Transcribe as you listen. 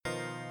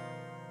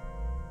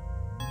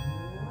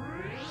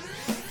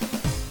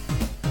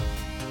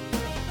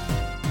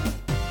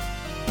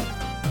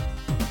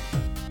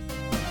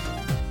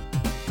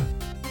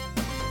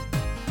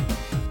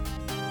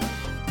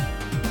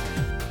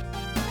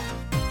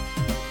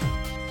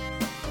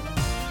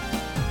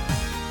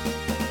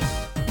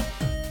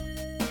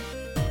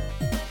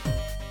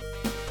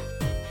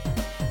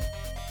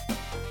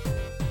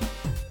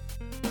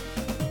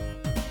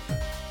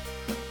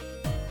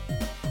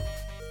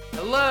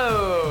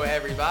Hello,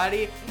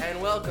 everybody,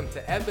 and welcome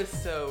to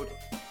episode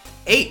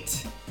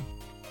 8.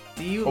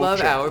 Do you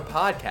love our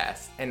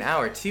podcast and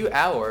our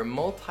 2-hour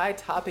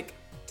multi-topic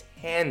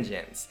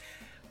tangents?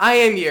 I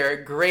am your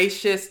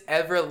gracious,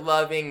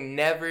 ever-loving,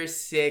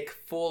 never-sick,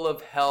 full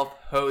of health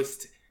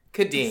host,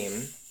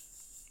 Kadeem.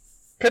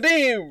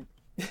 Kadeem!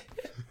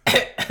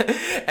 And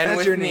That's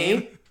with your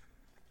me,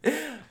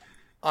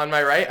 on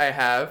my right, I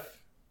have...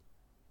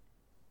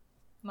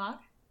 Mark?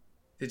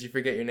 Did you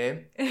forget your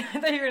name? I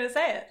thought you were going to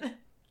say it.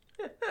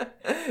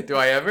 Do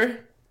I ever?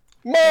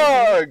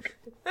 Mark!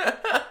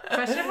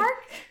 Question mark?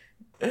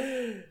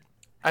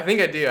 I think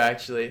I do,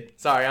 actually.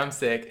 Sorry, I'm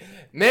sick.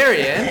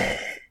 Marion.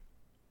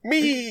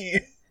 Me!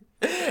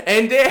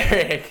 And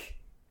Derek.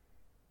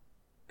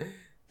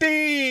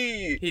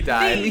 D! He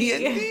died.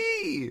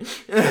 D&D!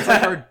 It's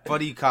like our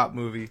buddy cop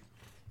movie.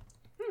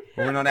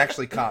 But we're not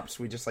actually cops.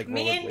 We just like roll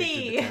Me our and way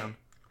through D. the town.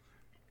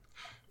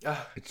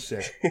 Ah. It's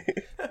sick.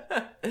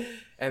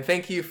 And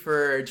thank you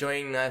for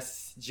joining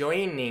us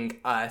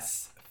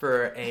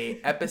for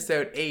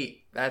episode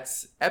 8.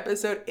 That's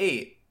episode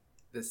 8.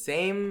 The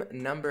same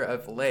number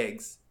of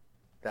legs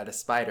that a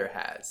spider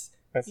has.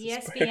 That's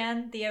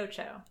ESPN The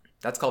Ocho.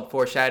 That's called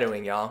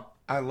foreshadowing, y'all.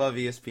 I love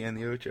ESPN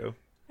The Ocho.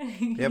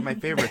 They have my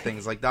favorite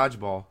things like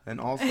dodgeball.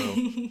 And also,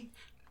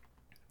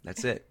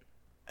 that's it.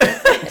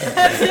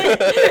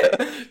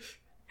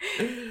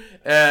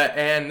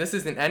 And this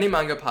is an anime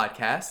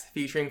podcast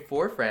featuring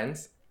 4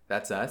 friends,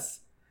 that's us,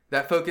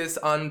 that focus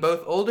on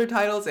both older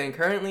titles and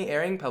currently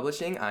airing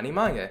publishing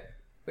anime.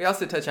 We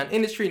also touch on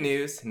industry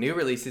news, new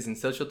releases, and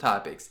social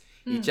topics.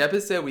 Each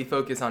episode, we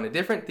focus on a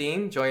different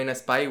theme. Join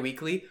us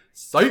bi-weekly,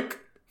 psych,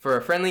 for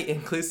a friendly,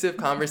 inclusive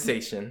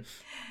conversation.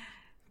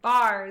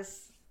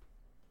 Bars.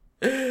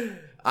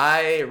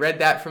 I read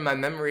that from my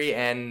memory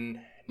and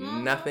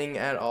nothing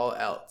at all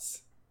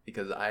else,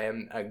 because I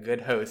am a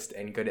good host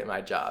and good at my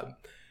job.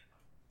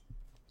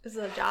 Is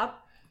it a job?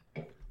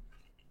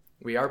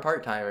 We are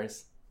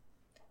part-timers.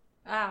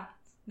 Ah,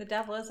 the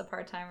devil is a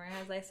part-timer,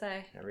 as they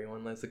say.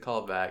 Everyone loves a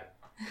callback.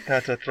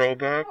 That's a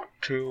throwback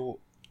to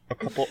a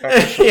couple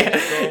episodes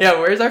ago. Yeah,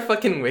 where's our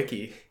fucking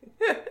wiki?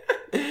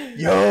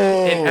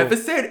 Yo! In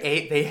episode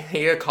 8, they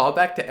made a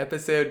callback to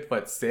episode,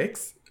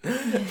 6?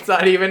 It's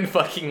not even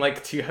fucking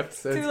like 2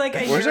 episodes. To like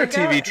a Where's year our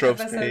ago, TV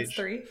tropes episode page?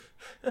 3.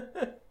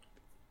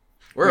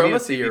 We're We need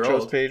almost a TV year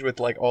tropes old. page with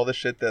like all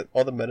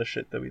the meta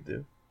shit that we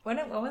do. When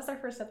was our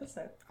first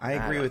episode? I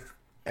agree don't- with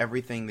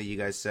everything that you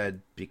guys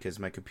said because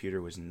my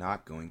computer was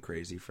not going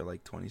crazy for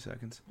like 20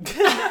 seconds.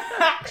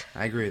 I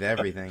agree with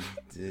everything.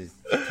 You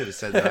could have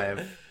said that I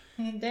have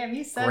Damn,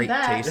 you said great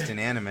that. taste in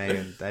anime,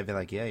 and I'd be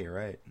like, yeah, you're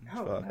right.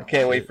 Oh, Fuck. no. I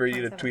can't wait for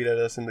you to That's tweet at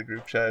us in the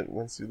group chat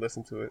once you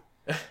listen to it.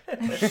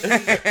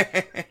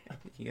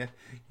 Yeah,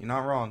 you're not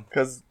wrong.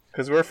 Cause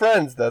we're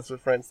friends. That's what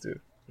friends do.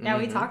 Now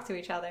we talk to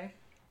each other.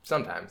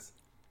 Sometimes.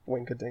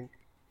 Wink-a-dink.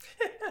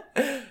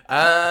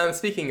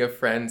 Speaking of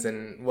friends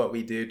and what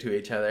we do to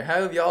each other,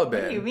 how have y'all What do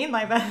you been? mean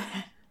by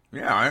that?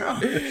 Yeah, I know.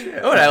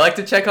 Shit. Oh, and I like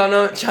to check in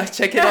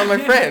on my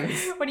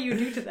friends. What do you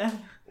do to them?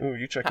 Ooh,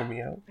 you checking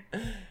me out?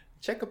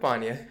 Check up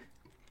on you.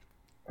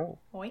 Oh.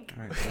 Oink.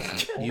 All right,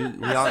 listen. We you-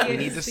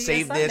 need to see you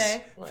save this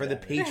Sunday. for the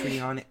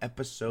Patreon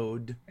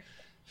episode.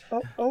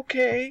 Oh,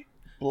 okay.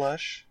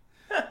 Blush.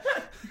 I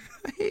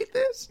hate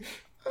this.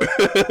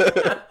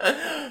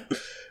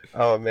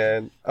 Oh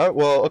man.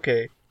 Well,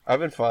 okay. I've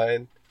been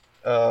fine.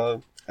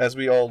 As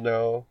we all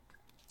know,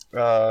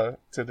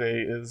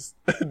 today is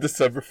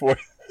December 4th,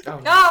 Oh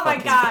my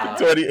fucking God.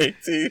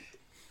 2018.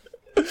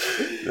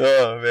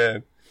 Oh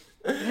man.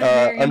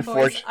 Marion voice,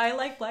 Unfortunately, I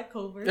like Black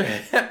Clover.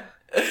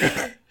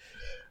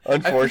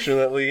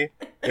 unfortunately,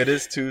 it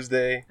is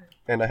Tuesday,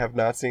 and I have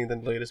not seen the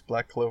latest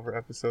Black Clover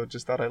episode.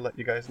 Just thought I'd let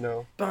you guys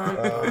know.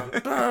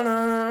 Take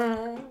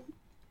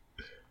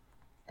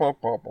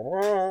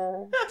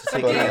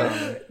But,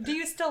 it, Do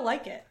you still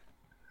like it?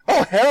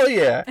 Oh hell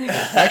yeah!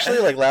 Actually,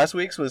 like last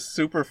week's was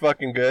super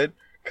fucking good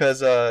because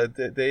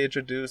they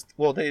introduced.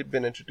 Well, they had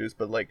been introduced,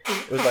 but like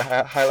it was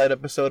a highlight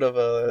episode of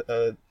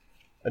a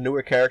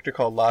newer character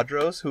called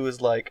Ladros, who is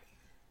like,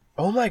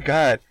 oh my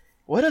god,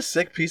 what a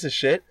sick piece of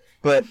shit.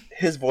 But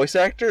his voice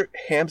actor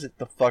hams it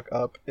the fuck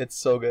up. It's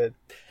so good.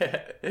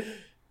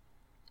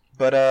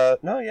 But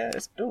no, yeah,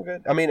 it's doing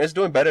good. I mean, it's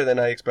doing better than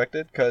I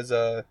expected because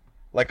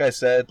like I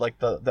said, like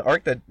the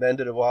arc that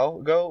ended a while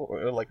ago,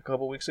 or like a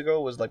couple weeks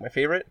ago, was like my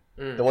favorite.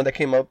 The one that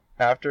came up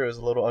after is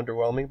a little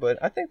underwhelming, but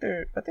I think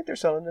they're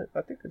selling it.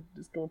 I think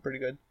it's doing pretty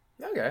good.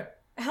 Okay.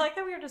 I like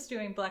that we were just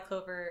doing Black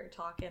Clover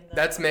talk in the...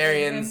 That's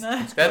Marion's. in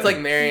the- That's like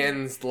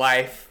Marion's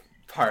life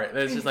part.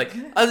 That's just like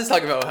I'll just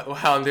talk about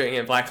how I'm doing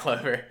in Black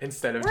Clover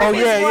instead of. Oh, It's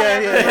yeah,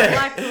 whatever, yeah. but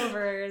Black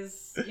Clover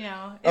is, you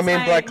know... I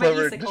mean, Black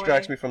Clover isekoi.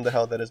 distracts me from the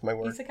hell that is my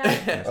work.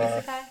 Isekai?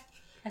 Isekai?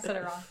 I said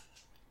it wrong.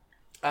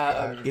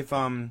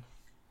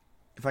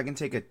 if I can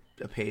take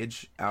a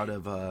page out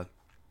of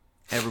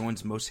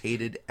everyone's most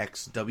hated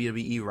ex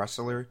WWE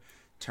wrestler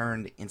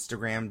turned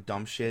Instagram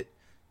dumb shit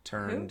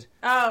turned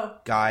Oh.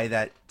 guy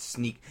that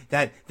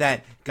that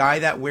guy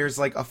that wears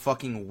like a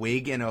fucking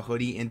wig and a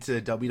hoodie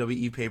into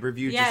WWE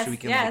pay-per-view just so he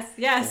can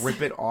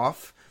rip it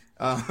off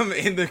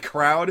in the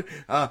crowd.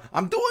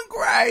 I'm doing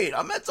great.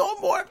 I'm at Zone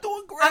I'm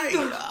doing great.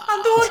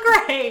 I'm doing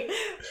great.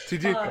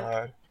 Did you?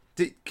 God.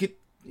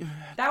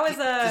 That was a.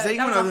 Does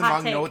anyone that was other a than hot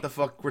Mong take. know what the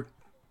fuck we're?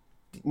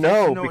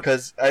 No, know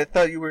because I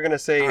thought you were gonna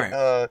say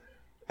Alright.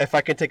 if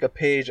I can take a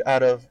page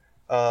out of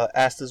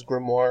Asta's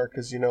grimoire,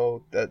 because you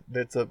know that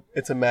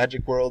it's a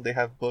magic world. They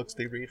have books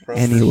they read from.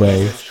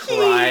 Anyway,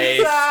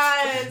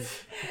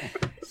 Jesus.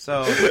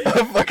 so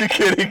I'm fucking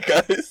kidding,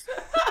 guys.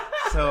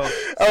 so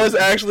I was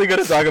actually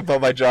gonna talk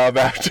about my job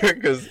after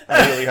because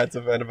I really had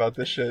to vent about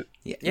this shit.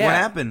 yeah. Yeah. What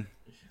happened?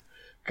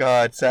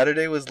 God,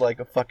 Saturday was like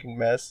a fucking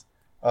mess.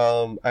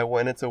 I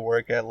went into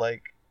work at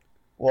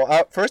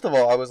first of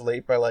all, I was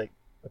late by like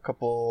a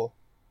couple,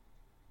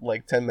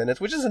 like 10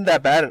 minutes, which isn't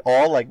that bad at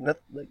all. Like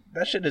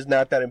that shit is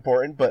not that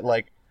important. But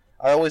like,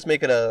 I always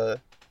make it a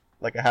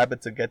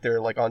habit to get there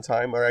like on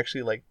time, or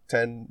actually like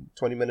 10,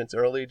 20 minutes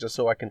early, just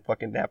so I can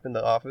fucking nap in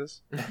the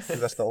office. 'Cause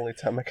that's the only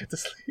time I get to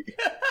sleep.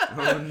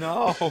 Oh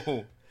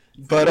no!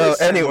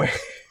 But anyway,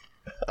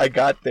 I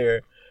got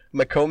there.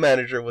 My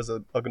co-manager was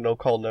a no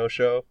call no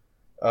show.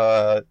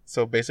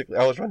 So basically,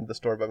 I was running the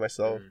store by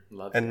myself.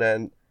 Love And it.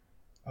 then,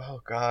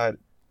 oh god,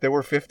 there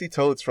were 50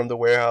 totes from the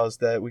warehouse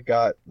that we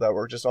got that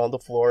were just on the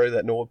floor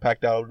that no one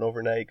packed out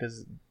overnight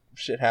because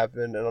shit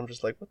happened. And I'm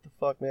just like, what the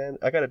fuck, man?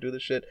 I gotta do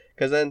this shit.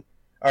 Because then,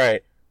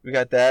 alright, we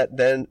got that.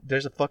 Then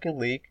there's a fucking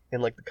leak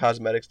in like the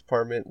cosmetics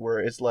department where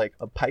it's like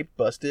a pipe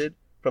busted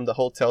from the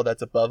hotel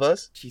that's above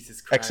us.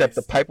 Jesus Christ. Except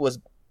the pipe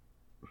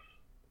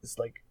it's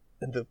like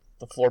in the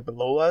floor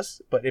below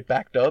us, but it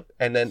backed up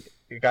and then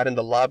it got in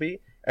the lobby.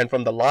 And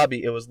from the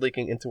lobby, it was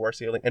leaking into our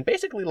ceiling. And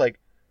basically, like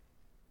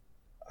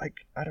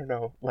I don't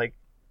know, like,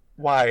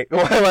 why?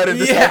 Why did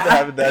this have to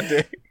happen that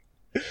day?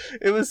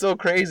 It was so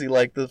crazy.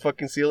 Like, the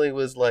fucking ceiling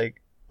was,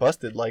 like,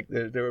 busted. Like,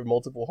 there were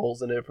multiple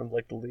holes in it from,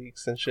 like, the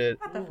leaks and shit.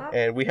 What the fuck?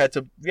 And we had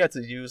to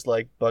use,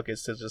 like,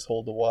 buckets to just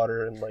hold the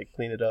water and, like,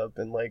 clean it up.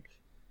 And, like,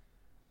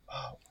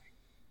 oh,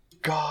 my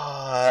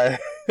God.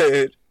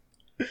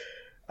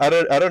 I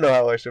don't know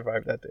how I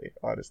survived that day,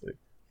 honestly.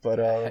 But,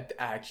 That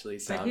actually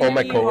But sounds. here Oh,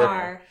 my you coworker.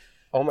 are.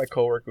 all my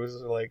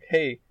coworkers were like,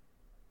 hey,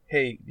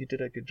 you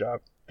did a good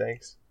job.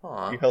 Thanks.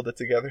 Aw. You held it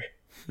together.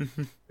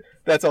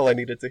 That's all I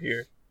needed to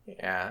hear.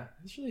 Yeah,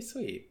 it's really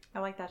sweet. I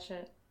like that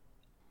shit.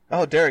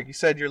 Oh, Derek, you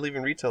said you're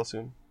leaving retail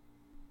soon.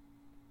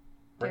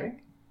 Derek?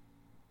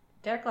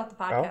 Derek left the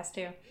podcast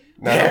too.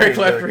 Not Derek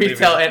only left leaving-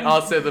 retail and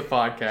also the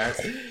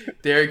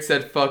podcast. Derek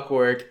said fuck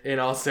work and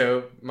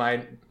also my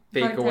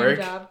fake Part-time work.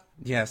 job.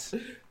 Yes.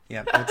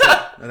 Yeah. That's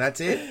it. No,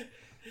 that's it.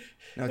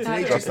 No, Not today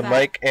yours. Drop just the that.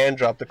 mic and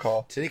drop the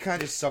call. Today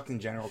kind of just sucked in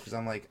general because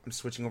I'm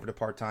switching over to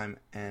part time,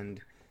 and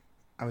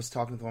I was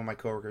talking with one of my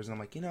coworkers, and I'm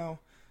like, I'm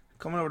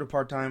coming over to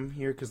part time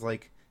here because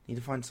need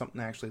to find something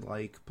I actually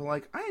like.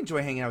 But I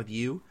enjoy hanging out with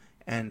you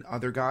and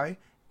other guy,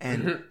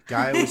 and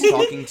guy I was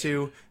talking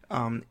to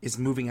is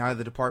moving out of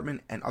the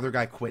department, and other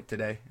guy quit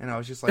today, and I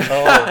was just like,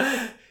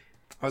 Oh,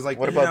 I was like,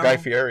 what about Guy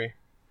Fieri?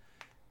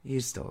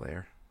 He's still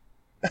there.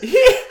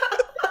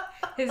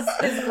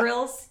 His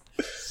grills.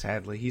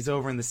 Sadly, he's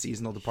over in the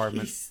seasonal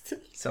department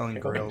selling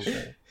grills,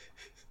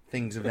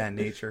 things of that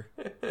nature.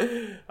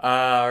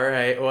 All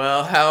right.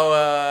 Well,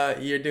 how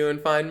you're doing,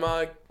 fine,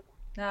 Mog?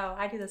 No,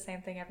 I do the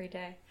same thing every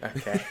day.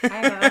 Okay. I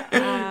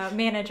have a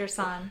manager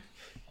son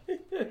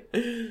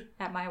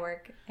at my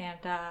work, and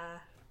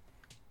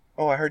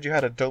Oh, I heard you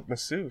had a dope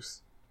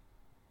masseuse.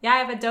 yeah, I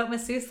have a dope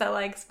masseuse that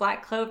likes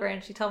Black Clover,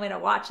 and she told me to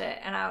watch it,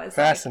 and I was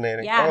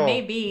Fascinating. like, yeah, Oh,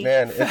 maybe.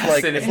 Man, it's like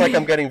Fascinating.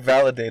 I'm getting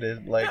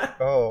validated.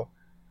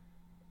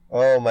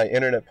 Oh, my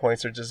internet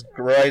points are just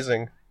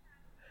rising.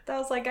 I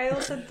was like, I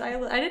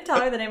didn't tell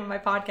her the name of my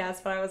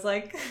podcast, but I was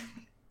like,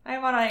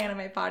 I'm on an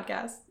anime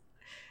podcast.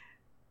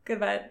 Good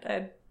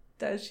bet.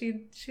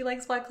 She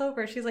likes Black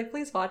Clover. She's like,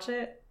 please watch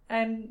it.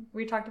 And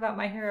we talked about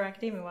My Hero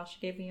Academia while she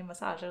gave me a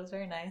massage. It was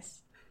very nice.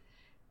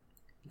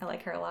 I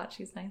like her a lot.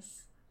 She's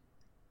nice.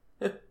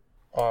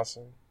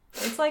 Awesome.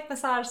 It's like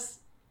massage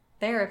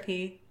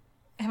therapy.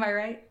 Am I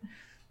right?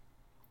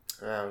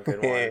 Oh,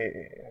 good one.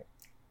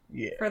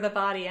 Yeah. For the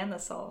body and the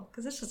soul.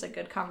 Because it's just a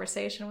good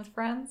conversation with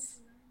friends.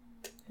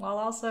 While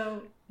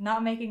also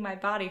not making my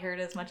body hurt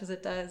as much as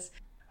it does.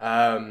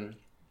 Well,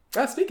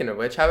 speaking of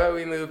which, how about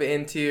we move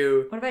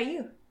into... What about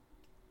you?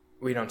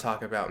 We don't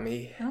talk about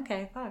me.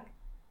 Okay, fuck.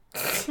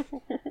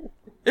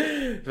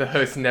 The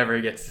host never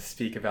gets to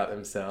speak about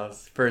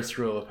themselves. First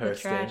rule of The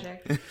hosting.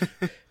 tragic.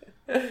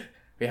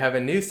 We have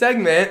a new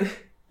segment,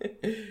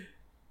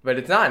 but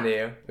it's not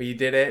new. We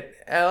did it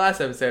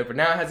last episode, but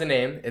now it has a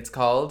name. It's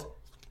called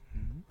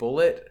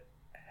Bullet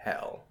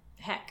Hell.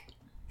 Heck.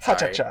 Sorry,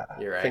 Ha-cha-cha.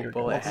 you're right. Finger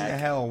Bullet Welcome to Heck.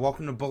 hell.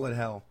 Welcome to Bullet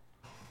Hell.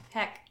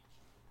 Heck.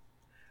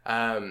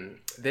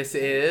 This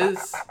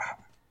is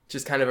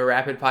just kind of a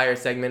rapid fire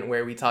segment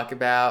where we talk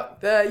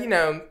about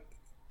the,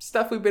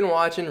 stuff we've been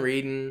watching,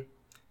 reading,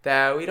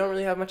 that we don't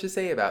really have much to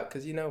say about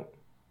because,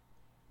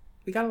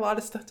 we got a lot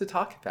of stuff to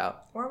talk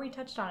about. Or we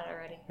touched on it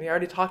already. We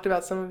already talked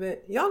about some of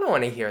it. Y'all don't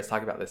want to hear us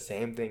talk about the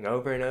same thing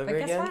over and over But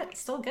guess again. what?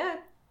 Still good.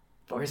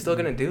 But we're still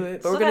gonna do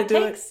it. But Still we're gonna got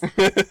do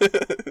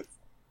takes.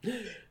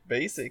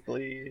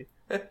 Basically.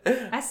 it.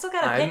 I still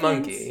got I'm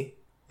opinions. Monkey.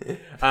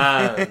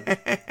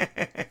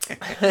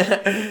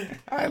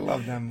 I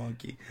love that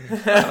monkey.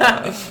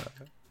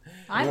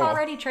 I'm Whoa.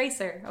 already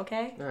Tracer,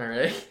 okay? All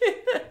right.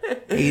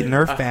 Hate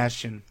Nerf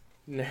fashion.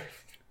 No. I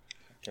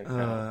hate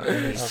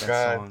that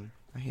God. song.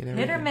 I hate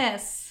Hit or everything.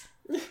 miss.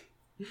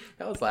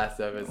 That was last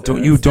episode.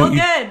 Still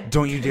good.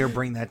 Don't you dare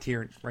bring that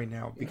here right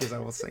now because I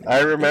will sing. I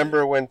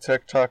remember when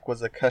TikTok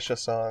was a Kesha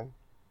song.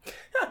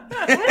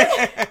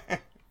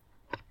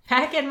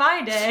 Back in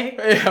my day,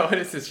 Yeah, what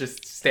is this?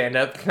 Just stand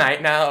up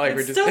night now? Like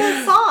it's we're still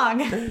just. a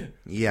song.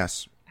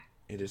 Yes,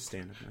 it is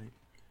stand-up night.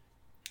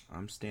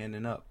 I'm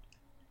standing up.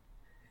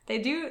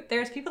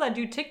 There's people that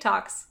do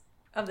TikToks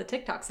of the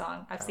TikTok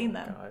song. I've seen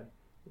them.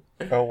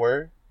 God. Oh,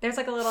 word? There's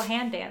like a little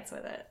hand dance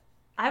with it.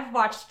 I've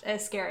watched a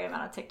scary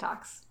amount of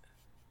TikToks.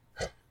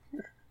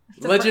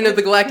 Legend of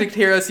the Galactic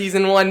Hero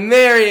Season 1,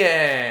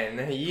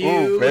 Marion! You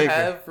Ooh, baby.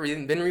 have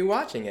been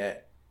rewatching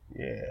it.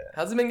 Yeah.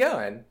 How's it been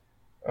going?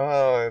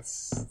 Oh,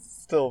 it's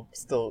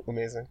still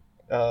amazing.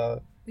 We My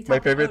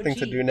talked favorite OG. thing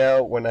to do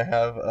now when I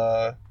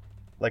have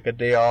like a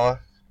day off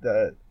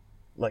that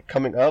like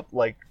coming up,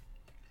 like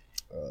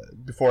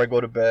before I go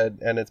to bed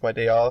and it's my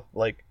day off,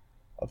 like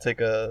I'll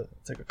take a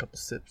couple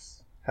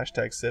sips.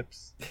 Hashtag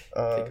sips. Take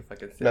a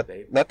fucking sip, Not,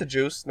 babe. not the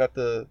juice, not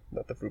the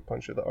fruit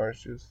punch or the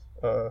orange juice.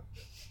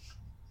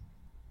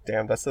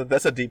 Damn, that's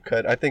a deep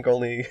cut. I think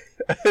only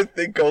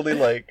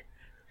like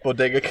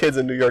bodega kids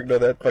in New York know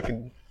that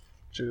fucking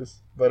juice.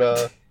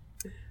 But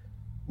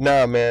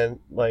nah, man,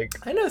 like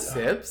I know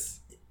sips.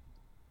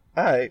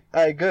 I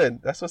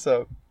good. That's what's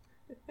up.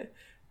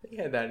 We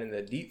had that in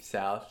the deep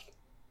south.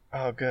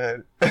 Oh,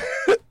 good. Fuck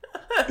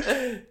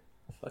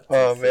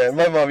Oh some man,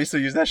 my mom used to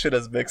use that shit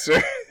as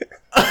mixer.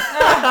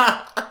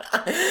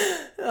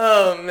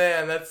 Oh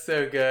man, that's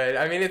so good.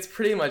 I mean, it's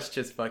pretty much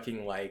just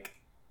fucking like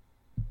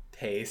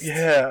taste.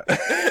 Yeah.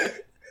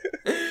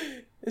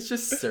 It's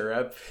just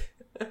syrup.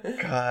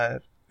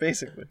 God,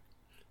 basically.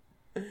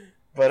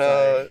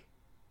 But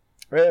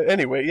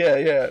anyway,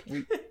 yeah,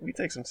 we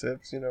take some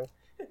sips, you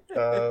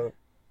know.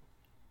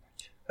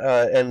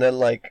 And then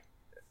like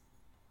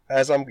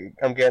as I'm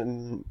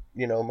getting,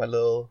 you know, my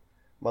little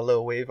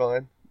wave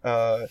on,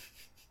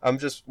 I'm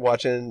just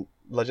watching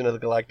Legend of the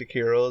Galactic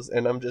Heroes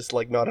and I'm just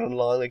like nodding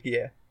along like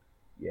yeah,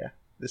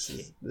 this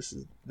is the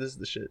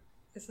shit.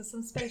 This is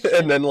some space shit.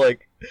 And then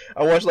like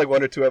I watched like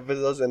 1 or 2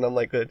 episodes and I'm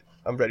like good,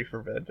 I'm ready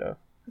for bed now.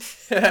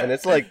 And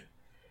it's like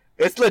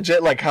it's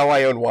legit like how I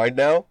unwind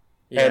now.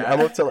 yeah. And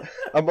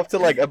I'm up to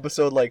like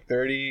episode like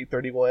 30,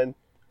 31.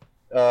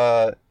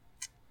 I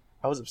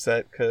was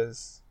upset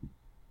because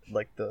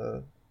like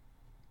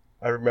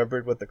I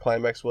remembered what the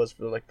climax was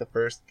for like the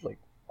first like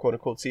quote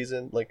unquote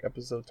season, like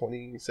episode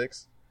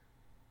 26.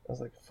 I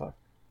was like, fuck,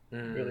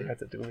 really had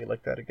to do me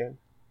like that again.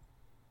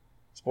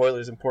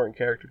 Spoilers, important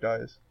character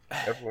dies.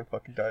 Everyone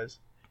fucking dies.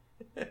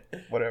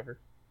 Whatever.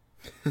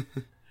 I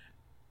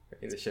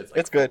mean, this shit's like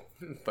It's good.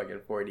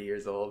 fucking 40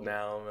 years old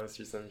now almost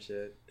or some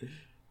shit.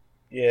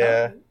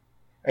 Yeah.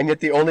 And yet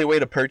the only way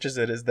to purchase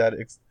it is that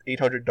it's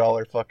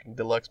 $800 fucking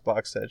deluxe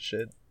box set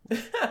shit.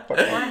 Or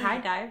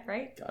High Dive,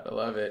 right? Gotta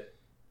love it.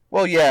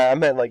 Well, yeah, I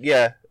meant like,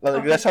 yeah.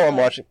 Like, Oh, that's how I'm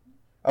like- watching.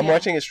 I'm yeah.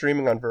 watching it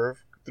streaming on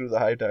Verve through the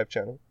High Dive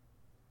channel.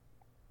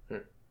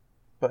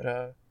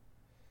 But,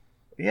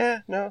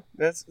 yeah, no,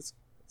 it's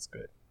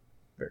good.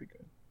 Very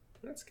good.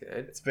 That's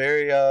good. It's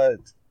very,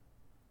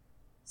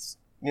 it's,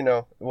 you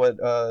know, what,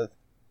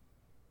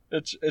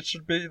 it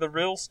should be the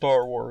real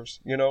Star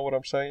Wars. You know what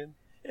I'm saying?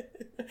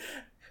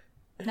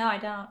 No, I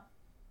don't.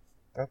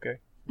 Okay.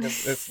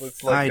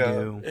 It's like, I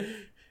do.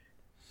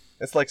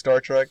 It's like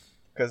Star Trek,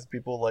 because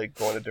people, like,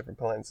 go on to different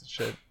planets and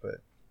shit, but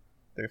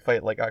they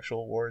fight, like,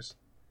 actual wars.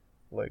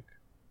 Like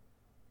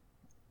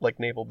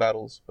naval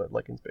battles, but,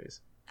 like, in space.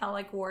 I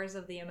like Wars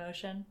of the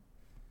Emotion.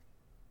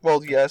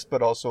 Well, yes,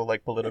 but also,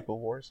 like, political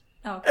wars.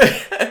 Oh,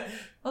 okay.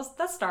 Well,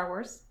 that's Star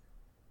Wars.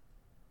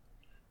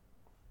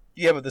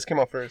 Yeah, but this came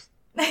out first.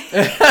 Sip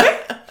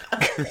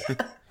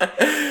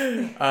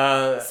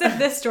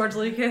this, George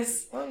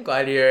Lucas. Well, I'm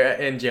glad you're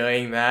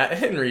enjoying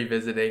that and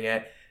revisiting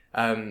it.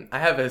 I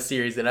have a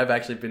series that I've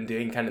actually been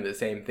doing kind of the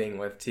same thing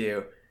with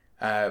too.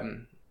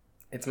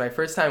 It's my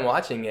first time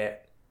watching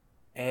it,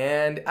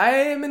 and I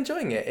am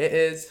enjoying it. It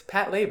is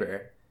Pat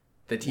Labor,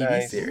 the TV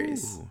Nice.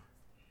 series.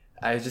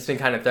 I've just been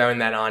kind of throwing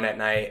that on at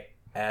night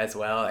as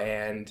well,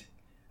 and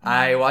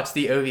I watched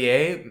the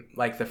OVA,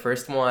 like the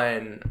first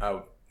one, a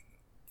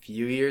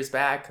few years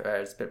back. Or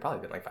it's probably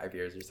been like 5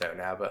 years or so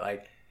now, but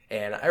like,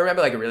 and I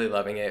remember like really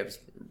loving it. It was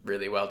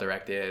really well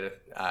directed.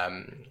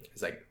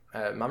 It's like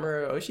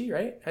Mamoru Oshii,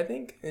 right? I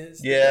think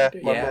is the Yeah,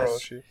 director. Mamoru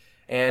Oshii.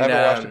 And I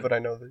haven't watched it, but I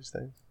know these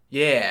things.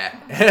 yeah,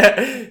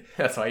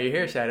 that's why you're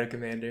here, Shadow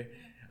Commander.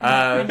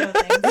 I know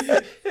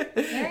things.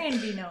 Marion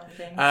be knowing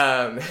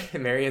things.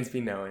 Marion's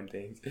be knowing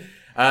things.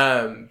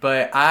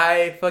 But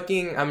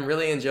I'm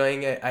really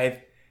enjoying it.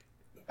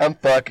 I'm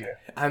fucking.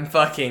 I'm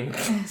fucking.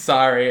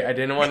 Sorry, I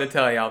didn't want to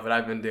tell y'all, but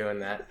I've been doing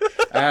that.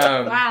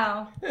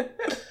 Wow.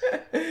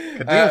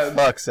 Kadeem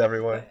fucks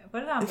everyone.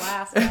 Put it on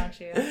blast, don't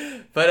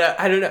you? But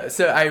I don't know.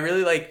 So I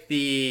really like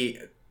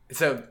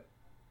So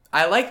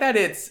I like that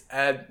it's.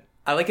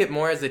 I like it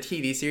more as a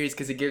TV series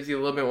because it gives you a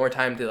little bit more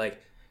time to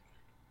like,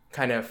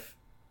 kind of,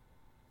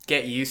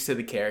 get used to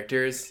the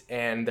characters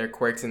and their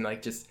quirks and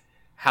like just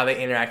how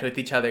they interact with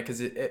each other. Because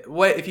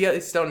if you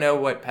guys don't know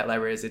what Pet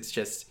Library is, it's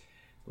just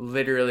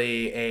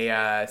literally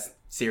a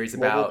series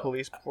Mobile about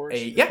police force.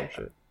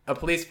 a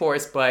police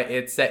force, but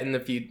it's set in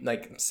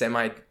the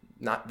semi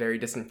not very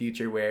distant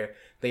future where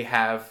they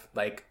have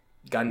like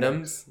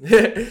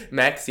Gundams,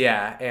 mechs,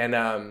 yeah,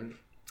 and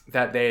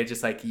that they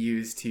just like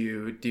use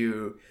to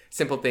do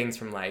simple things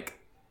from like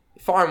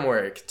farm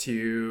work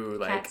to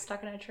like Cat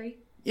stuck in a tree.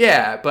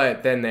 yeah,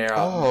 but then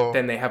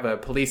then they have a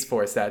police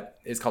force that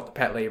is called the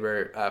Pet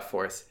Labor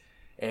Force.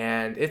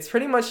 And it's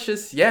pretty much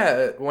just,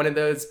 one of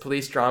those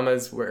police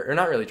dramas or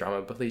not really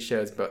drama, but police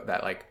shows, but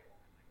that like,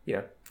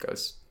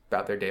 goes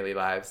about their daily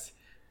lives.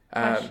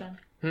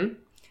 Question.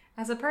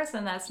 As a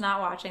person that's not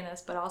watching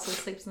this, but also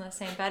sleeps in the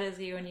same bed as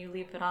you and you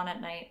leave it on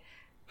at night,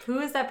 who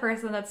is that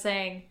person that's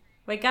saying,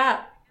 wake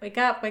up, wake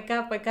up, wake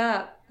up, wake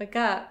up, wake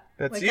up?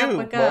 That's wake you, up,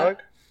 wake up. Mog.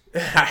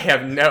 I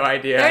have no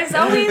idea. There's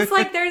always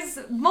there's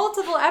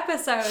multiple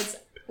episodes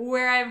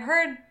where I've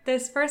heard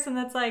this person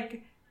that's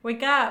like,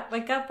 wake up,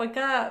 wake up, wake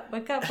up,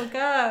 wake up, wake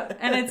up.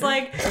 And it's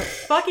like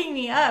fucking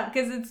me up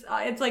because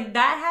it's like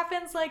that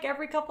happens like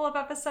every couple of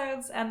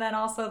episodes. And then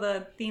also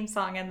the theme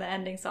song and the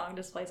ending song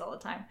just plays all the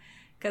time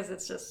because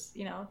it's just,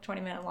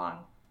 20-minute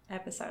long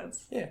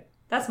episodes. Yeah.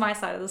 That's my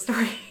side of the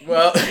story.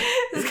 Well,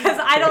 it's because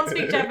I don't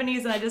speak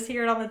Japanese and I just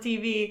hear it on the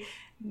TV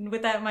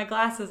with my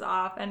glasses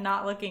off and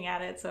not looking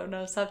at it. So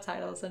no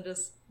subtitles and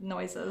just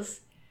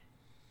noises.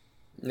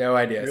 No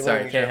idea. You're Sorry,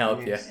 learning can't help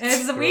you.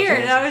 Japanese. It's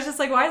weird. I was just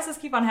like, why does this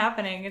keep on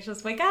happening? It's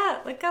just wake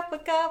up, wake up,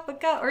 wake up,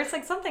 wake up. Or it's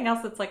like something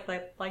else that's like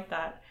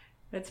that.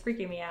 It's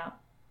freaking me out.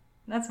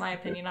 That's my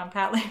opinion on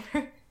Pat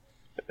Labor.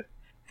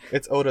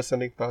 It's Oda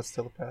sending thoughts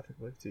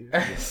telepathically to you.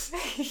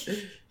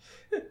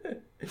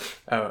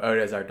 Oh,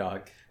 Oda's our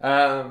dog.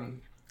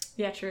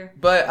 Yeah, true.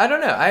 But I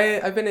don't know.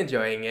 I've been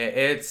enjoying it.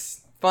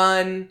 It's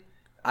fun.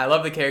 I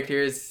love the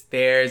characters.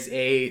 There's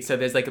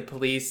like a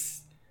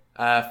police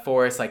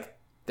force. Like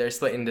they're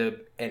split into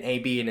an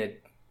A and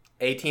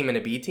A team and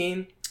a B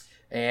team.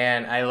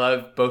 And I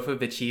love both of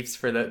the chiefs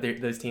for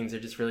those teams.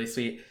 They're just really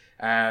sweet.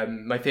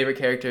 My favorite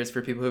characters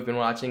for people who've been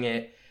watching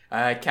it,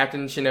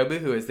 Captain Shinobu,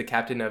 who is the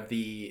captain of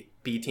the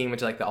B team, which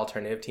is like the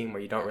alternative team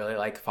where you don't really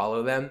like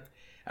follow them.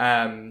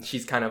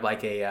 She's kind of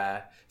like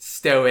a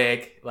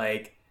stoic,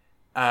 like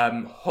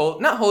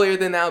not holier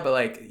than thou, but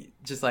like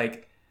just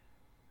like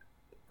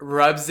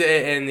rubs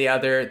it in the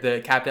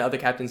other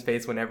captain's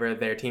face whenever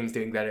their team's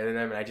doing better than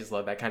them, and I just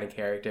love that kind of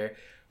character.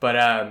 But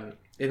and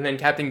then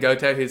Captain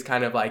Goto, who's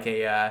kind of like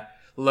a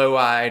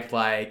low-eyed,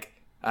 like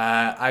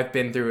I've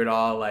been through it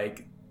all,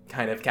 like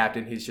kind of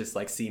captain who's just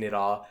like seen it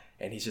all,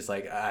 and he's just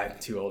like I'm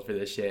too old for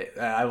this shit.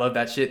 I love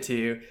that shit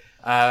too.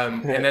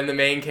 And then the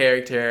main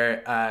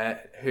character,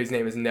 whose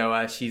name is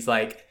Noah, she's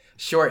like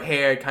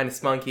short-haired, kind of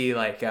spunky,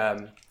 like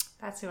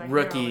That's who I hear all the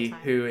rookie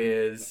time. who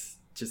is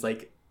just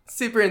like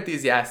super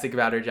enthusiastic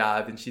about her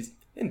job, and she's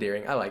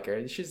endearing. I like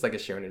her. She's like a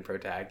shonen pro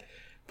tag,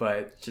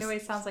 but She just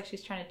always sounds like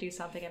she's trying to do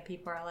something and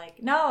people are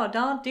like, no,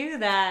 don't do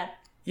that.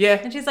 yeah,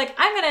 And she's like,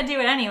 I'm going to do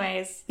it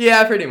anyways.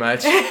 yeah, pretty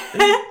much.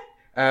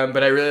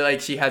 But I really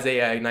like she has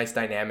a nice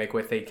dynamic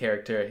with a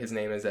character. His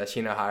name is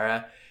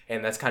Shinohara,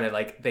 and that's kind of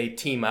like they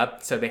team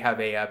up. So they have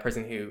a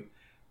person who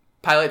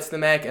pilots the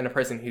mech and a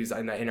person who's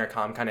on the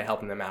intercom kind of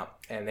helping them out,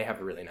 and they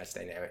have a really nice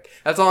dynamic.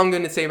 That's all I'm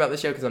going to say about the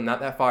show because I'm not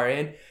that far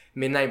in.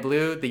 Midnight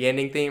Blue, the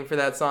ending theme for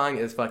that song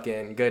is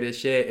fucking good as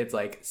shit. It's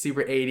like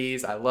super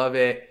 80s. I love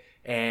it.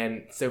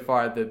 And so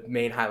far, the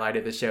main highlight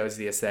of the show is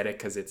the aesthetic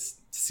because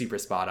it's super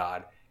spot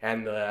on.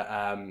 And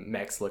the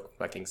mechs look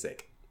fucking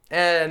sick.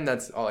 And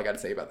that's all I got to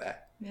say about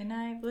that.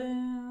 Midnight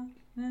Blue.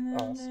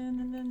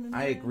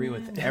 I agree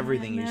with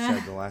everything you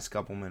said the last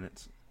couple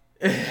minutes.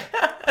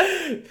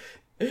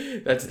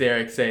 That's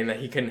Derek saying that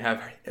he couldn't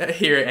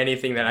hear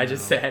anything that I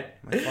just said.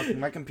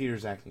 My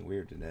computer's acting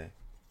weird today.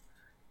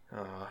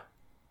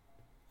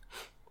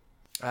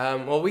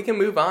 Well, we can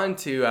move on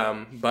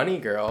to Bunny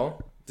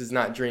Girl does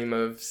not dream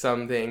of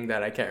something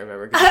that I can't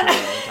remember because it's been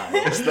a long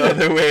time. It's the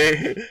other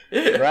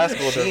way.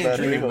 Rascal does ain't not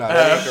dreaming dream about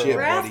about shit. shit.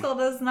 Rascal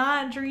does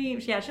not dream.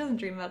 Yeah, she doesn't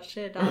dream about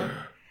shit, dog.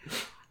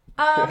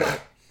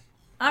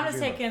 I'm just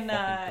taking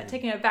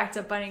it back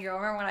to Bunny Girl.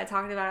 Remember when I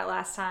talked about it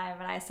last time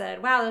and I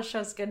said, wow, this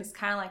show's good. It's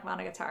kind of like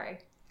Monogatari.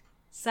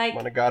 Psych.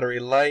 Monogatari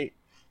light.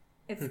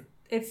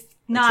 It's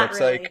not Except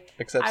really. Psych.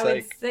 Except I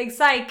would Psych. say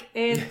Psych.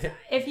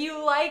 If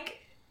you like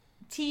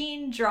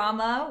teen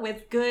drama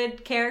with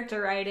good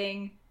character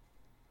writing,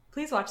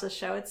 please watch this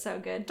show. It's so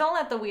good. Don't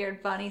let the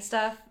weird bunny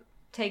stuff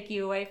take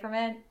you away from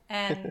it.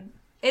 And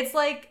it's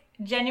like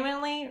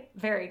genuinely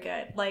very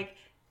good. Like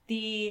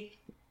the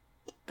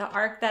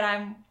arc that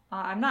I'm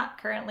I'm not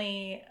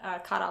currently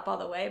caught up all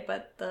the way,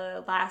 but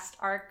the last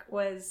arc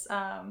was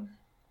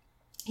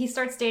he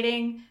starts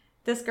dating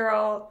this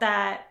girl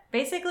that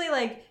basically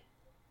like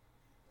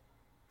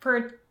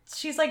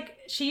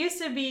she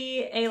used to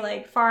be a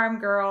like farm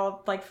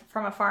girl, like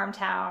from a farm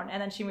town,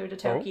 and then she moved to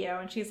Tokyo,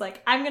 and she's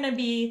like, I'm gonna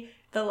be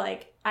the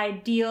like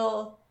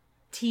ideal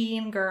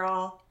teen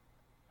girl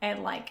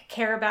and like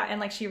care about, and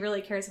like she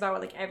really cares about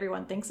what like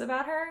everyone thinks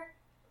about her.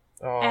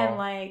 And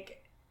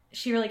like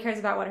she really cares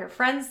about what her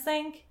friends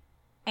think.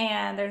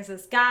 And there's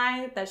this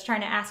guy that's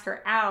trying to ask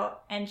her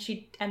out, and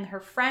her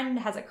friend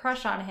has a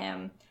crush on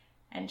him,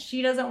 and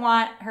she doesn't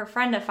want her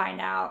friend to find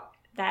out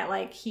that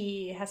like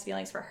he has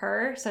feelings for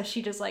her, so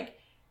she just like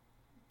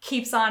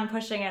keeps on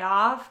pushing it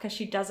off because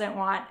she doesn't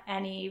want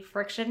any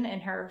friction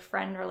in her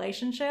friend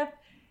relationship.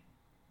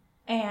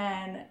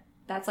 And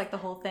that's like the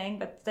whole thing.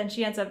 But then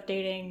she ends up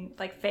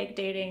fake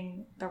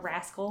dating the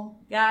rascal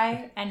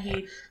guy, and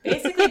he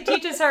basically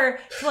teaches her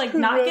to like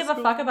not give a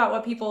fuck about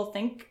what people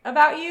think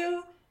about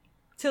you,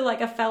 to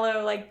like a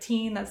fellow like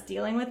teen that's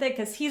dealing with it,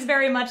 because he's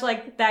very much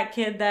like that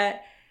kid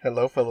that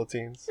hello fellow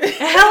teens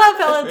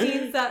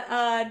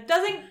that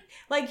doesn't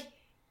like,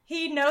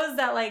 he knows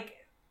that like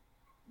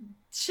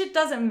shit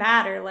doesn't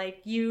matter,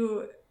 like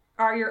you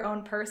are your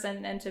own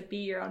person and to be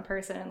your own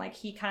person, and like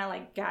he kind of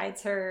like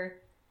guides her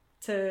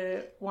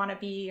to want to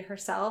be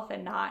herself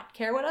and not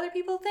care what other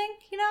people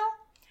think, you know?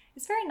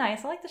 It's very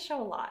nice. I like the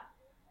show a lot.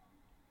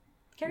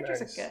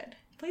 Characters are good.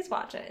 Please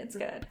watch it. It's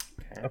good.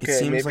 Okay, it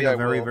seems like a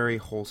very, very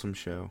wholesome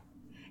show.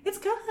 It's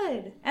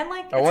good. And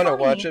like, I want to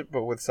watch it,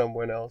 but with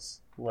someone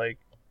else. Like,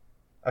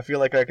 I feel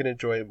like I can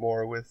enjoy it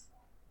more with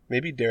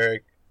maybe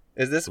Derek.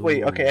 Is this...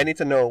 Wait, okay, I need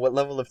to know, what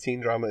level of teen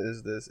drama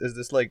is this? Is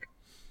this like...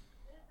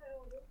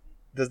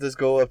 Does this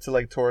go up to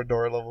like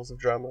Toradora levels of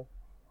drama?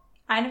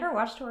 I never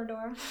watched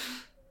Toradora.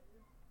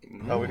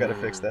 Oh, we gotta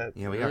fix that.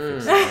 Yeah, we gotta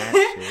fix that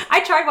shit.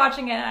 I tried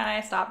watching it and I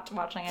stopped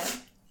watching it.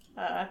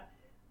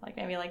 Like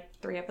maybe like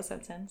 3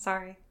 episodes in.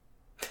 Sorry.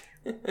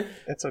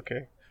 It's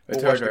okay. But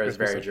Toradora is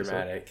very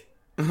dramatic.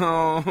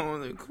 Oh,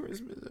 the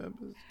Christmas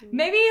episode.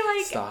 Maybe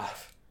like Stop.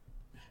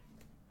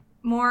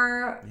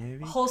 More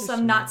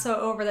wholesome, not so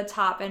over the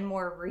top, and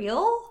more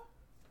real.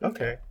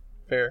 Okay,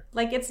 fair.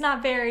 Like it's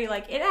not very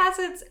like, it has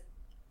its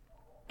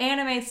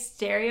anime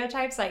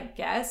stereotypes, I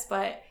guess,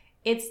 but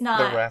it's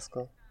not The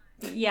rascal.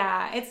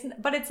 Yeah,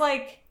 it's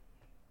like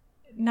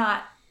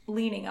not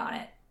leaning on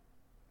it.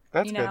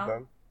 That's you good know?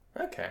 then.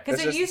 Okay.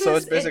 So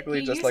it's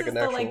basically just like an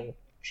actual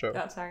show.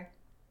 Oh, sorry.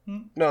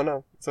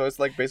 No. So it's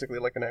like basically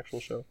like an actual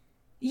show.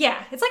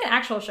 Yeah, it's like an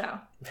actual show.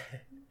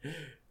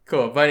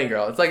 Cool, Bunny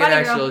Girl. It's like Bunny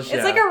an Girl. actual show.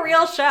 It's like a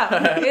real show.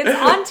 It's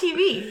on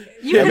TV.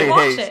 You can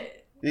watch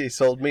it. He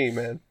sold me,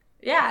 man.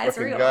 Yeah, it's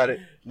Fucking real. got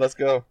it. Let's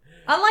go.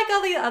 Unlike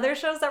all the other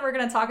shows that we're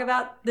going to talk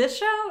about, this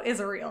show is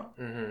real.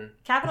 Mm-hmm.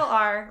 Capital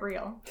R,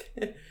 real.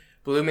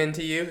 Bloom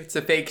into you. It's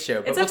a fake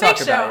show, but It's we'll a fake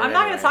talk show. about it I'm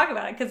not going anyway. to talk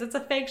about it because it's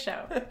a fake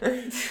show.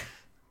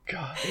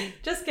 God.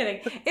 Just kidding.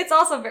 It's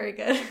also very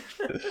good.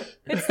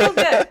 It's still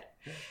good.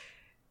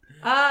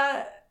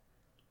 Why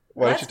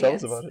don't you tell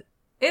us about it?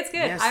 It's good.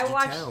 Yes, I do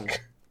watched. tell.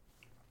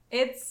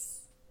 It's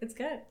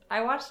good.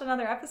 I watched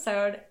another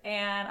episode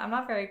and I'm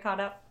not very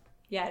caught up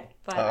yet,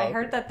 but I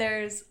heard that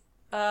there's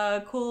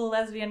a cool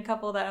lesbian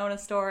couple that own a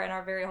store and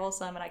are very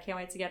wholesome, and I can't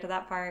wait to get to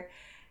that part.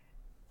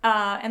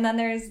 And then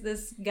there's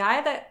this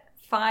guy that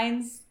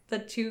finds the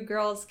 2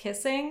 girls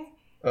kissing.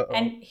 Uh-oh.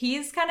 And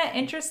he's kind of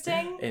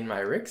interesting. In my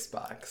Rick's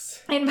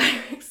box. In my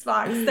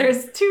Xbox,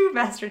 there's 2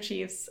 Master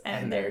Chiefs,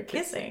 and they're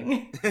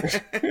kissing.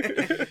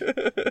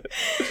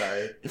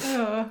 Sorry.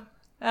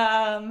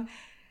 Oh.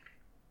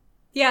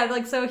 Yeah,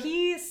 like, so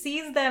he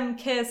sees them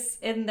kiss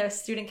in their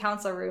student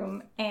council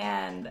room,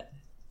 and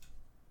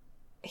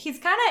he's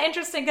kind of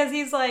interesting because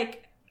he's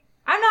like,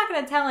 I'm not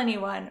going to tell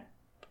anyone.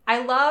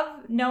 I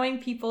love knowing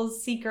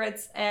people's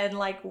secrets and,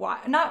 like,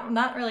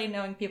 not really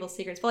knowing people's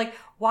secrets, but, like,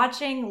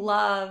 watching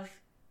love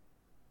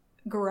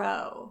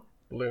grow.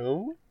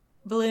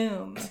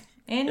 Bloom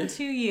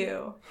into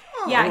you.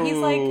 Yeah,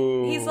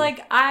 he's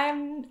like,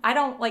 I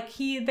don't, like,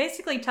 he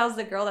basically tells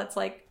the girl that's,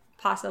 like,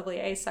 possibly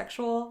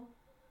asexual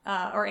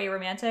or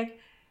aromantic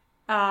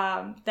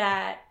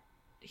that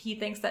he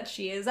thinks that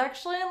she is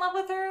actually in love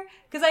with her,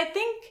 because I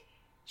think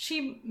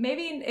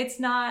maybe it's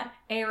not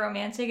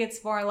aromantic,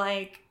 it's more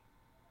like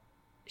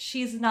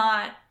she's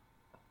not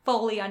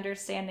fully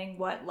understanding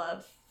what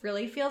love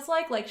really feels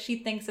like she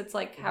thinks it's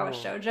like how a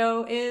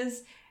shoujo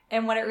is,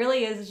 and what it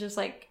really is just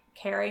like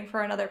caring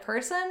for another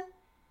person,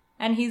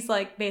 and he's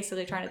like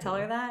basically trying to tell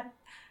her that.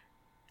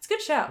 It's a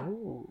good show.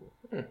 Ooh.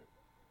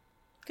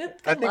 Good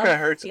I think love I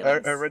heard.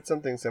 feelings. I read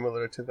something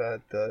similar to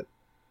that. That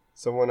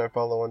someone I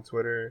follow on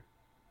Twitter,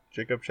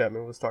 Jacob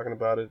Chapman, was talking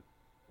about it.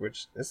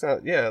 Which it's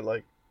not. Yeah,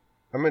 like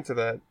I'm into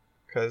that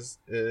because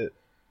a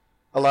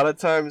lot of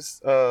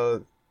times,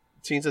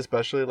 teens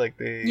especially, like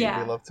they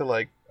love to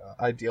like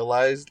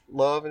idealize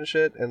love and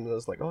shit, and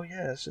it's like, oh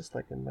yeah, it's just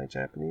like in my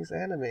Japanese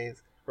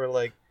animes, or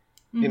like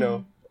you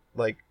know,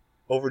 like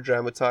over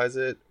dramatize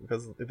it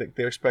because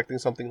they're expecting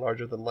something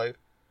larger than life.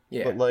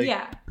 Yeah. But like,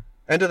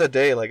 end of the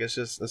day, like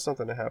it's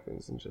something that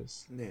happens and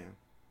just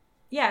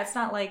Yeah, it's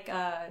not like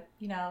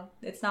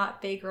it's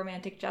not big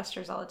romantic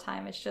gestures all the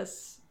time. It's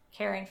just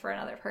caring for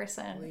another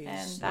person, Please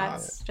and stop.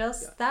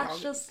 that's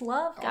just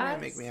love, Y'all guys.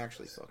 gonna make me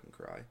actually fucking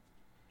cry.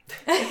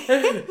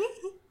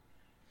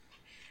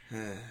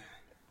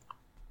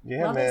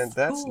 yeah, Love man, is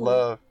that's cool.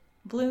 love.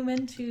 Bloom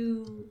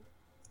into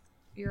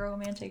your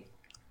romantic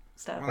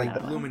stuff. I I like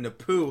don't know. bloom into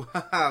poo.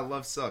 Haha,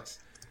 love sucks.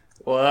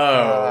 Whoa.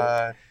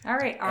 All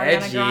right,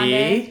 Ariana Edgy.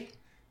 Grande.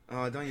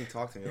 Oh, don't even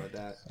talk to me about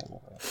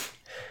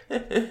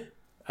that.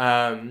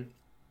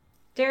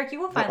 Derek, you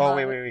will find Oh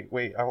love.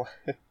 wait!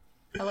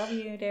 I love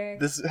you, Derek.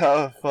 This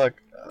fuck.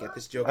 Get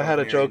this joke. I had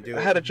a joke. I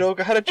had a joke.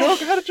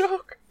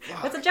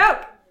 What's a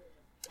joke?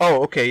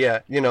 Oh, okay, yeah.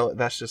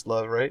 That's just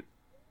love, right?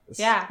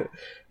 Yeah.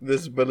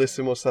 This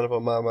bellissimo son of a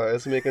mama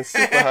is making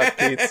super hot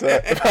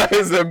pizza.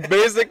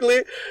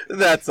 Basically,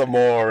 that's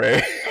amore.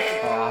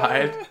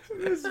 God.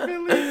 This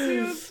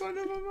Bellissimo son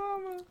of a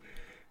mama.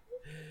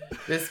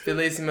 This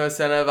Bellissimo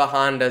son of a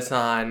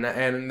Honda-san,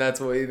 and that's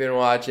what we've been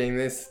watching.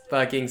 This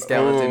fucking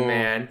skeleton Ooh.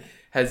 man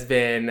has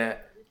been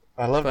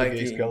I love the gay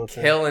fucking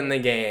skeleton. killing the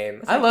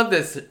game. I love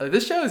this.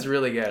 This show is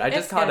really good. I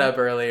just It's caught good. up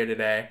earlier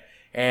today,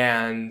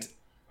 and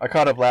I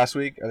caught up last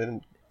week. I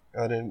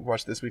didn't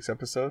watch this week's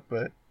episode,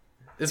 but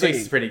this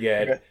week's pretty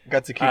I good.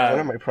 got to keep one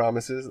of my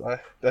promises.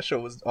 That show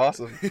was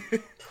awesome.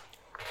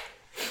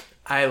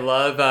 I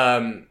love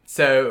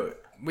so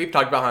we've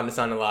talked about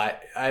Honda-san a lot.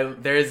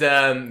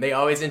 They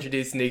always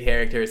introduce new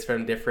characters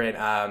from different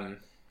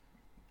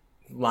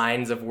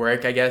lines of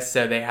work, I guess.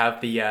 So they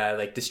have the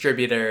like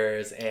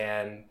distributors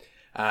and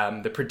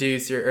the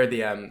producer or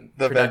the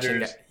production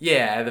vendors. guy.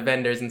 Yeah, the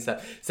vendors and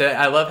stuff. So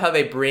I love how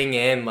they bring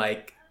in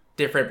like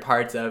different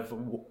parts of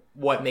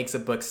what makes a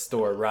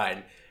bookstore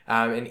run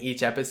in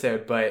each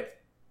episode, but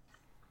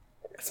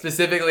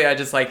specifically, I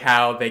just like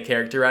how they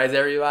characterize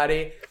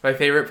everybody. My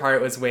favorite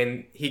part was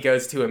when he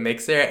goes to a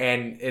mixer,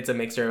 and it's a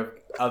mixer of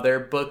other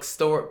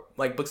bookstore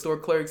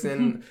clerks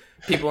and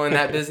people in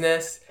that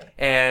business.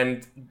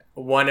 And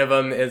one of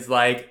them is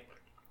like,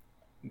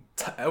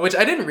 which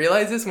I didn't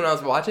realize this when I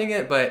was watching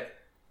it, but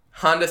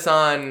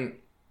Honda-san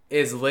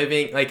is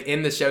living, like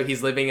in the show,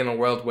 he's living in a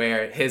world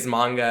where his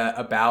manga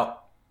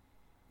about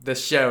the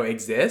show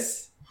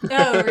exists.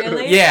 Oh,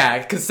 really? Yeah,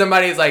 because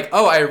somebody's like,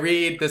 oh, I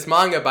read this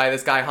manga by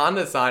this guy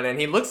Honda-san, and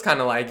he looks kind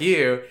of like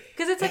you.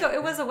 Because it's like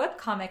it was a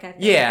webcomic, I think.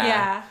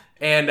 Yeah.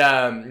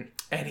 Yeah.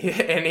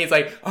 And he's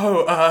like,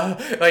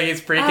 like he's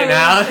freaking Oh,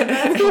 out.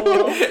 that's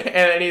cool. And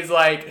then he's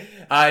like,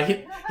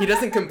 he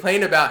doesn't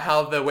complain about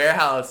how the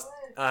warehouse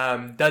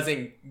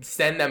doesn't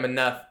send them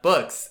enough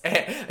books.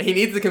 He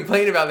needs to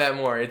complain about that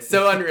more. It's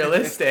so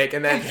unrealistic.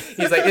 And then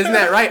he's like, isn't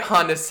that right,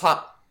 Honda-san?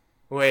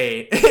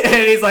 Wait.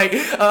 And he's like,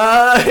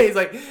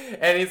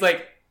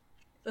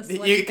 The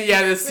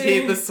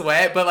sweaty the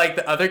sweat, but like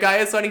the other guy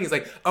is sweating. He's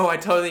like, oh, I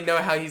totally know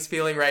how he's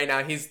feeling right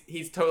now.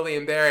 He's totally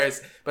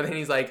embarrassed. But then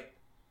he's like,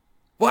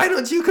 why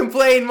don't you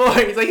complain more?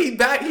 He's like, he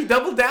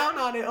doubled down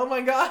on it. Oh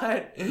my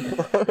god,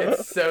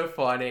 it's so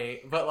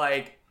funny. But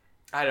like,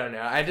 I don't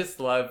know. I just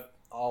love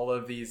all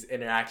of these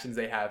interactions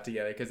they have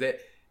together because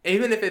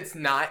even if it's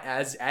not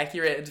as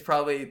accurate, it's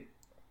probably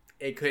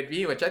it could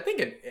be, which I think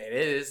it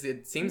is.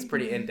 It seems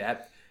pretty in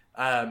depth.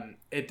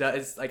 It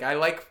does, like, I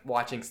like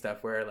watching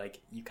stuff where like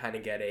you kind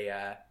of get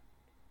an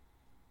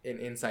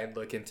inside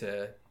look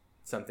into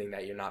something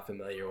that you're not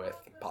familiar with,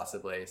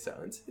 possibly. So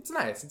it's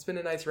nice. It's been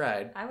a nice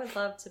ride. I would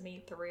love to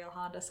meet the real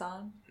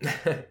Honda-san.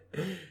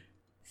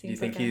 You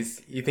think he's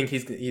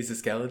a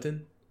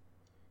skeleton?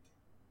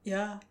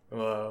 Yeah.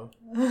 Whoa.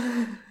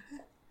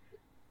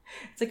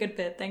 It's a good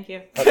bit. Thank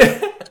you.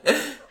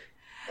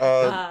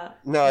 No,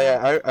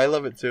 yeah, I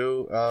love it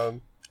too.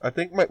 I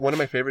think one of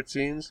my favorite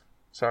scenes.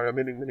 Sorry, I'm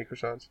eating mini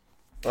croissants.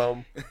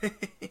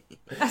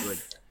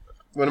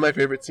 One of my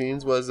favorite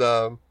scenes was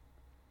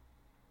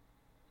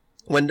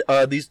when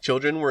these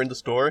children were in the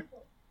store,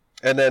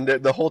 and then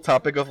the whole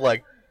topic of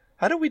like,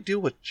 how do we deal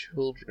with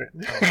children?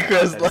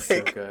 Because That's so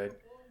like good.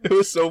 it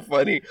was so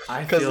funny.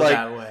 I Because feel like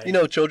that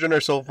way. children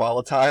are so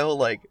volatile.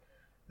 Like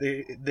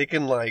they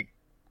can like.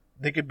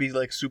 They could be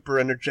like super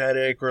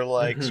energetic or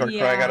like start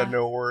crying out of Yeah.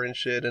 nowhere and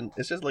shit, and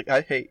it's just like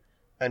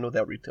I know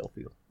that retail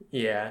feel.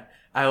 Yeah.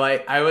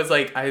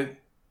 I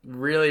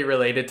really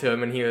related to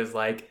him, and he was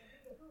like,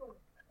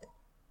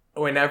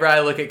 whenever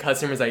I look at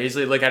customers, I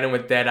usually look at them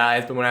with dead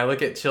eyes, but when I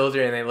look at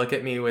children and they look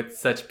at me with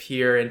such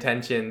pure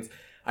intentions,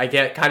 I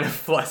get kind of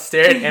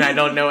flustered and I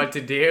don't know what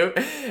to do.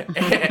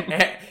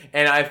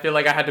 And I feel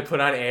like I had to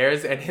put on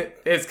airs, and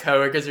his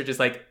coworkers are just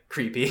like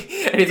creepy.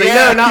 And he's like,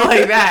 no, not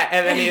like that.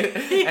 And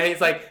then he's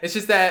like, it's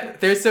just that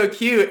they're so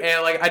cute,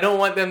 and like I don't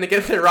want them to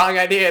get the wrong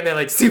idea, and they're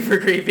like super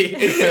creepy.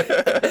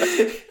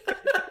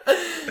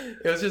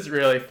 It was just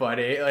really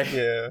funny, like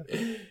Yeah.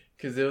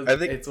 because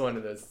it's one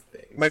of those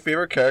things. My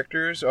favorite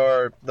characters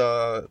are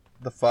the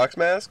fox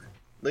mask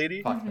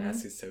lady Fuck,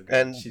 Mask is so good.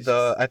 and She's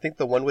I think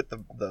the one with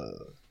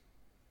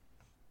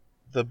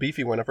the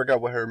beefy one. I forgot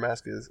what her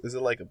mask is. Is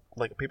it like a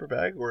paper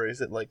bag or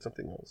is it like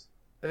something else?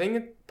 I think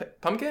it's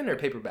pumpkin or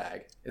paper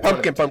bag. It's one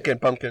of the two.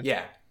 Pumpkin.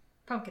 Yeah.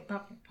 Pumpkin.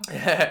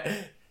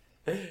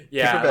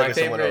 Yeah, Paperback is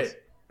someone else.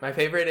 my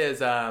favorite is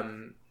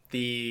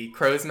the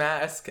crow's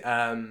mask.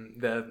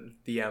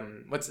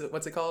 What's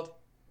it called?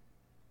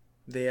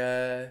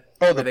 The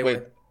Oh, where they wait,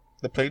 wear-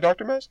 the Plague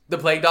Doctor mask? the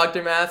plague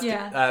doctor mask.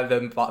 Yeah.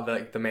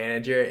 The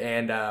manager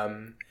and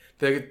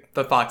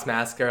the fox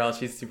mask girl.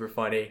 She's super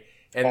funny.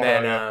 And Oh,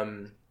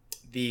 then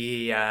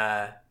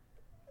yeah.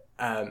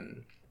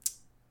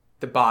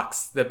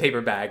 the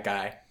paper bag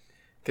guy,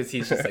 because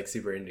he's just like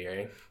super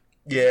endearing.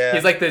 Yeah.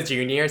 He's like the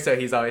junior, so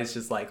he's always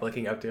just like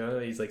looking up to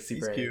him. He's like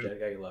super He's cute.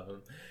 energetic. I love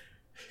him.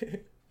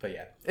 But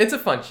yeah, it's a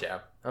fun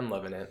show. I'm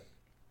loving it.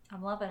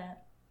 I'm loving it.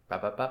 Ba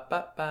ba ba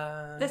ba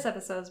ba. This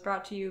episode is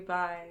brought to you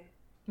by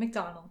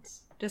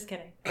McDonald's. Just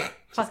kidding.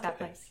 Fuck that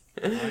place.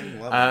 I'm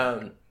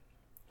loving it.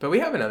 But we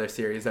have another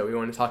series that we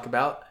want to talk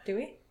about. Do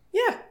we?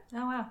 Yeah,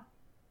 Oh, wow.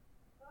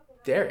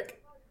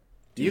 Derek,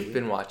 you've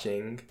been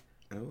watching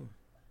Oh.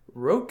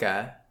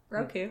 Roka.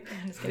 Roku.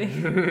 I'm just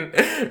kidding.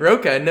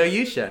 Roka no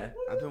Yusha.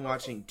 I've been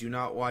watching. Do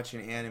not watch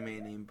an anime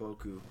named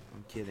Boku.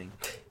 I'm kidding.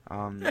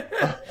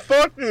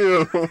 Fuck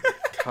you!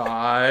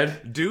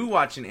 God. Do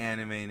watch an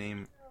anime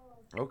named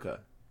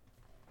Roka.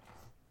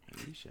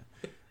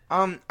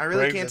 I really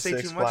Brave can't the say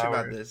Six too much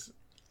about Flowers. this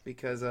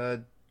because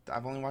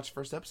I've only watched the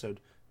first episode,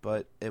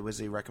 but it was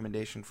a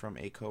recommendation from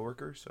a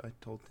coworker, so I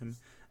told him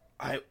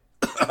God,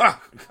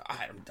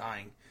 I'm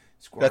dying.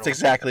 Squirrel. That's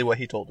exactly what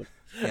he told him.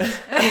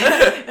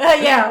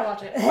 Yeah, I'll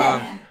watch it.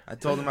 I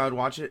told him I would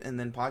watch it and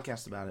then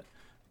podcast about it.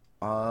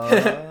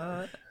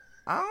 I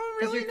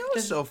don't really know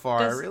so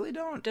far. I really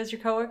don't. Does your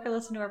coworker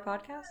listen to our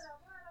podcast?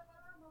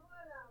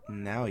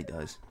 Now he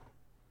does.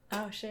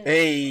 Oh, shit.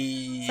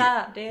 Hey! What's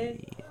up,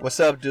 dude? What's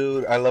up,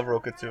 dude? I love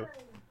Roka too.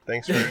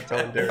 Thanks for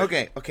telling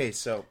Derek. Okay,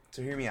 so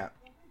hear me out.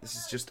 This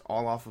is just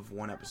all off of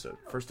one episode.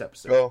 First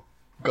episode.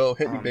 Go,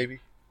 hit me, baby.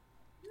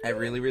 I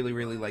really, really,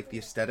 really like the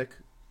aesthetic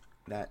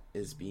that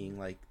is being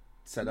like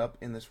set up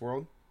in this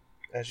world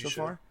As you so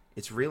should. far.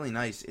 It's really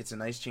nice. It's a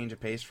nice change of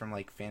pace from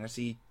like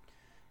fantasy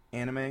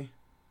anime.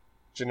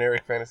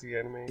 Generic fantasy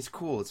anime. It's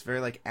cool. It's very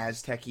like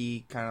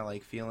Aztec-y kind of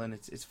like feeling.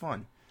 It's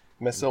fun.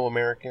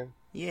 Mesoamerican.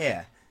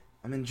 Yeah,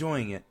 I'm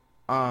enjoying it.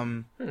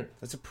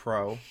 That's a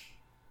pro.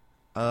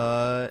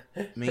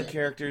 Main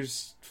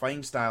character's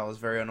fighting style is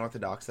very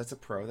unorthodox. That's a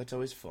pro. That's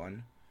always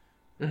fun.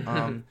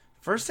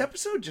 First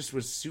episode just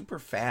was super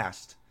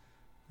fast.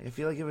 I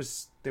feel like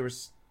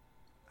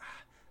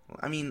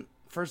I mean,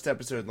 first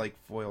episode like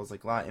foils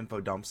like a lot of info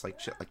dumps like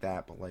shit like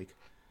that, but like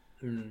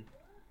I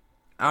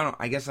don't know.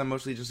 I guess I'm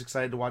mostly just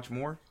excited to watch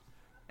more,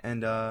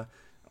 and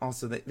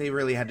also they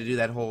really had to do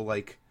that whole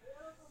like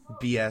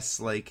BS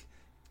like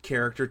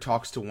character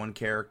talks to one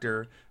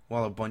character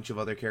while a bunch of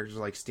other characters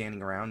are like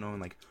standing around knowing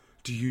like,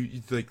 do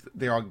you like,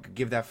 they all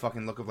give that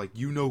fucking look of like,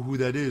 you know who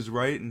that is,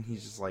 right? And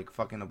he's just like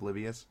fucking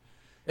oblivious.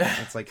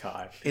 It's like,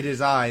 God. It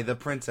is I, the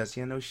princess.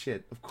 Yeah, no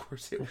shit. Of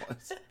course it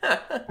was.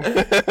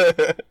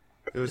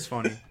 It was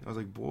funny. I was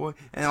like, boy.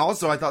 And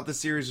also, I thought the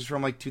series was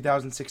from like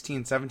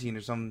 2016, 17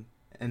 or something.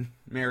 And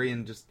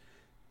Marion just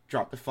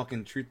dropped the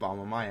fucking truth bomb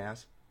on my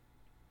ass.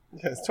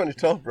 Yeah, it's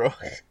 2012, bro.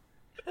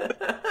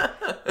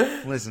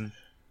 Listen.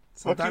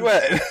 Fuck you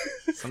at?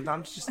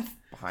 Sometimes just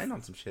behind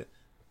on some shit.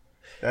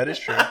 That is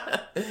true.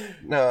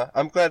 No,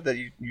 I'm glad that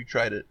you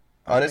tried it.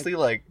 Honestly,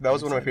 like, that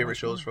was one of my favorite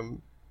shows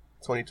from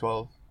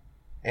 2012.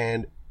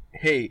 And,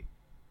 hey,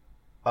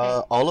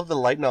 all of the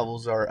light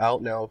novels are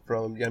out now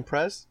from Yen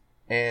Press.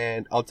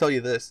 And I'll tell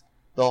you this.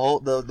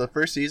 The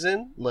first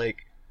season,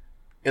 like,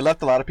 it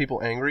left a lot of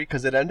people angry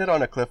because it ended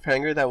on a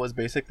cliffhanger that was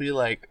basically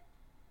like,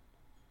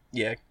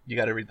 yeah, you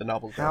gotta read the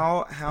novels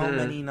now. How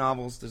many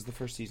novels does the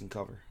first season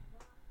cover?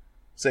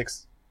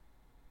 6.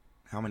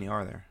 How many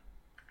are there?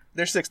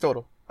 There's 6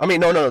 total. I mean,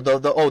 no,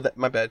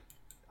 my bad.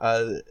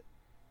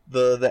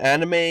 The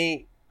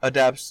anime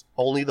adapts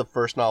only the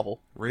first novel.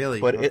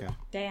 Really? But okay.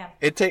 Damn.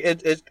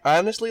 It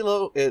honestly,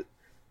 though,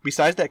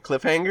 besides that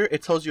cliffhanger,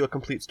 it tells you a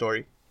complete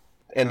story,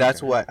 and that's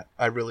Okay. what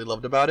I really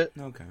loved about it.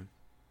 Okay.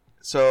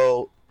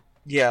 So,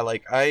 yeah,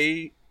 like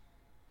I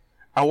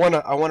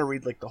wanna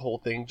read like the whole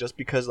thing just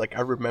because like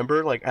I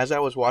remember like as I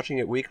was watching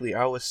it weekly,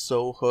 I was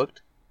so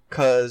hooked,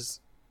 cause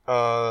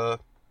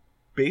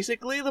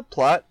basically the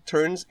plot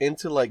turns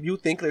into like you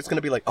think it's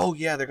gonna be like, oh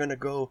yeah, they're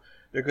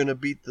gonna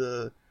beat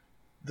the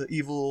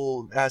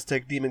evil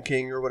Aztec demon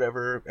king or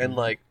whatever, and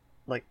like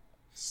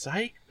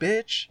psych,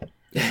 bitch.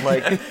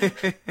 Like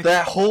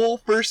that whole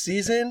first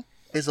season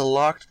is a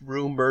locked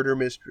room murder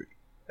mystery.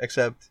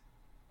 Except,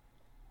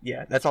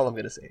 yeah, that's all I'm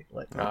gonna say.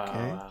 Like, Oh,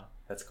 wow.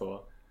 That's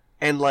cool.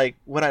 and like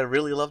what I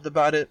really loved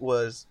about it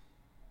was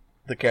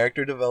the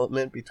character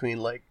development between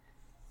like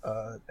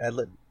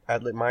Adlet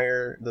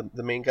Meyer,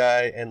 the main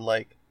guy, and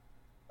like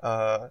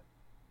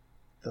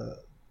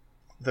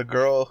the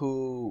girl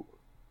who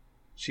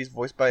she's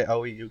voiced by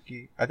Aoi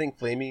Yuki. I think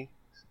Flamey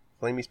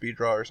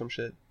Speeddraw or some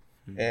shit.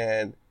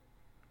 And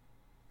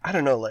I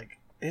don't know, like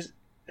it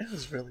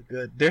was really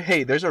good.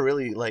 There's a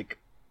really like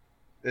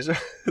there's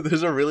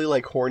a really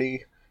like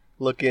horny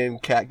looking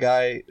cat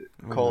guy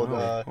called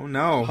Oh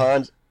no.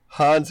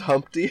 Hans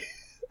Humpty.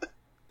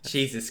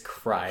 Jesus It's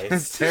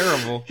Christ.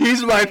 terrible.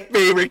 He's my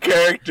favorite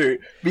character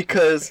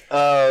because,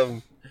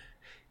 oh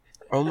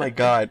my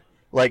god,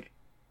 like,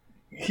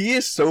 he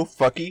is so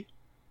fucky,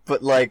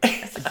 but like,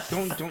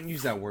 Don't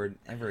use that word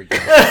ever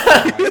again.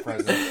 In my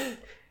presence.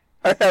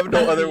 I have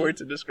no other word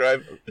to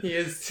describe him. He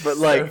is But,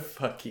 so like-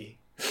 fucky.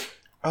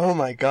 Oh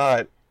my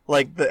god,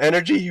 like, the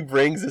energy he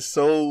brings is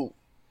so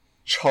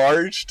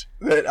charged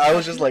that I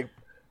was just like,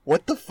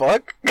 what the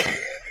fuck?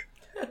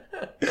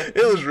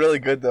 It was really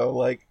good though,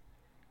 like,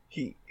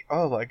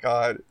 oh my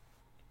god.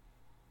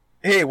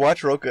 Hey,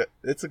 watch Roka.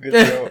 It's a good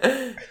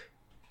show.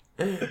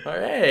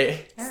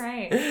 Alright. All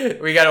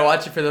right. We gotta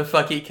watch it for the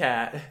fucky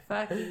cat.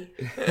 Fucky.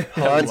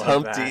 Hans I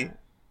love Humpty, that.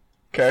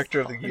 character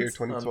of the year Hans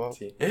 2012.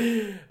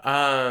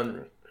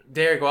 Humpty.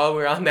 Derek, while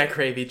we're on that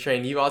gravy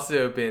train, you've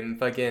also been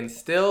fucking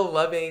still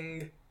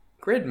loving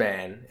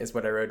Gridman, is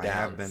what I wrote I down.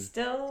 have been.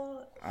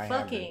 Still I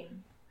haven't.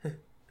 fucking.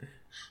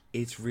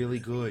 It's really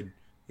good.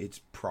 It's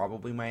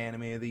probably my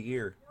anime of the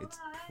year. It's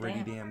pretty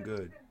Damn. damn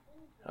good.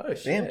 Oh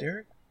shit. Damn,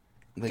 Derek.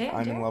 Like, Damn,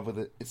 I'm in Derek. love with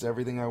it. It's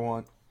everything I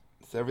want.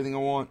 It's everything I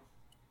want.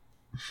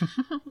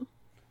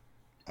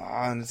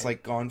 And it's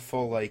like gone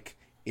full, like,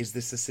 is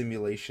this a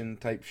simulation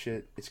type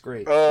shit? It's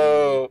great.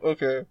 Oh,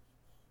 okay.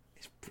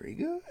 It's pretty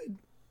good.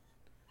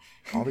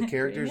 All the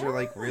characters are,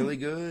 like, really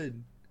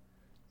good.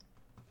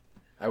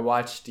 I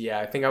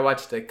think I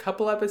watched a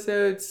couple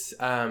episodes.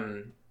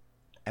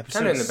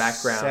 Episode in the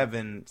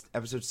background.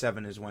 Episode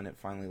 7 is when it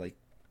finally, like,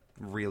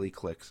 really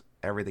clicks.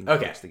 Everything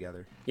Okay. clicks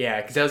together.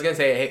 Yeah, because I was gonna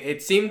say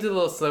it seemed a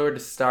little slower to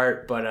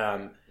start,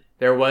 but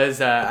there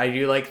was I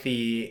do like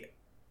the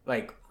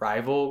like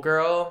rival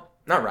girl,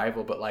 not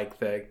rival, but like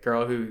the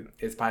girl who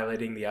is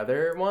piloting the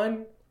other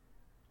one.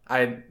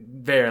 I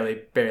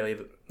barely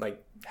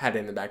like had it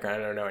in the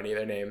background. I don't know any of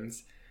their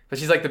names, but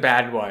she's like the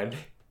bad one.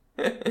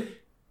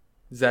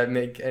 Does that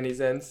make any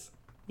sense?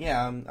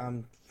 Yeah,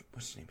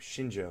 what's her name?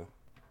 Shinjo.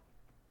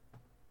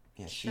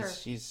 Yeah, Sure.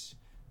 she's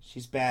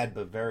bad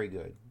but very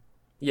good.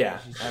 Yeah,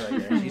 I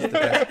like her. She's the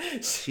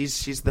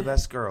best. She's the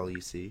best girl, you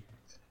see.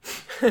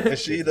 Is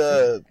she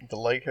the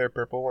light hair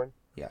purple one?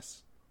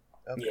 Yes.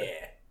 Okay.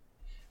 Yeah.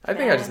 I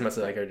think I just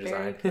mostly like her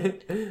Very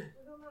design.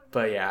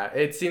 But yeah,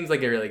 it seems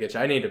like a really good show.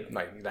 I need to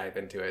like dive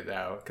into it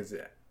though, because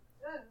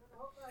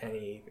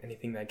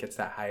anything that gets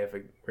that high of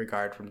a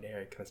regard from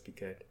Derek must be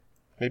good.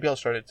 Maybe I'll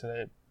start it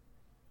tonight.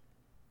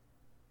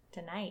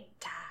 Tonight.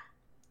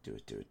 Do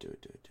it.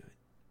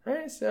 All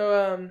right,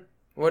 so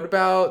what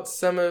about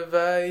some of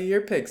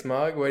your picks,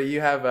 Mog? What do you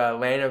have?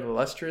 Land of the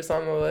Lustrous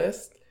on the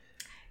list.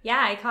 Yeah,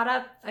 I caught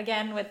up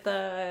again with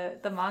the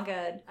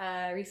manga.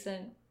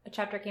 Recent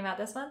chapter came out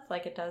this month,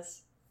 like it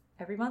does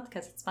every month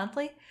because it's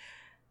monthly.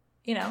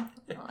 You know,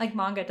 like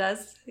manga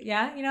does.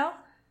 Yeah, you know.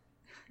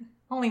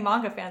 Only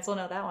manga fans will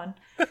know that one.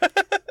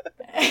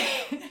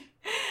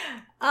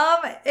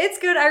 It's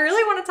good. I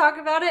really want to talk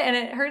about it, and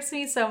it hurts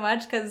me so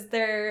much because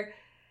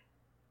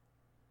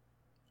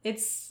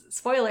it's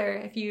spoiler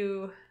if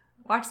you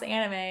watch the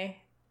anime,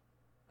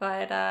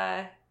 but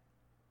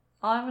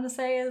all I'm gonna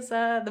say is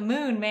the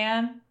moon,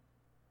 man.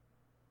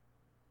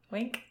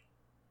 Wink.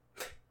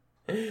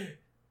 All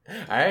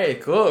right,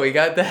 cool. We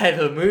got that.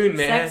 The moon,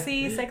 man.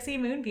 Sexy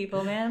moon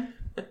people, man.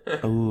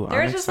 Ooh,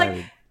 There's I'm just, like,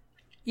 excited.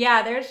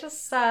 Yeah, there's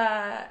just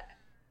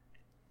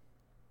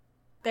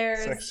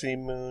there's Sexy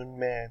moon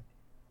man.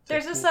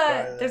 there's Take just me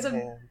by the there's a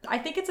hand. I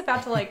think it's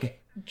about to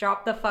like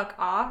drop the fuck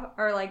off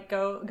or like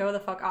go the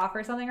fuck off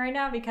or something right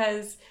now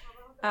because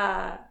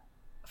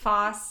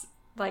Foss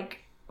like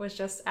was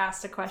just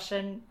asked a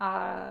question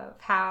of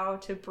how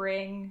to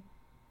bring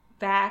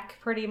back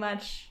pretty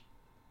much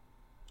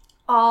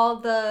all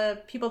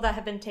the people that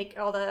have been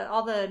all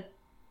the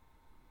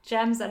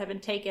gems that have been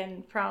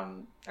taken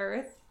from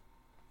Earth,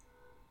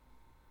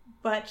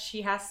 but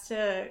she has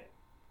to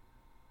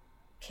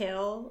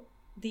kill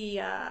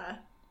the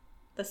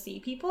sea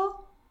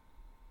people.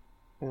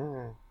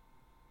 Mm.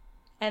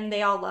 And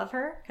they all love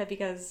her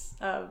because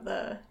of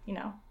the,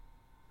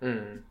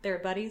 they're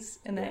buddies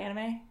in the Yeah.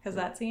 anime because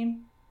that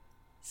scene.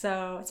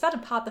 So it's about to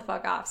pop the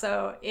fuck off.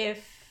 So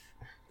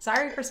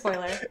sorry for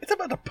spoiler. It's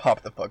about to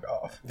pop the fuck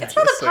off. It's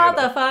about Just to so you pop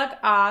know. the fuck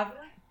off.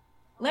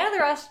 Land of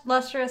the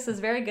Lustrous is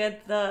very good.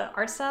 The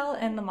art style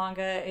in the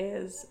manga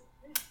is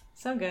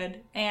so good.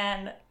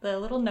 And the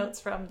little notes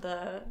from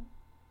the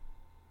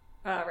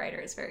writer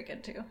is very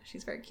good too.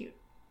 She's very cute.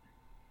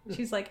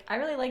 She's like, I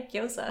really like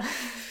gyoza.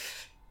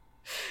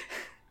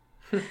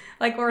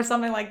 Like, or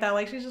something like that.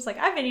 Like, she's just like,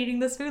 I've been eating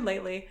this food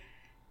lately.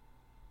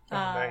 Oh,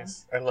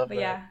 nice. I love But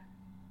that.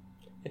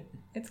 yeah,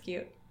 it's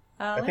cute. think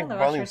Land of the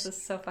volumes- Lustrous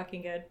is so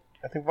fucking good.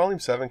 I think Volume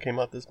 7 came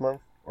out this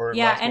month. Or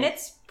Yeah, last and month.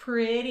 it's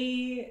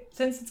pretty,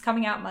 since it's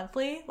coming out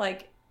monthly,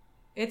 like,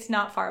 it's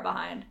not far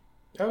behind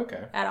Oh,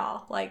 okay, at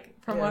all. Like,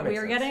 from Yeah, what that we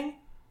makes were sense. getting.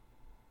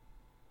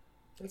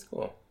 that's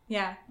cool.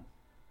 Yeah.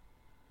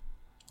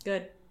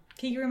 Good.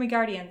 Kigurumi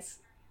Guardians.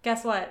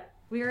 Guess what?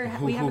 We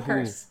have a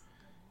curse.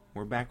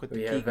 We're back with the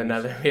We have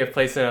Kigurus. we have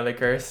placed another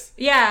curse.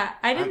 Yeah,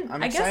 I didn't.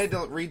 I'm I excited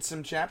guess. to read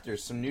some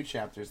new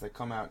chapters that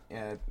come out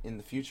in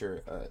the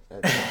future.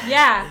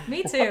 Yeah,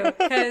 me too.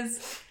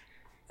 Because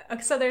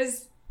Okay, so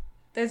there's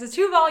the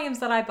 2 volumes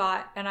that I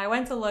bought, and I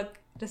went to look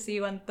to see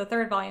when the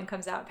 3rd volume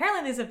comes out.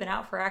 Apparently these have been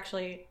out for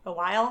actually a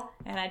while,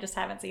 and I just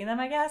haven't seen them,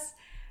 I guess.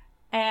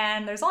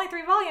 And there's only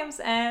 3 volumes,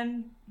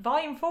 and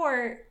volume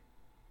 4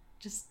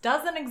 just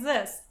doesn't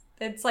exist.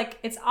 It's like,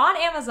 it's on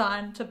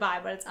Amazon to buy,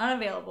 but it's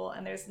unavailable,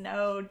 and there's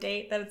no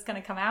date that it's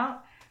going to come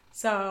out.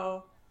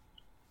 So,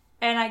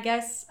 and I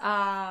guess,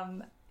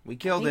 We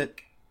killed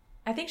it.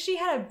 I think she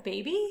had a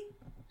baby,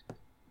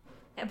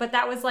 but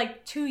that was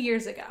like 2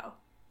 years ago.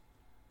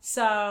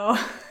 So,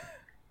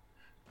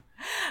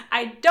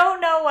 I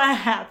don't know what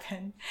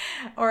happened.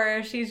 Or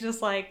if she's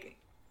just like,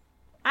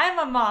 I'm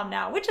a mom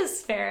now, which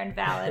is fair and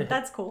valid.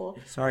 That's cool.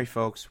 Sorry,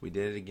 folks. We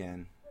did it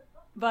again.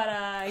 But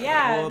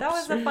yeah, that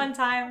Whoops. was a fun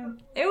time.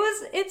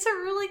 It's a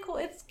really cool,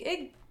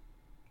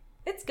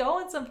 it's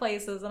going some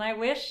places, and I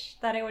wish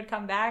that it would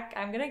come back.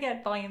 I'm gonna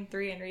get volume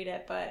 3 and read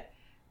it, but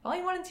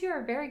volume 1 and 2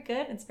 are very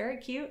good. It's very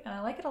cute, and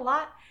I like it a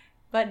lot.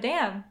 But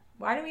damn,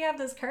 why do we have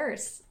this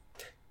curse?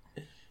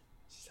 This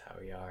is how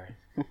we are.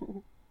 We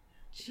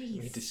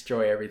Jeez.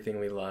 destroy everything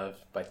we love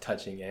by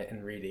touching it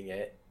and reading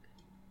it,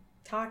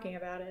 Talking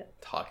about it.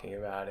 talking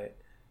about it.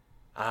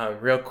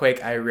 Real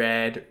quick, I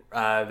read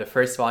the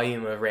first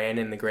volume of Ran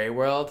in the Grey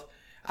World.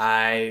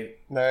 I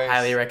Nice.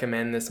 highly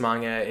recommend this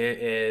manga. It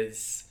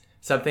is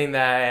something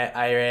that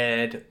I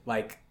read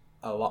like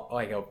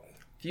a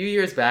few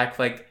years back,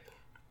 like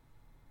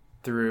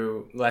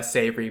through less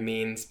savory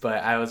means,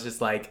 but I was just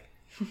like,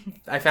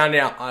 I found it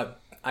out,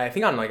 I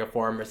think on like a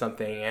forum or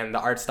something, and the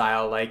art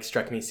style like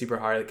struck me super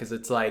hard because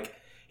it's like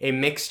a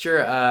mixture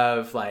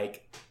of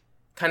like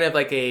kind of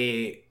like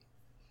a,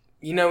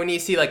 you know, when you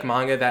see like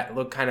manga that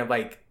look kind of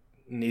like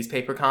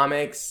newspaper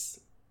comics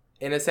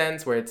in a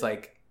sense, where it's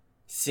like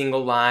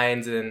single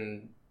lines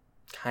and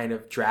kind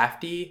of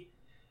drafty.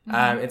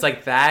 It's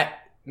like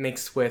that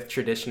mixed with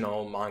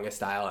traditional manga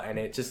style, and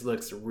it just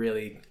looks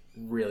really,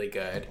 really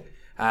good.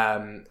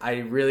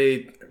 I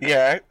really,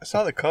 Yeah, I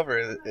saw the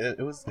cover.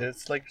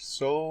 It's like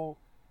so,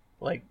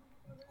 like,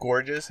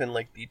 gorgeous and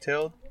like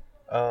detailed.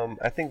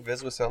 I think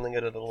Viz was selling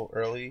it a little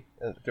early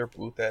at their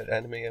booth at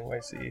Anime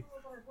NYC.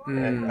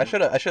 And I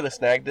should have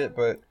snagged it,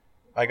 but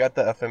I got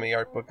the FME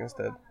art book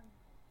instead.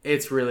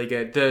 it's really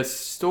good. The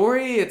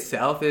story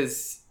itself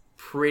is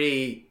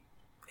pretty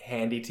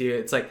handy too.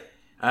 It's like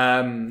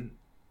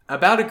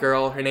about a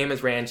girl. Her name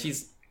is Ran.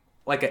 She's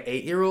like an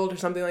 8-year-old or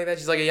something like that.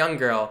 She's like a young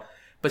girl,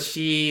 but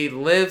she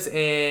lives with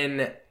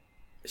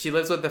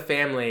a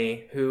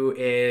family who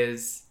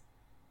is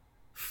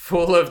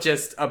full of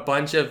just a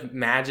bunch of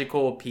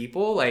magical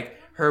people. Like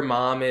her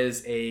mom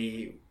is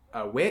a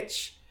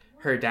witch.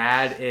 Her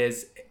dad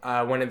is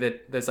one of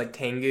those like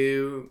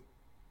Tengu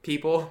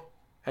people.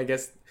 I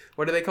guess,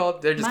 what are they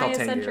called? They're just My called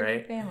Tengu, eccentric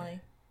right? family.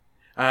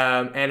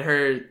 And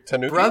her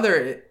Tanuki?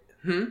 brother,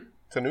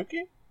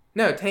 Tanuki?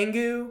 No,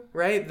 Tengu,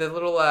 right? The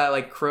little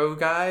like crow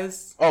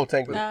guys. Oh,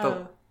 Tengu.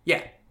 Oh.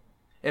 Yeah.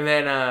 And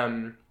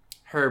then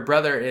her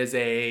brother is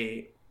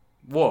a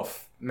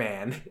wolf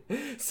man.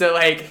 So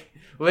like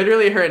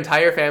literally her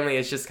entire family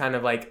is just kind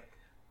of like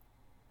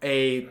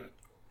a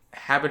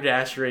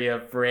haberdashery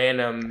of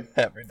random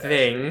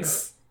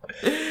things.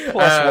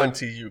 Plus 1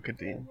 to you,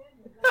 Kadeen.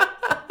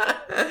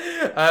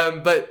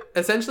 But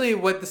essentially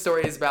what the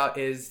story is about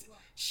is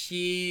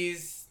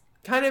she's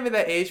kind of at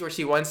that age where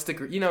she wants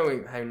to, you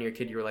know, how when you're a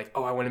kid you were like,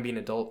 oh, I want to be an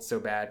adult so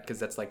bad, because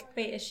that's like,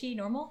 Wait, is she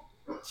normal?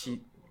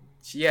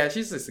 yeah,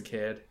 she's just a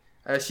kid.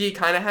 She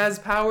kind of has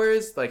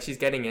powers, like she's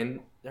getting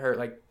in her,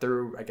 like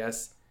through, I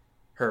guess,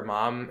 her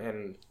mom,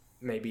 and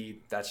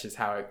maybe that's just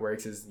how it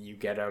works, is you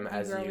get them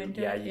as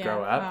you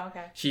grow up. Oh,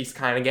 okay. She's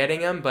kind of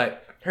getting them,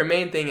 but her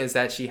main thing is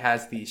that she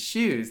has these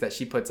shoes that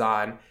she puts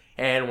on,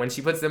 and when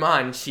she puts them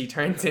on, she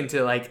turns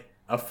into like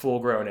a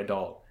full-grown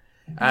adult.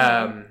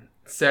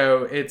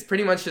 So it's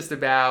pretty much just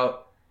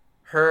about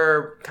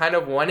her kind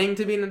of wanting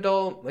to be an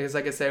adult. Like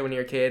I said, when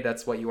you're a kid,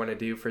 that's what you want to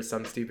do for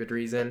some stupid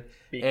reason.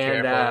 Be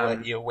And, careful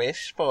what you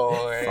wish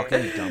for.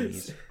 Fucking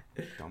dummies.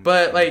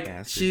 But like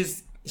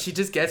Bastards. she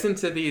just gets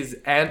into these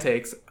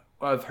antics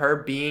of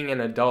her being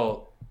an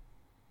adult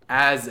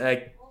as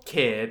a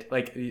kid,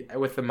 like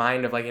with the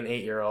mind of like an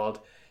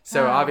 8-year-old.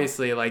 So Wow.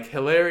 obviously like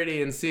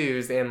hilarity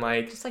ensues, and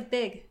like Just like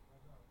Big.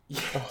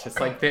 just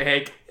like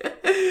Big.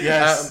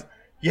 Yes.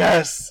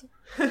 Yes.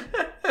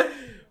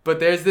 But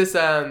there's this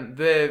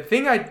the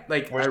thing I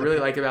Where's the really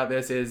pig? like about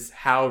this is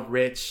how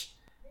rich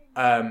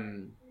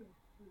all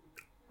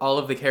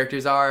of the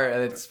characters are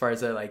as far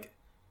as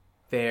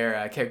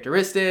their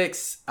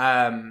characteristics,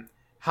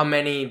 how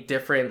many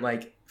different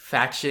like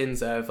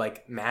factions of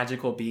like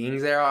magical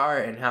beings there are,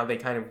 and how they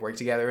kind of work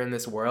together in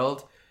this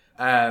world.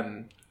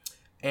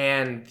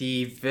 And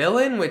the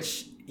villain,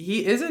 which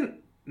he isn't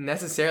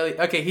necessarily,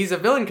 okay, he's a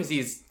villain because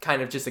he's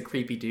kind of just a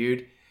creepy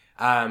dude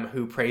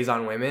who preys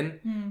on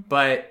women,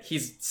 but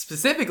he's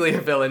specifically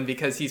a villain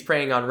because he's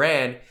preying on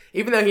Ran,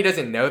 even though he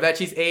doesn't know that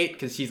she's 8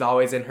 because she's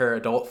always in her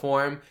adult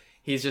form.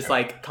 He's just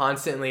like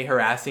constantly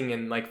harassing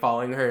and like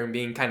following her and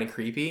being kind of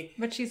creepy.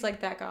 But she's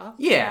like back off.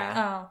 Yeah.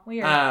 Oh,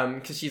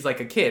 weird. Because she's like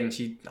a kid and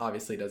she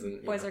obviously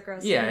doesn't. Boys are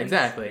gross. Yeah, things.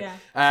 exactly.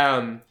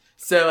 Yeah.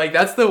 So like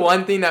that's the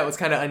one thing that was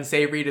kind of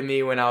unsavory to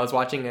me when I was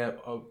watching it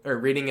or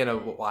reading it a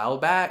while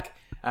back,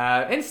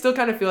 and still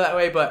kind of feel that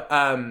way. But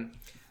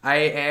I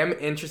am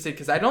interested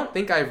because I don't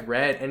think I've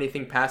read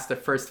anything past the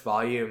first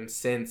volume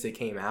since it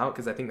came out,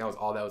 because I think that was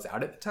all that was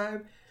out at the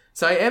time.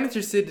 So I am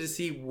interested to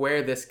see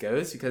where this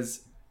goes,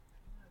 because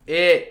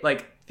it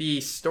like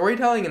the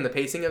storytelling and the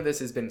pacing of this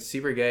has been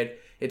super good.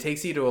 It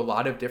takes you to a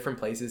lot of different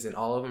places, and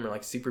all of them are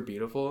like super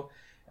beautiful.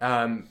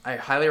 I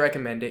highly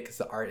recommend it because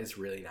the art is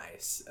really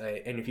nice.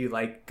 And if you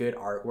like good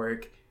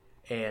artwork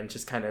and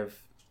just kind of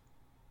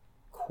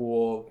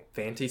cool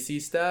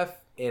fantasy stuff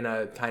in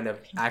a kind of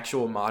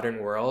actual modern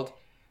world,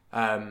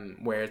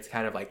 where it's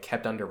kind of like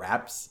kept under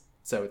wraps.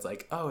 So it's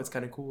like, oh, it's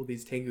kind of cool.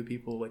 These Tengu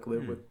people like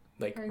live with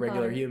like Harry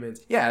regular Potter.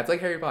 humans. Yeah, it's like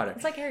Harry Potter.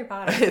 It's like Harry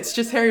Potter. It's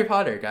just Harry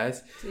Potter,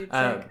 guys. Dude,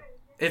 sick.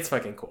 It's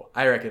fucking cool.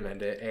 I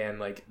recommend it. And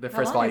like the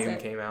first long is volume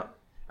it? came out.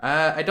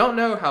 I don't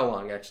know how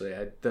long actually.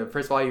 The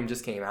first volume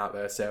just came out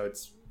though, so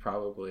it's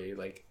probably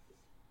like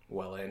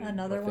well in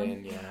Another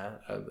within, one? yeah,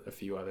 a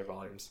few other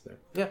volumes. So,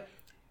 yeah.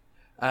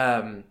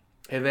 And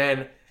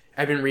then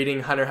I've been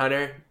reading Hunter x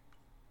Hunter.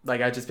 Like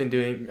I've just been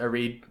doing a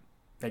read,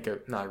 like a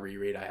not a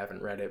reread. I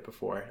haven't read it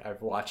before.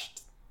 I've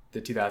watched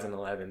the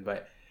 2011,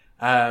 but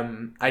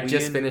I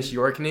just finished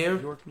York New.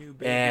 York New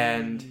baby.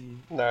 And-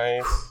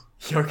 Nice.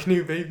 York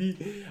New,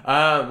 baby.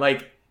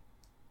 Like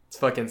it's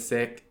fucking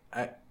sick.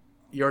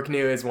 York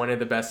New is one of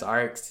the best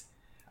arcs.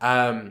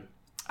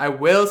 I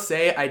will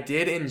say I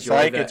did enjoy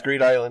Psych, that. it's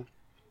Greed Island.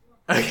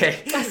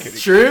 Okay,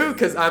 true,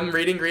 because I'm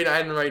reading Green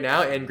Island right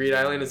now, and Green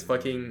Island is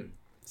fucking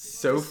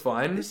so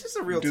fun. This is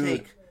a real Dude,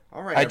 take.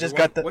 All right, I just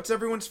everyone, got the- What's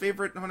everyone's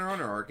favorite Hunter x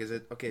Hunter arc? Is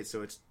it okay?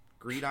 So it's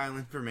Greed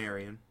Island for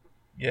Marion.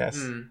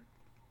 Yes.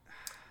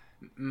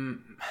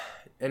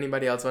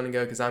 Anybody else want to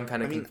go? Because I'm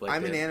kind I of mean, conflicted.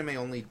 I'm an anime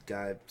only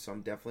guy, so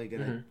I'm definitely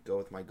gonna go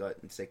with my gut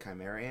and say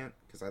Chimera Ant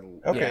because I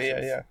Okay,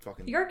 Yeah. yeah.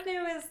 fucking York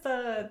New is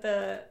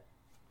the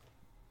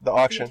The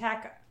auction.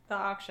 the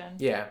auction.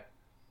 Yeah.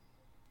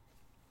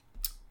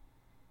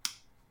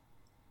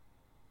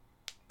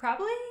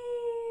 Probably.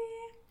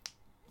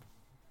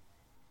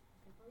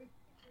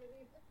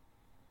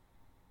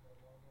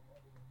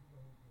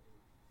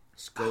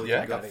 Just go with Yeah.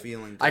 your gut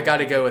feeling. I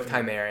gotta go with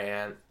Chimera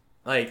Ant.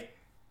 Like,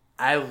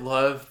 I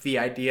love the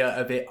idea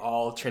of it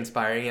all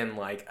transpiring in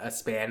like a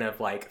span of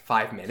like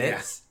 5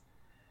 minutes.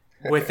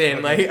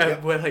 Within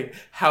like with like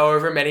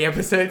however many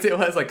episodes it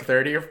was, like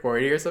 30 or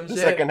 40 or some The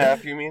shit. second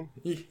half, you mean?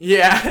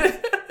 Yeah.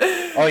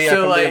 Oh yeah,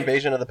 So from like the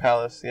invasion of the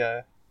palace.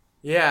 Yeah.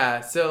 yeah,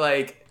 so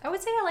like I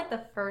would say I like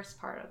the first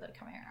part of the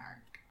Chimera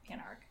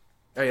arc.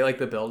 are you like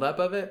the build up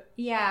of it?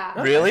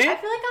 Yeah. Really? I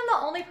feel like I'm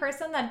the only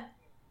person that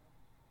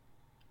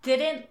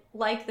didn't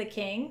like the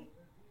king.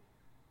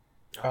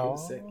 Oh.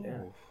 Sick,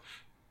 yeah.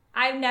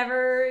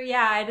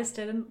 I just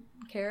didn't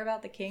care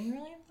about the king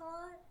really a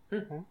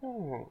lot.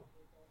 Hmm.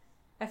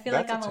 I feel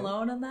That's like a I'm take.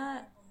 alone in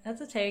that. That's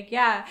a take,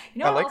 yeah. You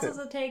know I what like else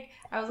is a take?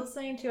 I was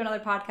listening to another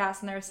podcast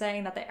and they were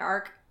saying that the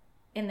arc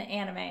in the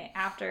anime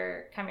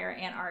after Chimera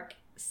Ant arc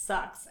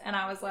sucks. And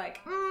I was like,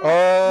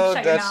 Oh,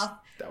 shut your that's mouth.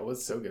 That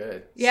was so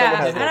good. Yeah, Someone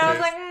has and no I was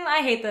taste. like, I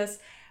hate this.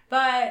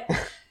 But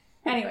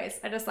anyways,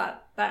 I just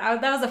thought that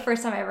was the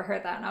first time I ever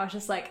heard that. And I was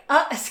just like,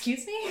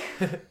 excuse me?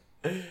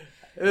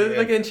 It was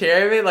fucking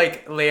cherry,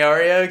 like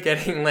Leorio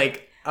getting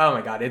like, oh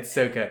my god, it's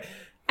so good.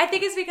 I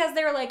think it's because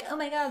they were like, oh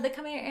my god, the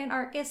Chimera Ant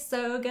arc is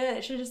so good.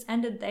 It should have just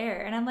ended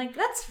there. And I'm like,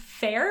 that's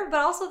fair, but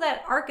also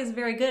that arc is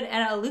very good.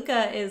 And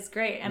Aluka is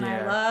great. And I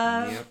Yeah.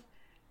 love... Yep.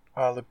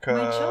 Aluka,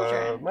 My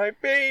children. my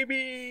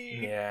baby.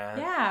 Yeah.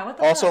 Yeah, what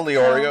the Also, fuck?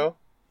 Leorio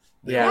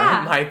Yeah,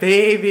 Yeah. my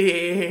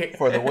baby.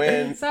 for the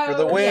win. So, for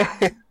the win.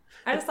 yeah.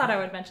 I just thought I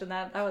would mention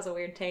that. That was a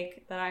weird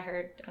take that I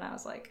heard. And I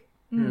was like,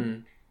 Hmm.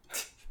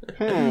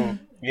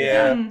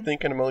 Yeah. Hmm.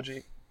 Thinking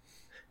emoji.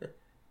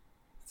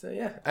 So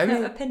yeah, I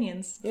mean,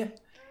 opinions. yeah.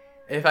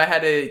 If I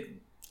had to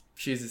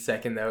choose a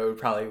second, though, it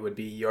probably would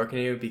be York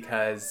New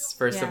because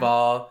first of Yeah.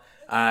 all,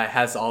 it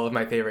has all of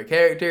my favorite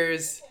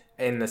characters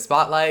in the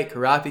spotlight: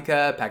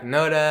 Kurapika,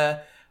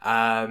 Pagnota,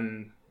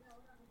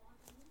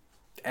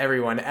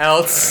 everyone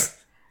else.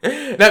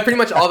 Not pretty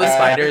much all the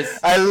spiders.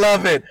 I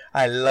love it.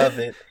 I love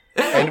it.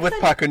 And with the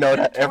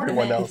Pakunoda,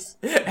 everyone tournament. else.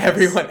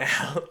 Everyone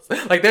else.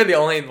 Like, they're the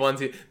only ones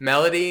who...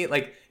 Melody,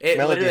 like, it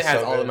Melody's literally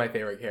has so all good. of my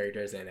favorite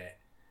characters in it.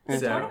 The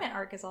So, tournament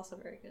arc is also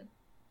very good.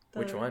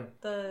 Which one?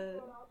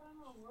 The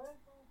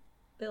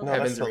build. No,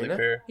 Heaven's that's totally Arena?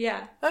 fair.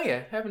 Yeah. oh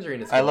yeah, Heaven's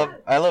Arena. I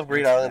love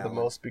Greed That's Island the valid.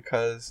 most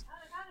because,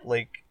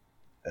 like,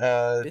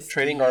 Biscuit.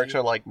 trading arcs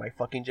are like my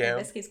fucking Yeah, jam.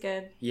 Biscuit's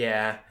good.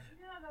 Yeah.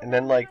 And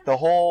then like the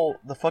whole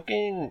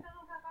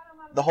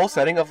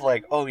setting of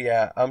like, oh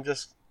yeah,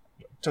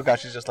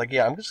 Togashi's just like,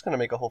 yeah, I'm just gonna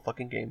make a whole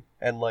fucking game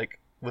and like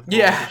with rules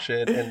Yeah. and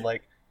shit and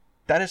like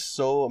that is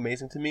so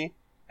amazing to me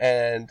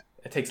and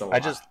It takes a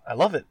lot. I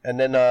love it. And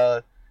then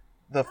the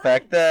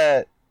fact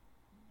that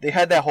they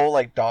had that whole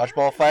like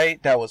dodgeball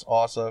fight, that was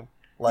awesome.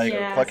 Like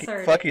Yeah, fuck so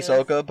fuck ridiculous.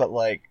 Hisoka, but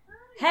like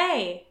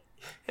Hey,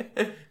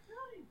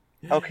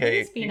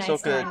 okay, please be nice to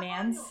Hisoka my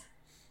mans.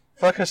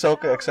 fuck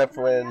Hisoka except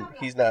for when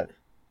he's not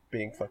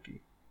being fucky.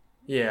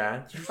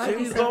 Yeah. Might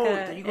be You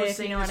Sokka, go, you go if you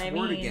saying know what this I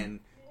word mean. again.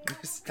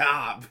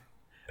 Stop.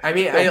 I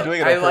mean, I'm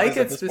doing it I on like purpose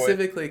at it this point.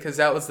 specifically because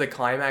that was the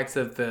climax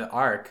of the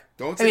arc.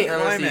 Don't I say mean,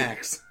 unless you-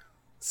 climax.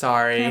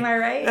 Sorry. Am I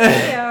right?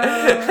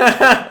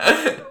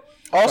 Yo.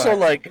 Also, But-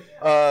 like,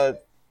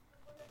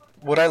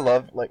 what I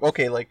love, like,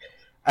 okay, like,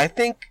 I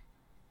think,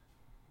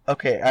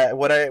 okay,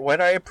 what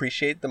I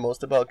appreciate the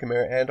most about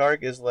Chimera Ant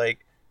arc is like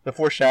the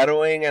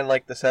foreshadowing and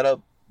like the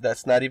setup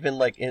that's not even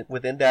like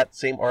within that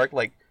same arc,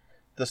 like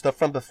the stuff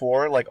from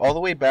before, like all the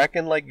way back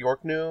in like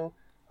York New,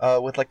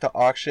 with like the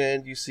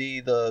auction, you see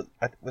the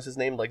what's his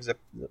name, like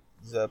Zeppelo,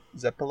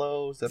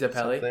 Zeppeli?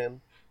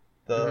 something,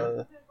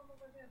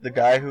 the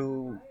guy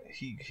who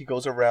he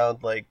goes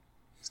around like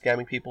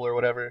scamming people or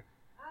whatever.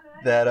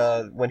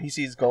 That when he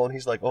sees Gon,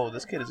 he's like, "Oh,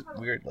 this kid is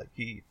weird." Like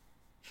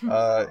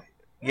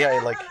yeah,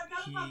 like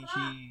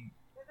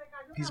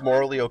he's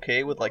morally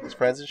okay with like his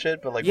friends and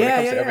shit, but like when it Yeah,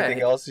 comes to yeah, everything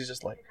yeah. else, he's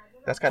just like,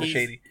 "That's kind of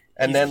He's- shady."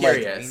 And he's then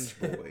curious.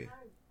 Strange boy.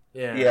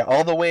 Yeah. yeah,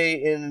 all the way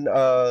in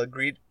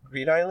Greed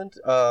Island,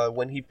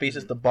 when he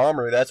faces the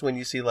bomber, that's when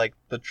you see like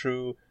the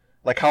true,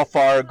 like how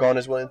far Gon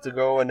is willing to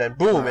go, and then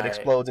boom, Right. it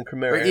explodes in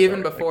Chimera. Or Ant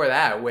even arc. before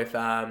that, with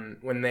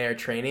when they're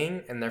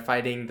training and they're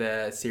fighting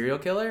the serial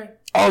killer.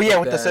 Oh yeah,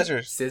 with the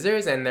scissors.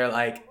 Scissors, and they're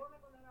like,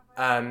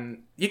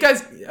 "You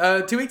guys,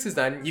 2 weeks is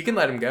done. You can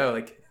let him go.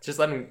 Like, just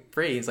let him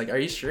free." He's like, "Are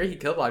you sure he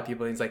killed a lot of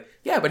people?" And he's like,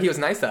 "Yeah, but he was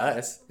nice to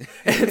us."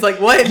 And it's like,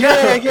 what?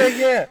 Yeah, No.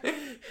 yeah.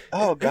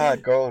 Oh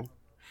god, Gon,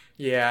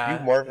 Yeah.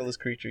 you marvelous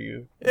creature,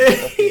 you.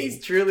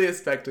 He's truly a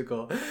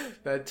spectacle.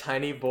 That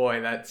tiny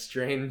boy, that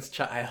strange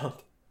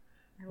child.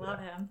 I love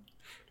him.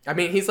 I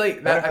mean, he's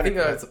like that. I think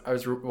Yeah. I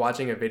was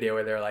watching a video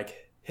where they're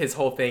like, his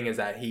whole thing is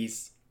that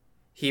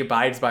he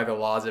abides by the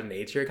laws of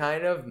nature,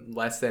 kind of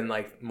less than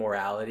like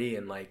morality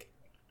and like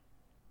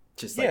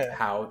just like Yeah.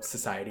 how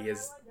society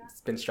has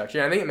been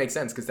structured. And I think it makes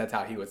sense because that's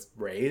how he was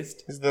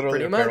raised. He's literally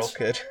Pretty a feral much.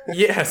 kid.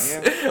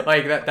 Yes,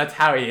 like that's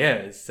how he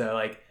is. So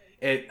like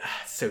it's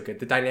so good.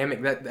 The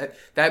dynamic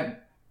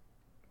that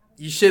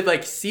you should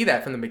like see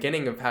that from the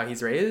beginning of how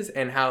he's raised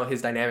and how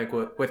his dynamic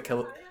with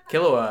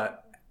Killua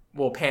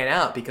will pan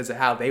out because of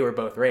how they were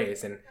both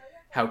raised and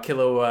how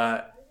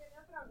Killua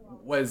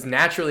was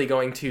naturally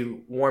going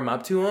to warm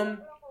up to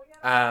him,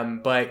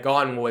 but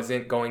Gon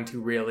wasn't going to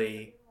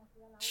really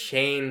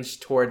change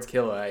towards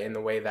Killua in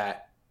the way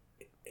that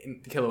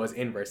Killua's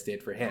inverse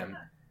did for him.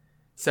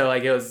 So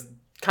like it was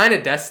kind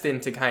of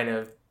destined to kind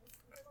of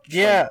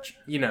Yeah, like,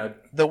 you know,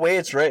 the way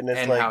it's written, it's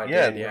And like, how it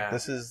yeah, did, yeah.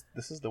 this is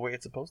the way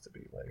it's supposed to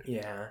be, like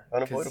yeah,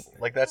 unavoidable. 'cause-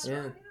 Like that's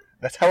Yeah,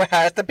 how it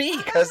has to be,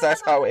 because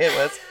that's how it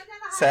was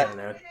I set. don't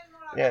know.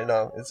 Yeah,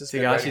 no, it's just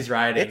good Tagashi's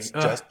writing. It's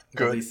just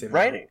good Bellissimo.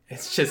 writing.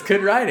 It's just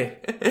good writing.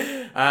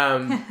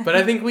 But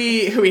I think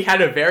we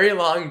had a very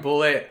long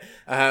bullet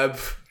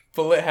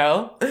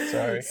hell.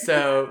 Sorry.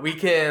 So we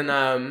can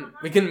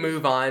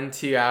move on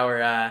to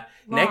our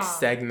next Long.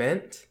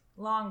 segment.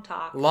 Long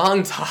talk.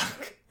 Long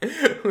talk.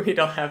 We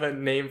don't have a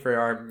name for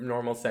our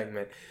normal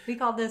segment. We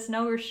call this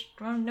no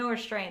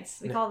restraints.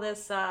 We call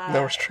this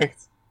No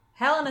restraints.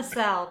 Hell in a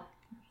Cell.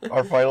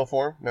 Our final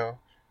form? No.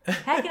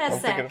 Heck in a I'm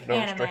thinking Sec of no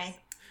anime. restraints.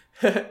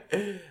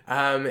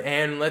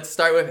 And let's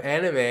start with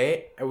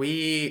anime.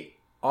 We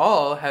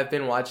all have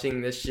been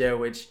watching this show,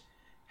 which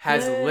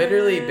has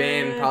literally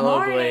been Good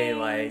probably morning,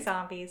 like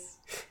zombies.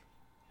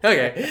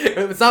 okay,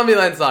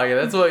 Zombieland Saga.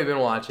 That's what we've been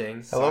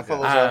watching. Hello, Saga.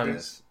 fellow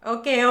zombies.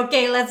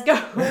 Okay, let's go.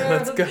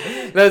 Let's go.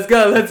 Let's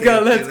go. Let's go.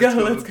 Let's go.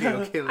 Let's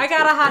go. I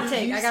got a hot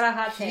take. I got a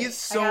hot take. He is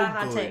so I got a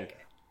hot good. take.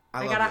 I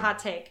love got a him. hot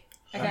take.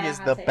 I got He a is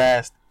hot the take.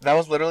 best. That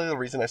was literally the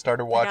reason I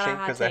started got a watching,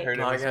 hot because I take. heard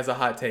it Nog was... has a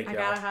hot take, I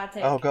y'all. got a hot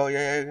take. Oh, go,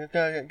 yeah,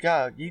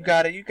 you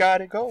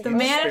got it, go. The Yeah.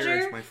 manager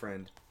Spirits, my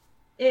friend.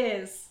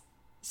 is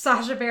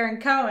Sacha Baron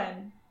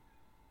Cohen.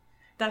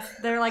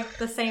 They're like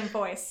the same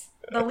voice.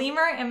 The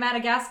lemur in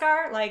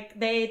Madagascar, like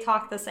they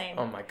talk the same.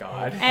 Oh my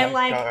god. And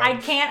like God. I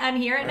can't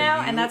unhear it Are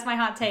now, you- and that's my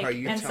hot take. are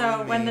you And so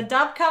telling when me- the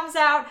dub comes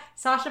out,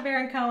 Sacha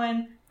Baron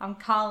Cohen, I'm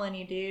calling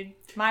you, dude.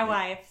 My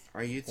wife.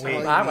 Are you telling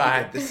me bye-bye.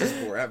 that this is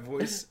Borat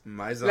voice?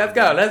 My zombie. Let's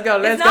go. Let's go.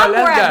 Let's It's go. not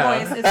Let's Borat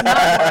go. voice. It's not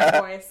Borat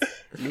voice.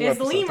 New It's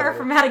episode Lemur title.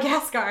 from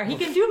Madagascar. He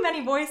can do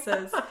many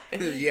voices. Yeah,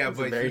 He's a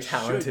but very he should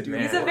talented do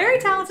man. He's a Borat very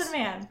voice. talented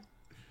man.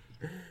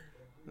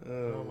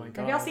 Oh my god.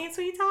 Have y'all seen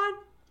Sweet Todd?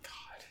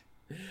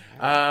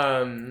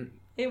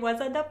 It was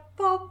a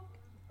double.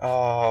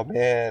 Oh,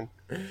 man.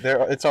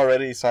 It's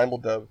already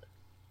simul-dubbed.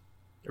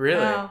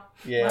 Really? Oh,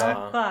 Yeah.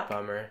 Well, Oh, fuck.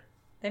 bummer.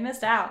 They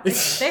missed out. They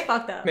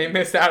fucked up. They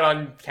missed out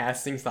on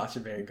casting Sacha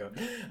Baron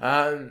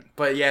Cohen.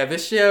 But yeah,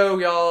 this show,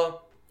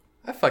 y'all,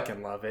 I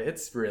fucking love it.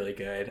 It's really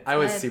good. I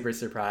was Good. super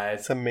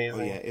surprised. It's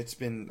amazing. Oh yeah, it's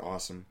been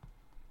awesome.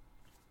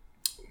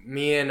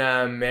 Me and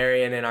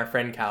Marion and our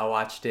friend Cal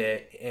watched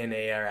it in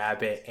a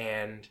rabbit,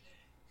 and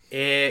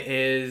it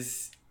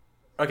is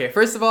okay.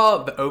 First of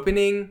all, the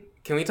opening.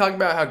 Can we talk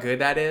about how good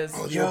that is?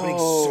 Oh, the Yo.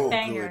 opening's so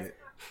Banger. good.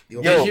 The Yo,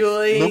 opening-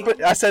 Visually-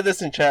 Lupin, I said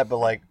this in chat, but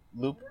like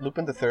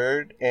Lupin the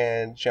Third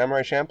and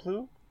Samurai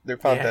Champloo, they're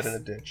found Yes. dead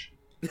in a ditch.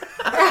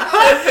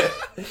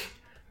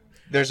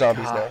 They're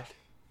zombies God. now.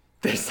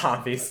 They're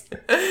zombies.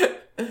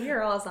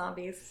 You're all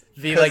zombies.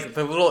 The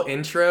little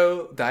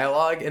intro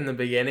dialogue in the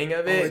beginning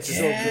of it. it's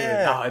so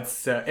good. Oh, it's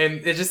so,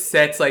 and it just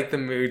sets like the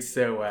mood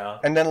so well.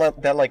 And then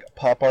that like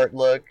pop art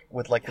look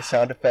with like the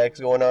sound effects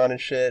going on and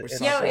shit. Where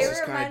It's Yo, Sasha it was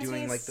kinda reminds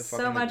doing, me like, the so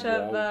fucking, much like,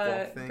 of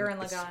wall thing.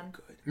 Gurren It's so Lagann.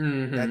 good.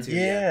 Mhm. That too,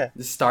 yeah.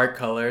 The stark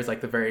colors,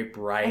 like the very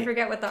bright. I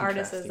forget what the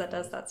artist is contrasting that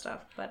does colors. that stuff,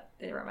 but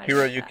it reminds me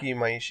of Hiroyuki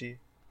Maishi. that.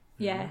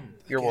 Yeah.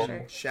 You're for welcome.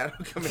 sure. Shadow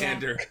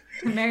Commander.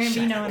 Marry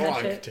me knowing that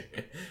Shadow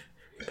shit.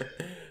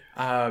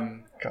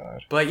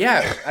 God. But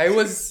yeah, I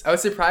was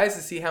surprised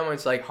to see how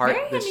much like heart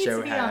Marry him this needs show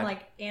to be had. on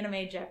like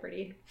Anime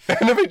Jeopardy.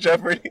 Anime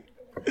Jeopardy.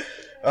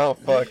 Oh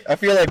fuck! I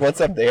feel like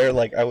once I'm there,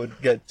 like I would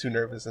get too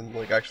nervous and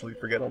like actually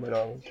forget all my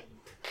knowledge.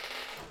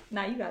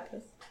 Nah, you got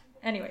this.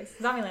 Anyways,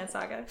 Zombieland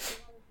Saga.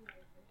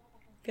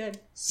 Good.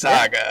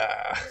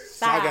 Saga.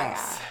 Saga.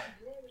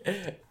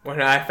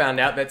 When I found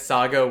out that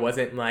Saga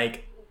wasn't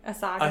like A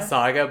saga. a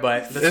saga,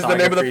 but the Is the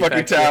name of the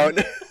fucking town.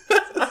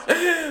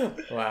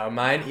 Wow,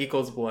 mind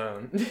equals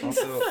blown.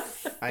 Also,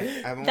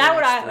 I've only That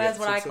watched 3 that's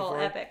what I episodes so call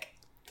far. epic.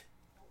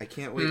 I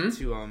can't wait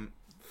to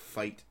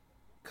fight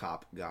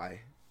cop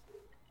guy.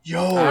 Yo,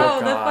 Oh,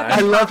 the God. I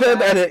fucking love him,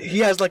 Popeye. and he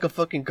has like a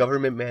fucking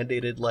government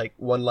mandated like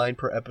one line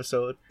per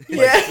episode.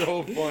 Yeah.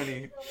 So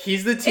funny.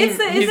 He's the team. Is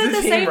it he's the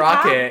the team same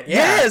Rocket. Yeah.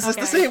 Yes, it's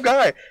Okay. the same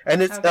guy,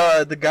 and it's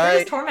Okay. the guy.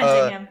 Who's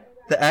tormenting him?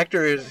 The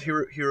actor is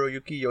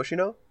Hiroyuki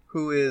Yoshino,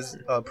 who is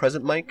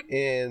Present Mike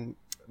in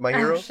My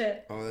Hero. Oh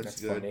shit. Oh, that's,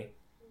 That's good. funny.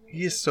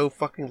 He is so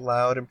fucking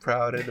loud and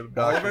proud and All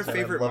obnoxious. of our and I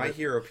favorite love My it.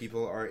 Hero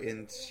people are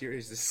in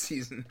series this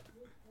season.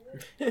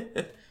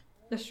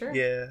 That's true.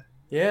 Yeah,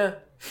 Yeah.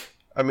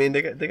 I mean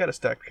they got a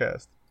stacked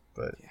cast,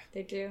 but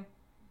They do.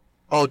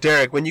 oh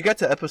Derek, when you get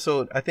to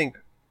episode, I think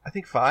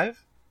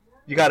 5,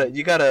 you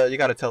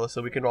gotta tell us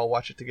so we can all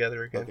watch it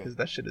together again Okay. because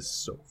that shit is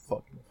so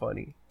fucking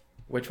funny.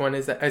 Which one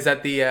is that? Is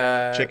that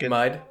the Chicken.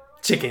 mud?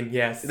 Chicken.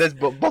 Yes. That's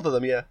both of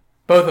them, yeah.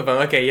 Both of them.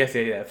 Okay. Yes.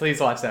 Yeah.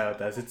 Please watch that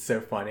with us. It's so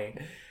funny.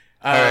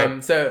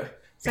 Alright. So.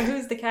 So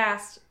who's the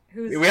cast?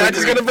 Who's We're not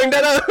just gonna bring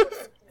that up.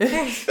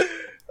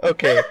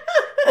 Okay.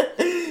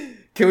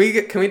 Can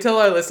we tell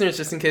our listeners,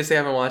 just in case they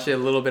haven't watched it, a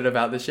little bit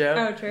about the show?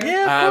 Oh, true.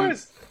 Yeah, of Um,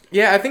 course.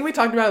 Yeah, I think we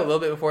talked about it a little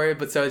bit before,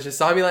 but so it's just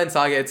Zombieland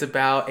Saga. It's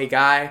about a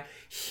guy.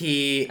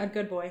 He A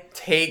good boy.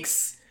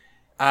 takes,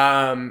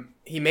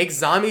 he makes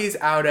zombies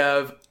out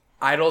of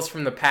idols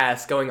from the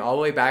past, going all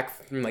the way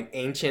back from like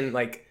ancient,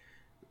 like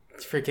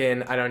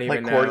freaking, I don't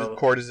even Like know.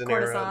 courtesan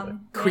era.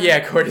 Courtesan. Yeah,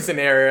 courtesan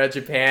era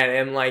Japan,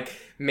 and like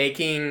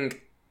making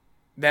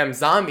them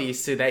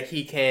zombies so that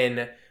he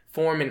can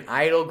form an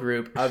idol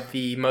group of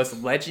the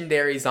most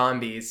legendary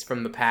zombies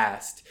from the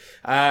past.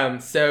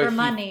 So For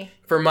money.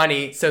 for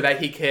money, so that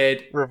he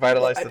could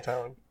Revitalize the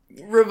town.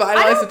 revitalize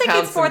I don't the think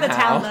town it's for the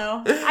somehow.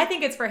 town though. I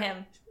think it's for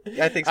him.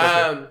 Yeah, I think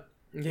so.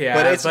 Too. Yeah,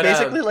 but it's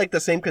basically like the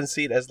same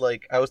conceit as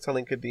like I was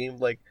telling Kadeem.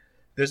 Like,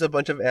 there's a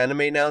bunch of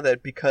anime now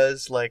that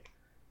because like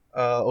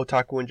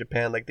otaku in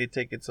Japan, like they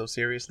take it so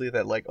seriously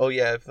that like, oh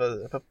yeah, if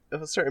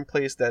a certain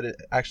place that it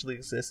actually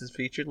exists is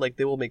featured, like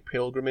they will make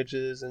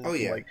pilgrimages and Oh,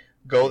 yeah. like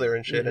go there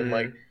and shit, and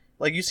Mhm.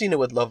 like you've seen it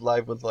with Love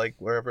Live with like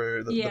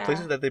wherever the Yeah.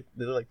 places that they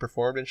like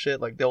performed and shit,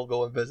 like they'll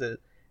go and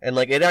visit, and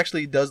like it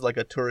actually does like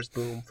a tourist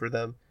boom for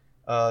them,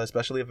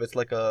 especially if it's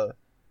like a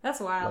That's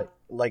wild.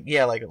 like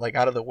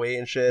out of the way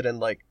and shit, and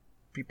like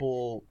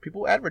people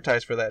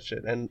advertise for that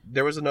shit. And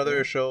there was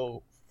another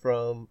show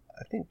from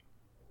I think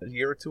a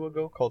year or two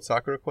ago called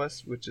Sakura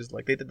Quest, which is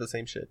like they did the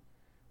same shit,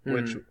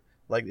 which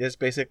like is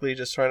basically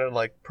just trying to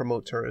like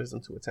promote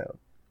tourism to a town,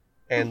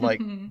 and like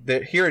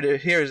here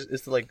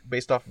is like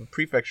based off of a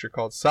prefecture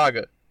called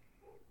Saga,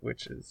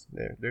 which is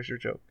there's your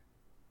joke.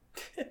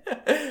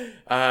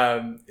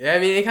 Yeah, I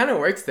mean, it kind of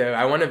works though.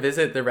 I want to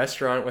visit the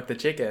restaurant with the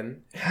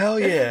chicken. Hell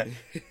yeah.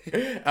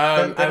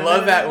 I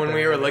love that when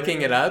we were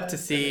looking it up to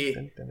see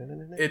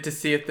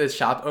if the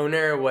shop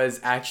owner was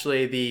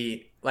actually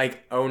the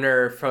like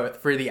owner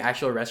for the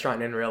actual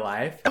restaurant in real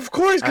life. Of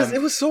course, because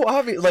it was so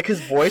obvious. Like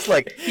his voice,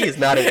 like he is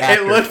not an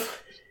actor. It looked.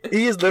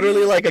 He is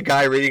literally like a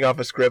guy reading off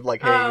a script.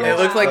 Like, hey, Oh, yeah, It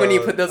looks like when you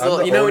put those I'm little,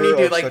 the you know, when you owner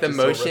do of like the such and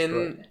so motion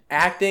restaurant.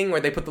 acting where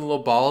they put the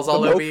little balls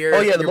all The over mo- your, oh,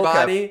 yeah, the your mocap.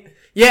 body.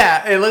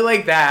 Yeah, it looked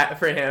like that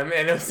for him,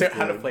 and it was so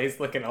out of place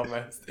looking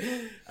almost.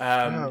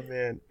 Oh man,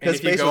 and his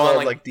if you face was go on, all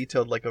like- like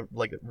detailed, like a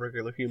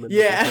regular human.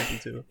 Yeah.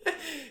 Too.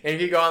 And if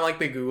you go on like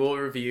the Google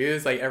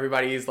reviews, like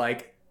everybody's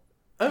like,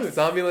 "Oh,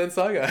 Zombieland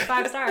Saga."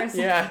 5 stars.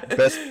 Yeah,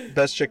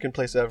 Best chicken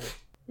place ever.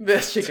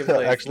 best chicken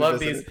place. Actually love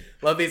visited.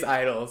 these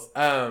idols.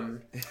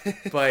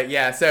 But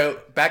yeah,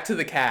 so back to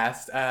the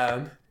cast.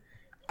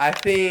 I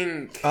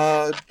think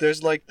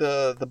There's like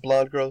the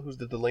blonde girl who's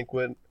the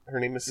delinquent.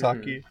 Her name is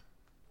Saki.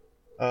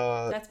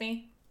 That's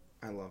me.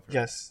 I love her.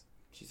 Yes.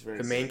 She's very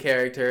the main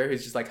character,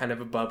 who's just like kind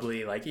of a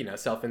bubbly, like, you know,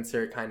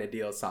 self-insert kind of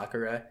deal,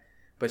 Sakura,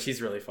 but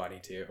she's really funny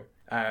too.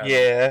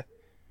 Yeah.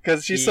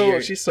 Because she's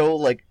You're- so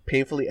like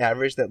painfully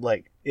average that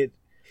like it.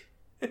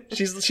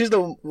 She's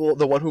the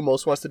one who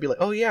most wants to be like,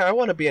 oh yeah, I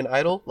want to be an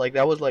idol. Like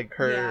that was like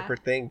her Yeah. her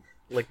thing.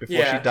 Like before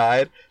Yeah. she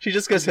died, she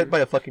just gets hit by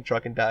a fucking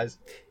truck and dies.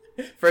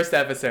 First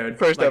episode,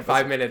 First like episode.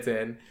 5 minutes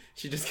in,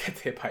 she just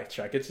gets hit by a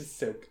truck. It's just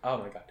so, oh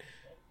my god.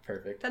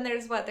 perfect. Then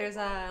there's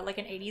like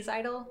an 80s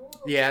idol.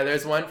 Yeah,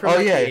 there's one from Oh,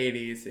 like yeah. the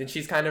 80s, and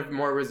she's kind of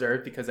more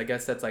reserved because I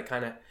guess that's like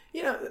kind of,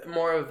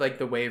 more of like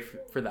the wave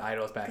for the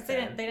idols back Because they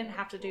then. didn't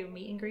have to do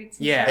meet and greets.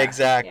 And Yeah. stuff.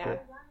 Exactly. Yeah.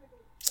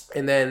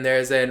 And then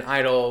there's an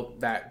idol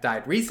that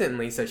died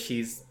recently, so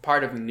she's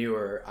part of the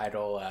newer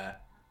idol,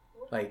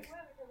 like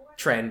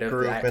trend of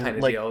Group that and kind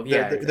of like deal.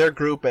 their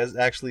group is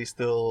actually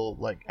still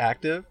like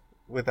active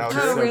without Which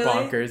is Oh, her. so really?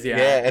 bonkers. Yeah.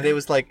 Yeah. and it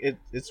was like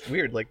it's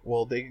weird. Like,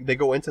 well, they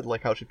go into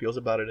like how she feels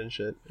about it and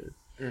shit.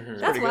 Mhm.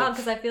 That's pretty wild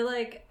good. because I feel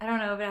like I don't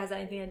know if it has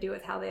anything to do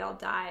with how they all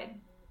died,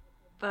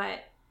 but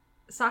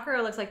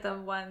Sakura looks like the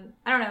one.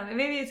 I don't know.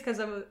 Maybe it's because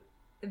of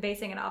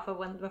basing it off of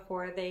when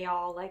before they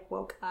all like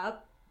woke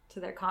up to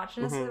their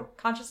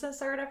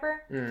consciousness or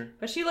whatever. Mm.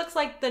 But she looks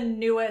like the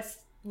newest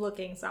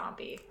looking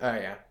zombie. Oh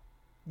yeah.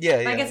 Yeah,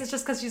 But yeah. I guess it's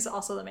just because she's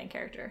also the main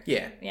character.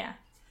 Yeah. Yeah.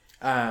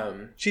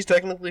 She's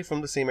technically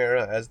from the same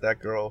era as that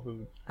girl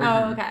who.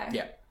 Oh, okay.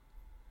 Yeah.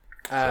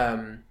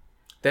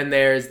 Then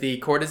there's the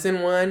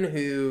courtesan one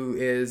who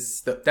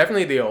is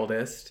definitely the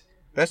oldest.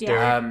 That's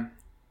Yeah.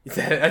 Derek.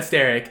 That's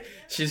Derek.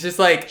 She's just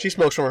like She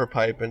smokes from her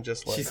pipe and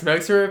just like. she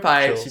smokes from her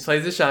pipe. chills. She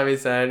plays the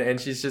shamisen, and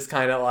she's just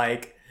kind of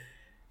like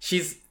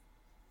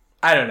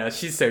I don't know.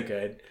 She's so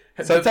good.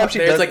 Sometimes she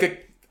there's does-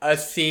 like a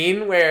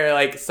scene where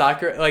like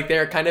Sakura, like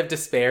they're kind of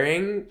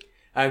despairing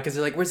because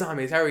they're like, we're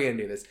zombies. How are we gonna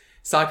do this?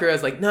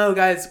 Sakura's like, no,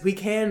 guys, we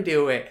can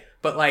do it.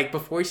 But like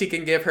before she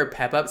can give her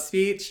pep up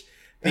speech,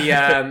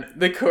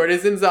 the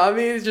courtesan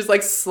zombie just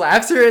like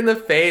slaps her in the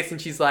face, and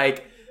she's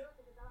like,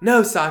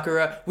 no,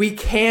 Sakura, we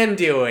can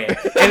do it.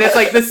 And it's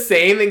like the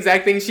same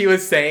exact thing she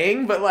was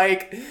saying, but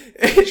like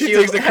She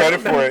takes the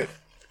credit for it.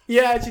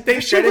 Yeah, she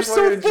takes Shit credit was for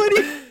so it.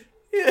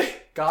 funny.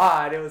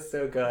 God, it was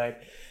so good.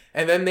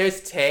 And then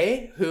there's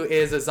Tay, who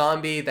is a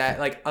zombie that,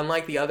 like,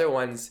 unlike the other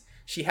ones,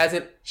 she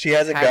hasn't. She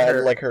hasn't Had gotten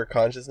her- like her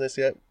consciousness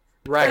yet.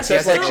 Right, Oh, she she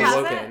hasn't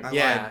still like, hasn't? awoken. I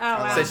Yeah. lied. Oh, I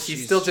wow. lied. So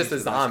she's still just the a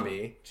best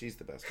zombie. one. She's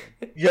the best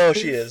one. Yo,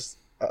 she is.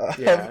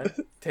 Yeah,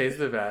 Tay's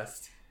the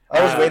best.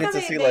 I was Uh, waiting to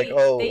They- see they- like,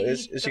 oh, they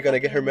is eat she the gonna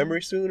get her fucking-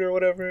 memory soon or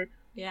whatever?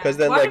 Yeah. 'Cause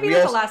then, Well, I like, we we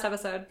the also- last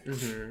episode.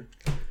 hmm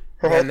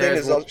Her whole And thing there's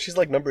is one- she's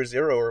like number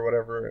 0 or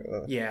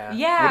whatever. Yeah. We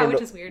Yeah, don't which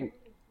know- is weird.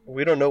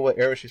 We don't know what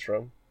era she's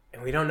from.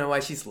 And we don't know why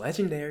she's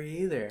legendary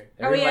either.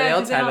 Oh Everybody yeah, 'cause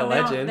else they had a don't- they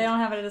don't- legend. They don't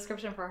have a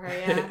description for her.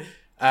 Yeah.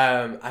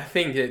 I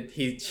think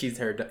she's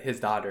his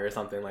daughter or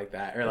something like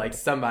that, or like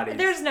somebody.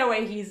 There's no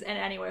way he's in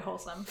any way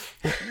wholesome.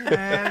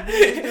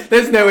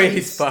 There's no way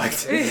he's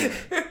fucked.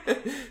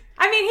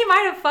 I mean, he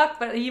might have fucked,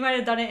 but he might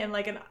have done it in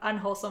like an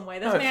unwholesome way.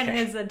 This man Okay.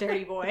 is a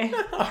dirty boy.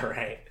 All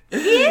right.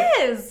 He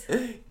is.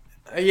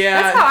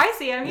 Yeah. That's how I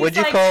see him. He's Would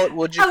you like, call the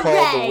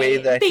way "Hooray,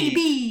 that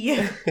he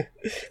baby.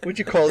 would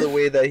you call the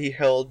way that he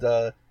held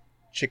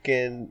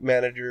chicken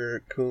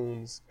manager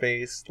Coon's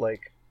face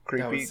like That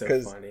creepy? was so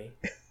Because funny.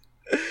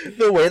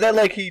 the way that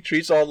like he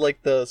treats all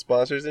like the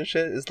sponsors and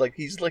shit is like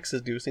he's like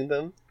seducing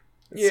them.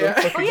 It's so Yeah.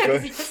 Oh fucking yeah,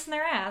 because good. he kissed in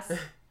their ass.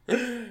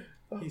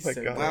 Oh He's my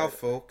so god. Wow,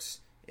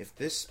 folks, if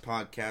this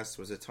podcast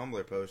was a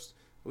Tumblr post,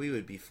 we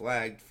would be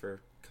flagged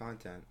for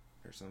content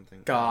or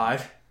something. God,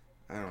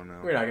 I don't know.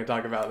 we're not gonna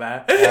talk about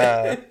that.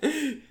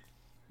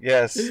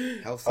 Yes,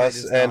 Health us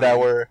is and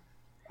dying.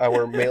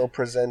 our male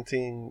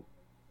presenting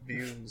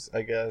views.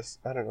 I guess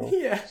I don't know.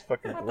 Yeah. It's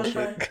fucking What the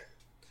bullshit. fuck?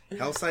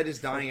 Hellside is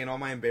dying, and all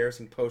my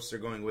embarrassing posts are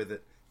going with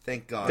it.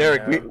 Thank God.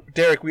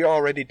 Derek, we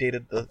already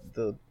dated the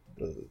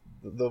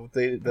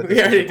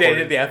We already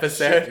dated the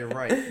episode. Shit, you're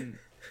right.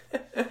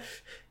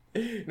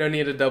 No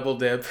need to double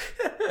dip.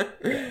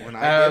 When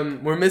I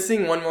We're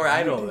missing one more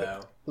idol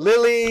though.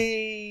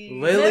 Lily.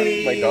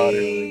 Lily. My daughter,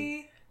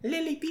 Lily.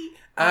 Lily B. She's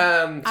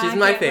I my can't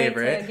wait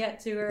favorite. to get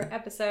to her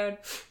episode.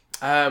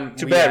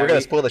 Too bad we're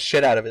gonna spoil the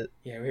shit out of it.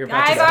 Yeah, we were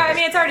about to. I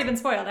mean, it's already been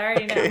spoiled. I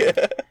already know.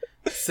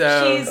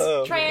 So She's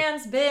Oh,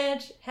 trans,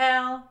 bitch.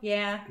 Hell,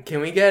 yeah.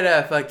 can we get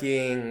a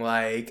fucking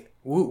like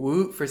woot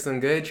woot for some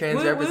good trans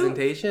Woot woot.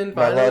 representation?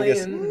 My finally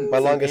longest- in my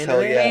some longest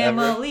hell anime? yeah.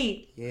 ever.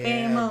 Family, Yeah,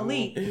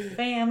 family,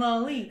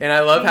 family. And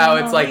I love how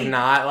it's like Family.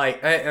 not like,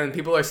 and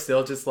people are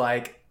still just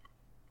like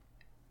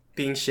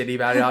being shitty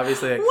about it.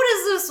 Obviously, like, What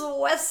is this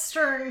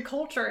Western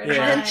culture? in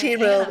Yeah. my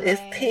Crunchyroll is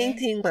anime?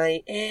 painting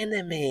my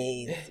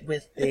anime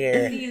with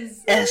their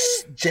These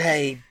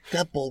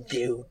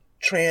SJW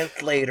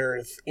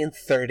translators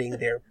inserting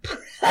their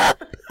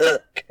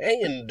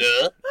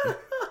propaganda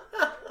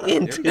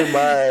into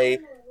my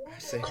I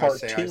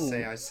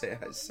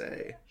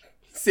say.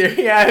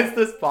 yeah, it's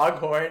this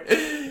foghorn.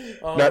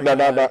 Oh no, my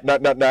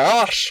God.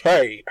 I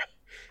say,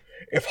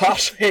 if I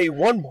say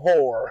one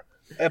more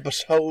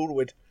episode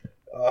with,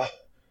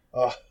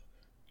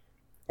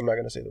 I'm not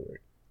gonna say the word.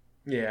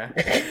 Yeah,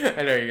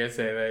 I know you're gonna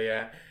say that.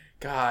 Yeah,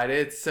 God,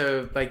 it's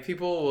so like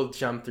people will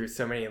jump through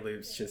so many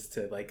loops just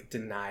to like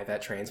deny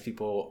that trans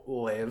people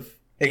live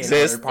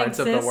Exist. in other parts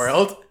of Exist. the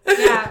world.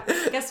 yeah.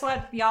 Guess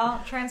what,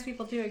 y'all? Trans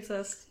people do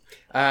exist.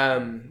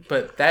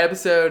 But that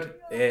episode,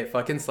 it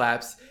fucking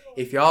slaps.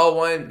 If y'all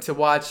want to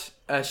watch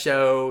a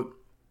show,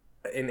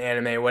 an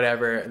anime,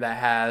 whatever, that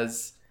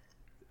has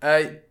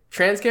a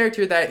trans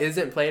character that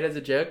isn't played as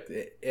a joke,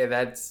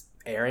 that's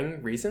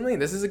airing recently.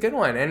 This is a good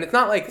one, and it's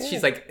not like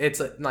she's like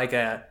it's like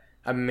a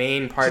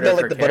main part She's not of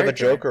like her the butt of a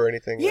character. joke or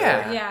anything.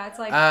 Yeah. Yeah, it's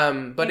like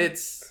But Yeah.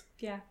 it's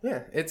yeah.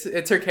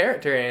 it's her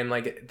character, and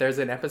like there's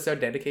an episode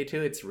dedicated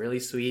to it. It's really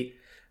sweet.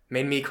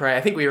 Made me cry.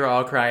 I think we were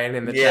all crying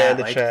in the Yeah, chat. in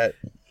the like, chat.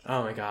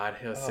 oh my god,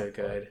 it was Oh, so fuck.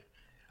 good.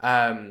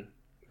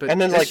 But And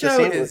then this like the show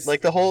scene, is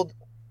like the whole,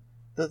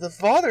 the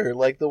father,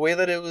 like the way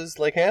that it was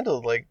like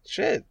handled, like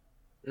shit.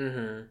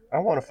 Mhm. I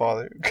want a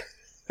father.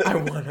 I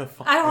want to.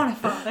 I want a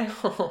father.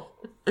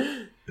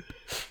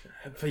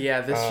 But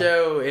yeah, this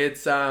show,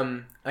 it's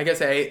like I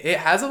say, it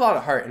has a lot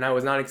of heart, and I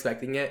was not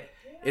expecting it.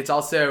 It's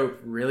also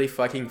really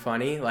fucking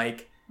funny.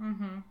 Like,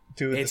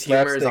 Dude, Its the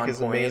humor is slapstick on is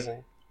point.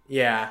 amazing.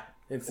 yeah,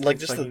 it's Like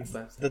it's just fucking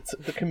slaps. the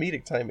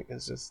comedic timing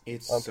is just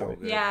It's on so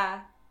point. good.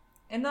 Yeah.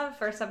 In the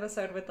first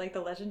episode with like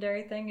the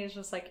legendary thing, is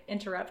just like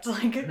interrupt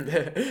like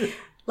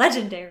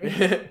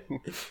legendary.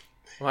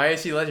 Why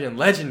is she legendary?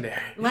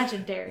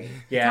 Legendary.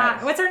 Yeah.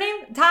 Ty. What's her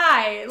name?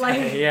 Ty.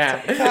 Like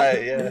Yeah.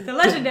 Yeah. the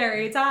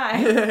legendary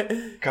Ty.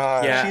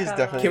 God, Yeah. she's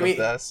definitely Can the we-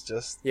 best.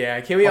 Just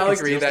Yeah, can we all fucking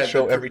agree steals the that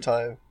show every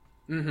time.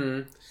 Mm-hmm.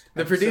 The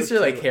Episode producer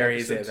like 2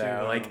 carries it episode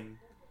though. 2, Like,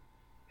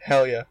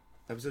 Hell yeah.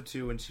 episode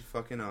 2 when she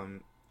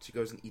fucking she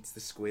goes and eats the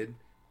squid,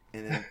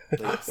 and then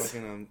like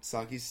fucking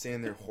Saki's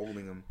standing there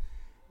holding him,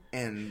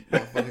 and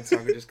fucking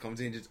Saki just comes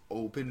in and just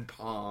open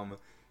palm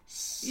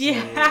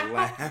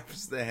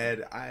slaps the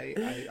head.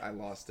 I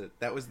lost it.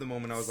 That was the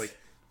moment I was like,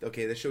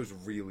 okay, this show's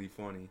really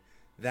funny.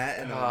 That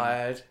and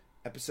God.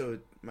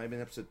 episode might have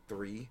been episode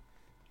 3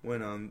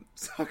 when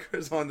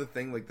Sakura's on the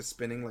thing, like the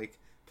spinning like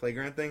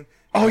playground thing.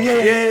 Oh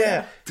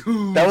yeah.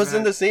 Dude, That was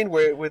in the scene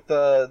where with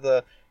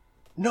the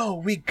no,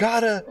 we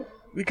gotta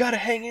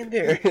hang in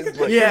there. It's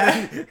like,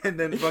 Yeah. And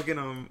then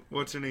fucking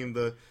what's her name,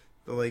 the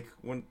like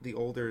one, the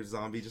older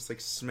zombie just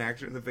like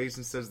smacks her in the face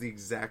and says the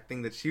exact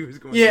thing that she was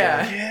going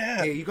Yeah. to say. Yeah.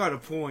 Hey, you got a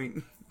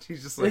point.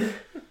 She's just like,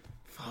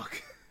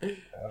 fuck.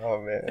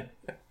 Oh man.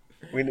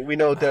 We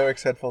know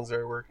Derek's headphones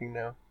are working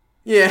now.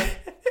 Yeah.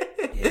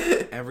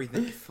 Yeah,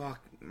 everything. Fuck.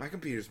 My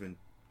computer's been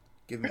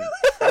giving me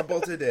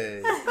trouble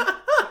today.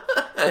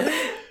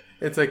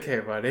 It's okay,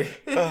 buddy.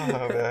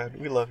 Oh man,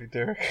 we love you,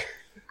 Derek.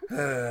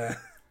 Uh,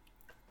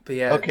 But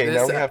yeah. Okay, this,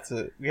 now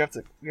we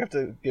have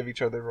to give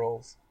each other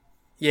roles.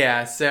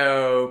 Yeah.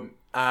 So,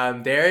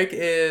 Derek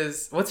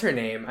is what's her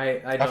name?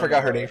 I don't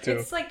forgot her know. name too.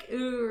 It's like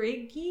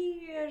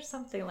Urigi or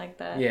something like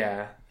that.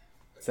 Yeah.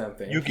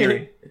 Something.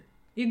 Yugiri.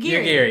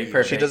 Yugiri.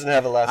 Perfect. She doesn't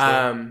have a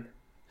last name.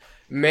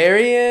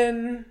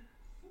 Marion.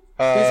 Who's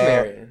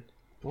Marion?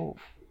 Ooh.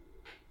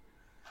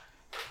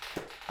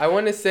 I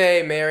want to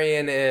say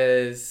Marion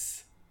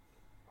is.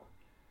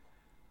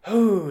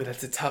 Ooh,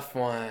 that's a tough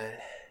one.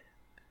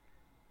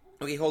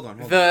 okay, hold on.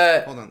 Hold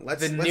on.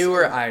 The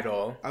newer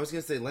idol. I was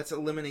gonna say let's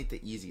eliminate the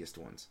easiest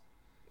ones.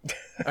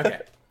 Okay.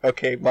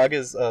 Okay,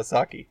 Maga's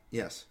Saki.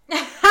 Yes.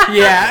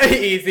 Yeah,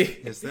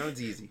 easy. Yes, that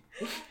one's easy.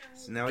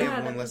 So now we have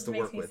God, one that less just to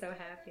makes work me with. so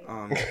happy.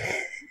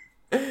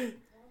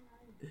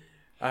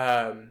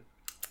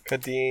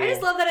 Kadeem. I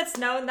just love that it's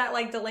known that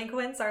like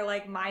delinquents are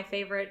like my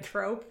favorite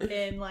trope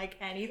in like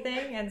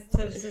anything, and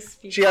to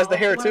just be She has the called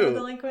hair, one of the too.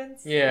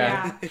 Delinquents,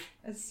 Yeah.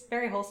 it's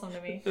very wholesome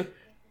to me.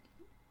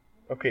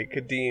 Okay,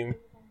 Kadeem.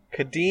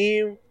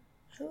 Kadeem.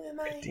 Who am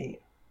I? Kadeem.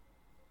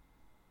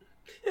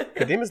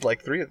 Kadeem is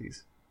like 3 of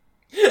these.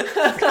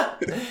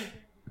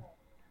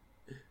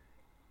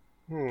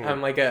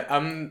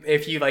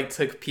 If you like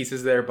took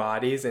pieces of their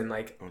bodies and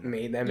like Oh, no.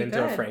 made them You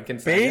into a could.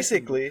 Frankenstein.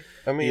 Basically,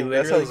 I mean You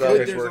that's how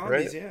literally zombies work,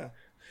 right? yeah.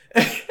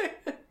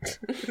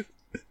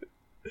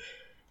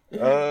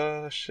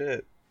 Oh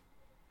shit.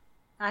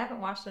 I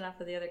haven't watched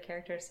enough of the other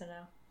characters to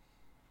know.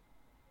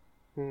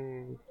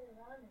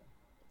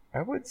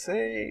 I would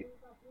say,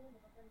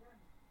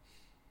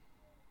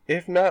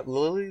 if not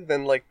Lily,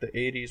 then like the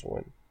 80s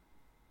one.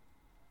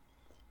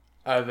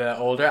 The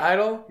older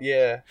idol.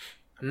 Yeah,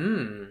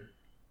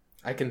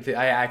 I can.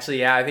 I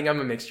think I'm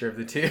a mixture of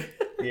the two.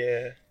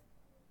 yeah.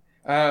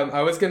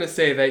 I was gonna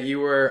say that you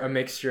were a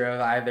mixture of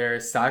either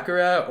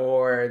Sakura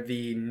or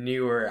the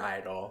newer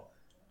idol.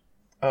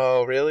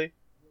 Oh, really?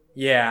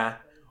 Yeah,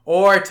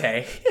 or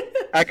Tay.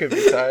 I could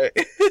be tight.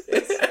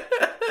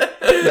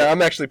 No,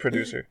 I'm actually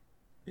producer.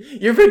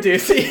 You're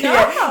producing.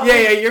 No.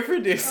 Yeah, you're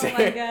producing. Oh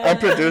my god. I'm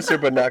producer,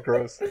 but not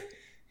gross.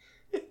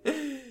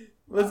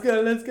 Let's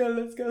go.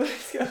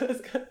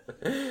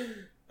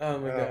 Oh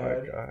my Oh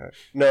god. my god.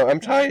 No, I'm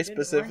Ty Good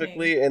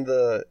specifically in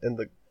the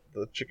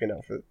chicken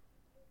outfit.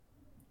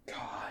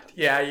 God.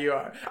 Yeah, you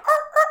are.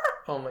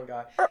 Oh my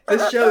god.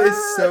 This show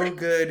is so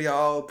good,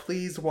 y'all.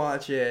 Please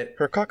watch it.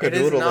 Her It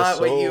cockadoodle is not is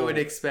what you would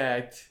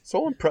expect.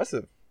 so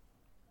impressive.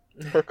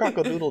 Her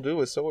cockadoodle do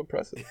is so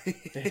impressive.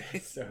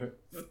 It's so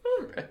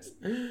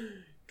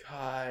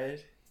God.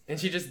 And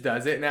she just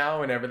does it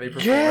now whenever they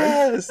perform.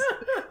 Yes,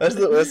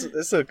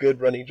 that's a good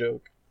running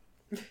joke.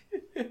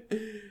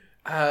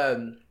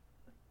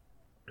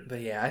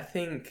 But yeah, I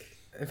think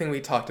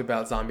we talked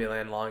about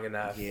Zombieland long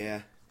enough.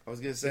 Yeah. I was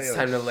gonna say It's like,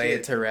 time to lay it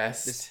shit, to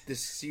rest. This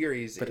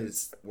series But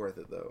is worth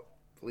it though.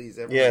 Please,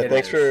 Yeah, everyone. It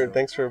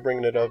thanks is. for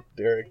bringing it up,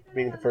 Derek.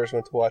 Being the first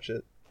one to watch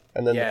it.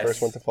 and then Yes. the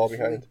first one to fall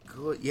behind.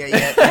 Good. Yeah.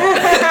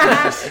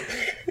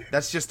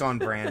 That's just on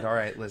brand. All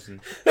right,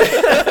 listen. No,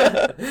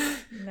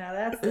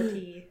 that's the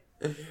tea.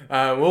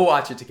 We'll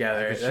watch it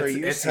together. I can show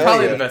you It's some.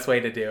 probably Yeah. the best way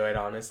to do it,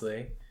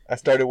 honestly. I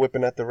started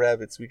whipping at the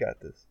rabbits. We got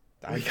this.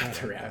 We got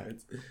the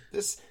rabbits.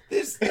 This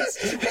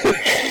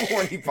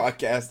horny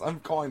podcast. I'm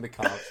calling the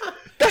cops.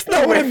 That's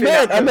not what I Whipping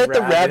meant. at I the meant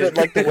the rabbit. rabbit,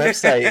 like the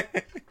website.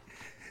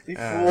 You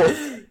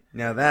fool.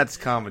 Now that's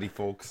comedy,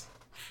 folks.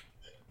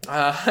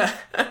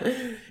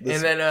 And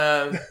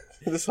then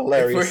This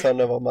hilarious son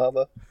of a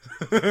mama.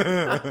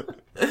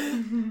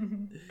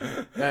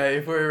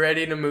 if we're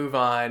ready to move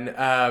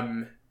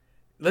on,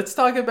 let's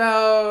talk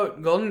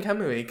about Golden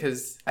Kamuy,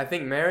 because I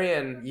think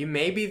Marion, you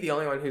may be the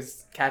only one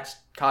who's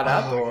caught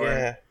up. Oh,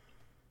 yeah.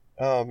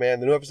 Oh, man.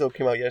 The new episode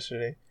came out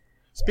yesterday.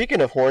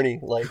 Speaking of horny,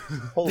 like,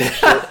 holy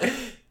shit.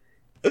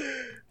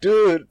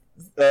 Dude.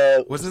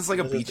 Wasn't this like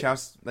a was beach it-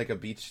 house, like a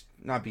beach,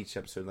 not beach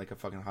episode, like a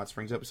fucking Hot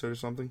Springs episode or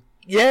something?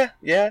 Yeah.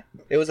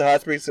 It was a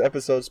Hot Springs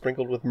episode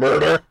sprinkled with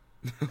murder.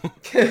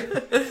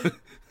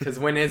 Because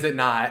when is it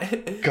not?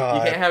 God.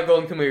 You can't have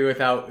Golden Kamuy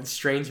without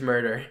strange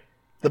murder.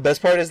 The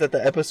best part is that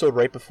the episode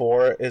right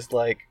before is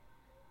like,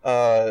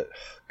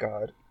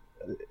 God,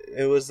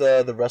 it was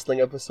the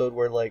wrestling episode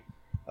where like,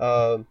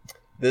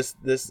 this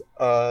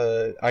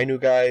Ainu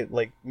guy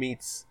like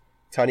meets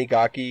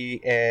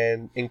Tanigaki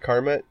and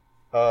Incarnate,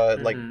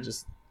 like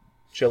just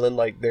chilling,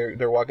 like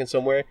they're walking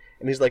somewhere,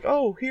 and he's like,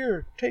 oh,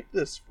 here, take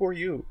this for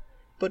you,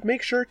 but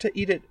make sure to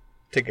eat it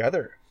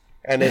together.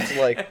 And it's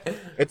like,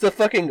 it's a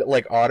fucking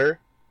like otter,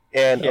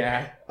 and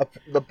Yeah.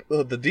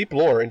 the deep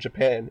lore in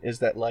Japan is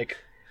that like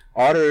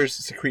otters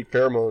secrete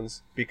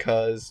pheromones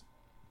because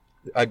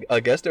I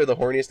guess they're the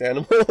horniest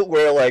animal.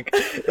 Where like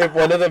if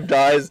one of them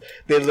dies,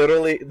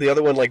 the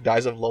other one like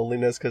dies of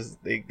loneliness because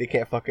they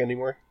can't fuck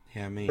anymore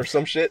Yeah, me. or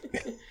some shit.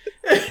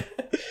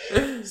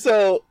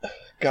 So,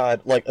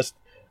 God, like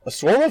a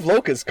swarm of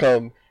locusts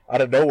come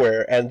out of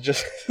nowhere and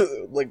just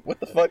like what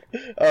the fuck.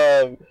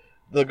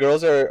 The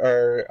girls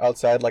are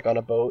outside like on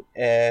a boat,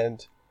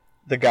 and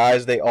the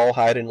guys, they all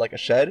hide in like a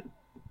shed,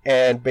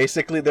 and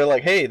basically they're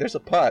like, hey, there's a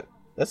pot,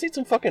 let's eat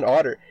some fucking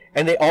otter.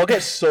 And they all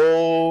get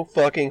so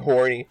fucking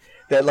horny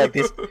that like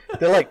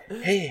they're like,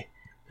 hey,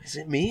 is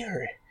it me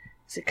or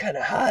is it kind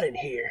of hot in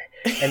here?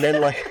 And then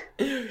like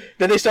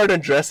then they start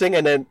undressing,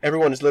 and then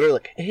everyone is literally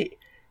like, hey,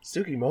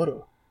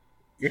 Sugimoto,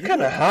 you're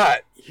kind of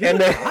hot. And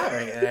then Hot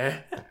right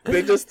there.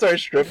 they just start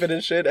stripping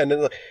and shit, and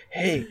then like,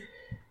 hey,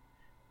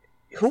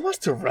 who wants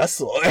to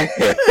wrestle?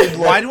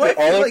 Why do I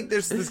All feel of- like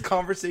this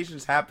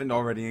conversation's happened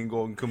already in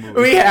Golden Kamuy?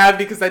 We have,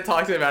 because I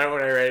talked about it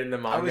when I read it in the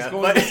manga. I was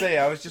going but to say,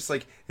 I was just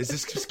like, is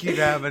this just keep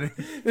happening?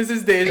 this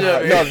is deja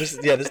God, vu. no, this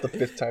is the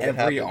fifth time it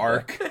Every happened.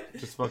 arc.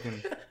 Just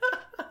fucking.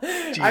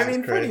 I Jesus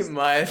mean, pretty Christ.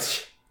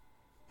 much.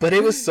 But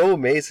it was so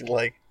amazing,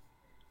 like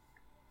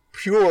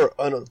pure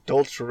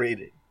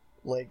unadulterated,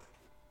 like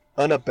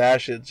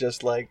unabashed,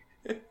 just like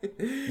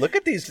look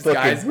at these Just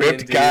guys fucking being ripped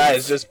dudes.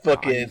 guys just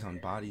Bodies fucking on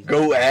bodies.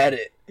 go at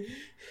it.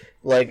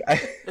 Like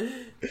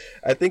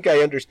I think I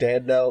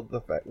understand now the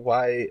fact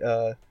why.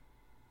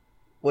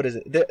 What is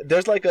it?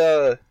 There's like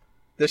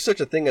there's such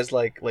a thing as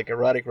like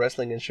erotic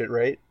wrestling and shit,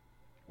 right?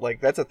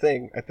 Like that's a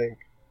thing. I think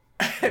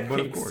I But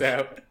of think course.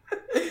 so.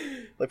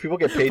 like people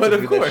get paid But to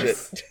of do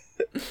course. that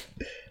shit.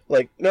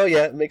 Like no,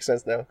 yeah, it makes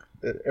sense now.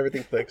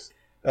 Everything clicks.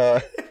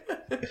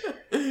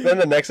 Then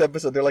the next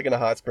episode, they're like in a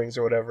hot springs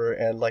or whatever,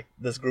 and like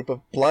this group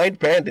of blind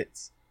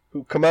bandits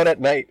who come out at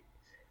night,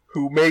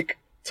 who make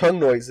tongue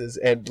noises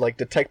and like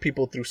detect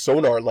people through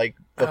sonar, like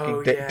fucking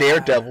Oh, yeah.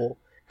 Daredevil,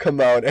 come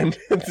out and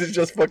to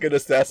just fucking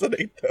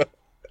assassinate them.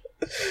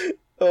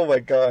 Oh my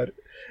god!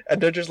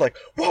 And they're just like,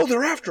 "Whoa,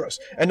 they're after us!"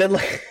 And then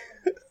like,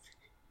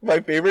 my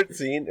favorite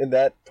scene in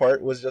that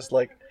part was just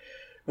like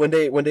when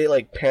they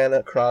like pan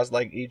across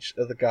like each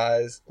of the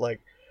guys,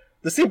 like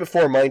the scene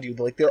before, mind you,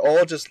 like they're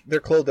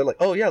clothed. They're like,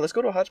 "Oh yeah, let's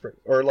go to a hot spring,"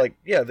 or like,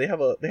 "Yeah, they have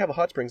a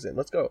hot springs in.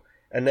 Let's go."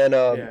 And then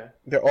Yeah.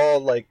 they're all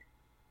like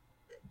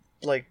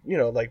you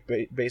know, like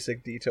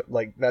basic detail,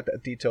 like not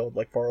that detailed,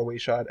 like far away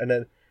shot, and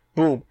then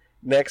boom,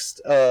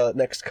 next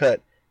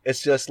cut,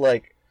 it's just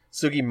like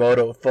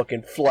Sugimoto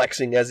fucking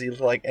flexing as he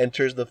like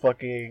enters the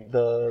fucking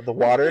the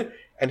water,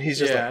 and he's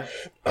just like,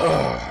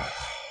 oh,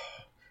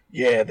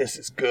 yeah, this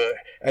is good.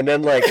 And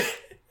then like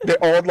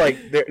they're all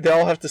like they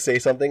all have to say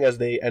something as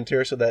they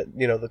enter so that,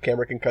 you know, the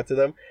camera can cut to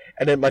them.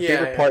 And then my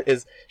favorite part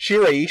is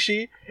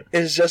Shiraishi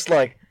is just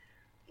like,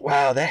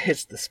 wow, that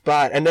hits the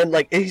spot. And then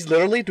like he's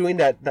literally doing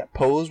that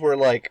pose where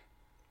like,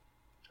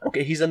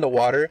 okay, he's in the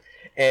water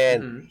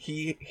and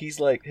he's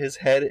like, his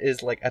head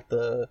is like at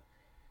the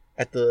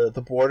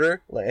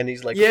border, like, and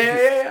he's like,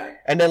 yeah.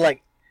 and then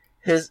like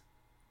his,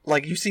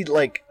 like you see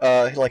like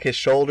his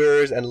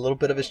shoulders and a little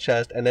bit of his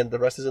chest, and then the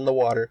rest is in the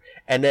water,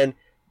 and then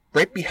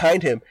right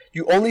behind him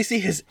you only see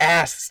his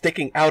ass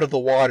sticking out of the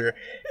water,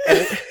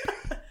 and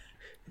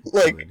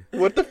like,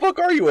 what the fuck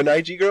are you, an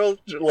IG girl?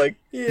 Like,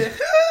 Yeah.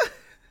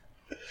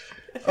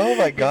 oh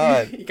my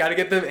god, You gotta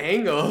get them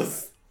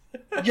angles.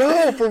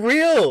 yo, for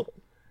real,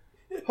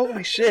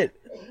 holy shit.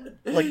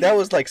 Like that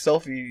was like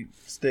selfie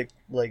stick,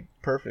 like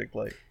perfect,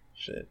 like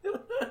shit.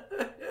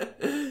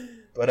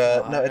 But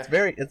no, it's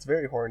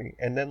very horny.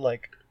 And then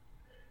like,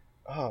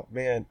 oh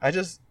man,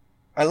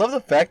 I love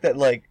the fact that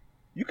like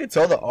you could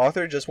tell the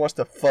author just wants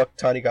to fuck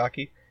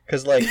Tanigaki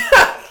because like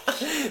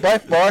by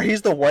far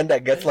he's the one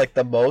that gets like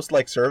the most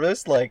like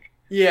service. Like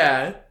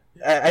Yeah.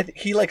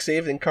 he like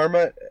saved in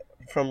Karma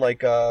from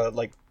like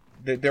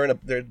they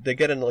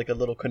get in like a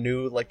little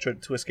canoe like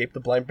to escape the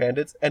blind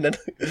bandits, and then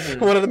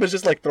one of them is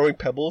just like throwing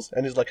pebbles,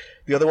 and he's like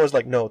the other one's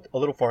like no, a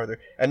little farther,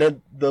 and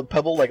then the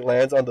pebble like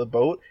lands on the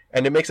boat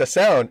and it makes a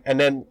sound, and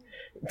then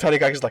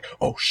Tanigaki's like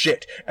oh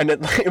shit, and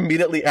then like,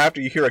 immediately after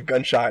you hear a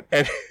gunshot,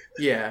 and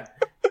Yeah.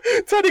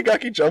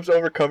 Tanigaki jumps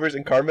over, covers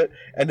in Karma,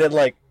 and then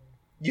like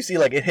you see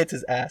like it hits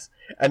his ass,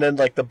 and then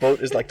like the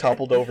boat is like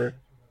toppled over,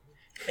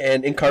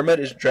 and Inkarmat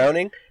is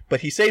drowning, but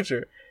he saves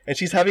her, and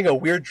she's having a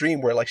weird dream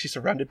where like she's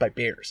surrounded by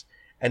bears,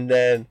 and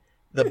then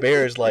the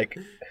bears like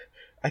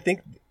I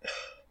think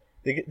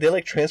they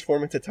like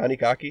transform into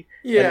Tanigaki,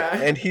 Yeah.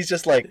 and he's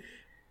just like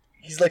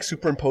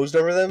superimposed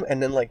over them,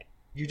 and then like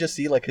you just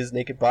see like his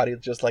naked body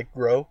just like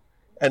grow,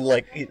 and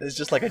like it's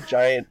just like a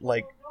giant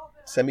like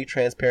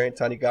semi-transparent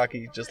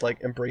Tanigaki just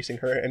like embracing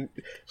her, and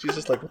she's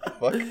just like what the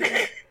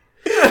fuck.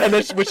 And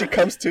then when she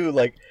comes to,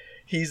 like,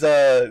 he's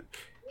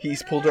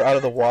pulled her out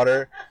of the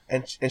water,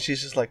 and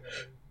she's just like,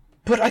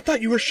 but I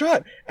thought you were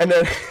shot. And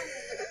then,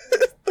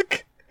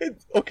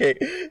 okay,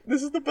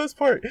 this is the best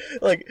part.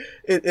 Like,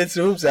 it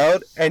zooms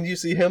out, and you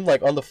see him,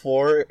 like, on the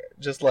floor,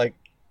 just, like,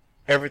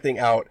 everything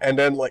out. And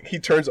then, like, he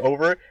turns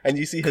over, and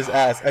you see his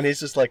ass, and he's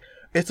just like,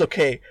 it's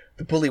okay.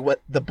 The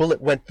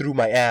bullet went through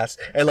my ass.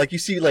 And, like, you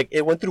see, like,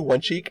 it went through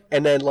one cheek,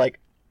 and then, like,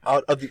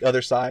 out of the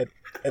other side.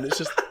 And it's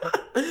just...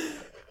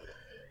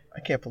 I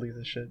can't believe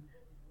this shit.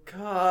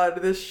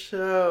 God, this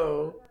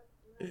show.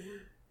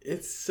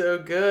 It's so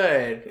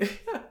good.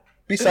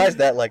 Besides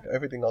that, like,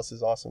 everything else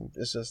is awesome.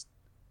 It's just...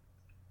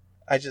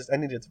 I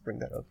needed to bring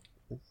that up.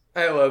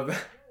 I love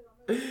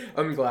that.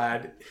 I'm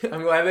glad.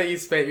 I'm glad that you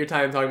spent your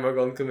time talking about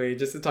Golden Kamuy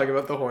just to talk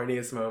about the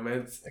horniest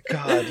moments.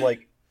 God,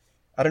 like...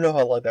 I don't know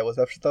how long that was.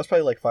 That was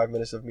probably like 5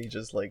 minutes of me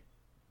just, like...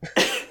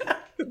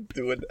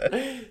 doing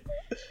that.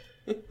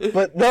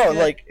 But no,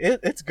 like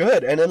it's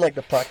good, and then like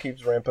the plot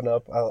keeps ramping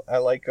up. I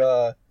like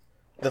the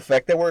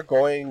fact that we're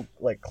going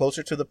like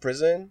closer to the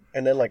prison,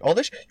 and then like all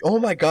this. Oh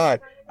my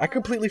god, I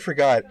completely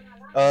forgot.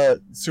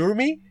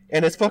 Surumi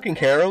and his fucking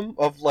harem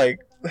of like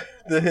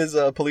his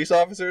police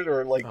officers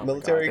or like Oh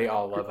military. my God, they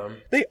all love him.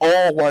 They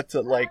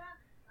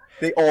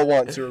all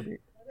want Surumi,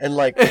 and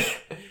like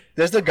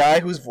there's the guy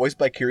who's voiced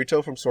by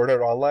Kirito from Sword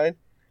Art Online,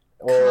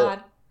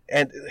 God.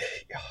 and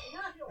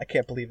I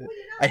can't believe it.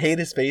 I hate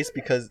his face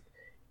because.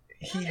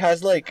 He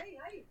has like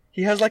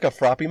a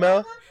floppy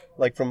mouth,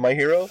 like from My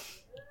Hero,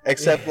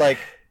 except like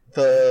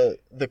the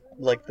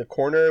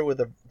corner where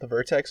the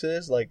vertex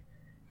is, like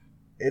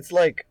it's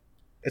like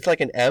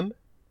an M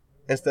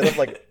instead of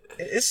like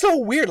it's so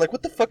weird. Like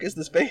what the fuck is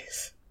this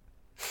face?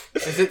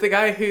 Is it the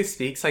guy who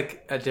speaks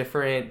like a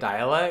different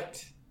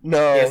dialect?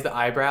 No, He has the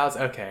eyebrows?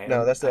 Okay.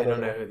 No, that's the I other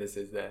don't know one. who this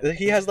is then.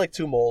 he has like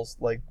 2 moles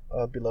like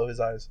below his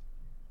eyes.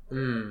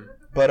 Mm.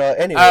 But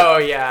anyway. Oh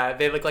yeah,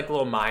 they look like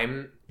little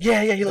mime.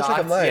 Yeah, he looks like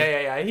a dots. mime.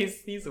 Yeah.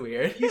 He's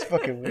weird. He's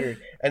fucking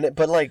weird.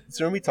 But like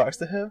Surumi talks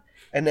to him,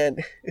 and then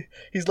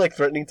he's like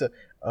threatening to,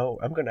 oh,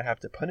 I'm gonna have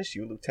to punish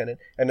you, Lieutenant.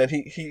 And then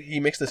he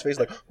makes this face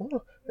like,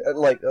 oh,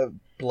 like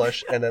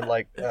blush, and then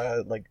like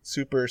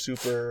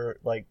super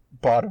like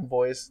bottom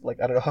voice.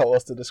 Like I don't know how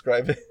else to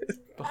describe it.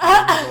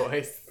 Bottom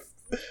voice.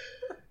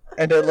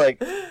 And then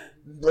like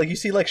you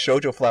see like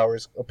shoujo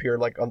flowers appear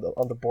like on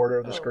the border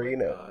of the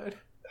screen. Oh my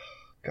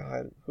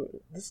God,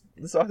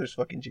 this author's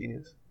fucking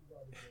genius.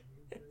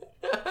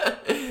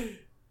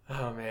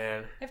 Oh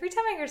man. Every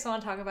time I hear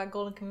someone talk about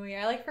Golden Kamuy,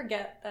 I like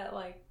forget that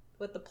like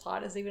what the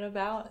plot is even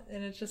about,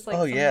 and it's just like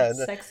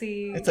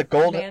sexy. It's a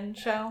gold man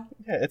show.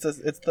 Yeah, it's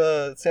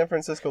the San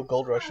Francisco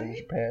gold rush in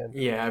Japan.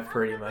 Yeah,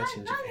 pretty much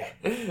in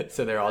Japan.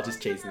 So they're all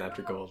just chasing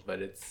after gold,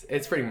 but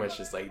it's pretty much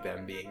just like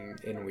them being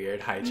in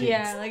weird hijinks.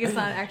 Yeah, like it's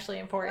not actually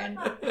important.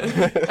 I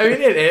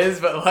mean, it is,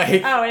 but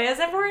like. Oh, it is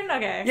important.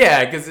 Okay.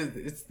 Yeah, because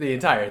it's the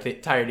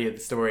entirety of the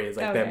story is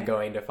like them Okay.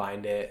 going to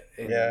find it.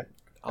 Yeah.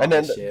 all And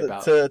then this shit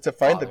about to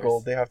find the followers.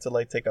 gold, they have to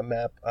like take a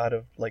map out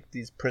of like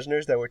these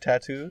prisoners that were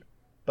tattooed.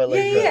 But Yeah,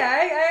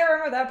 like I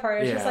remember that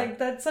part. It's just Yeah. like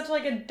that's such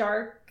like a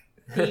dark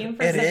theme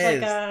for It such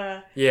is. like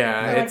a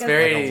Yeah, Like it's a-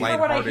 very. Like a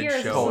what I hear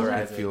is show.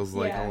 polarizing. It feels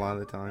like Yeah. a lot of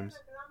the times.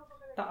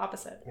 the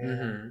opposite.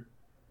 Mm-hmm.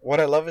 what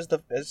I love is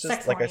it's just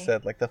Sex like I horny.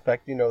 said, like the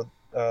fact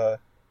the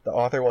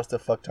author wants to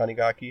fuck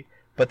Tanigaki,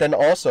 but then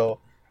also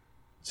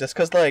just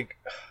because like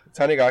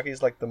Tanigaki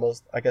is like the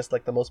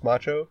most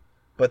macho,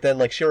 but then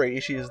like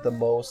Shiraishi is the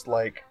most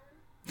like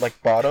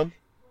bottom.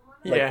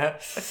 Like- Yeah.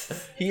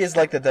 He is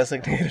like the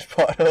designated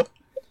bottom.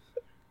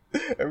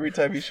 Every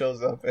time he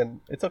shows up,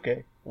 and it's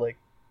okay. Like,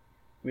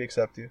 we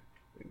accept you.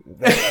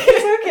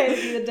 It's okay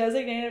to be the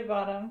designated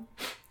bottom.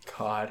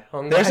 God,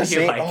 I'm There's glad a you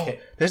scene. like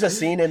it. There's a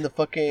scene in the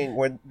fucking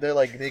when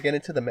they get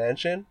into the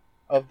mansion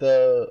of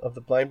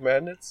the blind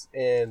bandits,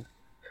 and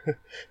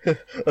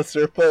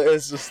Asurpa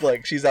is just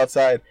like, she's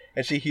outside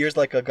and she hears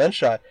like a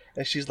gunshot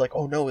and she's like,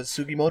 oh no, is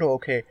Sugimoto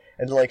okay?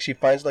 And like she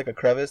finds like a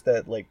crevice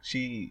that like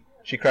she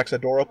cracks a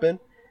door open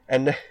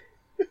and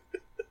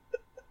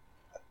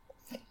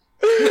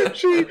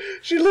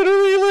she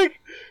literally like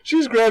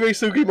she's grabbing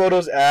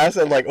Sugimoto's ass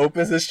and like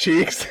opens his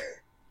cheeks.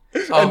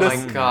 Oh And my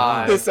this-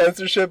 god. The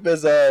censorship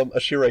is a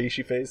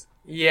Shiraishi face.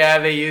 Yeah,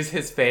 they use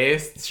his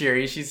face,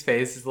 Shirishi's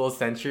face, as little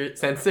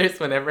sensors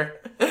whenever,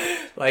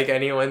 like,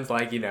 anyone's,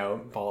 like,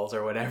 balls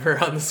or whatever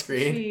on the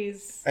screen.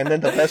 Jeez. And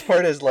then the best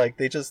part is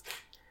like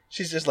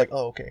she's just like,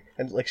 oh okay,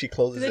 and like she Do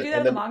closes they it do that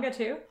and in the then manga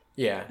too?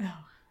 Yeah.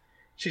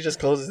 she just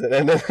closes it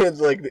and then it's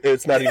like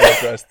it's not even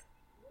addressed.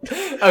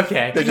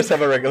 Okay. They just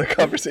have a regular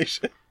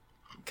conversation.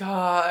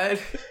 God.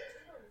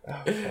 Oh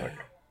fuck.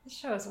 This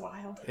show is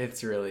wild.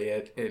 It's really,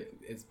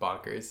 it's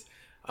bonkers.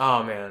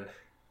 Oh, man.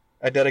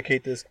 I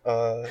dedicate this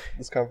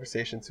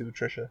conversation to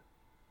Trisha.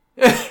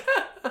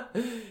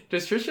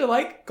 Does Trisha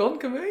like Golden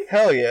Kamuy?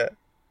 Hell yeah.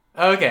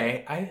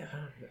 Okay. I don't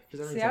know. For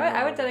some See, reason,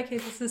 I would don't know.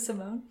 dedicate this to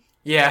Simone.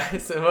 Yeah,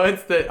 so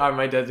what's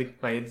my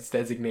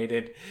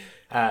designated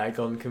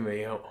Golden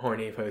Kamuy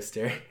horny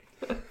poster?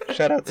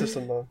 Shout out to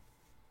Simone.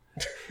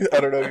 I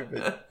don't know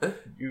if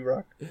you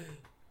rock.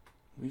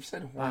 We've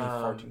said horny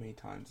far too many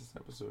times this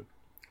episode.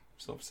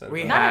 I'm so upset.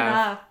 We about Not have-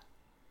 enough.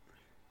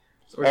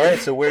 Alright,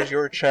 so where's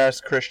your Chas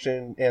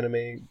Christian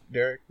anime,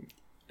 Derek?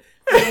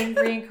 Being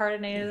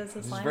reincarnated as it. a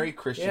This is slime. very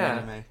Christian Yeah.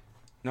 anime.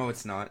 No,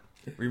 it's not.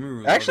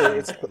 Rimuru Actually, loves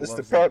it's them. the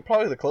Loves them.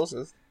 probably the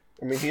closest.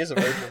 I mean, he is a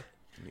virgin.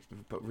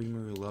 But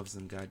Rimuru loves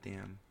them.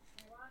 Goddamn.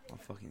 I'll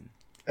fucking.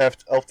 Elf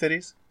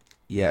titties?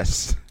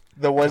 Yes.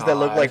 The ones that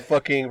look God. like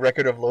fucking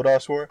Record of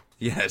Lodoss War?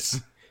 Yes.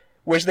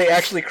 Which they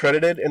actually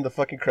credited in the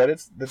fucking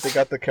credits that they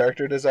got the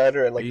character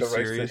designer and Are like you the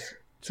rights serious?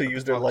 to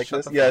use their Fuck,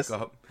 likeness. shut the Yes,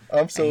 fuck up.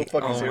 I'm so hate-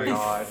 fucking Oh my serious.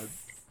 god.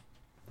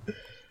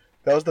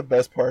 That was the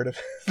best part of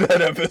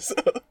that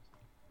episode.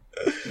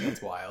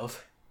 That's wild.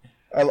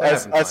 I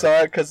having fun.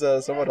 saw it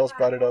because someone else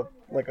brought it up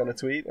like on a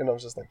tweet, and I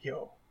was just like,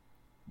 "Yo,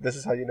 this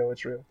is how you know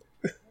it's real."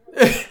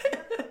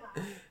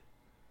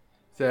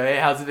 So, hey,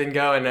 how's it been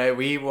going?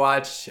 We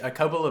watched a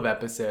couple of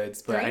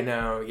episodes, but I 3?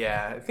 know,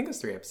 yeah, I think it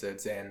was 3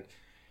 episodes, and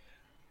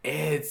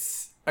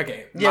it's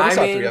okay. Yeah, my we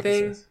saw main 3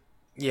 thing, episodes.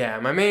 yeah,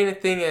 my main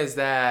thing is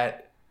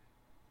that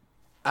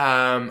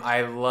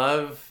I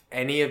love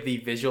any of the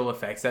visual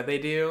effects that they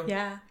do.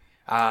 Yeah.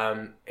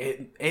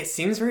 It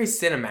seems very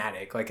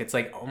cinematic, like it's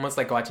like almost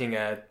like watching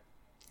a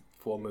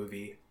full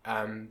movie.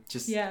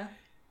 Just Yeah.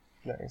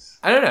 Nice.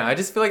 I don't know. I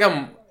just feel like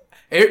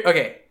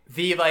okay.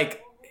 The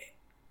like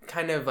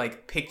kind of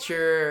like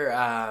picture.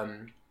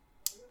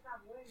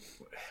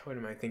 What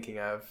am I thinking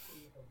of?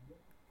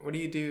 What do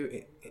you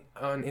do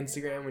on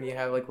Instagram when you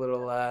have like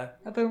little A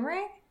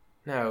boomerang?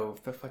 no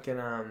the fucking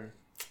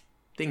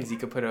things you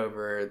could put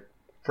over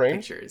Frame?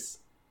 pictures?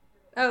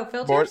 Oh,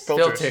 filters?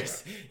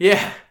 Filters.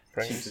 Yeah.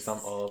 Frames. Jesus, I'm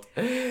old.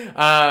 They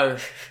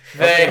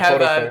thinking have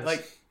photo frames.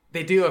 like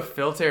they do a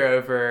filter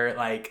over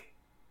like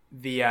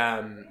the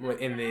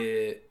in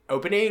the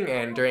opening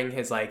and during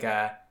his like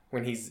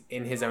when he's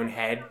in his own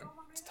head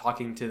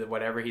talking to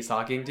whatever he's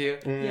talking to.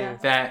 Mm.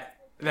 Yeah.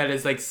 That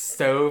is like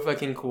so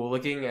fucking cool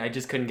looking. I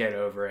just couldn't get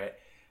over it.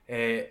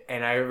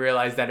 And I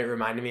realized that it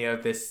reminded me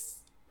of this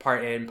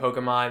part in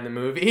Pokemon the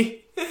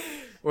movie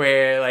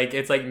where like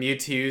it's like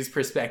Mewtwo's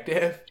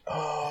perspective.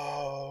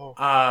 Oh,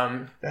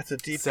 that's a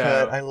deep so-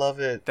 cut. I love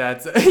it.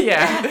 That's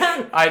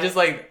yeah. I just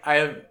like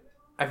I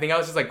think I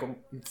was just like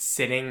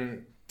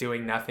sitting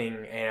doing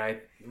nothing, and I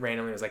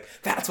randomly was like,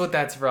 "That's what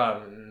that's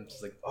from." And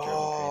just like drove me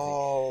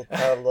Oh,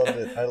 I love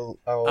it.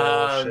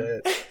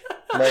 crazy. Shit.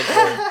 Mind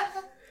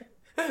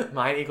blown.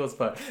 Mine equals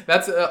fun.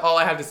 That's all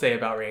I have to say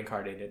about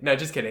Reincarnated. No,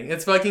 just kidding.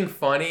 It's fucking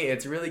funny.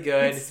 It's really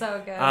good. It's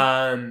so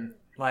good.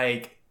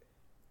 Like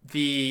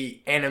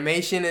the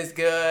animation is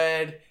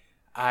good.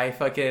 I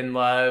fucking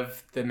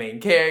love the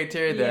main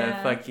character, the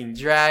Yeah. fucking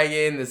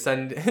dragon, the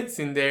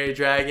Tsundere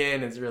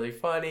dragon is really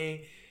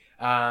funny.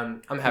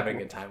 I'm having a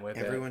good time with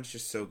Everyone's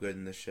just so good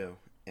in this show.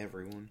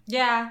 Everyone.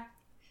 Yeah.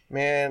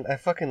 Man, I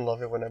fucking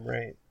love it when I'm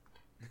right.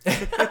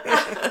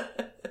 it.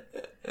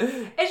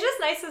 It's just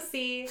nice to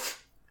see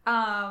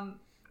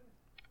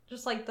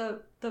just like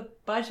the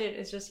budget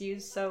is just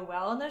used so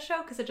well in this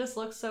show because it just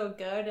looks so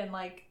good and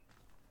like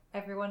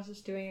everyone's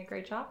just doing a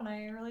great job and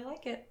I really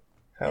like it.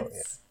 Hell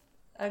It's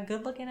a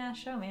good looking ass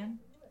show, man.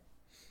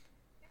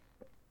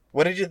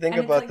 What did you think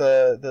And it's about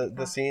like- the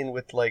Oh. scene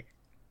with like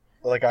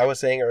I was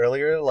saying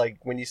earlier, like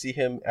when you see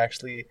him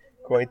actually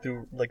going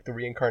through like the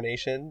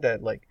reincarnation,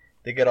 that like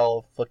they get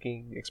all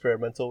fucking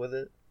experimental with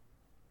it.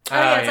 Oh,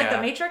 yeah, it's like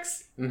the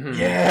Matrix. Mhm.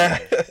 Yeah.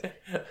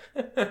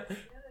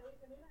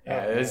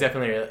 Yeah, it was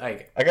definitely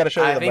like I gotta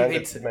show you I the think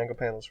manga, manga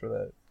panels for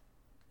that.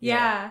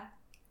 Yeah.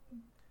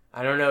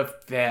 I don't know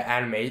if the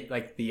animate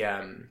like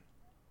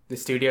the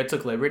studio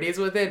took liberties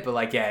with it, but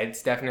like yeah,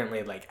 it's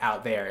definitely like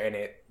out there and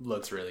it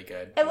looks really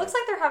good. It looks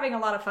like they're having a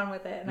lot of fun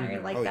with it and I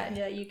Mhm. like Oh, that.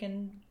 yeah. Yeah, you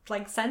can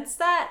like sense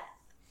that.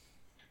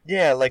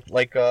 Yeah, like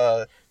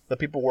the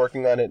people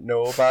working on it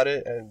know about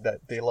it and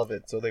that they love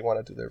it, so they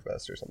want to do their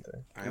best or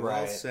something. I will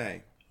Right.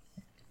 say,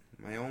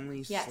 My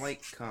only Yes.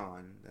 slight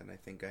con that I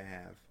think I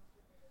have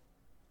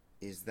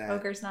is that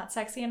Ogre's not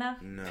sexy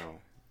enough? no.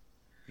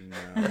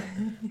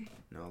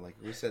 Like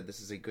we said, this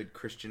is a good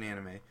Christian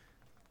anime.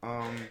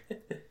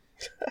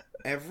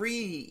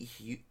 Every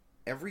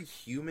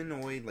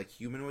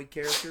humanoid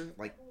character,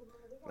 like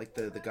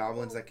the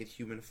goblins that get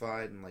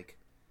humanified, and like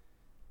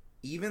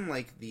even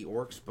like the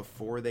orcs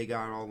before they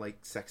got all like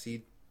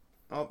sexy.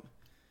 Oh,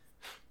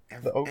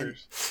 The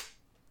ogres.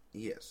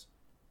 Yes,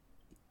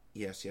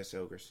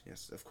 ogres.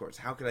 Yes, of course.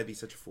 How could I be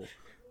such a fool?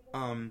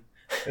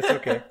 It's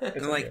okay. It's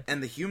And like, okay.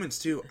 and the humans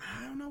too.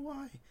 I don't know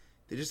why.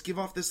 They just give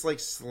off this like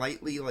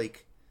slightly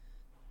like.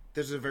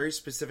 There's a very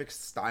specific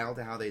style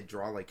to how they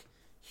draw like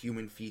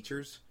human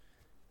features.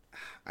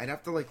 I'd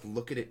have to like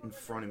look at it in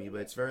front of me, but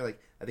it's very like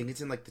I think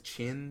it's in like the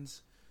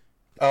chins.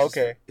 Oh, Just-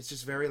 okay. It's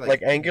just very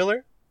Like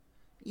angular?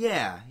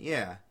 yeah.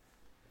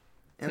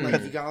 And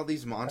like you got all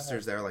these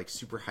monsters that are like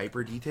super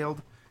hyper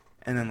detailed,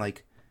 and then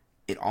like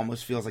it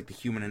almost feels like the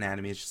human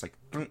anatomy is just like,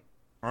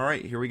 all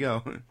right, here we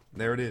go,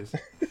 there it is.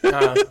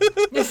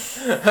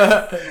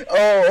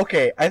 Oh,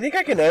 okay. I think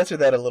I can answer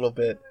that a little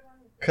bit.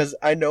 Because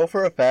I know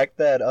for a fact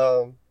that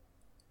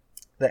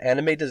the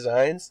anime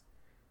designs,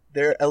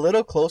 they're a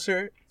little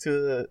closer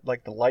to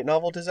like the light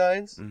novel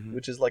designs, Mhm.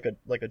 which is like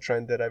a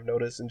trend that I've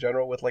noticed in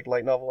general with like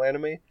light novel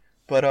anime.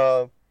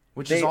 But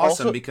Which They is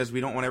awesome also- because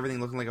we don't want everything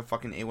looking like a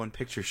fucking A1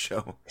 picture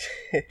show,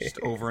 just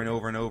over and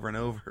over and over and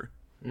over.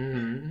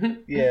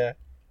 Mhm. yeah.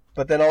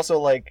 But then also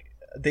like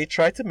they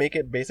try to make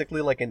it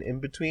basically like an in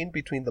between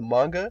the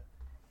manga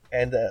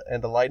and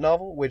the light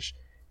novel, which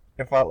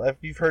if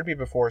you've heard me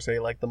before say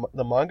like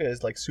the manga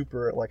is like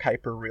super like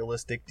hyper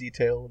realistic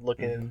detailed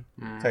looking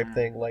type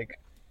thing like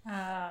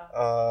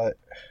Oh.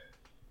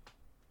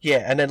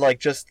 yeah, and then like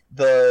just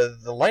the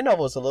light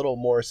novel is a little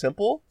more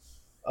simple.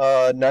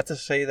 Not to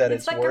say that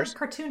it's like worse.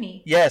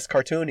 cartoony. Yes,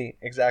 cartoony,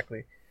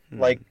 exactly.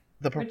 Like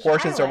the Which I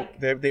proportions like.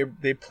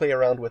 they play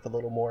around with a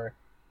little more,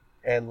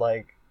 and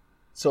like,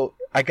 so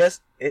I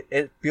guess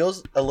it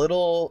feels a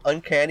little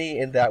uncanny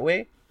in that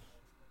way,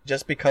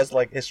 just because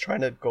like it's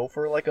trying to go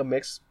for like a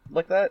mix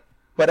like that.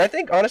 But I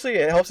think honestly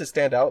it helps it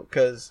stand out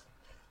because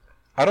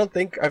I don't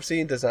think I've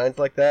seen designs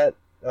like that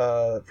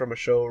from a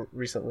show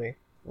recently.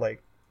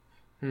 Like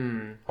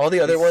all the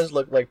other ones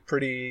look like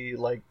pretty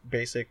like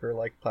basic or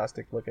like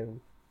plastic looking.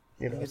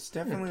 You know. It's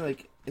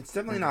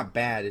definitely not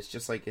bad. It's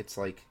just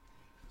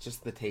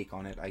just the take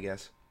on it, I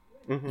guess.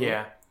 Mhm.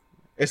 Yeah.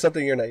 It's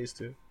something you're not used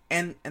to.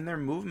 And their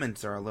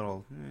movements are a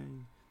little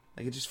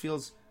like it just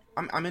feels.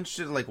 I'm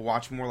interested to like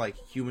watch more like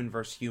human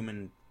versus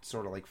human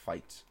sort of like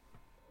fights.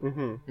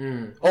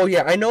 Oh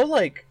yeah, I know.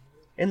 Like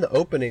in the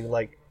opening,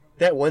 like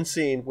that one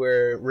scene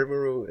where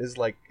Rimuru is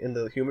like in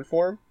the human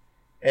form,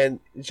 and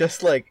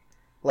just like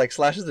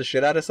slashes the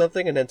shit out of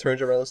something, and then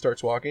turns around and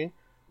starts walking.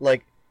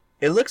 Like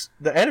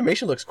the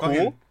animation looks cool,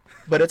 Fucking-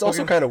 but it's also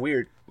fucking- kind of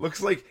weird. It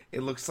looks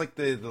like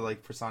the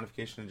like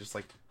personification of just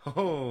like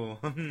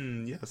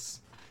yes,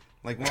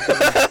 like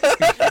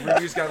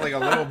Ryu's got like a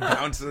little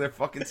bounce to their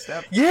fucking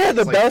step. Yeah,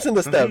 the It's like, bounce in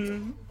the step.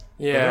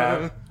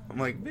 Yeah. I'm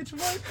like, bitch,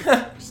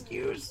 what?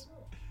 Excuse.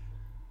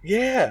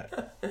 Yeah,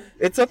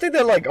 it's something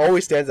that like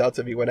always stands out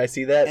to me when I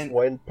see that And-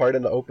 one part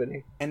in the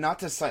opening. And not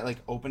to cite like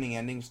opening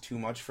endings too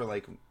much for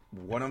like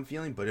what I'm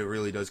feeling, but it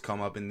really does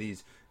come up in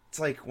these. It's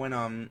like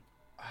when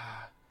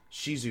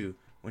Shizu,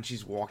 when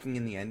she's walking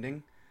in the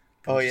ending.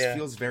 Oh, it just yeah.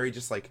 feels very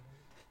just like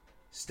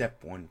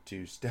step 1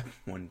 2 step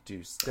 1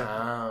 2 step.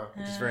 Oh.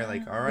 It's just very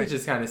like all It's right.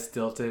 just kind of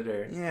stilted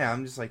or Yeah,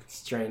 I'm just like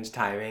strange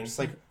timing. just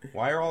like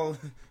why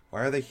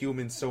are the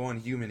humans so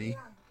unhuman-y?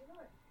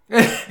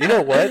 You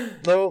know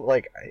what though?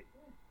 Like,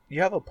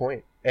 you have a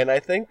point, and I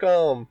think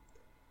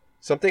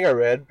something I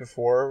read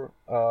before,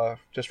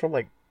 just from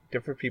like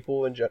different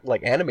people and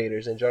like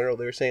animators in general,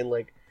 they were saying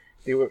like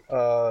they were.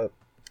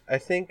 I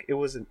think it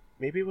was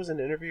maybe it was an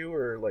interview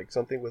or like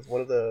something with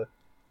one of the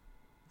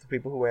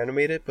people who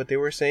animated, but they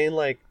were saying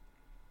like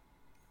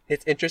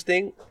it's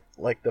interesting,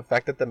 like the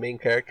fact that the main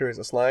character is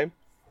a slime.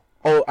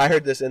 Oh, I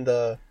heard this in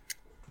the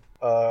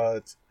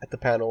at the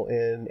panel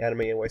in Anime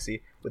NYC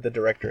with the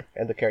director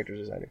and the character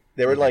designer.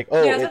 They were like,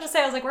 "Oh, Yeah, I was about to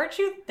say, I was like, weren't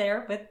you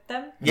there with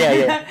them?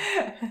 Yeah.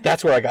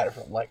 That's where I got it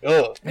from." Like,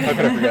 oh, how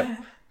could I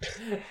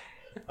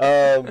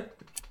forget?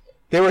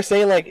 They were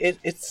saying like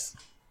it's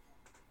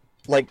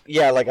like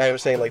like I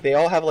was saying like they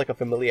all have like a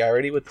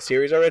familiarity with the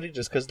series already,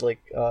 just because like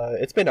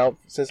it's been out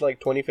since like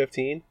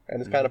 2015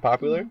 and it's kind of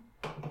popular.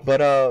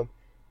 But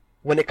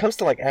when it comes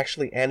to like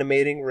actually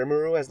animating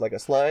Rimuru as like a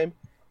slime,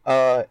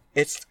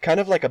 it's kind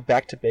of like a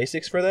back to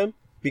basics for them,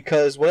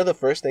 because one of the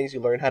first things you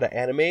learn how to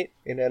animate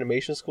in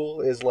animation school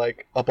is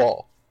like a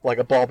ball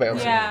bouncing.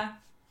 Yeah.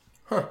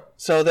 Huh.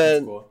 So That's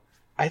then cool.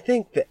 I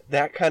think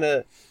that kind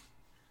of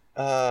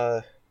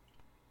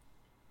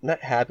not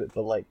habit,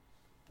 but like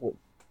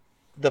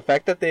the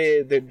fact that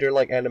they're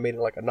like animating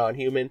like a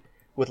non-human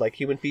with like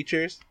human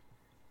features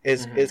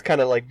is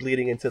kind of like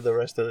bleeding into the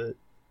rest of it,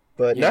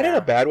 but not in Yeah.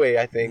 a bad way.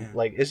 I think Yeah.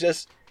 like it's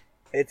just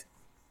it's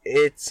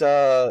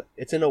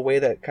in a way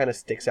that kind of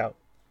sticks out.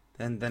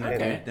 Then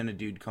Okay. a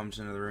dude comes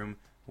into the room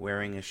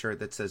wearing a shirt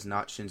that says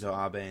 "Not Shinzo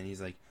Abe," and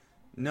he's like,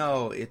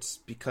 "No, it's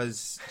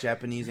because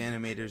Japanese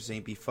animators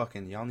ain't be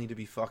fucking. Y'all need to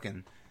be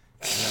fucking."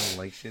 And I'm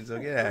like, Shinzo,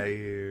 get out of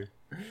here.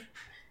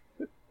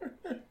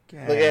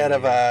 Forget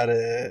about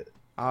it.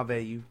 Abe,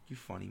 you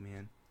funny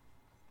man.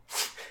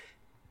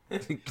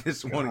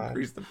 Just want to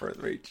increase the birth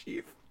rate,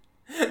 chief.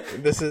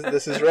 This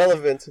is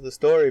relevant to the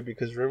story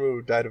because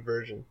Rimuru died a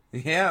virgin.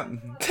 Yeah.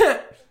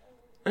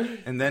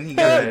 And then he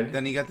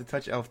got to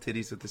touch elf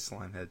titties with his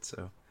slime head,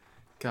 so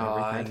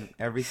God.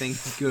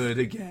 everything's good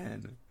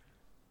again.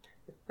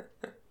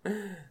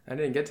 I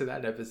didn't get to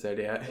that episode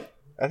yet.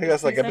 I think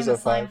that's like You're saying the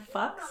episode slime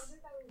 5. fucks?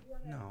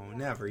 No,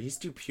 never. He's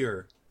too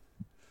pure.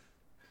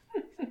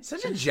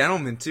 Such a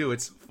gentleman too.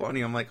 It's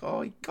funny. I'm like,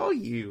 oh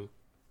you.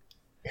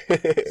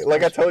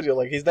 Like I told you,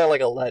 like he's not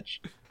like a lech.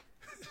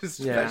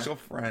 Special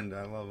friend.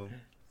 I love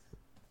him.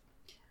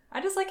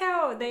 I just like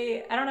how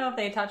I don't know if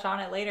they touch on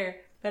it later,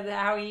 but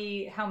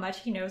how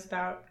much he knows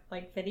about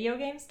like video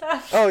game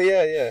stuff. Oh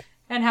yeah.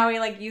 And how he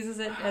like uses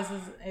it as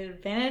his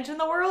advantage in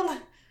the world.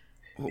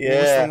 What was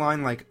Yeah. the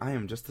line like? I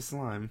am just a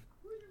slime.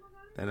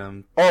 That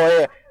Oh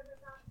yeah.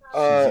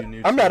 Shizu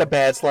knew I'm too. not a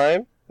bad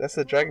slime. That's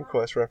a Dragon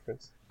Quest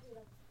reference.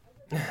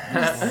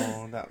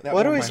 Oh, that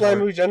What do warmed we my slime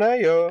heart.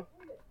 Janayo?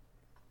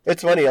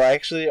 It's funny, I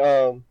actually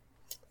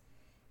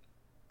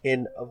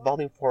in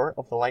volume 4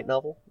 of the light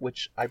novel,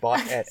 which I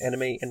bought at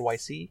Anime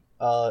NYC,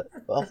 a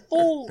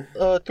full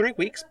 3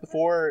 weeks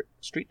before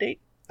street date.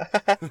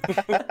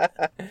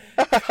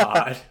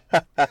 God.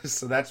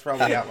 So that's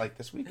probably out like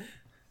this week.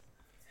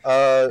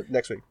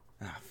 Next week.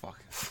 Ah, fuck.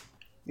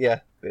 Yeah,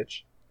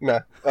 bitch.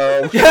 Nah.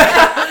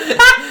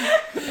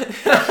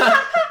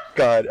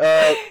 God.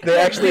 They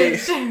actually.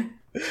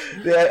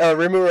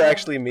 Rimuru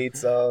actually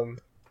meets a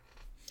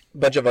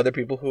bunch of other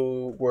people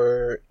who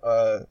were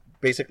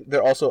basically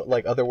they're also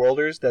like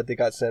otherworlders that they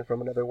got sent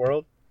from another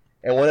world,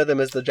 and one of them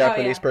is the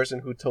Japanese yeah. person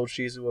who told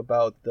Shizu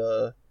about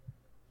the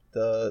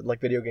like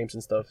video games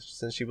and stuff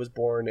since she was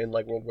born in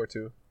like World War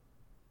II.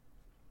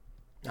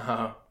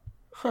 Oh.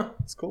 Huh.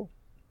 It's cool.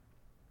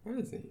 What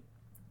is he?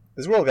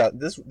 This world got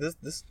this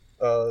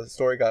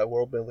story got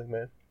world building,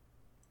 man.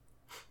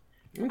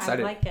 I'm I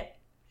excited. like it.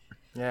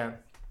 Yeah.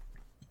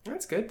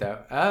 That's good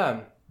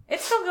though.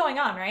 It's still going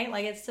on, right?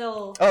 Like it's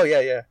still. Oh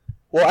yeah.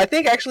 Well, I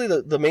think actually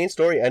the main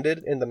story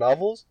ended in the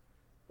novels.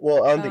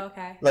 Well,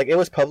 Okay. like it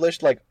was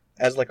published like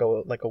as like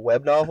a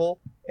web novel,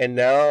 and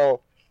now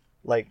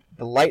like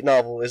the light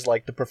novel is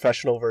like the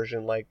professional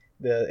version. Like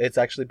it's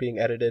actually being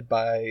edited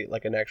by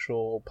like an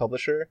actual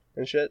publisher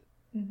and shit.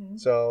 Mm-hmm.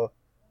 So,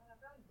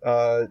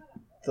 the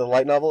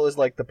light novel is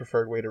like the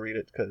preferred way to read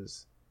it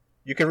because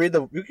you can read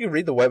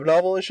the web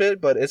novel and shit,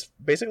 but it's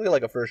basically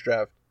like a first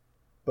draft.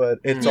 But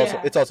it's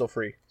Yeah. also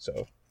free.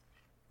 So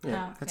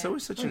Yeah. Oh, That's okay.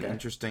 always such an Okay.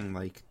 interesting,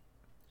 like...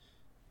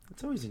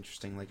 It's always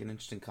interesting, like, an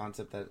interesting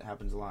concept that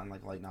happens a lot in,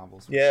 like, light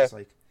novels. Yeah. It's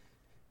like,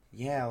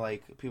 yeah,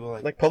 like, people are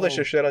like... publish oh,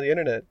 your shit on the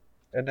internet,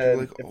 and people are then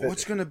like, if oh,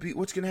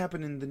 what's gonna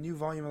happen in the new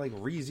volume of, like,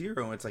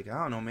 ReZero? It's like,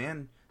 I don't know,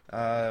 man.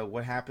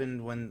 What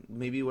happened when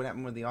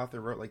the author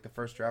wrote, like, the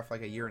first draft,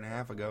 like, a year and a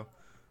half ago?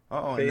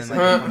 Oh, and then, like,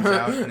 it comes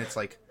out, and it's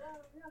like,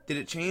 did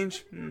it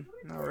change?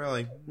 Not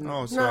really.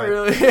 Oh, so Not I-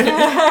 really. so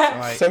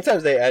I-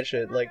 sometimes they add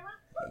shit like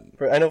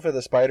I know for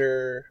the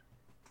spider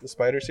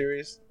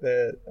series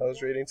that I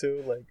was reading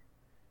too, like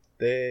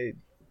they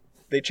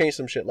changed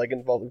some shit like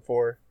in volume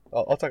 4.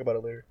 I'll talk about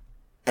it later.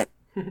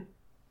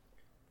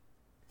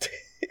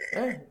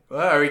 Alright.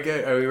 Well, are we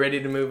good? Are we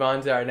ready to move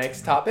on to our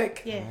next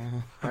topic? Yeah.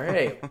 All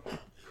right.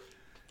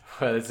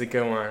 Well, that's a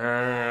good one.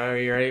 Are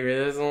you ready for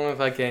this one?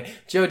 Fucking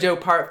JoJo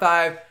Part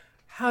 5.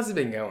 How's it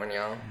been going,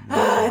 y'all?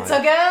 It's so Oh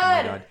my good.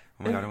 god.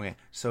 Oh my god. Okay.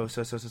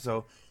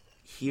 So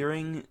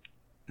hearing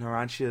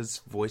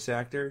Narancia's voice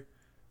actor,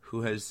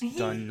 who has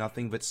done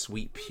nothing but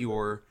sweet,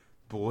 pure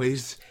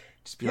boys,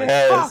 just be like,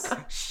 Yes.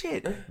 fuck,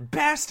 shit,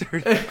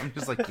 bastard. I'm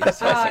just like,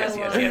 yes.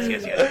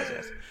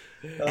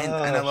 And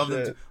I love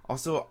them shit. too.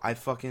 Also, I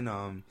fucking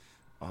oh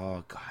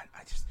god,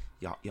 I just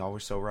y'all were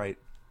so right.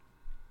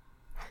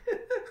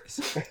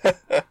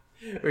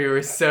 We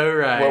were so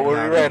right. What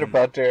were we right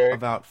about, Derek?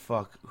 About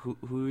fuck, who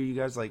are you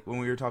guys like when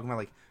we were talking about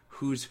like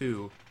who's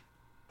who?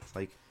 It's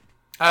like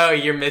Oh,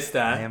 you're I Mista.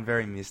 am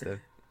very Mista.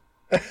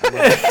 This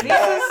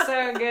is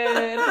so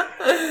good.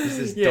 This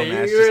is Yeah,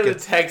 dumbass. you were just the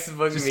gets,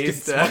 textbook just gets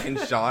Mista. fucking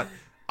shot.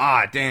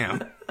 Ah,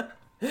 damn.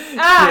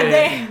 Ah,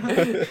 Yeah.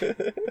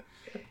 damn.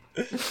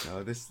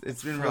 No,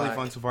 it's been really Fuck.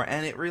 fun so far,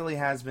 and it really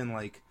has been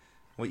like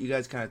what you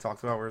guys kind of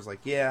talked about, where it's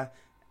like, yeah,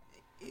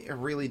 it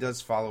really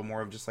does follow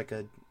more of just like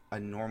a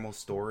normal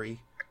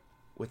story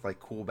with like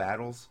cool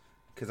battles.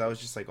 Because I was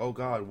just like, oh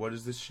god, what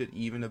is this shit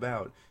even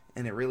about?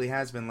 And it really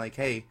has been like,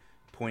 hey,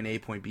 point A,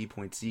 point B,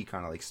 point C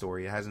kind of like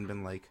story. It hasn't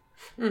been like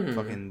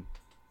fucking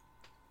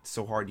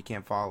so hard you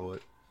can't follow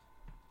it.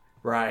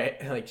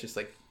 Right. Like, just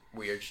like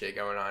weird shit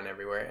going on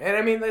everywhere. And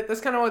I mean, that's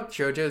kind of what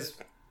JoJo's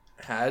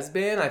has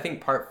been. I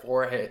think Part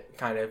 4 had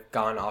kind of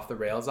gone off the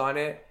rails on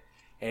it.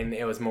 And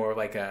it was more of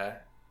like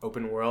a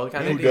open world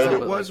kind of Who deal. done It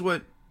but, was like,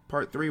 what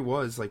Part 3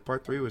 was. Like,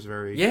 Part 3 was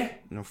very, yeah.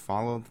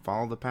 follow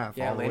the path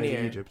Yeah, all the way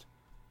linear. to Egypt.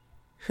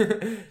 Yeah,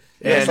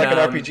 it's like an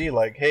RPG.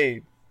 Like,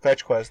 hey,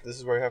 fetch quest. This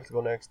is where you have to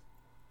go next.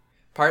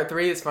 Part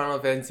 3 is Final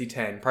Fantasy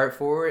X. Part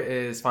 4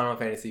 is Final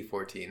Fantasy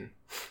 14.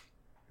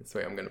 That's the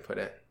way I'm going to put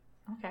it.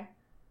 Okay.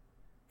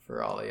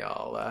 For all of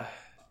y'all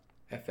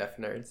FF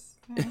nerds.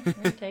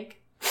 Your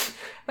take.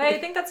 But I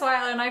think that's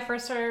why when I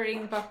first started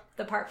reading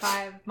the Part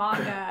 5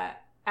 manga,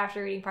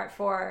 after reading Part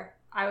 4,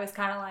 I was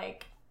kind of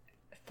like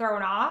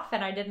thrown off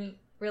and I didn't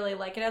really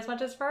like it as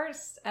much as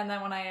first. And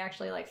then when I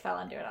actually like fell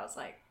into it, I was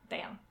like,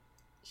 damn,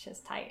 it's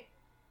just tight.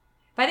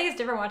 But I think it's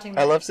different watching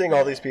I love seeing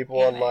all these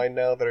people anime. online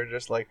now that are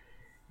just like,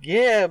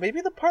 yeah,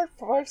 maybe the Part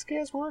 5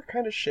 scans were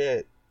kind of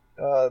shit.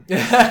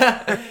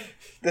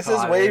 This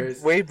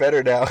is way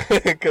better now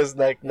because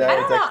like now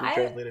it's actually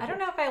translated. I don't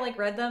know if I like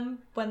read them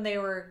when they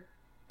were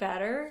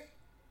better,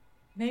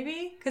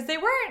 maybe because they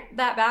weren't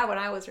that bad when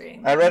I was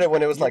reading them. I read it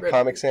when it was You like read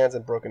Comic it. Sans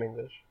and broken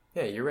English.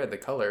 Yeah, you read the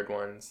colored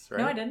ones,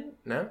 right? No, I didn't.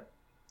 No?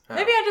 Oh.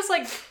 Maybe I just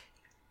like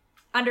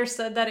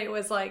understood that it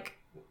was like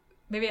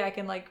maybe I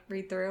can like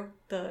read through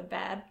the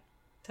bad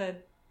to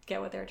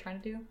get what they were trying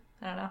to do.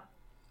 I don't know.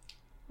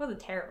 It wasn't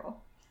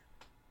terrible.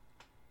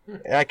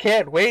 And I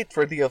can't wait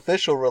for the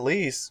official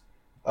release.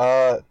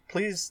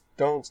 Please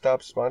don't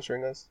stop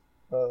sponsoring us.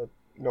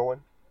 No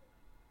one.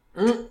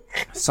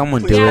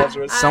 Someone Please do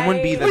sponsor it. us.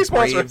 Someone be the Please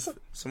sponsor brave. us.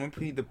 Someone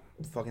be the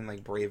fucking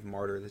like brave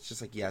martyr. That's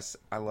just like, yes,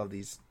 I love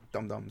these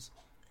dum dums.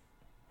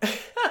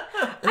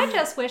 I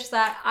just wish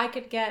that I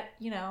could get,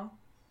 did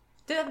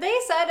they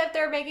said if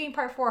they're making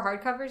part 4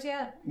 hardcovers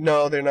yet?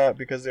 No, they're not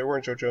because they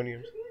weren't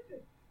JoJoniums.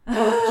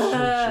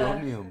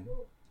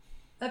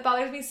 That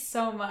bothers me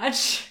so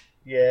much.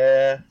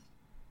 Yeah.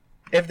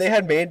 If they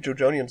had made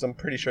JoJoniums, I'm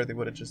pretty sure they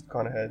would have just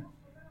gone ahead.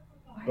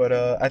 But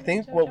I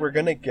think what we're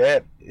gonna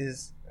get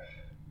is,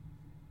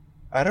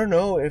 I don't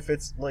know if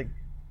it's like,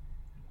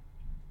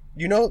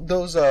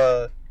 those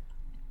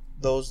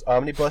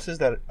omnibuses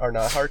that are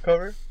not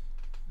hardcover,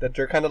 that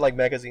they're kind of like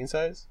magazine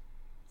size.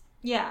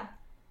 Yeah.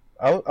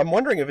 I'm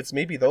wondering if it's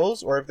maybe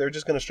those, or if they're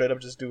just gonna straight up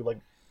just do like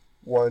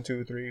 1,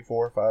 2, 3,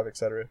 4, 5,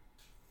 etc.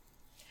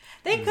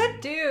 They could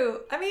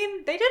do. I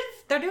mean,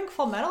 they're doing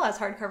Full Metal as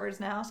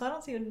hardcovers now, so I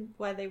don't see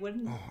why they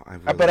wouldn't.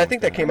 Oh, But I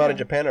think that came out in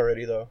Japan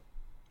already, though.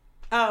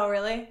 Oh,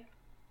 really?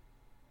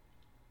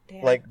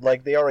 Damn.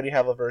 Like they already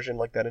have a version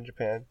like that in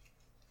Japan.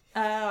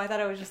 Oh, I thought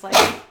it was just like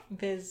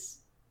Viz.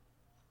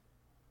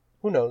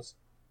 Who knows?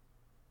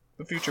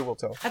 The future will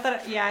tell.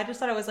 I just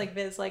thought it was like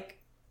Viz. Like,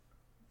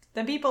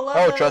 then people love.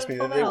 Oh, trust me,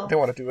 Full they Metal.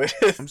 want to do it.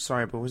 I'm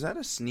sorry, but was that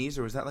a sneeze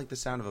or was that like the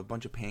sound of a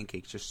bunch of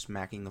pancakes just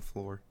smacking the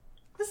floor?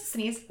 This is a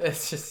sneeze.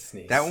 It's just a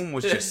sneeze. That one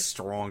was just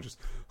strong, just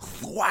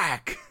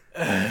whack.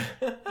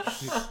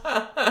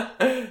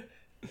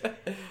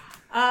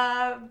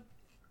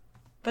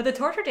 But the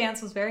torture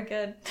dance was very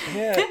good.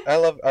 Yeah, I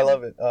love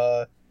it.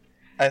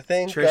 I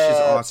think Trish is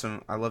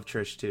awesome. I love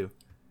Trish too.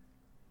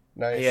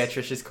 Nice. Yeah,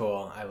 Trish is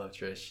cool. I love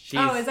Trish. She's...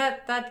 Oh, is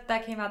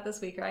that came out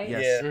this week, right?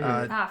 Yes.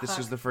 Yeah. This fuck.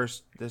 was the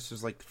first. This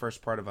was like the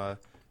first part of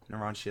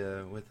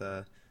Narancia with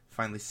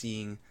finally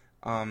seeing.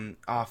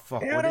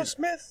 Fuck.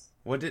 Aerosmith.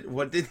 What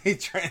did they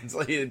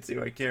translate it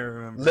to? I can't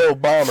remember. Little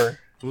Bomber.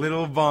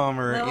 Little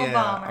Bomber. Little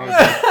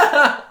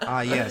yeah.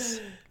 Bomber.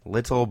 Yes.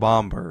 Little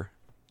Bomber.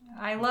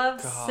 I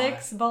love God.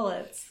 6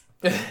 bullets.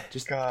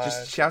 Just God.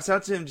 shouts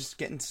out to him. Just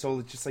getting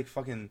so just like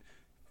fucking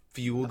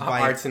fueled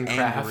by Arts and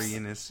crafts.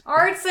 angeriness.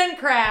 Arts and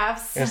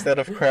crafts. Instead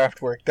of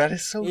craft work. That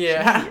is so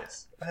Yeah.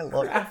 genius. I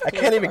love it. Craft I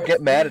can't even work.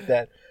 get mad at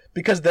that.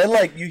 Because then,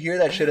 like, you hear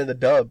that shit in the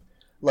dub.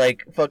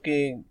 Like,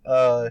 fucking,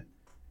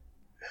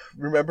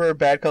 remember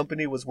Bad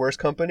Company was Worst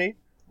Company?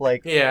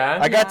 Like, Yeah.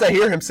 I got to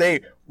hear him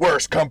say,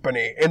 Worst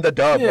Company, in the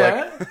dub.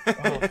 Yeah.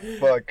 Like, oh,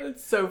 fuck.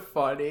 That's so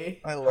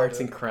funny. I love Arts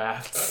it. and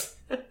crafts.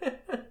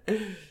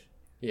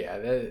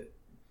 Yeah,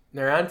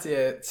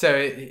 Narancia.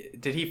 So,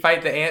 did he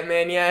fight the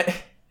Ant-Man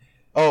yet?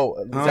 Oh,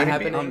 is that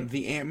happening?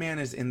 The Ant-Man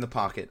is in the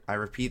pocket. I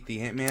repeat,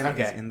 the Ant-Man is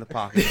Okay. in the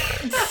pocket.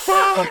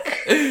 Fuck.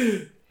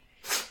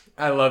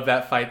 I love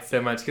that fight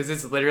so much because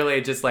it's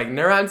literally just like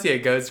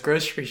Narancia goes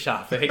grocery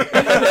shopping. It's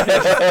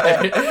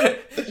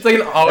like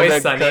an And Always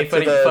then Sunny cut to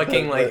funny the-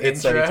 fucking the like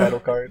It's Sunny intro. title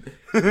card.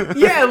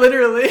 Yeah,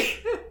 literally.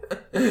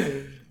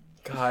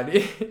 God,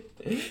 he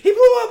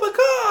blew up a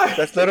car.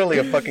 That's literally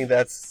a fucking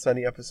That's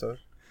Sunny episode.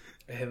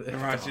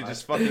 Narancia God.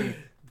 just fucking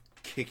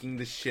kicking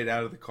the shit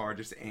out of the car,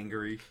 just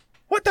angry.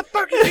 What the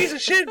fuck, you piece of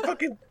shit?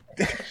 Fucking.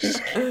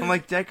 I'm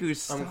like, Deku,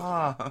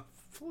 stop.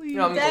 Please.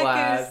 I'm Deku,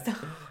 glad. stop.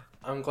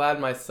 I'm glad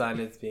my son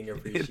is being It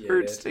appreciated.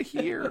 hurts to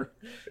hear.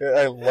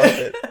 I love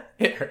it.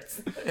 It hurts.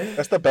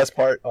 That's the best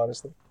part,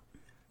 honestly.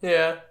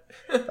 Yeah.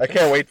 I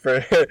can't wait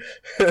for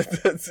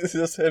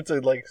just him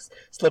to like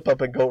slip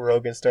up and go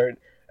rogue and start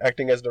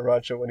acting as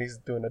Narancia when he's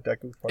doing a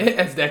Deku part.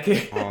 As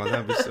Deku. Oh,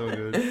 that'd be so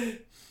good.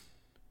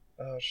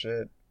 Oh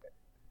shit.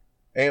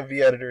 AMV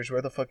editors,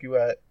 where the fuck you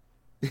at?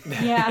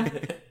 Yeah.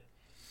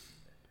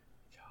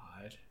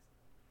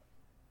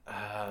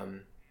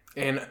 God.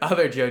 In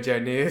other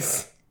JoJo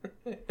news,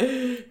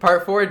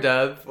 Part 4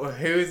 dub.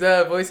 Who's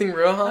voicing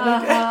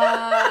Rohan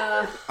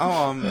again?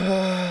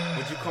 Oh,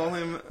 would you call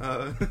him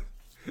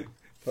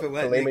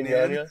Filet Filet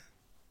Mignon? Mignon?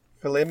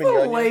 Filet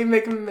mignon. Filet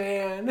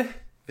McMahon.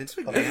 Vince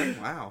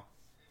McMahon. Wow.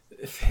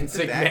 Vince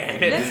McMahon.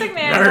 Vince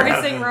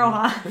McMahon voicing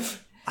Rohan.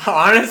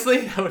 Honestly,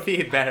 that would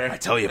be better. I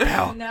tell you,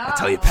 pal. No. I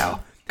tell you,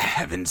 pal.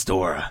 Heaven's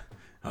door.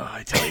 Oh,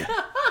 I tell you,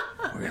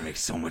 we're gonna make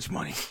so much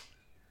money.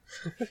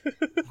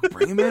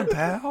 Bring him in,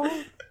 pal.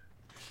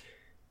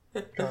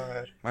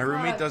 God. My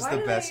roommate God, does why the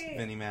do best they-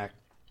 Vinnie Mac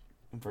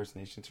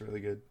impersonation. It's really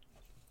good.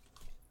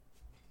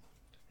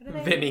 What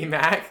are they- Vinnie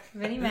Mac.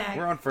 Vinnie Mac.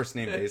 We're on first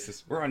name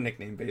basis. We're on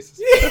nickname basis.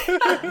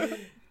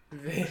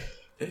 Vin-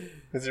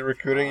 Is he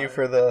recruiting you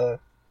for the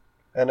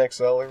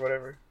NXL or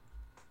whatever?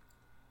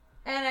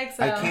 NXL.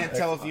 I can't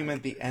tell if you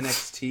meant the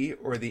NXT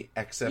or the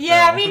XFL.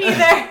 Yeah, me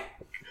neither.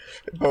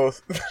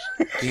 Both.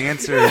 The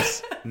answer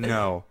is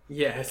no.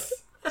 yes.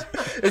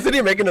 Isn't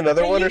he making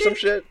another But one you or some did-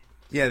 shit?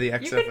 Yeah, the You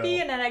XFL. could be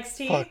in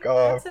NXT. Fuck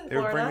off. That's in They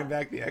were Florida. bringing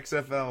back the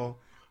XFL.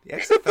 The the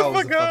XFL is a fuck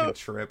fucking up.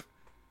 trip.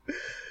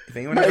 If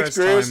anyone My ever has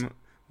experience- time,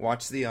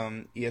 watch the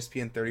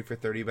ESPN 30 for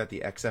 30 about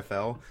the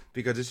XFL,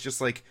 because it's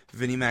just like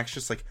Vinnie Mac's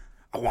just like,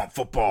 I want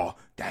football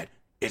that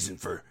isn't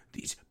for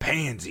these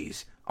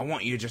pansies. I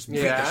want you to just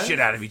beat Yeah. the shit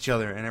out of each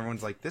other. And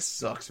everyone's like, this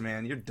sucks,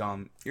 man. You're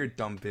dumb. You're a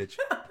dumb bitch.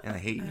 And I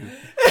hate you.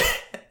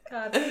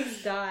 God,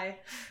 please die.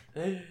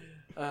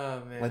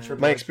 Oh man. Let your-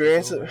 My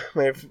experience,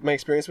 my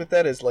experience with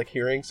that is like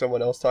hearing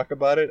someone else talk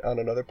about it on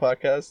another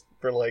podcast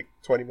for like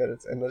 20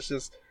 minutes, and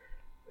it's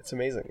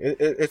amazing.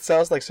 It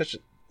sounds like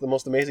the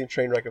most amazing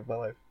train wreck of my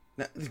life.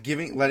 Now,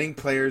 letting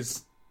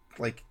players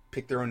like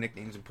pick their own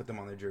nicknames and put them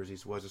on their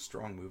jerseys was a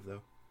strong move,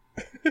 though.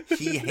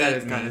 He That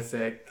is hates kind me. of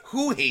sick.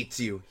 Who hates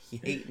you? He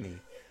hate me.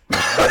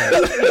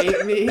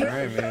 Hate me. All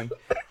right, man.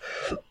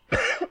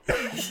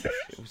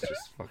 It was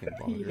just fucking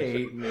You bonkers.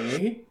 hate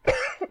me.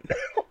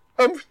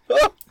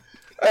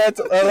 I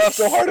laughed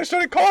so hard I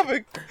started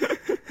coughing.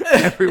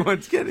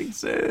 Everyone's getting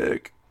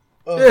sick.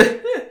 Oh,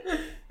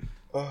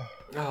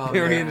 Oh,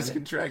 Marion man. has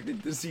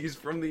contracted disease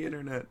from the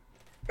internet.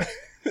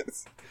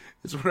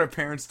 It's what our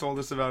parents told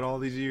us about all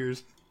these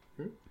years.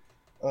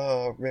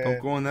 oh man.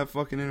 Don't go on that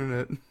fucking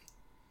internet.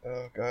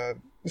 Oh god.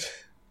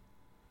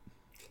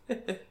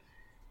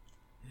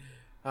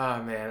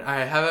 Oh man. All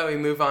right. How about we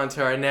move on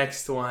to our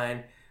next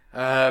one?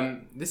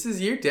 This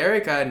is you,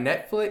 Derek.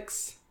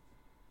 Netflix,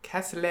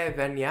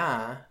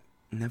 Castlevania.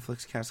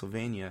 Netflix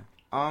Castlevania.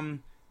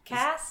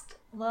 Cast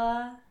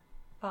La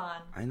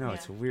Bon. I know Yeah.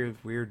 it's a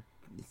weird.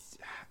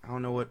 I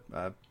don't know what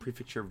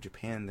prefecture of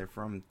Japan they're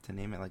from to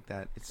name it like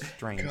that. It's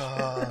strange.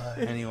 God.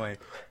 Anyway,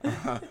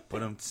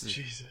 but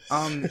Jesus.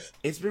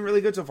 it's been really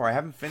good so far. I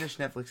haven't finished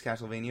Netflix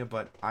Castlevania,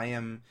 but I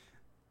am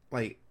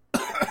like,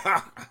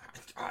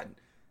 God,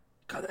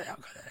 cut that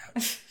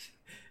out.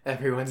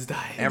 Everyone's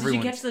dying. Did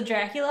Everyone. you catch the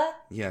Dracula?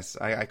 Yes,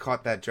 I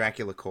caught that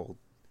Dracula cold.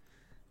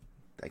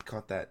 I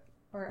caught that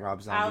Or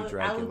Rob Zombie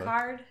Dracula.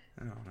 Alucard?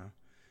 I don't know.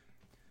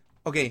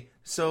 Okay,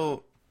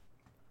 so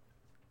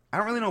I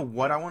don't really know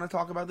what I want to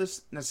talk about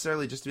this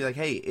necessarily, just to be like,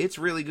 hey, it's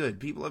really good.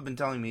 People have been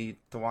telling me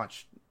to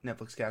watch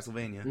Netflix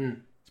Castlevania.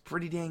 It's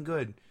pretty dang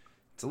good.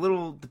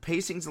 The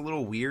pacing's a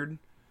little weird,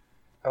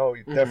 Oh,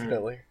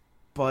 definitely.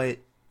 but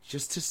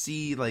just to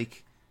see,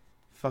 like,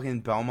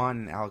 fucking Belmont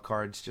and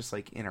Alucard's just,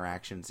 like,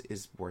 interactions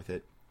is worth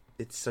it.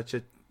 It's such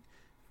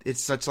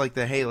like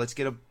the, hey, let's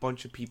get a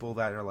bunch of people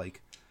that are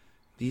like,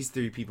 these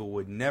three people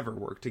would never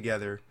work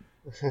together.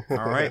 All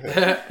right.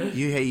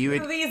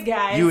 These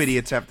guys. You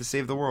idiots have to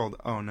save the world.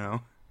 Oh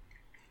no.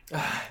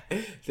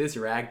 This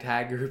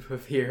ragtag group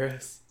of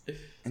heroes.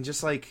 And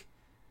just like,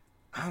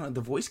 I don't know, the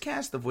voice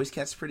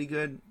cast's pretty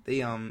good. They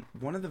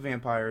one of the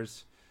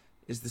vampires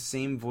is the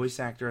same voice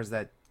actor as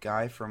that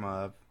guy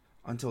from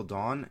Until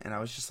Dawn, and I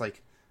was just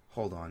like,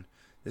 hold on.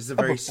 This is a I'm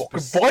very a fucking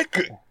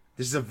Viking.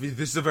 this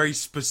is a very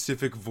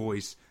specific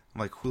voice. I'm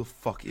like, who the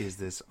fuck is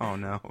this? Oh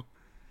no.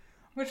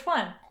 Which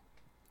one?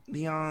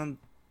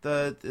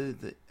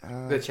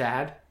 The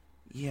Chad.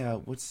 Yeah,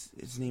 what's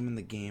his name in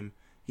the game?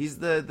 He's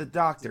the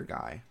doctor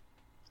guy.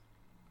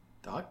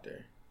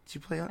 Doctor. Did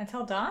you play on?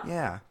 Until Dawn?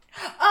 Yeah.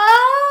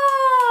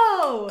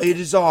 Oh! It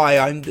is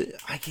I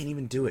can't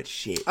even do it.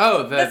 Shit.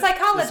 Oh, The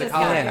psychologist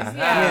guys,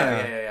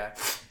 Yeah. Yeah.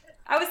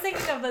 I was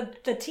thinking of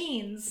the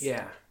teens.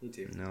 Yeah, me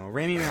too. No,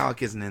 Rami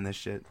Malek isn't in this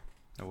shit.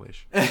 I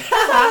wish. I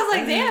was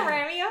like, damn,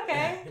 Rami,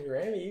 okay.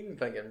 Randy, you can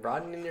fucking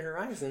broaden your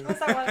horizons. What's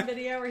that one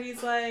video where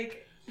he's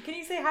like, can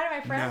you say hi to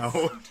my friends?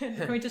 No.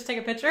 Can we just take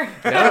a picture?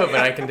 No, but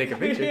I can take a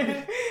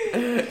picture.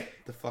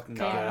 The fucking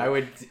God. guy.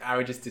 I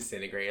would just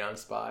disintegrate on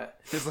spot.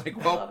 He's like,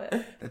 I well, love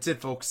it. that's it,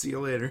 folks. See you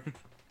later.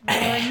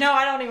 I'm like, no,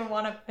 I don't even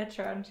want a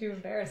picture. I'm too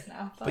embarrassed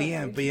now. But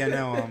yeah,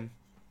 no.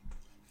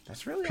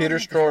 That's really Peter all.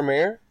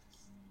 Stormare,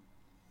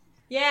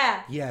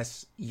 Yeah.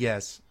 Yes.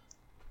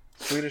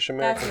 Swedish That's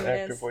American who it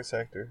actor, is. voice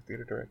actor,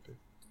 theater director.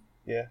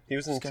 Yeah, he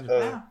was in. This guy's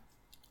Wow.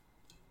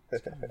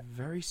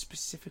 Very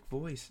specific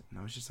voice, and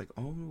I was just like,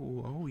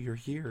 oh, you're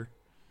here.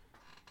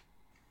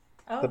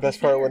 Oh, The best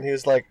he's part here. when he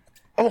was like,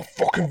 "I'm a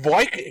fucking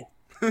Viking."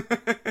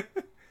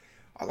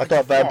 I like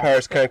thought the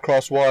vampires can't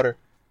cross water.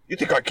 You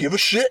think I give a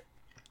shit?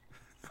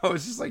 I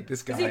was just like,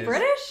 this guy. Is he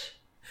British?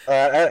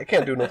 I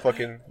can't do no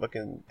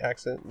fucking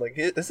accent. Like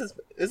this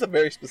is a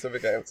very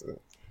specific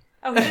accent.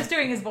 Oh, he's just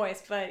doing his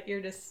voice, but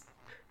you're just.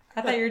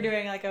 I thought you were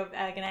doing like an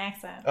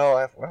accent. Oh,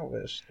 I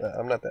wish.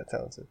 I'm not that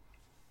talented.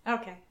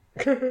 Okay.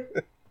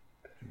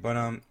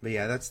 But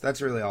yeah,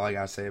 that's really all I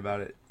gotta say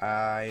about it.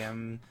 I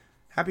am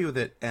happy with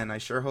it, and I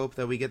sure hope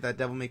that we get that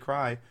Devil May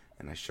Cry,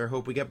 and I sure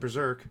hope we get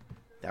Berserk.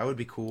 That would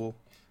be cool.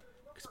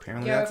 Because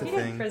apparently Yeah, that's a we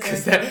get thing.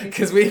 Berserk.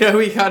 Because we know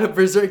we got a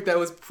Berserk that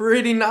was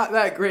pretty not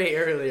that great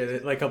earlier,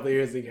 like a couple of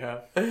years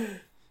ago.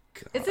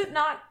 Is it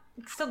not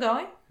still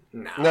going?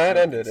 No, No, it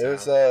ended. It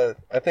was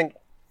I think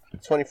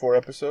 24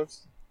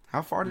 episodes.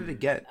 How far did it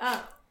get?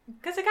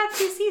 Because it got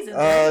 2 seasons.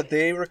 Right?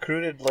 They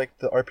recruited like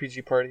the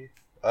RPG party.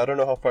 I don't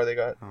know how far they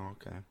got. Oh,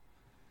 okay.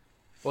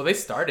 Well, they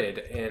started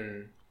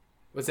in.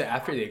 Was it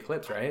after the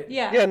eclipse, right?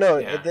 Yeah. Yeah, no,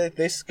 Yeah.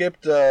 they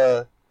skipped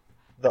the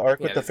arc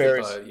with the they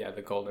fairies. skipped,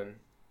 the golden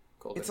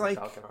It's like-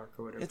 Falcon arc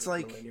or whatever. it's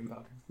like- Millennium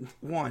Falcon.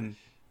 1,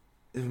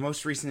 the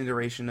most recent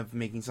iteration of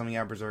making something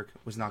out of Berserk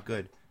was not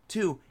good.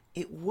 2,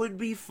 it would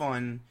be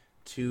fun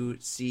to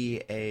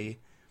see a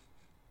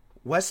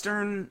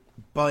Western,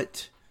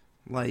 but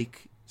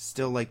like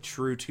still like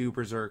true to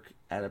Berserk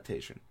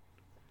adaptation.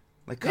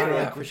 Like kind of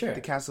Yeah, like for sure.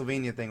 the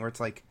Castlevania thing, where it's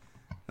like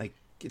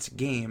it's a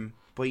game,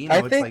 but you know I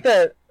it's think like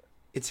that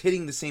it's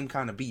hitting the same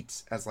kind of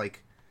beats as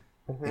like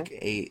Mhm. like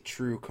a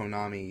true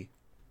Konami,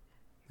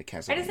 like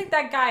Castlevania. I just think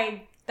that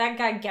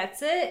guy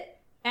gets it,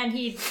 and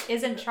he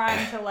isn't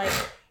trying to like.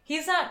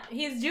 He's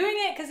doing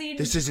it because he.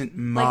 This isn't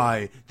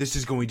my. This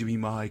is going to be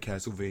my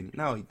Castlevania.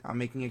 No, I'm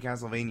making a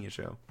Castlevania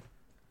show.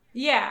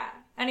 Yeah,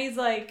 and he's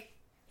like,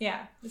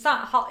 yeah, it's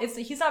not.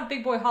 He's not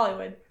Big Boy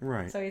Hollywood,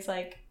 Right. so he's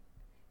like,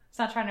 he's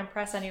not trying to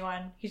impress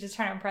anyone. He's just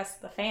trying to impress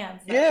the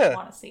fans that Yeah.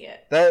 want to see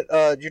it.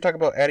 that you're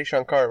talking about Adi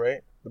Shankar,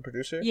 right? The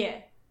producer. Yeah.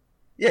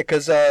 Yeah,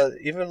 because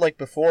even like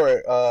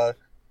before,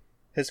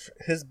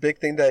 his big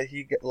thing that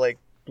he like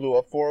blew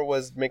up for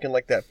was making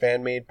like that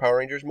fan made Power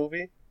Rangers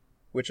movie,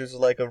 which is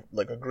like a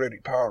gritty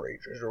Power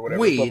Rangers or whatever.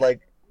 Wait. But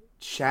like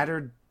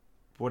Shattered,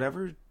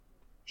 whatever.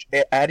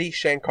 Adi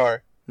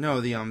Shankar. No,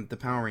 the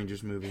Power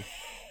Rangers movie.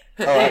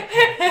 Oh,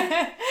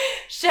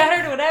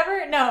 Shattered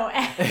whatever? No.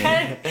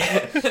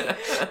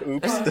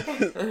 oops.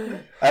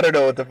 I don't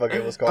know what the fuck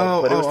it was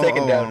called, but it was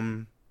taken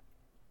down.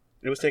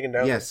 It was taken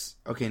down. Yes.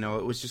 Okay. No,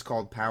 it was just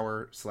called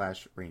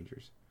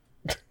Power/Rangers.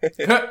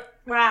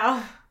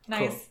 Wow.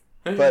 Nice.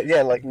 But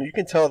yeah, like you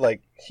can tell,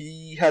 like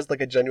he has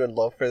like a genuine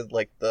love for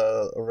like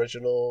the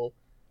original,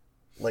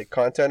 like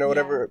content or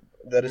whatever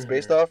that is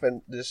based off,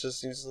 and this just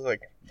seems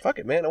like fuck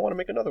it, man. I want to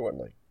make another one.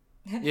 Like,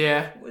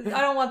 Yeah.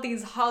 I don't want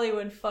these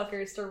Hollywood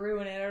fuckers to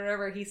ruin it, or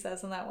whatever he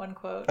says in that one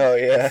quote. oh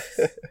yeah,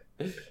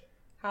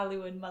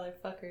 Hollywood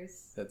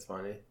motherfuckers. That's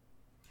funny.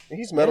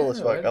 he's metal as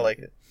fuck. what? I like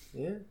it.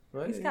 Yeah.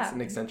 Well, He's he's got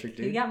an eccentric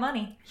He dude. got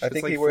money. I It's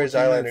think like he wears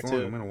 14 eyeliner minutes long.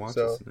 too. I'm gonna watch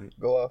So this tonight.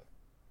 go off.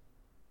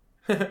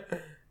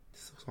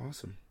 This looks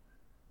awesome.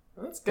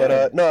 That's good.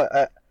 But no,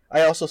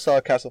 I also saw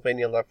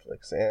Castlevania on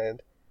Netflix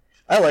and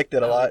I liked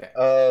it a Oh, lot.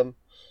 okay.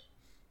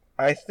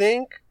 I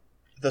think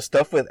the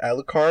stuff with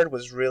Alucard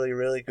was really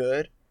really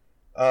good.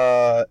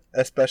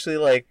 Especially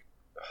like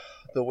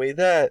the way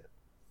that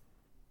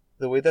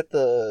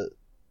the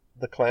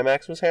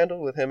climax was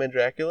handled with him and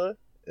Dracula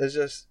is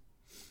just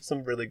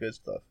some really good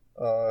stuff.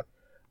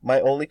 My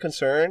only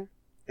concern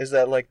is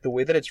that like the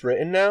way that it's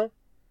written now,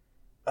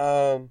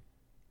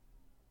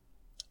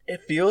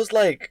 it feels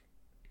like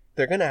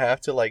they're gonna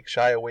have to like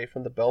shy away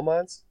from the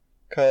Belmonts,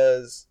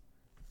 cause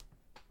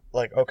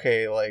like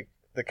okay, like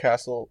the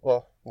castle.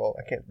 Well,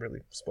 I can't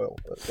really spoil,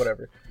 but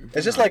whatever.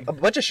 It's just like a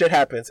bunch of shit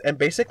happens, and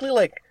basically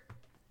like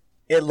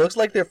it looks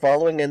like they're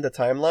following in the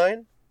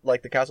timeline,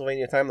 like the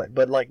Castlevania timeline,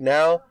 but like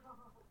now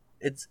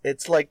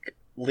it's like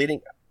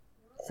leading.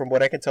 From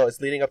what I can tell,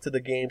 it's leading up to the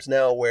games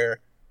now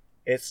where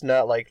it's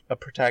not like a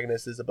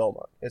protagonist is a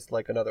Belmont. It's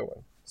like another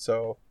one.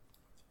 So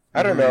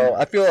I don't know.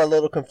 I feel a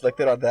little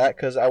conflicted on that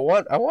because I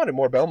wanted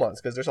more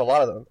Belmonts because there's a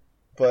lot of them.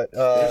 But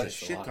There's a There's a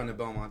shit lot. ton of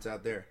Belmonts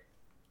out there.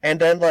 and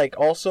then like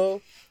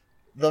also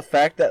the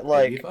fact that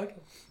Maybe like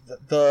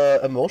fucking- the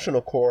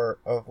emotional core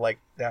of like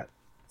that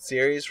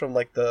series from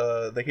like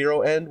the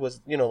hero end was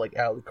like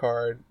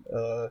Alucard,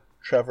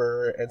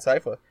 Trevor, and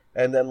Sypha,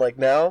 and then like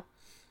now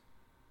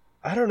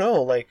I don't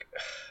know, like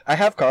I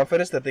have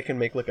confidence that they can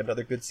make like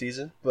another good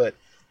season, but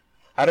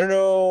I don't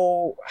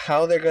know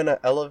how they're gonna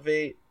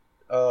elevate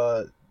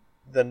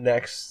the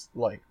next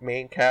like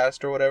main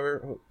cast or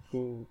whatever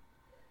who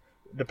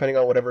depending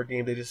on whatever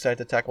game they decide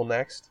to tackle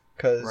next,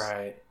 because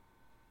Right.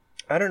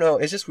 I don't know,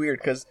 it's just weird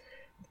because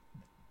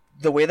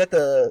the way that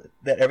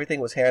that everything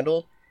was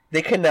handled,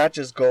 they cannot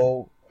just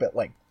go but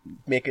like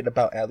make it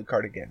about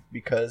Alucard again,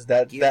 because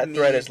that Give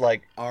thread me- is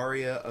like,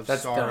 Aria of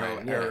That's Sorrow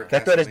done, yeah. era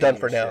That thread is done Castlevania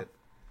for now. shit.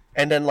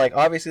 and then like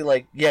obviously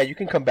like yeah, you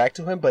can come back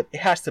to him, but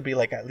it has to be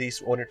like at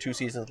least 1 or 2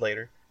 seasons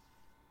later,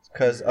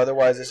 because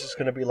otherwise it's just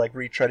gonna be like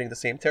retreading the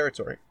same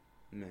territory.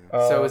 No.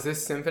 So is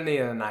this Symphony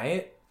of the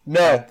Night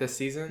no this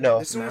season? no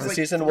This one was the like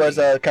season 3. was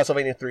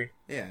Castlevania 3,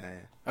 Yeah,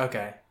 yeah.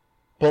 Okay.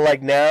 but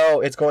like now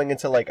it's going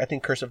into like I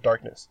think Curse of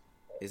Darkness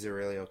Is it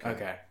really okay?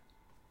 Okay.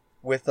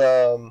 with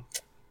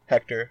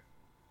Hector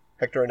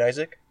and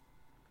Isaac.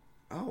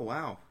 Oh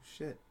wow,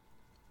 shit.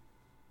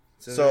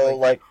 So, So they're,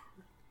 like,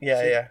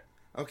 yeah, so- yeah.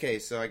 okay,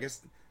 so I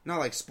guess not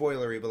like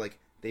spoilery, but like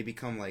they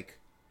become like.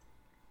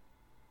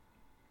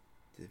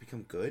 Do they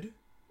become good?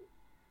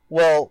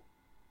 Well,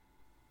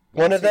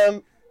 one of see-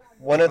 them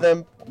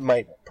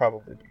might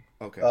probably be.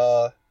 Okay.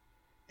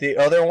 The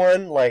other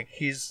one, like,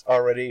 he's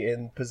already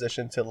in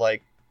position to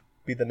like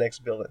be the next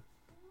villain.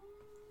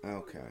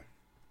 Okay.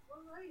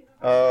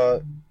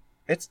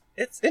 It's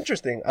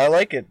interesting. I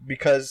like it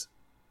because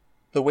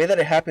the way that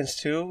it happens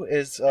too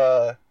is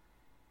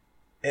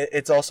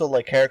it's also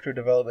like character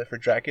development for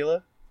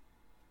Dracula.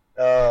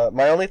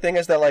 My only thing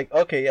is that like,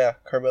 okay, yeah,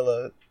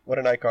 Carmilla, what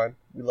an icon,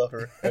 we love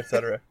her,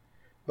 etc.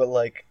 But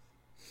like,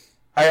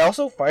 I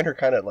also find her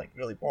kind of like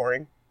really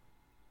boring.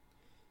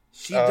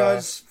 She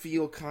does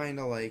feel kind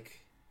of like.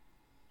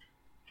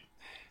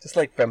 Just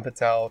like femme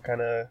fatale,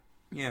 kind of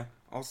Yeah.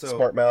 Also.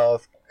 smart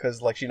mouth,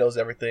 because like she knows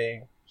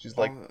everything. She's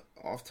like,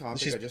 off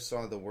topic. she's- I just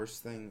saw the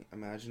worst thing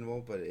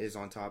imaginable, but it is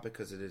on topic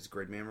because it is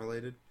Gridman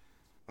related.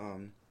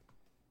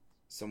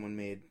 Someone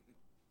made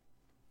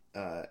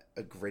a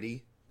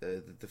Gritty,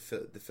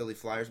 the Philly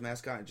Flyers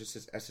mascot, and it just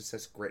says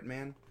SSS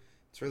Gritman.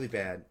 It's really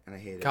bad, and I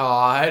hate it.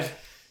 God.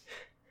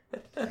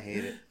 I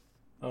hate it.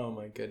 Oh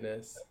my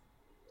goodness.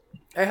 All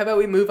right, how about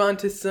we move on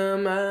to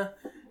some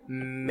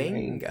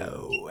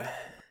mango.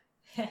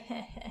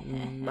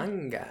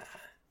 Manga.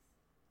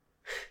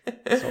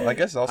 so I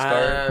guess I'll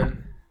start.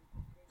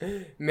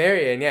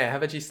 Marion, yeah, how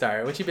about you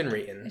start? What you been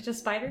reading? It's just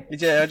spider.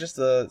 Yeah, I just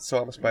so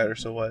I'm a spider.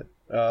 So what?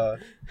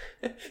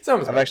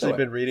 I've actually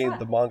been reading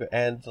the manga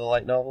and the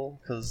light novel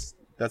because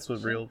that's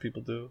what real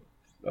people do.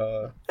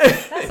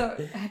 That's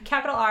what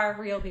capital R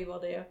real people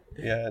do.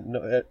 Yeah,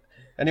 no.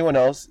 Anyone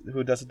else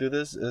who doesn't do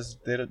this is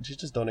they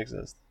just don't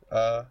exist.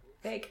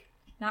 Fake,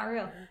 not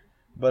real.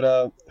 But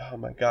oh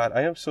my god,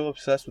 I am so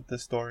obsessed with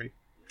this story,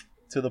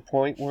 to the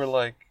point where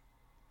like,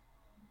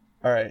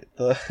 all right,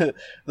 the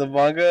the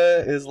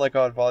manga is like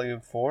on volume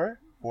four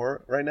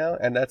right now,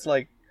 and that's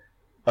like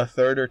a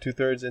third or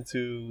 2/3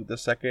 into the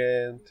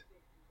second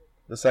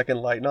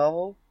light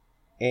novel,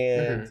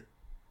 and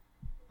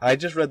I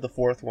just read the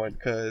fourth one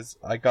because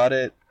I got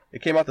it.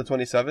 It came out the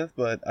 27th,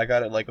 but I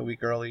got it like a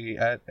week early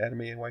at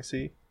Anime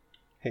NYC.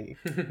 Hey,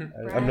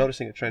 I'm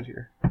noticing a trend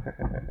here.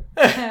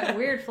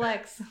 Weird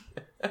flex.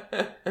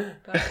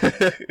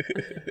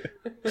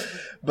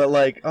 But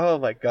like, oh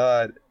my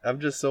god, I'm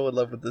just so in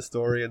love with this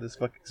story and this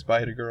fucking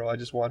spider girl. I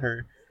just want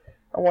her.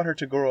 I want her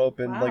to grow up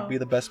and like be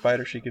the best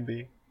spider she can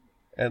be,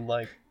 and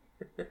like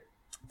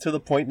to the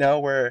point now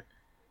where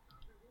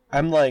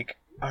I'm like,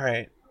 all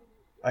right,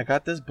 I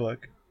got this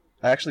book.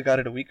 I actually got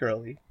it a week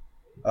early.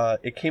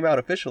 It came out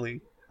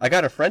officially. I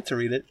got a friend to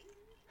read it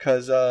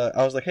because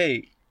I was like,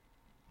 hey,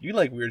 you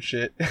like weird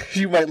shit.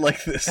 You might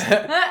like this.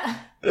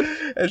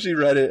 And she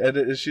read it,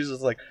 and she's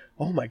just like,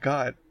 oh my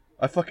god,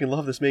 I fucking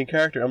love this main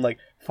character. I'm like,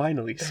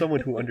 finally,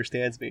 someone who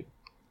understands me.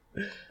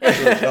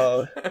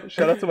 So,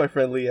 shout out to my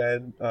friend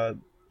Leanne,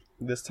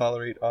 this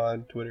tolerate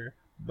on Twitter.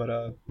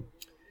 But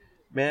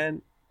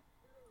man,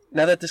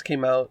 now that this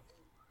came out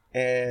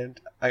and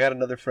I got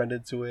another friend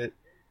into it,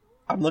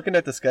 I'm looking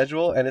at the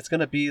schedule and it's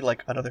gonna be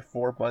like another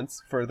 4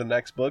 months for the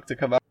next book to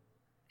come out.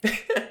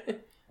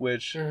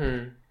 Which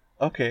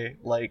okay,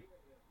 like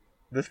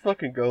this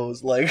fucking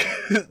goes like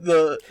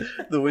the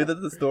way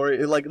that the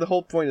story, like the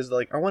whole point is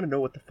like I want to know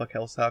what the fuck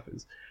else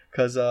happens,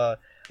 because I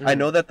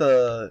know that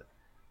the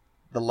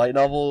light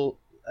novel,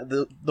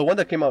 the one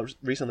that came out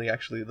recently,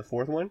 actually the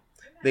fourth one,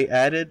 they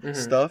added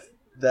stuff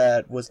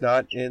that was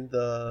not in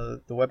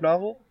the web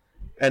novel,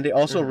 and they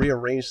also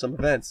rearranged some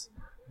events,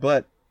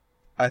 but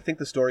I think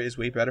the story is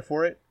way better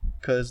for it,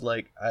 because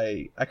like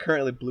I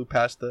currently blew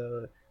past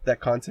that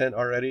content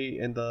already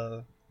in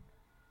the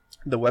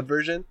web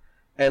version,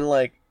 and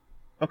like,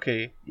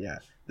 okay, yeah,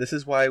 this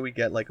is why we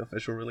get like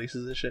official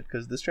releases and shit,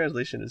 because this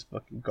translation is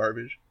fucking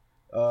garbage.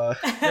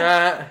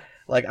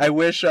 Like I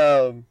wish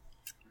I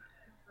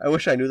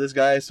knew this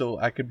guy so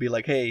I could be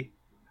like, hey,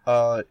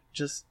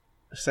 just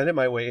send it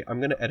my way. I'm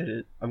gonna edit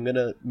it. I'm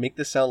gonna make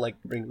this sound like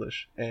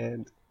English,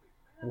 and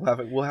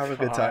we'll have a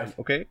good time,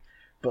 okay?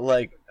 But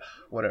like,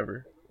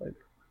 whatever. Like,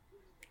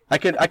 I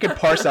can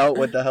parse out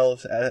what the hell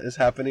is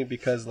happening,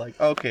 because like,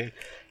 okay,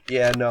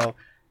 yeah, no,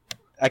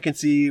 I can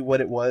see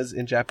what it was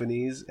in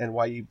Japanese and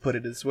why you put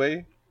it this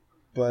way,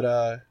 but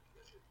I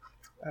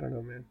don't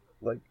know, man.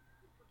 Like,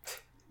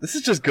 this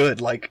is just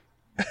good. Like,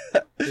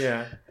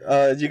 yeah.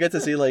 You get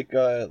to see like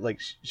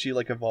she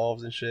like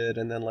evolves and shit,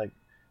 and then like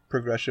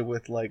progression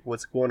with like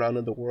what's going on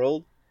in the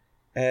world,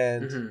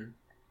 and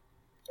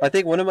I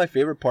think one of my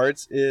favorite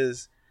parts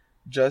is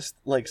just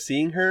like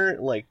seeing her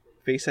like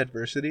face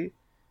adversity,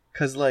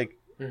 because like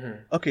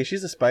okay,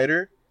 she's a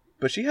spider,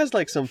 but she has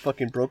like some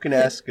fucking broken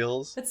ass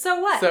skills. But so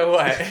what? So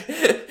what?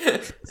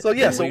 So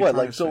yeah, so What are you what? trying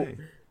Like to so say?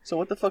 so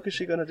what the fuck is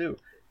she gonna do?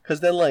 Because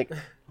then like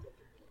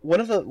one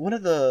of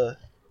the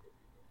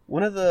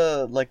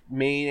like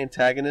main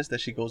antagonists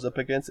that she goes up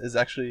against is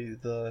actually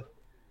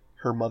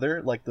her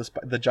mother, like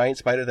the giant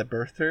spider that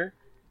birthed her,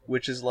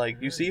 which is like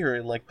you see her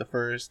in like the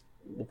first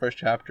the first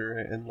chapter,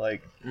 and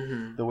like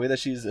Mm-hmm. the way that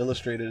she's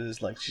illustrated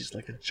is like she's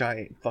like a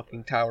giant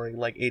fucking towering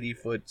like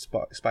 80-foot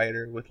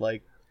spider with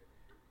like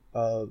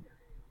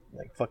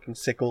fucking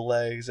sickle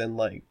legs and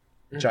like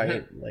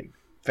giant like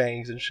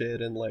fangs and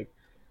shit, and like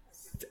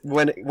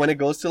when it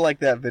goes to like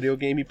that video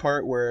gamey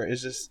part where it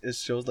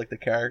shows like the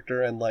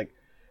character and like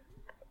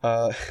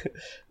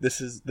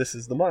this is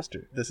the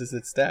monster, this is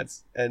its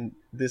stats, and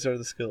these are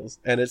the skills,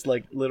 and it's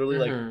like literally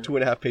like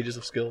 2.5 pages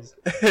of skills.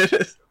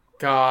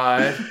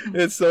 God.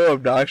 It's so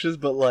obnoxious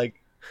but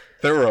like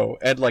thorough,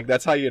 and like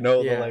that's how you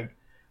know Yeah. that like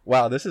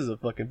wow, this is a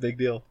fucking big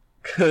deal,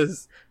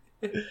 because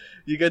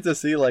you get to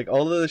see like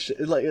all of the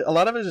like a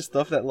lot of it is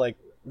stuff that like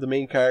the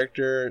main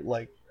character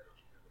like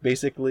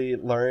basically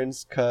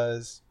learns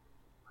because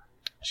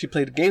she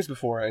played games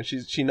before, and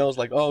she knows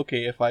like, oh,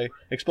 okay, if I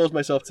expose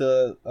myself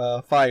to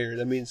fire,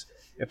 that means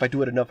if I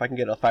do it enough I can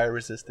get a fire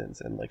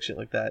resistance and like shit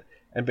like that,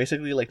 and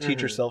basically like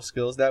teach herself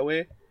skills that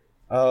way.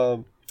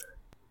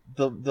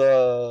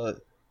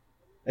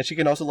 And she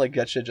can also like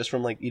get shit just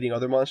from like eating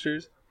other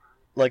monsters,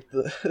 like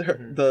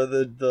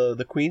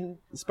the queen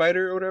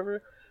spider or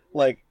whatever.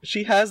 Like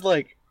she has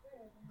like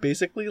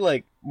basically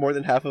like more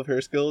than half of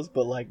her skills,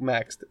 but like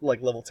maxed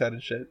like level 10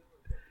 and shit.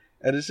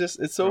 And it's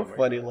so Oh my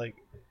funny. God. Like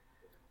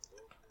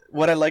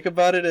what I like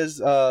about it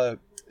is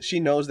she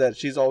knows that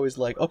she's always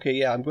like, okay,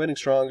 yeah, I'm getting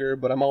stronger,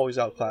 but I'm always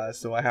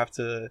outclassed, so I have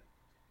to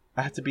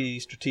be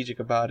strategic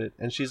about it.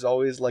 And she's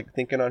always like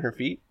thinking on her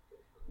feet,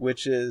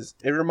 which is,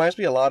 it reminds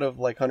me a lot of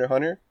like Hunter x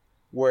Hunter,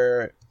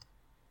 where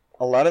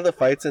a lot of the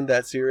fights in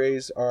that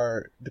series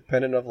are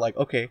dependent of like,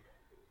 okay,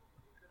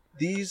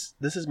 this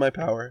is my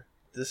power.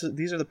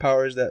 These are the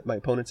powers that my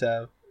opponents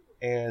have,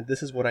 and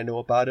this is what I know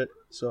about it.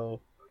 So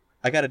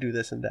I got to do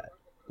this and that.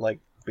 Like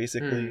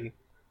basically,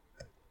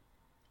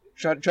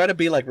 try to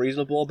be like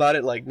reasonable about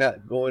it, like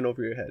not going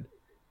over your head.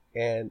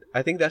 And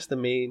I think that's the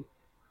main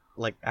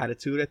like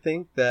attitude, I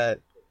think, that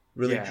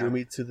really Yeah. drew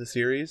me to the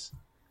series.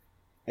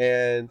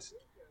 And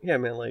yeah,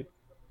 man, like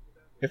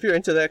if you're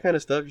into that kind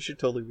of stuff, you should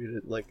totally read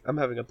it. Like I'm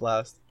having a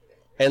blast.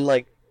 And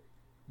like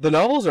the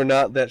novels are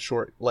not that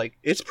short. Like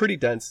it's pretty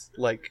dense.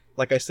 Like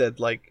I said,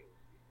 like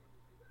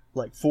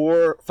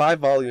 4-5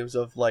 volumes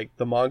of like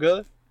the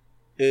manga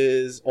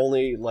is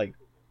only like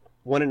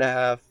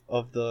 1.5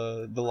 of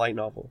the light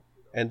novel,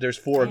 and there's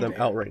 4 of them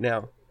Damn. out right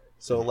now.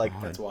 So like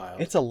That's wild.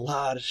 it's a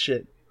lot of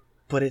shit,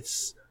 but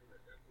That's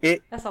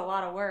a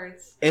lot of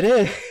words. it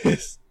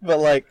is. But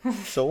like,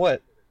 so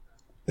what?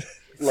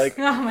 Like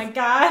Oh my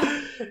god.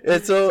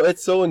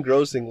 it's so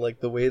engrossing, like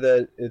the way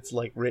that it's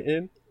like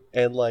written,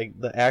 and like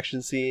the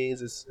action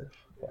scenes is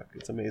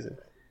it's amazing.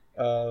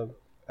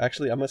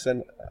 Actually, I'm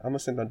gonna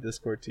send on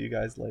Discord to you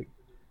guys like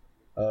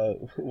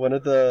one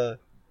of the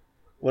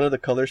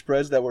color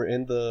spreads that were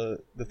in the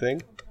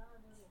thing.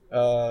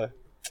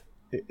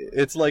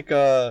 It's like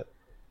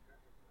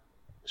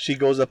she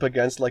goes up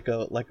against like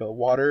a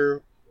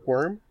water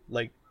worm,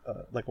 like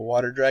a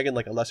water dragon,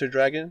 like a lesser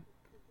dragon,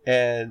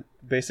 and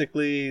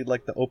basically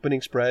like the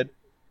opening spread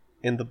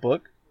in the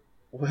book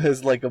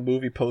was like a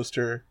movie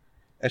poster,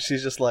 and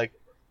she's just like,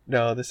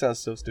 no, this sounds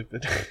so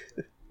stupid.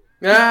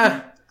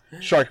 Ah!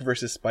 Shark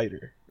versus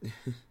spider.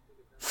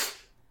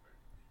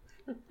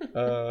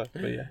 But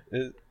yeah,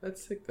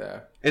 That's sick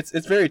though. it's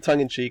very tongue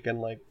in cheek,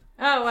 and like,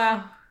 Oh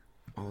wow.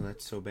 Oh,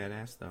 that's so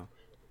badass, though.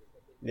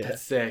 yeah.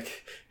 That's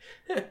sick.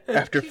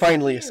 After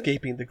finally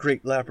escaping the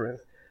great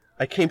labyrinth,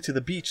 I came to the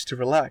beach to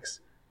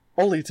relax,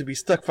 only to be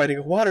stuck fighting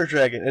a water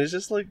dragon. And it's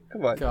just like,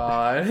 come on.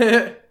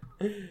 God.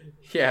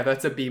 Yeah,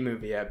 that's a B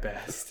movie at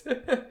best.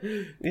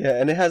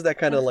 Yeah, and it has that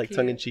kind of That's like cute.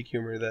 tongue in cheek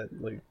humor that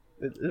like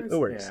it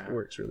works. Yeah. It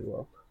works really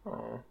well.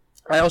 Aw.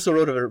 I also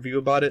wrote a review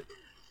about it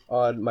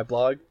on my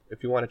blog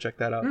if you want to check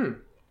that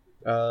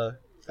out.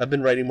 I've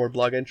been writing more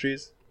blog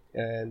entries,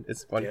 and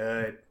it's funny.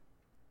 Good.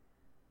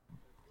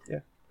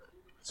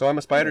 So I'm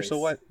a spider, so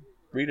Nice. what?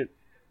 Read it.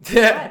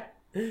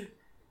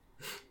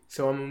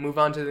 So I'm gonna move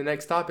on to the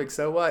next topic.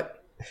 So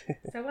what?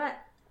 So what?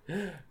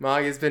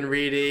 Maga's been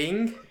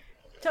reading.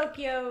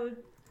 Tokyo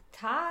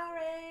Tarereba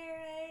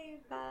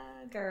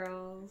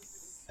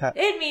girls. Ta-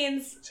 It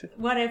means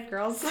what if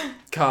girls.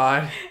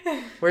 God,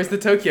 where's the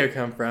Tokyo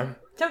come from?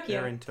 They're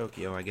Tokyo. in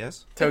Tokyo, I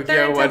guess. Tokyo,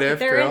 They're in what Tokyo- if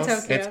they're in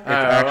girls? Tokyo. It's Oh,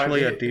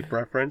 actually I a mean- deep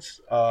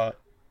reference.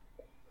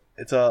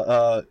 It's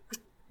a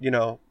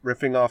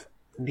riffing off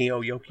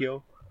Neo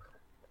Yokio.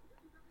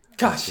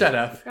 Gosh, shut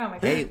up. Oh my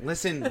god. Hey,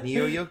 listen,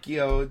 Neo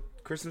Yokio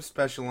Christmas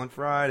special on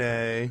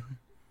Friday.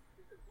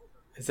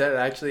 Is that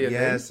actually a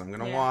Yes, thing? I'm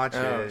gonna Yeah. watch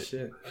Oh it.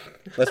 shit.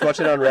 Let's watch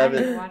it on I never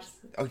Rabbit. watched.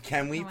 Oh,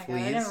 can we Oh my god, I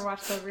please? never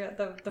watched the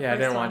first Yeah, I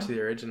didn't watch one.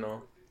 the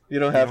original. You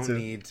don't You have don't to.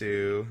 need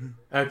to.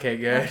 Okay,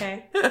 good.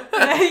 Okay. You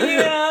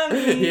don't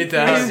need You to.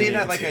 don't. I say need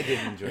that like to. I did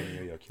enjoy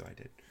Neo Yokio. I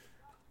did.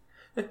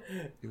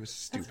 It was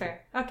That's stupid.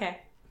 fair. Okay.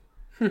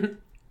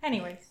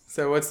 Anyways,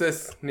 So what's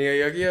this? Neo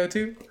Yokio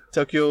 2?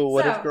 Tokyo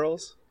What So- If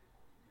Girls?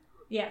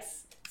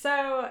 yes.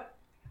 So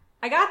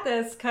I got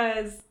this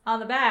because on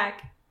the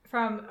back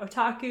from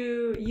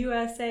Otaku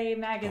USA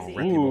magazine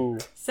Alright. Ooh.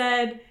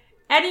 said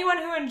anyone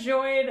who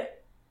enjoyed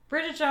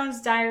Bridget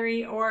Jones'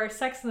 Diary or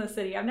Sex in the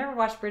City. I've never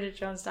watched Bridget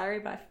Jones' Diary,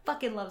 but I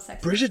fucking love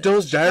Sex in the Bridget City.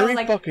 Jones' Diary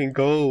like, fucking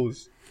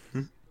goes.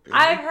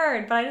 I've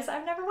heard, but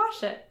I've never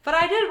watched it. But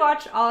I did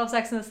watch all of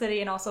Sex in the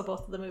City and also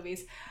both of the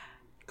movies.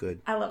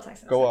 Good. I love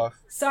Sex in the Go City. off.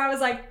 So I was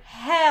like,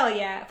 hell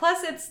yeah.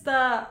 Plus, it's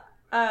the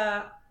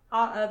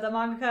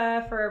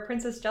manga for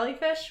Princess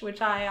Jellyfish,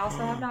 which I also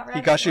have not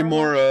read.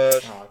 Higashimura.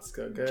 Oh, it's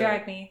so good.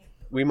 Drag me.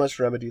 We must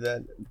remedy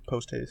that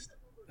post haste.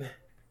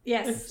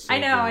 Yes, So I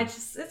know. good.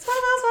 It's one of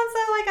those ones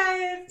that like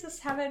I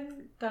just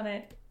haven't done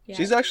it yet.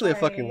 She's actually a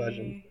Sorry. fucking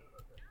legend.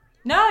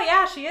 No,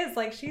 yeah, she is.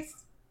 Like she's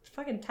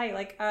fucking tight.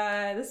 Like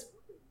this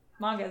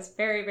manga is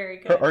very, very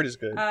good. Her art is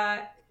good.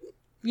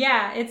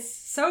 Yeah, it's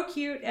so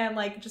cute and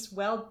like just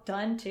well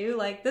done too.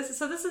 Like this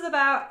is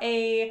about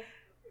a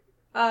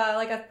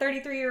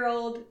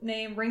 33-year-old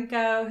named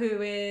Rinko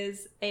who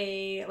is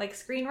a like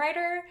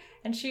screenwriter,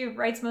 and she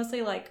writes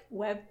mostly like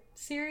web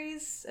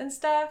series and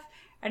stuff,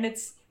 and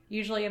it's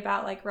usually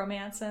about like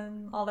romance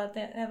and all that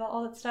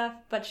stuff.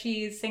 But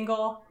she's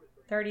single,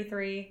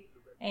 33,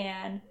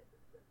 and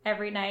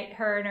every night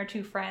her and her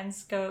two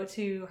friends go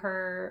to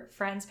her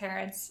friend's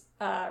parents'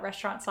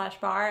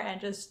 restaurant/bar and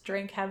just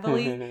drink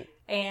heavily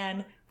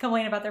and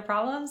complain about their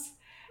problems.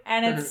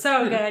 And it's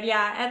so good,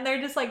 yeah. And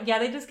they're just like,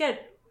 they just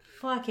get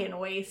fucking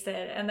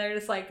wasted, and they're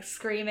just like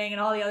screaming, and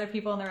all the other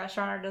people in the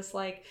restaurant are just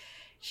like,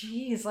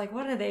 geez, like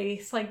what are they,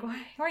 it's like, why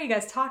are you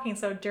guys talking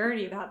so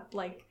dirty about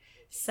like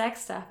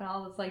sex stuff and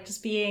all this, like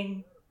just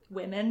being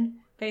women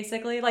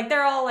basically. Like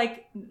they're all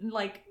like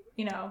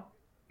you know,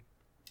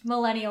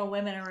 millennial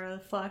women or whatever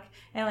the fuck,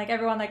 and like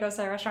everyone that goes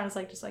to the restaurant is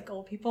like just like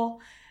old people,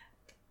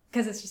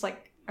 because it's just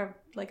like a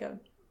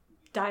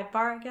dive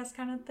bar, I guess,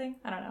 kind of thing.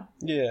 I don't know.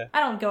 Yeah. I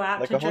don't go out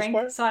Like to a host drink,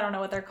 bar? so I don't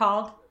know what they're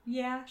called.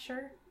 Yeah,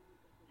 sure.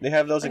 They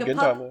have those Like in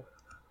a pub. Gintama.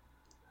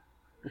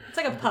 It's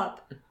like a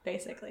pub,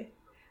 basically.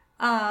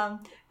 But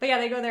yeah,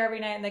 they go there every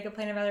night and they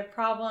complain about their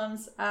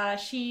problems.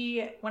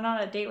 She went on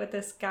a date with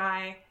this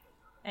guy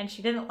and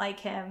she didn't like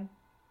him,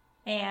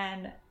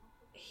 and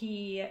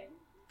he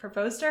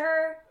proposed to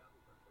her,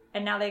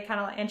 and now they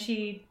and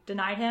she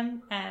denied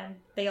him, and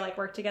they like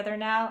work together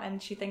now,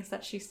 and she thinks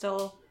that he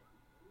still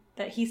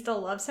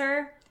loves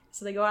her.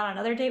 So they go out on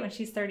another date when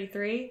she's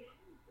 33,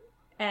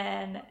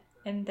 and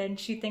then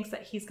she thinks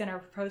that he's gonna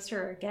propose to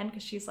her again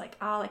because she's like,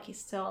 oh, like he's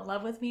still in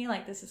love with me,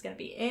 like this is gonna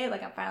be it,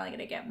 like I'm finally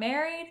gonna get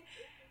married.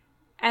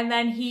 And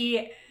then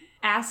he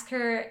asks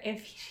her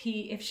if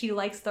she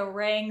likes the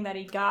ring that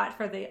he got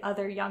for the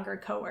other younger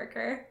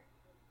coworker.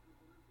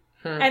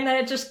 And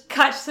then it just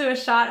cuts to a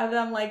shot of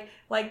them like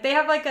they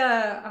have like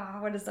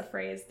what is the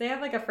phrase? They have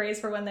like a phrase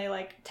for when they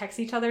like text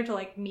each other to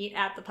like meet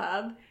at the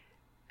pub,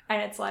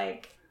 and it's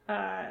like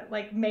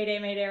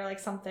Mayday or like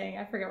something.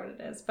 I forget what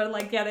it is, but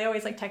like they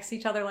always like text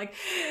each other like,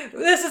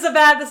 this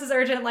is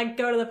urgent, like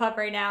go to the pub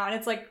right now. And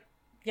it's like,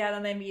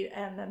 then they meet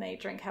and then they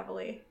drink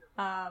heavily.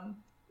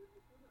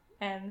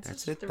 And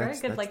That's it. They're very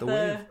good. That's Like the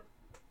wave.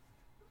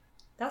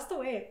 That's the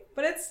wave.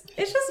 But it's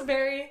just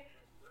very,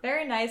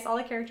 very nice. All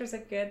the characters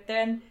are good.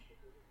 Then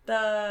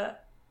the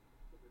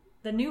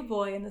new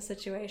boy in the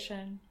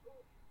situation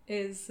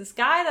is this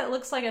guy that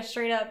looks like a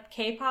straight up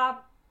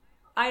K-pop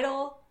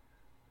idol.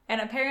 And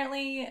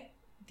apparently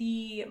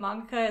the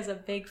mangaka is a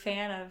big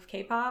fan of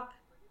K-pop.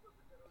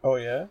 Oh,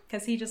 yeah?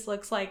 Because he just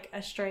looks like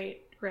a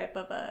straight rip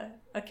of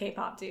a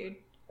K-pop dude.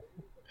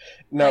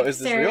 Now, Like, is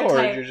this real, or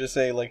stereotype. you're just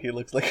saying, like, he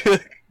looks like...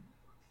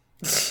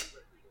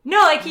 No,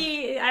 like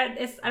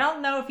I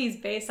don't know if he's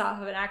based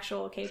off of an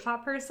actual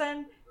K-pop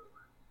person.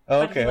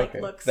 Oh, But he, okay.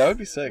 looks That would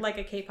be sick. like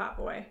a K-pop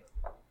boy.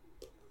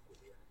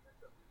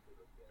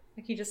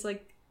 Like he just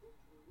like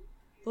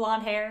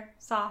blonde hair,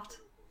 soft.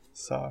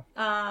 Soft.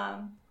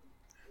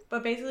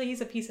 But basically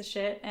he's a piece of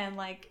shit and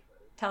like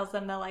tells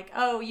them that like,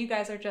 oh, you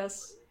guys are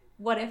just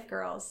what if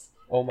girls.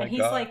 Oh my and he's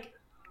god. like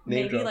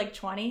Name maybe drop. like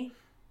 20.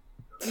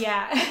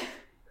 Yeah.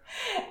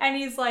 And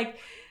he's like,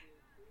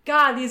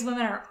 God, these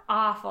women are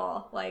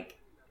awful. Like,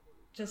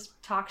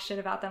 just talk shit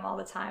about them all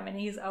the time. And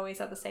he's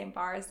always at the same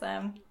bar as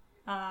them.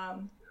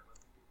 But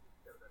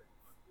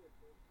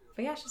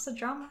yeah, it's just a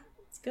drama.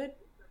 It's good.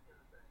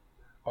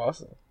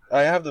 Awesome.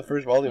 I have the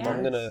first volume. Yeah.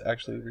 I'm gonna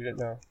actually read it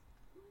now.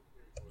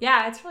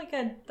 Yeah, it's really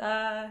good.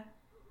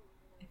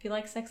 If you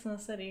like Sex in the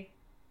City.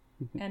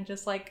 And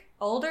just like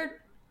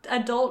older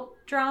adult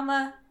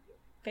drama,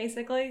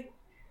 basically.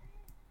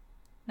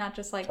 Not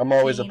just like I'm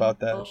always teen about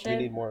that. bullshit. We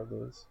need more of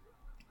those.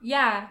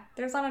 Yeah,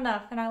 there's not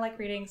enough, and I like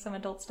reading some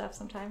adult stuff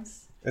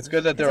sometimes. It's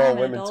good that they're I'm all an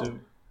women adult. too.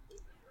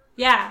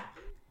 Yeah,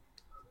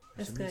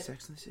 it's Isn't good.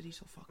 Sex and the City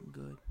so fucking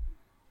good?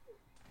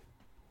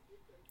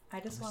 I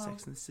just I'm a want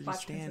Sex and the to City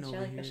watch stan Princess over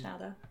Jellyfish here. now,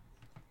 though.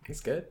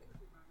 It's good.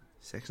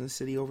 Sex and the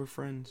City over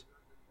Friends.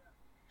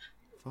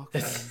 Fuck.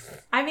 Friends.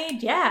 I mean,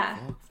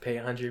 yeah, Fuck. Pay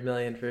 $100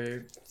 million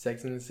for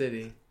Sex in the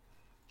City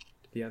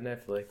to be on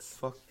Netflix.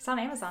 Fuck. it's on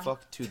Amazon.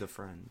 Fuck to the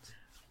Friends.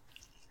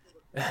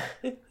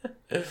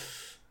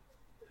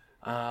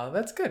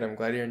 That's good. I'm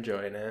glad you're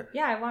enjoying it.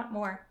 Yeah, I want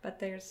more, but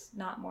there's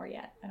not more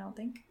yet. I don't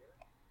think.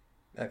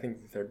 I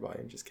think the third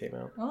volume just came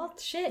out. Well,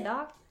 shit,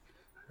 dog.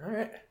 All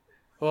right.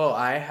 Well,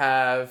 I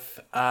have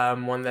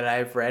one that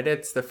I've read.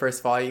 It's the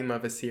first volume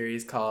of a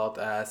series called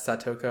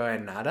Satoko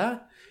and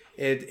Nada.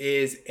 It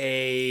is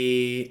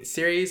a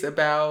series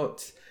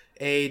about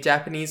a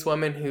Japanese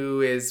woman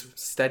who is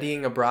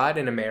studying abroad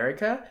in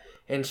America,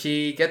 and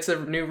she gets a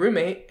new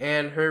roommate,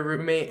 and her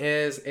roommate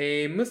is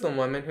a Muslim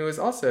woman who is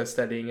also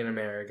studying in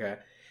America.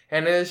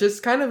 And it's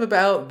just kind of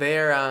about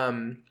their,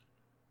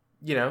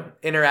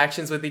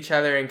 interactions with each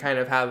other and kind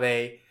of how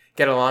they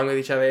get along with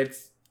each other.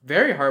 It's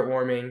very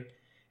heartwarming.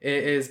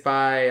 It is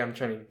by, I'm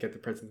trying to get the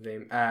person's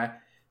name,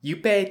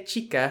 Yupe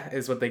Chika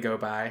is what they go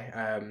by.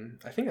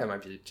 I think that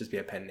might just be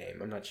a pen name.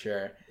 I'm not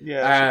sure.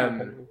 Yeah.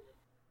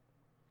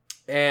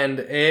 And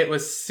it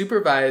was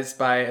supervised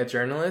by a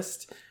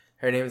journalist.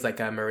 Her name is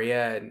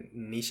Maria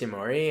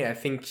Nishimori. I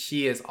think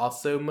she is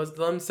also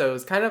Muslim, so it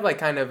was kind of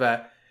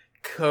a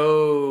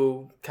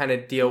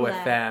deal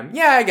with them.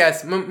 Yeah, I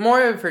guess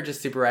more of her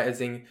just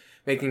supervising,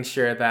 making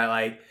sure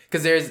that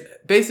because there's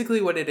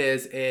basically what it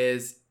is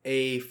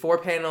a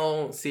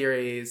 4-panel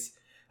series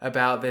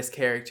about this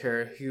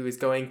character who is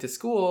going to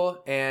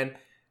school and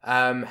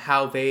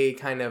how they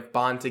kind of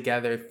bond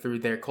together through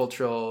their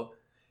cultural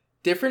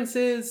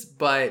differences,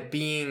 but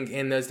being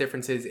in those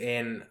differences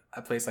in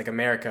a place like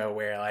America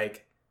where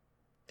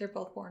they're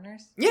both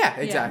foreigners. Yeah,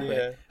 exactly.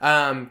 Yeah.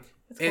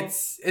 That's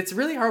cool. It's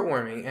really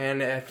heartwarming,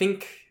 and I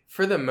think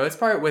for the most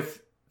part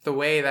with the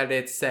way that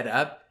it's set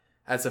up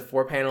as a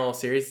 4-panel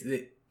series,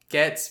 it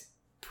gets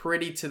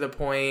pretty to the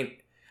point.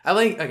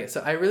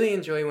 So I really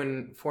enjoy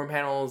when 4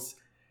 panels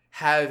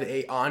have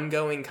a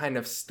ongoing kind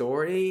of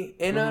story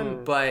in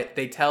them, but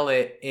they tell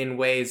it in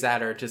ways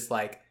that are just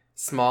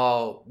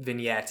small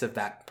vignettes of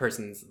that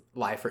person's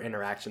life or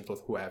interactions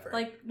with whoever.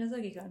 Like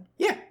Nozogi-kun.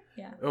 Yeah.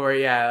 Yeah. Or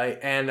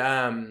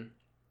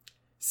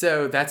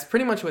so that's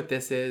pretty much what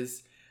this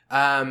is.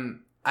 I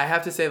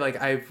have to say,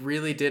 I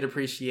really did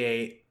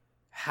appreciate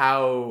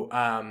how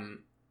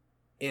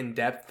in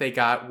depth they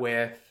got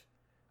with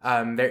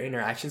their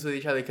interactions with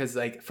each other, because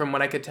from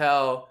what I could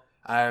tell,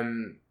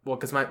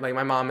 because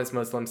my mom is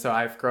Muslim, so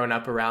I've grown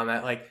up around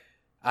that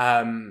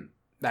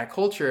that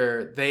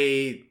culture.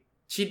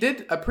 She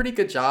did a pretty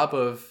good job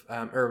of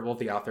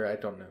the author, I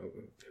don't know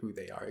who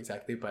they are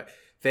exactly, but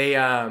they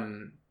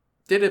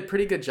did a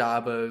pretty good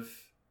job of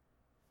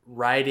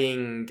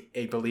writing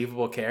a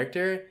believable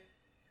character.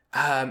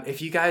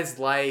 If you guys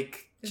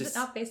Is it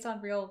not based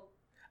on real?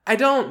 I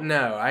don't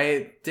know.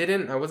 I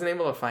wasn't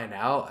able to find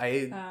out.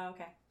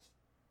 Okay.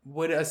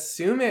 Would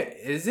assume it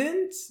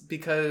isn't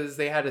because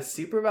they had a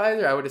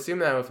supervisor. I would assume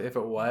that if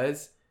it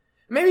was,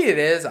 maybe it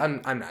is.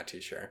 I'm not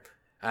too sure.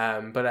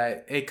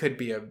 But it could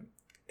be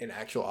an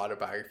actual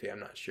autobiography. I'm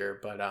not sure.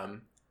 But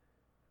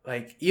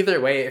either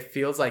way, it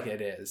feels like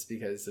it is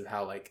because of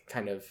how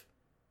kind of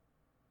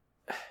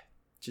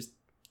just,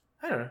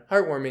 I don't know,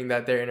 heartwarming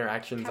that their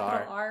interactions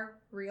Capital R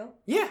real?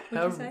 Yeah,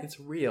 Would you say? it's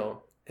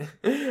real.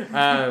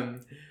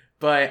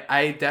 But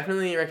I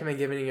definitely recommend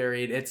giving it a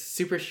read. It's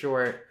super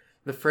short.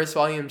 The first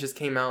volume just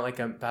came out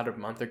about a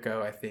month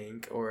ago, I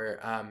think,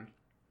 or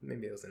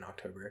maybe it was in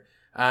October.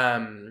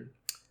 And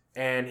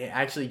it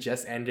actually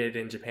just ended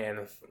in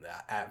Japan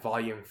at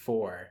volume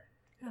 4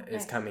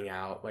 is coming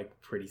out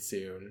pretty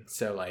soon.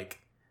 So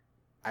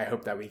I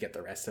hope that we get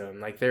the rest of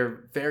them.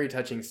 They're very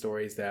touching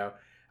stories though.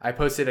 I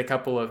posted a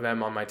couple of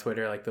them on my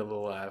Twitter, the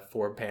little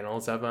 4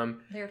 panels of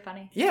them. They're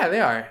funny. Yeah,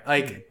 they are.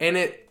 And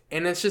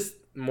it's just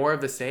more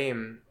of the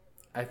same.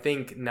 I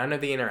think none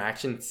of the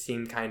interactions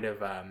seem kind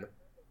of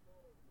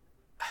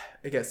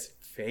I guess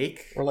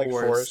fake or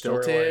forced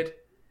stilted. or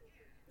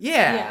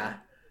Yeah.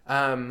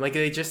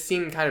 They just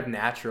seem kind of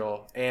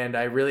natural, and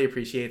I really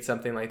appreciate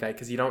something like that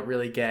because you don't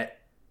really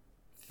get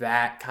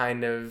that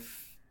kind of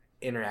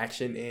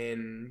interaction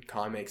in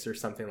comics or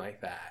something like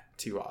that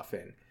too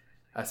often.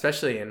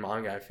 Especially in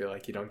manga, I feel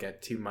like you don't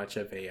get too much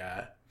of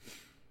a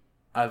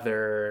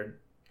other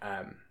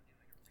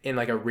in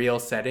a real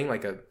setting,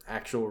 a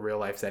actual real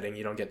life setting.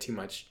 You don't get too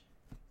much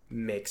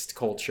mixed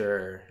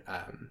culture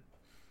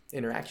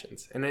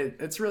interactions, and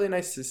it's really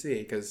nice to see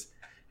because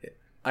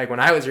when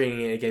I was reading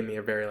it, it gave me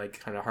a very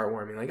kind of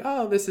heartwarming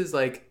oh, this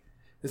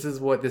is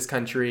what this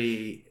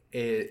country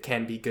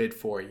can be good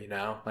for,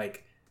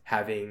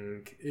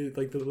 having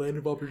the land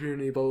of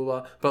opportunity, blah blah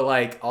blah,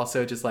 but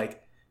also just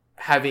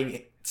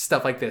having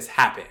stuff like this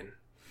happen,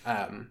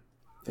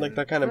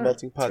 that kind of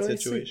melting pot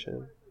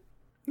situation.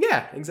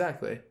 Yeah,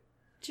 exactly.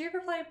 Did you ever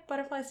play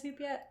Butterfly Soup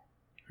yet?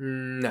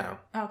 No.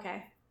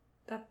 Okay,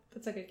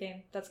 that's a good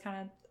game. That's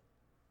kind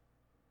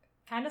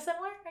of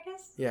similar, I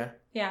guess. Yeah.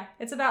 Yeah,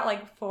 it's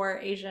about 4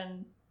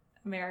 Asian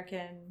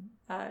American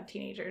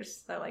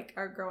teenagers that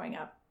are growing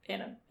up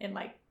in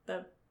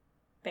the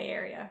Bay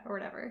Area or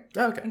whatever.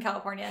 Oh, okay. In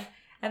California,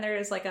 and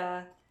there's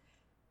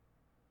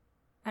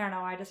I don't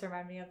know why, it just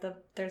reminded me of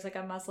there's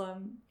a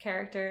Muslim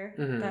character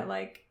that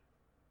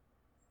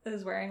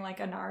is wearing a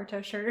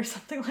Naruto shirt or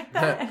something like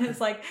that, and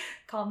it's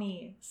call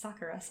me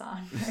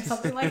Sakura-san or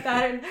something like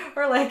that, and,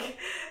 or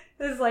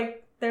it's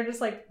they're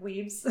just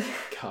weebs.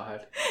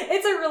 God.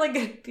 It's a really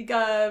good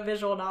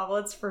visual novel.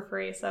 It's for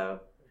free,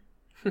 so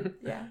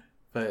yeah.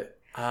 But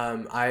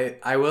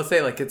I will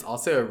say, like, it's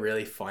also a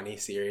really funny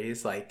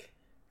series. Like,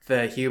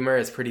 the humor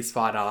is pretty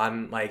spot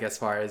on, like, as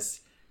far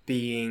as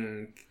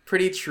being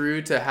pretty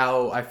true to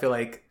how I feel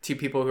like two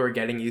people who are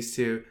getting used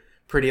to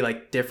pretty,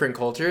 like, different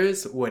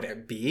cultures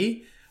would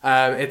be.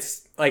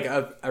 It's, like,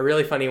 a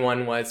really funny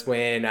one was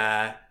when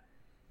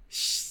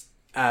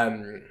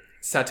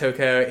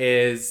Satoko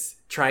is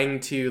trying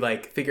to,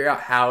 like, figure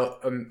out how,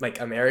 like,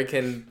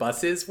 American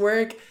buses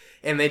work,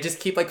 and they just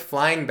keep, like,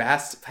 flying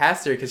past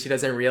her because she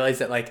doesn't realize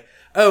that, like,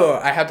 oh,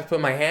 I have to put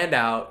my hand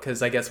out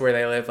because I guess where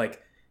they live,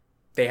 like,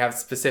 they have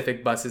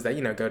specific buses that,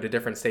 you know, go to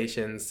different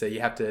stations. So you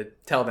have to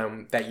tell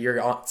them that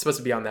you're supposed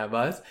to be on that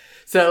bus.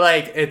 So,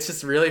 like, it's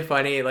just really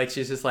funny. Like,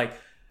 she's just like,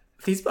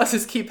 these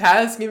buses keep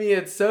passing me.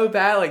 It's so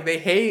bad. Like, they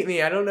hate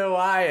me. I don't know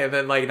why. And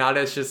then, like,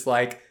 Nada's just,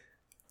 like,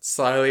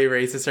 slowly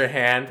raises her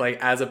hand, like,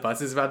 as a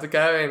bus is about to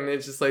come. And it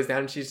just lays down.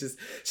 And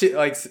she,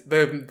 like,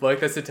 the look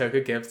that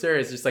Satoko gives her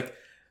is just, like,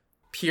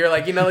 pure,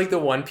 like, you know, like the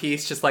One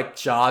Piece, just like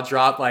jaw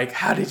drop, like,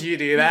 how did you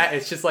do that?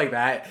 It's just like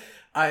that.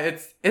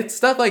 It's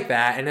stuff like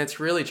that, and it's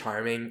really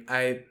charming.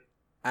 I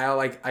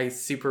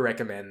super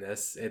recommend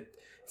this. It's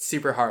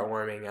super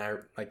heartwarming.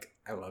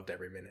 I loved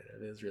every minute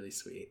of it. It was really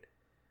sweet.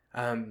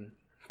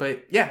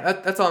 But yeah,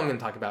 that's all I'm gonna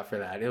talk about for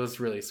that. It was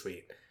really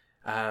sweet.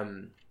 I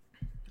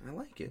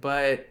like it.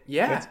 But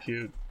yeah, That's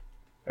cute.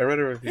 I read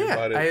a review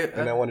about it,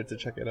 and I wanted to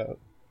check it out.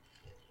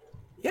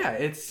 Yeah,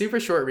 it's super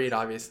short read,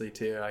 obviously,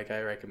 too. Like,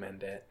 I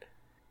recommend it.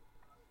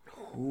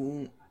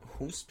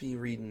 Who's be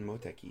reading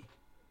Moteki?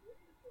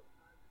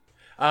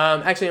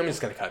 Actually, I'm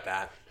just gonna cut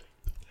that.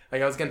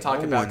 Like, I was gonna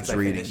talk about because I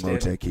finished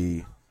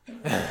Moteki.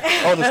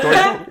 Oh,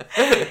 the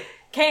story.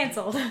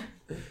 Canceled.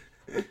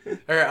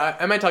 Or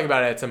I might talk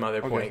about it at some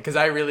other point because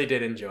I really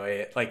did enjoy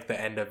it, like the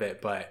end of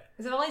it. But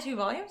Is it only 2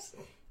 volumes?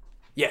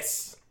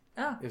 yes,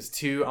 Oh. it was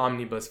 2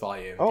 omnibus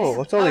volumes.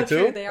 Oh, it's only Oh, 2?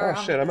 true, they are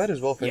Oh shit, I might as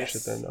well finish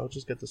Yes. it then. I'll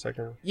just get the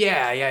second one.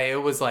 Yeah,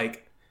 it was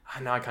like.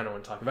 Now I kind of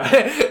want to talk about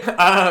it.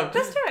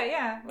 Just do it,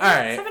 yeah. All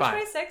right,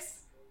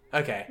 7:26.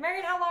 Okay.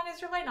 Marion, how long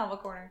is your light novel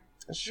corner?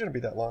 It shouldn't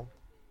be that long.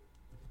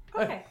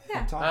 Okay,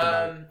 yeah. Talk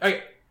about it.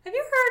 Okay. Have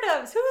you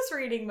heard of who's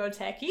reading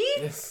Moteki?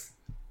 Yes.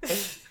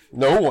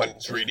 No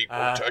one's reading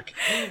Moteki.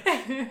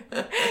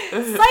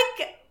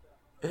 Psych.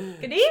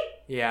 Kadeem?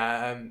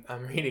 Yeah,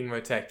 I'm reading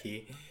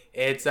Moteki.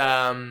 It's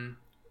Dead.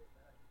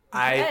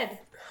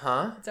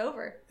 Huh? It's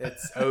over.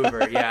 It's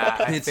over. Yeah,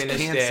 I It's finished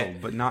canceled,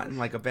 it. but not in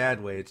like a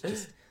bad way. It's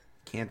just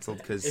canceled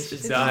because It's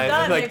just It's done.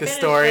 done. Like, They the finished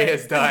story it.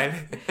 is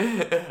done.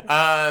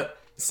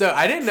 So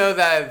I didn't know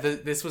that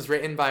this was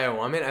written by a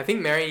woman. I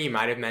think, Mary, you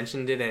might have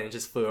mentioned it and it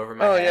just flew over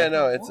my Oh head. yeah,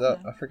 no, it's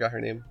Woman. I forgot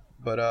her name,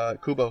 but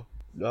Kubo,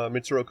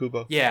 Mitsuru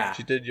Kubo. Yeah.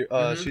 She did your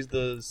she's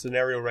the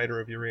scenario writer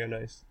of Yuri on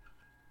Ice.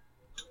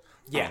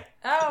 Yeah.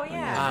 Oh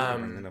yeah.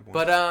 bring that up once.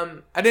 But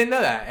I didn't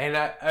know that, and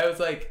I was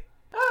like,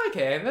 oh,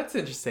 okay, that's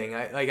interesting.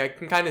 I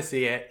can kind of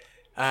see it.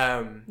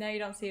 Now you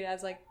don't see it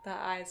as like the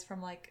eyes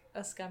from like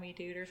a scummy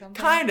dude or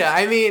something. Kinda.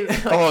 I mean,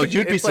 like, Oh,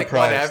 you'd be it's, like,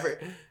 surprised.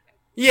 whatever.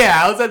 Yeah,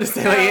 I was about to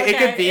say, like, Oh, it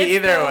okay. could be It's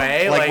either still-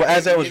 way. Like,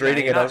 as I was you know,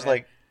 reading it, you're I was not-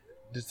 like,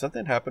 did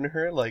something happen to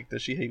her? Like,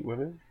 does she hate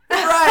women?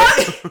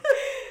 right.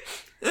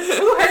 Who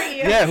hurt you?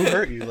 Yeah, who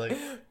hurt you? Like,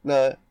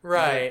 nah.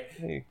 Right.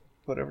 Hey,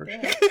 whatever.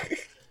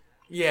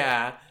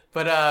 Yeah,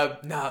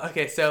 but no,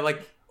 okay, so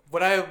like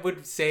what I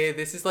would say,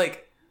 this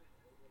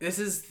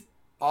is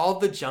all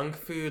the junk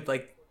food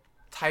like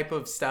type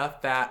of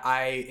stuff that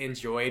I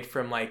enjoyed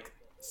from like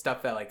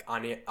stuff that like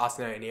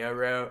Asuna Oniyo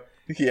wrote.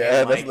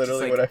 Yeah, And, that's like,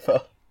 literally just, what I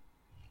felt.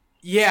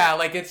 Yeah,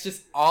 like it's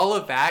just all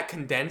of that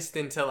condensed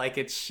into like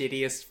its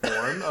shittiest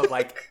form of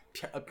like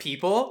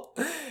people,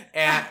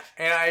 and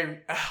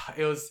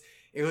it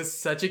was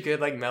such a good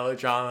like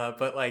melodrama,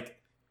 but like.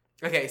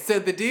 Okay, so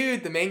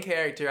the main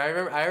character, I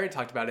already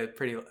talked about it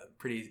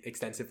pretty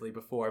extensively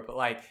before, but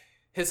like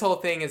his whole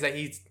thing is that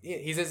he's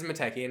into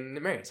Moteki,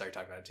 and Marion started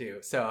talking about it too,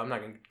 so I'm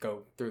not gonna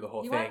go through the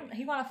whole thing.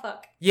 He want to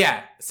fuck.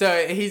 Yeah,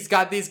 so he's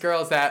got these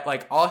girls that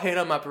like all hit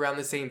him up around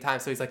the same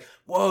time, so he's like,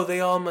 whoa, they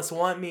all must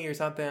want me or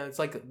something. It's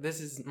like, this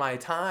is my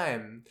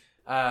time.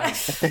 Yeah,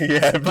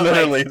 But,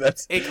 literally, like,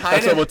 that's it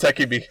kind what of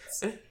Moteki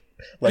means.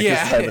 Like, this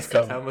time has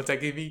come. How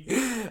Moteki be.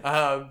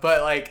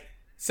 But like,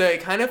 so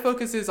it kind of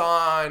focuses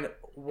on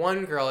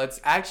one girl. It's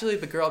actually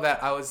the girl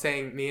that I was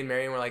saying me and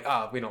Marion were like,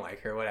 oh, we don't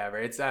like her, whatever.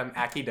 It's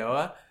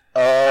Akidoa.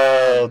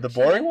 Oh, the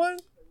boring one?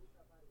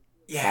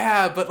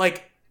 Yeah, but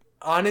like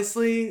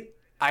honestly,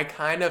 I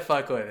kind of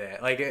fuck with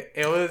it. Like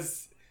it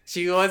was,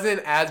 she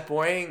wasn't as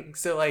boring.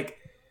 So like,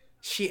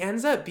 she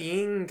ends up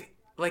being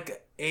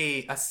like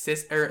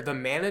the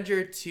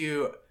manager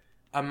to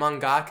a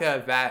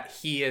mangaka that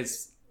he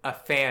is a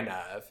fan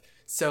of.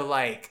 So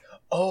like,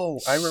 Oh,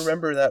 I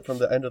remember that from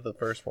the end of the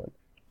first one.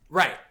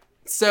 right.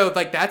 So,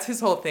 like, that's his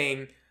whole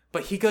thing,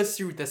 but he goes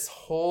through this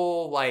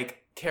whole,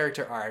 like,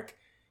 character arc.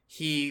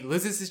 He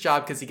loses his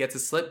job because he gets a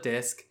slip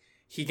disc,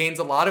 he gains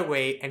a lot of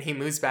weight, and he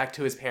moves back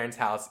to his parents'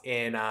 house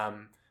in,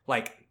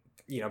 like,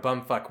 you know,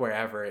 bumfuck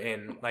wherever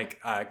in, like,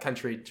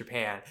 country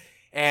Japan.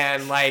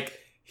 And, like,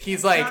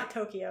 he's, like... Not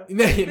Tokyo.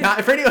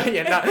 not pretty much,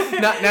 yeah, not,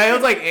 it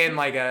was, like, in,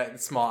 like, a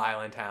small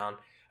island town.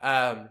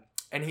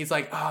 and he's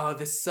like, oh,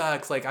 this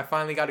sucks. Like, I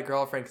finally got a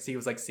girlfriend because he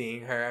was like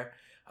seeing her,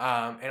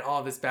 and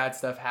all this bad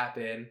stuff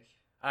happened.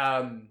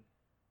 And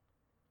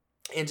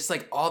just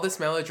like all this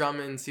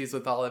melodrama ensues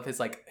with all of his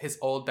like his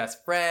old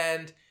best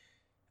friend.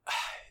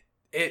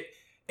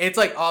 It's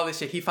like all this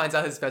shit. He finds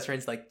out his best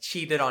friend's like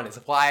cheated on his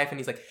wife, and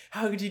he's like,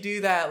 how could you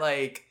do that?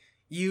 Like,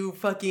 you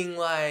fucking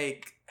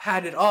like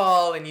had it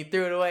all and you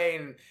threw it away,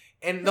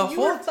 and the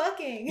whole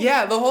fucking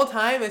the whole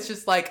time it's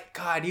just like,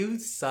 God, you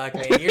suck,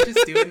 man. You're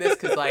just doing this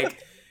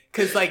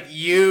because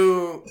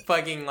you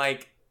fucking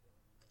like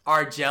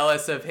are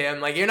jealous of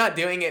him. Like, you're not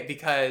doing it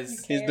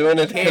because he's doing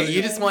it.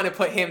 you just want to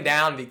put him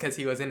down because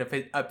he was in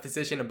a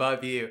position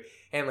above you,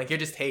 and like you're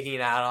just taking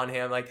it out on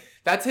him. Like,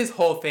 that's his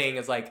whole thing.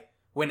 Is like,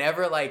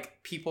 whenever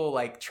like people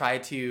like try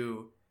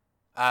to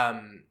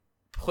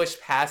push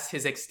past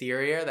his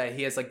exterior, that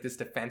he has like this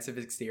defensive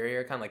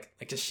exterior, kind of like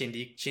a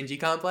Shinji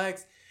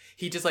complex,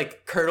 he just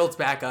like curdles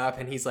back up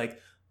and he's like,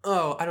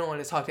 oh, I don't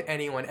want to talk to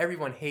anyone,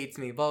 everyone hates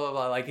me, blah blah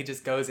blah. Like, he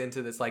just goes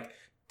into this like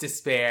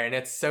despair, and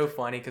it's so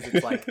funny because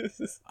it's like,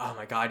 oh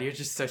my God, you're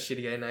just so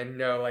shitty, and I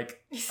know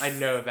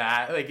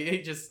that, like,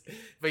 it just,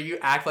 but you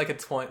act like a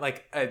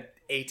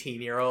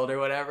 18-year-old or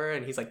whatever,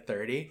 and he's like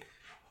 30.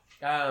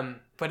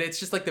 But it's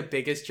just like the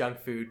biggest junk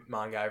food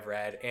manga I've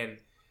read, and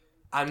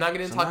I'm not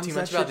going to talk too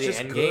much about the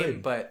end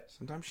game, but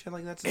sometimes shit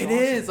like that's it awesome.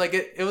 is like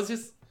it was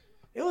just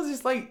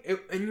like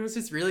and it was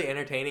just really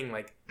entertaining,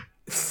 like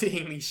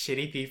seeing these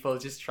shitty people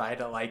just try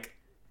to like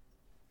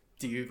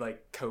do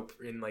like cope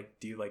and like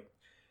do like,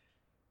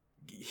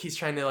 he's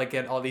trying to like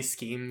get all these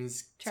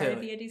schemes try to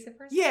be a decent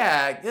person.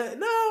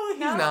 No, he's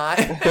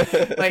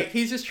not. Like,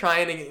 he's just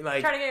trying to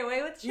like try to get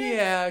away with shit.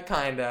 Yeah,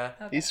 kinda.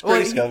 Okay. He's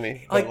pretty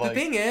scummy. Like, the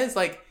thing is,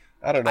 like,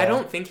 I don't know. I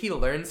don't think he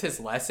learns his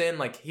lesson.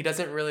 Like, he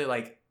doesn't really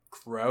like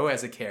grow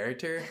as a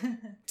character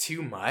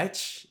too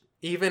much,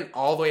 even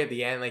all the way at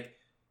the end. Like,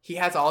 he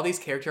has all these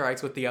character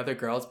arcs with the other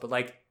girls, but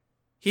like,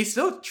 he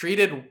still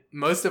treated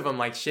most of them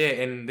like shit,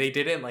 and they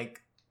didn't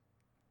like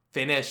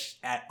finish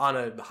on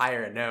a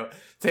higher note.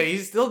 So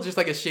he's still just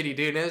like a shitty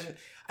dude. And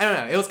I don't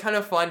know. It was kind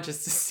of fun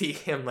just to see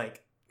him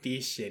like be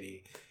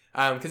shitty,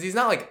 because he's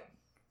not like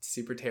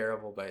super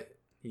terrible, but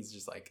he's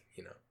just like,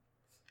 you know,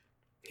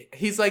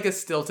 he's like a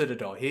stilted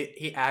adult.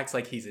 He acts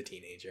like he's a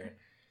teenager.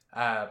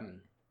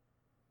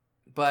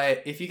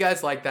 But if you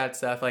guys like that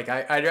stuff, like,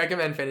 I'd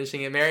recommend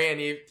finishing it.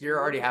 Marianne, you're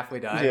already halfway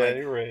done. Yeah, like,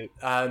 you're right.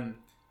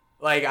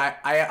 Like,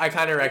 I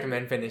kind of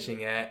recommend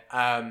finishing it.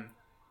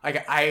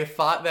 Like, I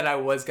thought that I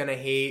was gonna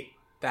hate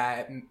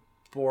that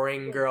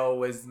boring girl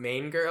was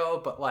main girl,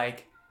 but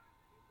like,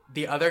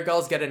 the other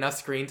girls get enough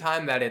screen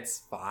time that it's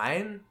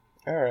fine.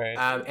 All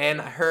right.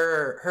 And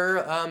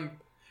her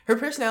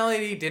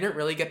personality didn't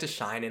really get to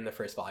shine in the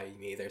first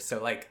volume either.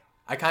 So like,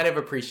 I kind of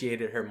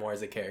appreciated her more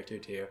as a character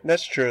too.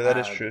 That's true. That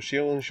is true. She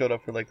only showed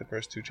up for like the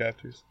first 2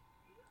 chapters.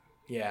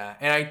 Yeah,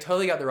 and I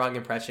totally got the wrong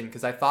impression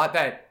because I thought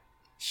that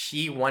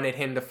she wanted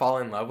him to fall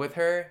in love with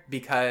her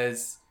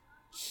because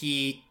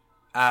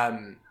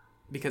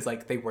because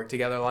like they worked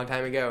together a long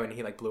time ago and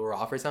he like blew her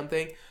off or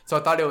something. So I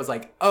thought it was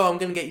like, oh, I'm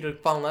gonna get you to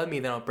fall in love with me,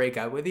 then I'll break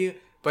up with you.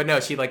 But no,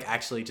 she like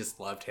actually just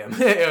loved him.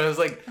 It was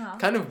like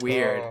kind of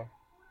weird.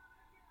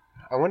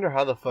 I wonder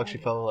how the fuck she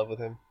fell in love with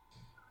him.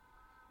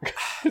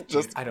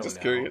 I don't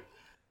know. Curious.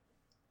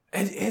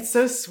 And it's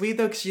so sweet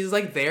though, 'cause she's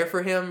like there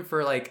for him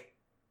for like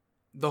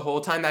the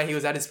whole time that he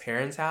was at his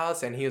parents'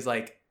 house and he was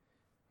like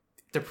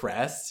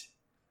depressed.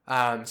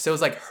 So it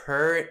was like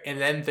her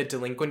and then the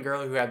delinquent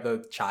girl who had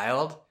the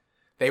child.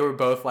 They were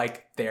both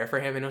like there for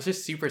him, and it was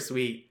just super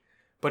sweet.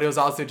 But it was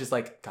also just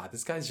like, God,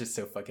 this guy's just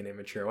so fucking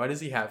immature. Why does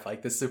he have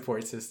like this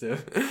support system?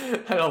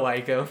 I don't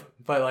like him.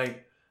 But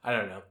like, I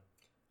don't know.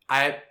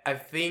 I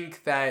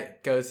think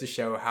that goes to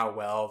show how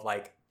well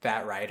like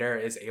that writer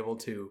is able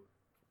to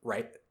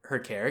write her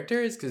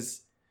characters,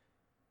 because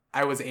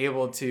I was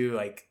able to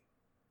like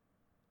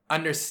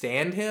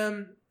understand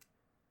him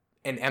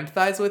and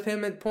empathize with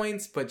him at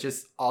points, but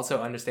just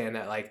also understand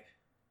that like,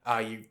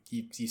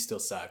 you still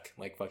suck.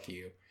 Like, fuck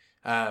you.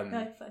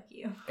 Fuck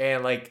you.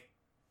 And like,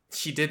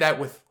 she did that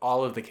with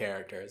all of the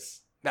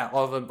characters, that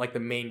all of them, like the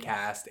main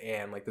cast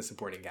and like the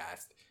supporting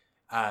cast.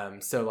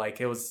 So like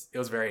it was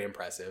very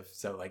impressive.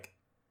 So like,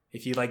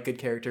 if you like good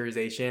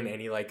characterization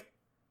and you like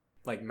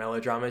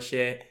melodrama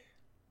shit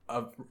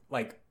of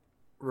like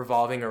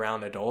revolving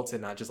around adults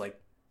and not just like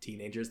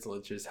teenagers,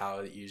 which is how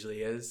it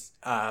usually is,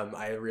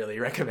 I really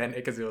recommend it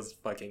because it was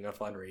fucking a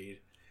fun read.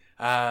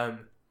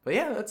 But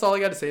yeah, that's all I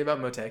got to say about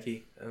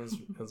Moteki.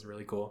 It was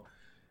really cool.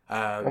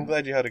 I'm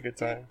glad you had a good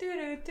time.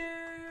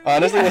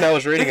 Honestly, when I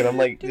was reading it, I'm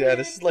like, yeah,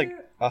 this is like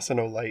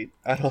Asano Light.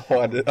 I don't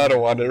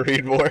want to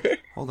read more.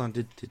 Hold on,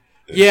 did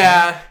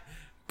yeah,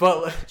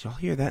 but did y'all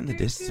hear that in the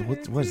distance?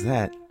 What was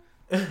that?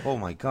 Oh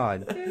my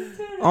god!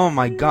 Oh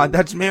my god!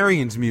 That's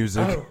Marion's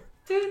music.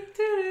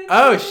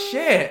 Oh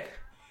shit!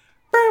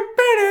 Oh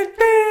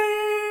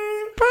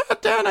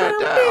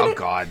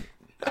god!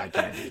 I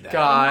can't do that.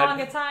 God. The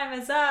manga time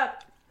is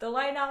up. The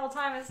light novel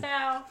time is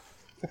now.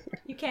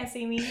 You can't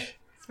see me.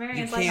 It's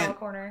Marion's You light can't novel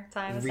corner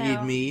time. Is Read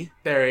now. me.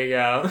 There you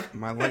go.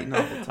 My light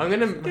novel. I'm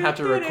gonna have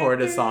to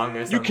record a song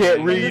or something.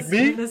 can't read This,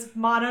 me? this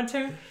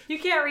monotone. You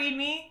can't read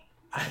me.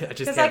 I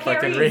just 'Cause can't I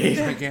can't fucking read. read.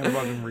 I can't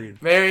fucking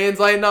read. Marion's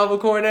light novel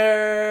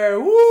corner.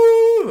 Woo!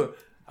 All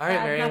right,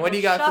 Bad Marion, what do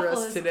you got for knuckle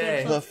us shuffle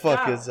today? is The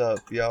fuck Wow. is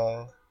up,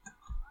 y'all?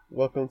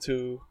 Welcome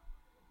to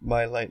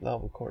my light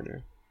novel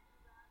corner.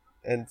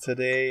 And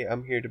today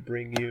I'm here to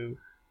bring you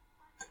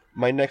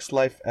My Next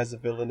Life as a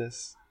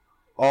Villainess.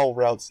 All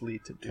routes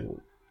lead to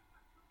doom.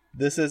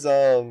 This is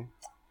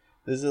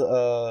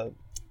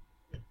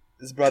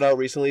brought out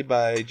recently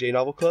by J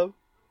Novel Club.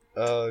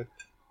 I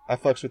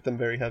fucks with them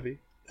very heavy.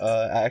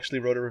 I actually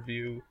wrote a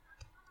review,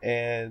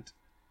 and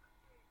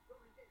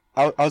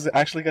I was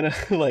actually gonna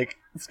like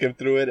skim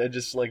through it and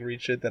just like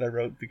read shit that I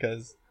wrote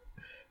because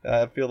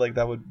I feel like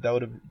that would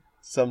have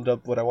summed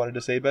up what I wanted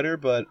to say better.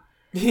 But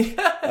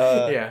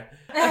Yeah.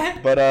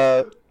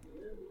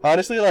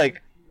 honestly,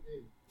 like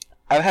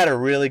I've had a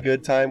really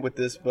good time with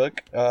this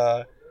book.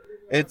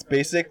 It's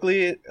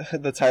basically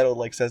the title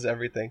like says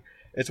everything.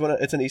 It's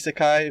an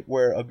isekai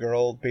where a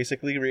girl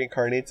basically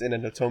reincarnates in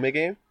an otome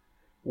game,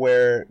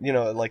 where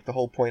like the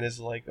whole point is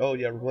like, oh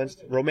yeah,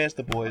 romance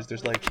the boys.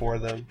 There's like 4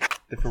 of them,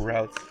 different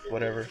routes,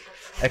 whatever.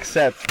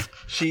 Except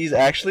she's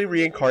actually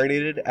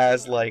reincarnated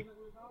as like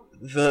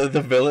the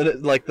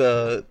villain, like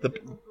the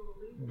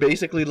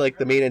basically like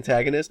the main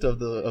antagonist of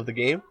the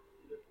game.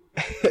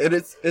 And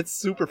it's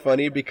super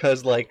funny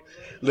because like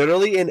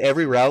literally in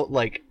every route,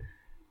 like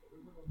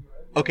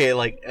okay,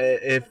 like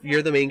if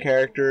you're the main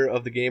character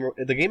of the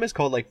game is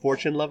called like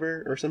Fortune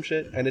Lover or some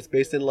shit, and it's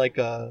based in like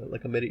a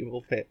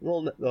medieval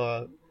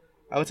I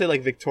would say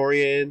like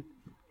Victorian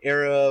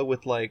era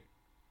with like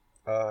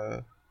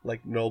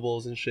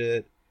nobles and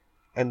shit,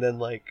 and then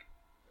like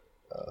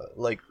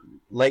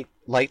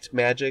light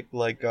magic,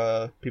 like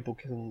people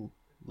can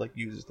like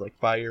use like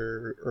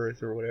fire,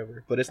 earth, or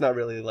whatever, but it's not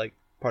really like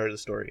part of the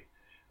story.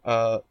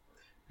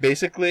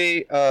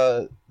 Basically,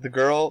 the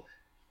girl,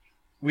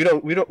 we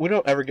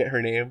don't ever get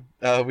her name.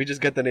 We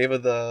just get the name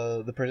of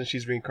the person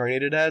she's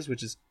reincarnated as,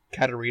 which is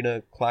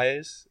Katarina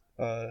Claes.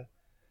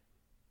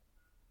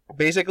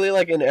 Basically,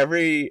 like in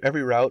every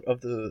route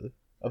of the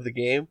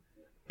game,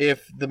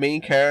 if the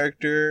main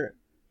character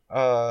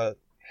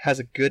has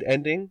a good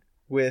ending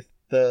with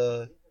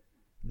the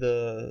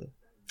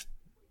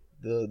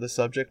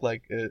subject,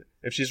 like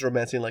if she's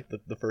romancing like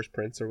the first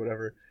prince or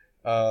whatever,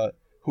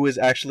 who is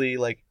actually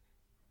like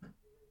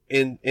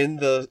in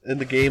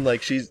the game,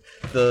 like she's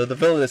the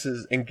villainess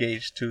is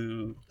engaged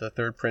to the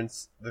third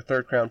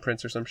crown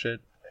prince or some shit,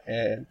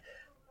 and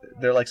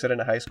they're like set in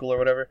a high school or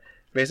whatever.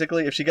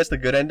 Basically, if she gets the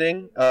good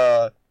ending,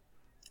 the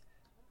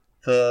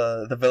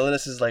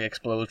villainess is like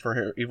exposed for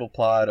her evil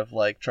plot of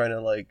like trying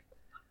to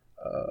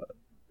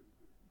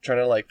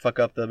fuck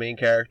up the main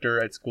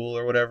character at school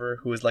or whatever,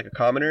 who is like a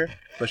commoner,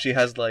 but she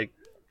has like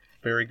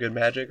very good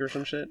magic or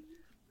some shit.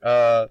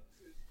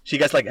 She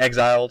gets like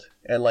exiled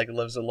and like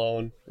lives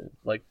alone,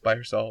 like by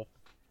herself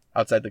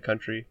outside the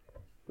country,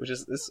 which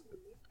is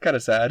kind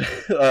of sad.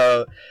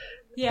 Yeah.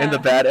 And the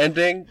bad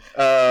ending,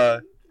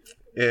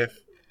 if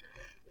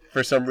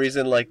for some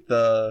reason like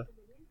the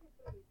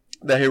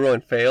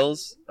heroine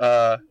fails,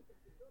 the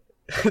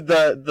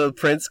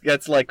prince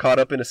gets like caught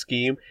up in a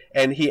scheme,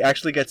 and he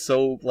actually gets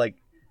so like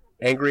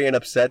angry and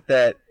upset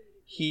that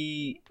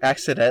he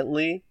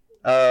accidentally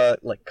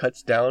like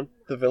cuts down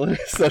the villain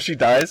so she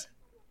dies.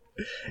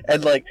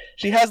 And like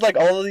she has like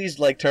all of these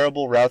like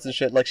terrible routes and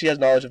shit. Like she has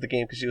knowledge of the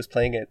game because she was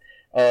playing it.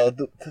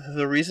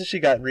 The reason she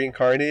got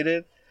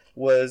reincarnated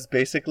was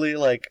basically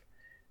like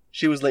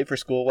she was late for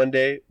school one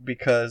day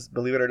because,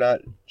 believe it or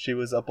not, she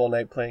was up all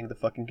night playing the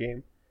fucking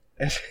game.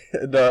 And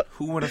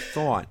Who would have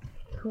thought?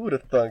 who would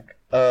have thunk?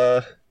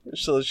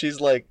 So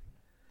she's like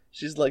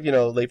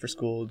late for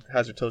school,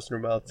 has her toast in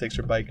her mouth, takes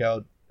her bike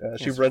out.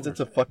 She runs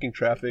into fucking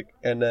traffic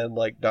and then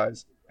like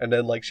dies. And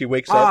then like she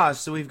wakes up.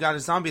 So we've got a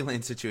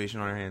Zombieland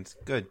situation on our hands.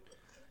 Good.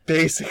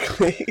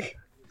 Basically.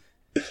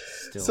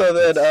 Still, So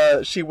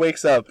then she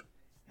wakes up,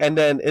 and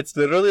then it's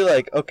literally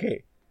like,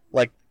 okay,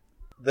 like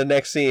the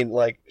next scene,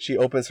 like she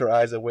opens her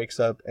eyes and wakes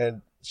up,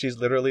 and she's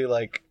literally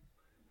like,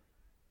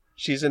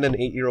 she's in an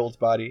 8-year-old's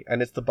body,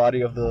 and it's the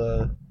body of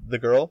the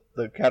girl,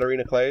 the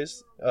Katarina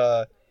Claes,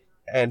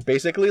 and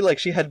basically like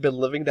she had been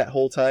living that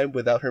whole time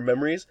without her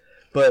memories,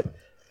 but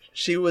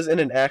she was in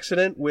an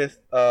accident with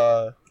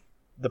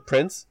the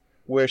prince,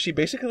 where she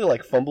basically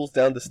like fumbles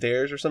down the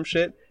stairs or some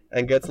shit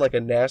and gets like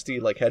a nasty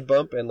like head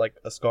bump and like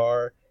a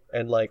scar,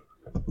 and like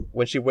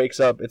when she wakes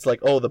up it's like,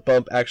 oh, the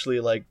bump actually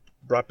like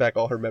brought back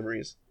all her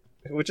memories,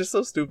 which is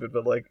so stupid,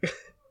 but like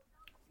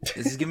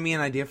This is giving me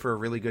an idea for a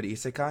really good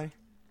isekai.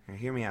 Here,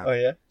 hear me out. oh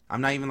yeah,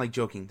 I'm not even like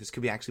joking. This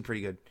could be actually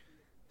pretty good.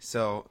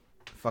 So,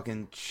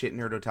 fucking shit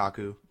nerd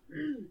otaku.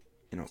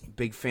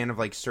 Big fan of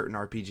like certain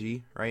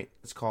RPG, right?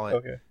 Let's call it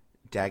okay,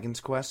 Dagon's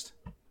Quest.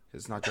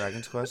 It's not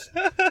Dragon's Quest.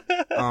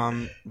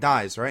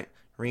 Dies, right?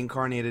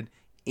 Reincarnated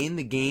in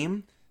the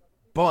game,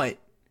 but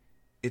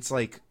it's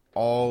like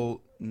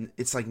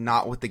it's like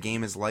not what the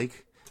game is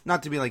like.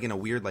 Not to be like in a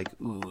weird like,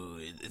 ooh,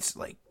 it's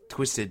like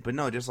twisted, but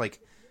no, just like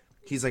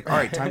He's like, all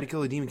right, time to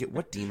kill the Demon King.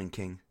 What Demon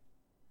King?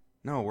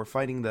 No, we're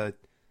fighting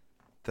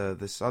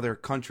this other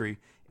country,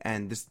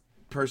 and this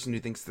person who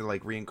thinks they're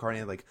like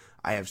reincarnated. Like,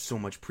 I have so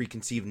much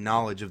preconceived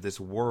knowledge of this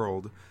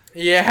world.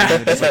 Yeah,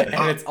 And it's like,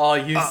 and it's all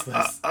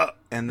useless.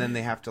 and then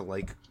they have to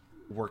like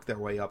work their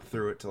way up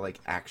through it to like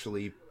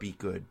actually be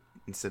good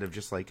instead of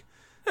just like,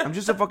 I'm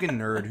just a fucking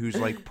nerd who's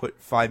like put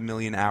 5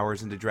 million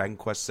hours into Dragon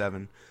Quest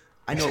VII.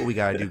 I know what we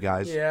gotta do,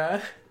 guys.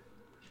 Yeah.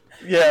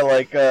 Yeah,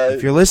 like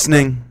If you're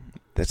listening,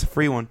 that's a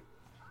free one.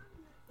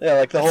 yeah,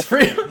 like the whole It's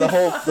free.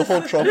 the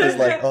whole trope is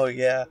like, oh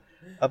yeah,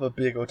 I'm a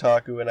big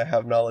otaku and I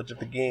have knowledge of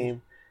the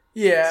game,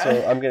 Yeah.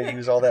 so I'm gonna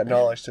use all that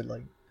knowledge to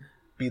like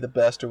be the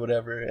best or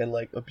whatever and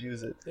like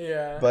abuse it.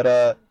 Yeah.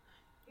 But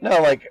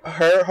no, like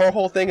her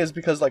whole thing is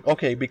because like,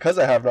 okay, because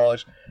I have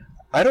knowledge,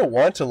 I don't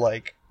want to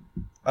like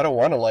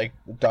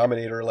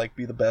dominate or like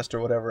be the best or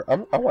whatever.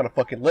 I want to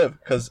fucking live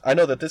because I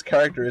know that this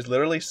character is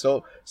literally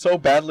so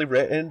badly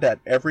written that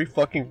every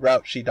fucking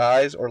route she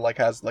dies or like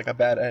has like a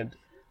bad end.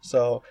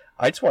 So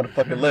I just want to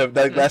fucking live.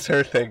 That's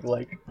her thing.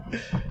 Like,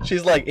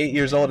 she's like 8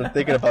 years old and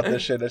thinking about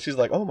this shit, and she's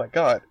like, oh my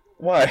god,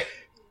 why?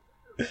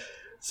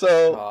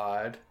 So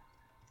God.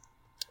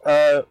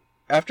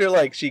 after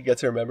like she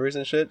gets her memories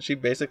and shit, she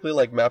basically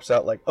like maps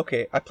out like,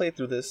 okay, I played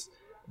through this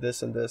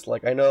and this.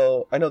 Like I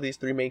know these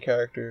three main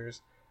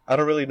characters. I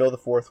don't really know the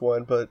fourth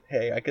one, but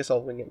hey, I guess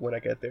I'll wing it when I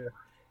get there.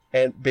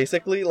 And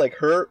basically, like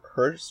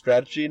her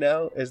strategy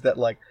now is that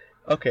like,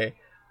 okay,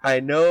 I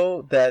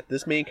know that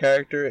this main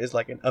character is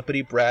like an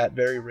uppity brat,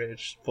 very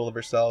rich, full of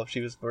herself.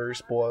 She was very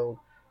spoiled.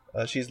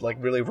 She's like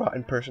really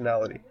rotten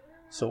personality.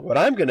 So what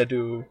I'm gonna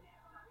do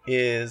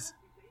is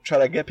try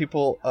to get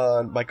people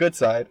on my good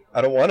side.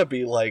 I don't want to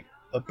be like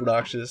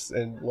obnoxious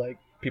and like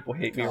people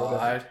hate me or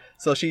whatever. God.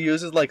 So she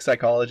uses like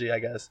psychology, I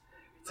guess,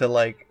 to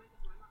like,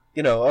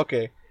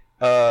 okay.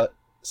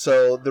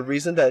 So the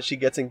reason that she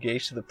gets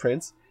engaged to the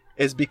prince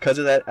is because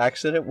of that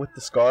accident with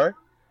the scar.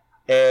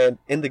 And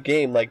in the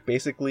game, like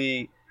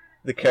basically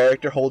the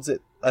character holds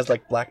it as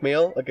like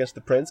blackmail against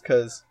the prince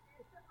because,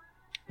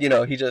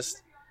 he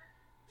just,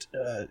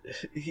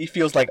 he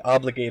feels like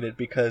obligated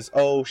because,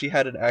 oh, she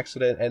had an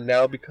accident and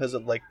now because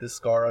of like this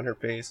scar on her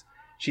face,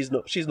 she's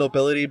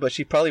nobility, but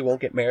she probably won't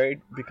get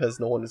married because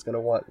no one is going to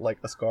want like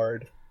a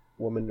scarred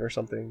woman or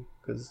something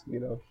because,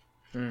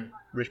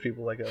 rich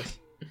people, I guess.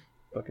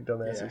 Fucking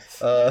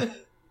dumbasses.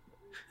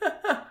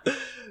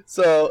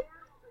 So,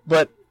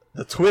 but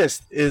the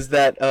twist is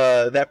that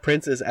that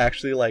prince is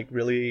actually like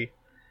really,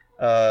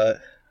 how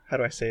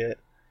do I say it?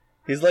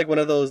 He's like one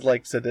of those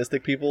like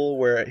sadistic people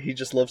where he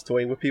just loves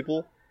toying with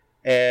people,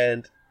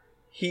 and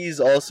he's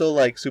also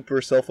like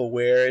super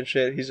self-aware and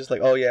shit. He's just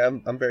like, oh yeah,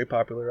 I'm very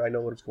popular. I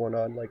know what's going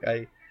on. Like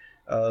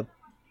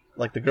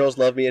like the girls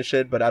love me and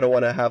shit, but I don't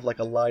want to have like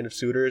a line of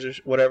suitors or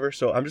whatever.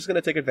 So I'm just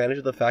gonna take advantage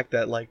of the fact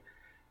that like,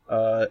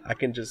 I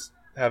can just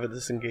have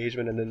this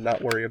engagement and then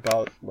not worry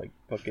about like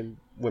fucking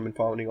women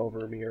fawning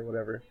over me or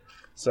whatever.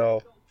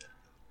 So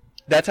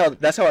that's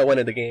how I went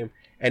in the game.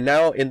 And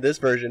now in this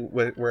version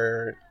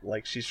where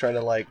like she's trying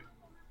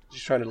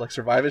to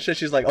survive and shit,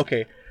 she's like,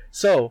 okay,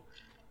 so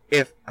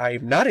if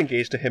I'm not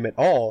engaged to him at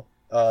all,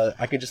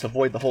 I can just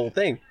avoid the whole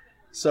thing.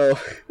 So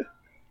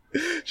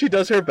she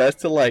does her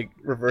best to like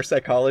reverse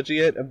psychology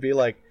it and be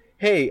like,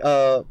 hey,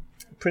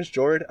 Prince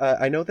Jord,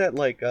 I know that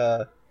like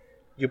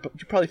you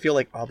probably feel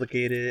like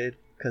obligated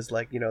because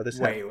like this.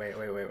 Wait.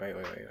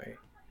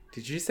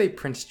 Did you say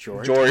Prince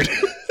George? Jord.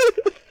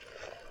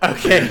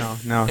 Okay. No.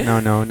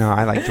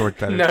 I like George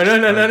better.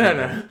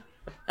 No.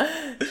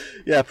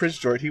 Yeah, Prince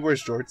Jord. He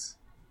wears jorts.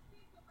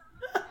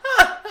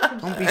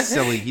 Don't be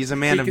silly. He's a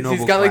man of noble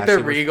He's got like class. the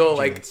He wears regal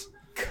like. jeans.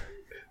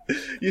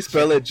 You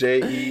spell it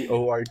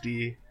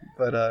Jeord,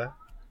 but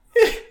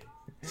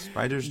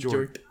Spider's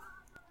George.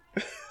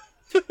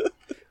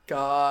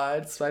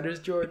 God,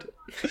 Spider's George.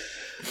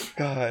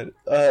 God.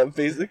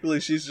 Basically,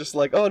 she's just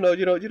like, oh no,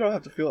 you don't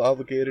have to feel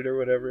obligated or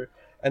whatever.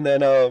 And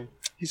then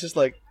he's just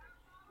like,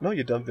 no,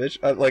 you dumb bitch.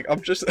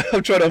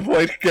 I'm trying to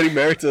avoid getting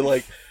married to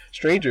like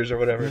strangers or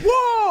whatever.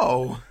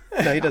 Whoa!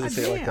 No, he doesn't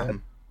say it like that.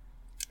 Damn.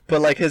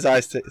 But like his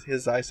eyes say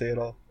it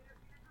all.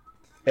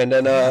 And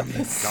then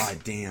God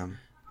damn.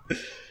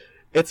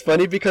 it's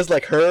funny because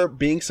like her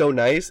being so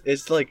nice,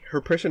 it's like her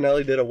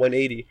personality did a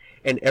 180,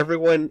 and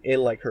everyone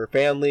in like her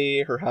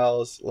family, her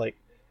house, like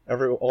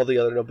all the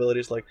other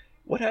nobilities, like,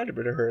 what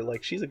happened to her?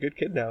 Like, she's a good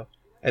kid now.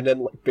 And then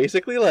like,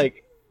 basically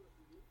like,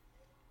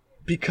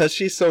 because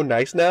she's so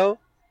nice now,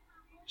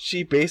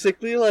 she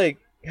basically like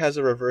has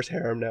a reverse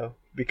harem now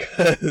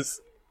because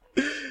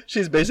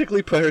she's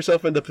basically put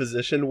herself in the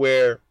position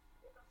where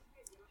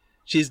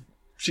she's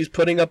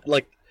putting up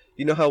like,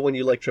 you know how when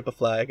you like trip a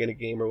flag in a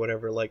game or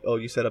whatever, like, oh,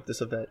 you set up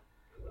this event,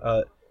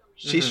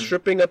 she's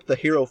stripping up the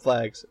hero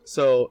flags.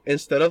 So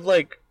instead of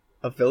like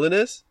a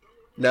villainess,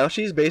 now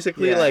she's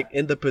basically like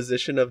in the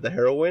position of the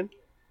heroine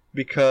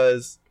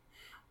because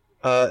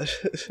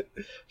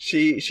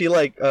she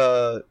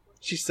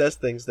says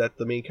things that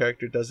the main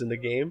character does in the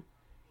game,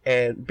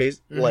 and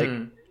like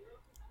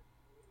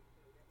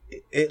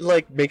it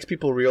like makes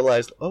people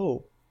realize,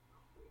 oh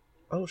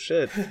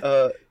shit,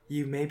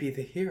 You may be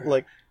the hero.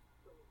 Like,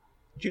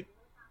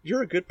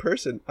 you're a good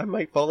person. I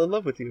might fall in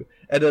love with you.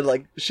 And then,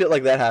 like, shit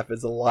like that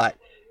happens a lot.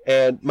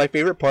 And my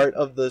favorite part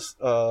of this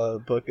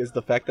book is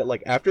the fact that,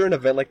 like, after an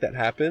event like that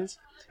happens,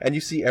 and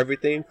you see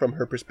everything from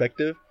her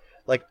perspective,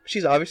 like,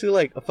 she's obviously,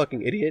 like, a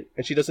fucking idiot,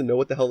 and she doesn't know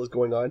what the hell is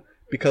going on,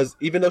 because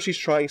even though she's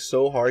trying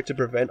so hard to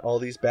prevent all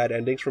these bad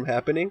endings from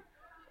happening,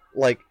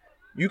 like,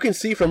 you can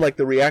see from, like,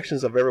 the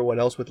reactions of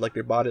everyone else with, like,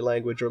 their body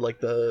language or, like,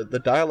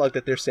 the dialogue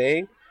that they're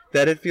saying,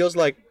 that it feels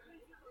like,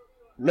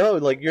 no,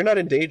 like, you're not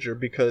in danger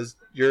because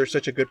you're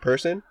such a good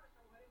person.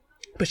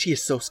 But she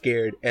is so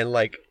scared. And,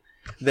 like,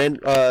 then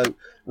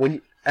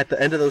when at the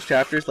end of those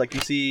chapters, like, you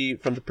see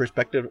from the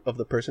perspective of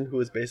the person who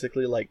is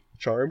basically, like,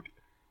 charmed.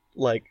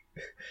 Like,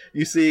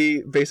 you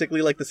see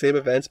basically, like, the same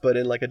events but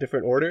in, like, a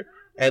different order.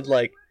 And,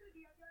 like,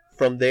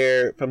 from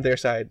their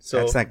side.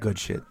 So that's that good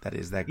shit. That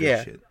is that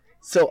good shit.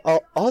 So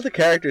all the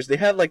characters, they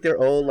have, like, their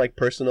own, like,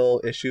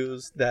 personal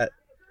issues that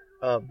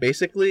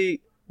basically,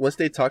 once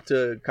they talk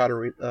to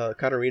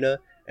Katarina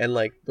and,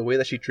 like, the way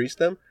that she treats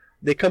them,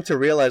 they come to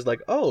realize,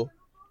 like, oh,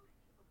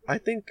 I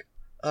think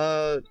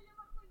I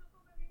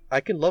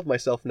can love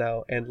myself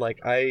now, and, like,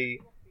 I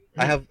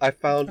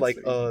found, like,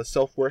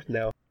 self-worth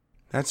now.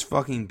 That's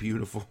fucking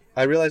beautiful.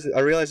 I realize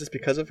it's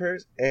because of her,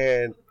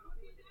 and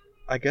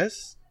I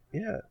guess,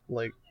 yeah,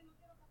 like,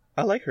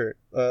 I like her.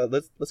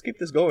 Let's keep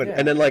this going. Yeah.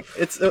 And then, like,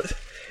 it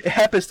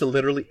happens to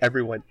literally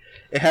everyone.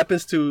 It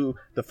happens to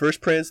the first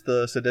prince,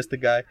 the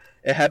sadistic guy.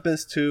 It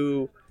happens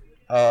to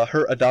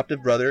her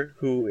adoptive brother,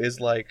 who is,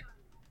 like,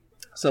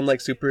 some,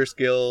 like, super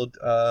skilled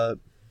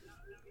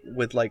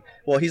with, like,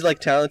 well, he's, like,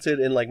 talented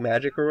in, like,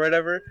 magic or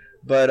whatever,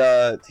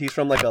 but he's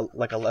from, like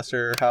a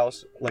lesser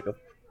house, like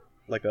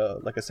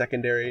a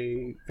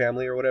secondary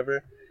family or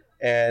whatever,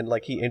 and,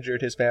 like, he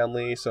injured his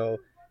family, so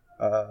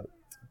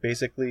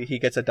basically he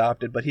gets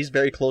adopted, but he's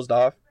very closed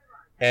off,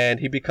 and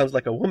he becomes,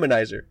 like, a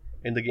womanizer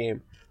in the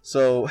game.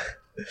 So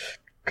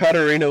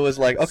Katarina was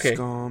like, okay,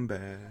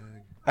 scumbag.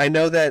 I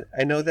know that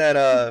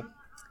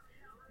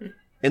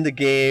in the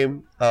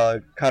game,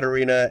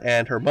 Katarina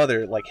and her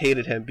mother, like,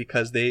 hated him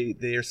because they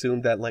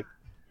assumed that, like,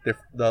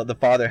 the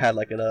father had,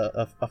 like, an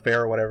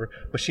affair or whatever,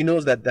 but she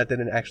knows that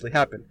didn't actually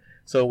happen.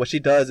 So what she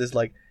does is,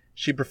 like,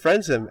 she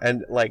befriends him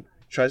and, like,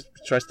 tries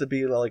to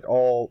be, like,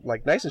 all,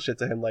 like, nice and shit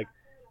to him, like,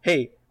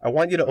 hey, I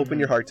want you to open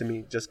your heart to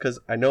me, just because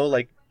I know,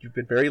 like, you've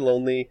been very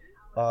lonely.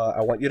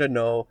 I want you to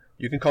know,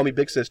 you can call me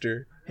big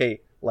sister.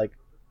 Hey, like,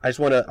 I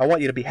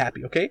want you to be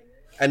happy, okay?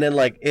 And then,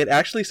 like, it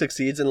actually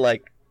succeeds in,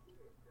 like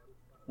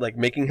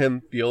making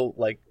him feel,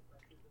 like,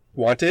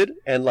 wanted,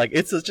 and, like,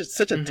 it's just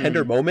such a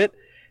tender moment.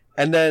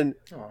 And then,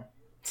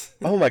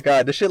 oh my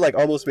god, this shit, like,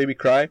 almost made me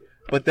cry.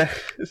 But then,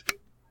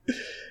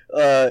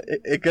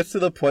 it gets to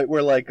the point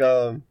where, like,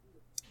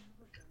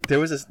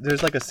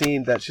 there's like a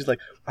scene that she's like,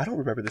 I don't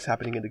remember this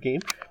happening in the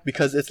game,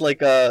 because it's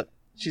like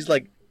she's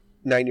like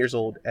 9 years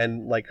old,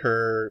 and, like,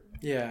 her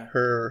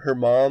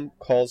mom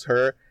calls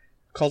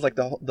like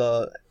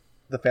the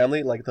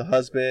family, like the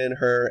husband,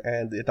 her,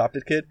 and the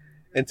adopted kid,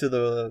 into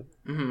the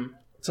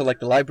to,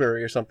 like, the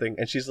library or something,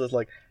 and she's just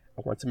like,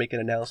 I want to make an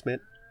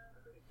announcement,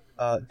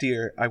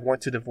 dear, I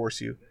want to divorce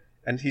you.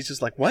 And he's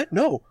just like, what?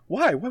 No,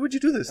 why would you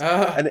do this?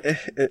 And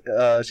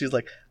she's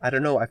like, I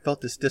don't know, I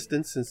felt this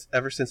distance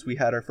ever since we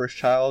had our first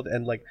child,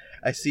 and, like,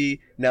 I see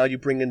now you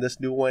bring in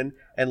this new one,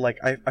 and, like,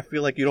 I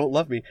feel like you don't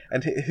love me.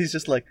 And he's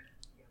just like,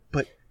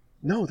 but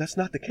no, that's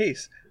not the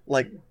case.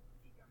 Like,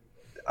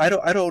 I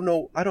don't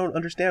know, I don't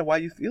understand why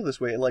you feel this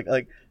way.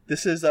 Like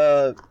this is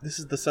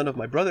the son of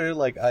my brother.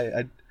 Like,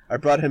 I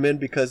brought him in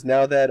because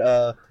now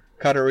that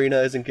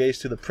Katarina is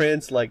engaged to the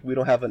prince, like, we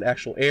don't have an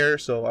actual heir,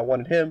 so I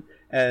wanted him.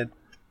 And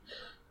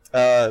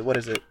what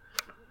is it?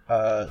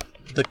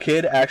 The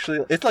kid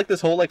actually, it's like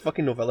this whole, like,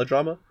 fucking novella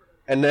drama,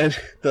 and then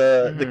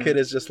the kid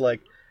is just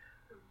like,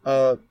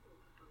 there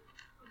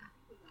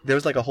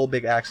was, like, a whole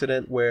big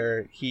accident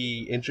where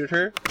he injured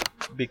her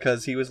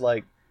because he was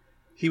like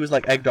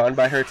egged on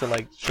by her to,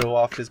 like, show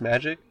off his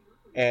magic,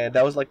 and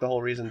that was, like, the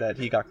whole reason that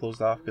he got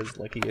closed off, because,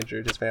 like, he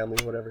injured his family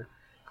or whatever.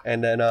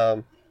 And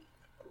then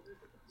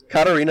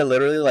Katarina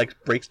literally, like,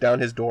 breaks down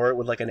his door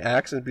with, like, an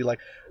axe and be like,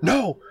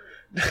 no,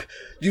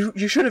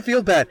 you shouldn't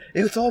feel bad,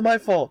 it's all my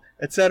fault,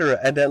 etc.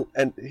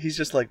 And he's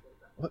just like,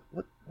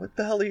 what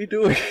the hell are you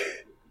doing?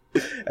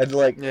 And,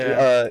 like,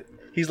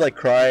 he's, like,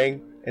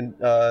 crying, and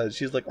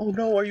she's like, oh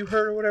no, are you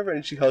hurt or whatever?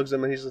 And she hugs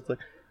him, and he's just like,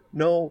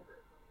 no,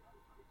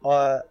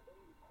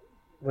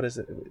 what is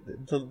it?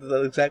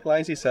 The exact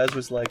lines he says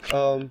was like,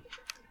 I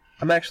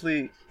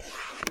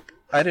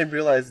didn't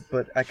realize,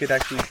 but I could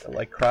actually,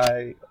 like,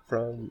 cry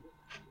from,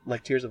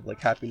 like, tears of, like,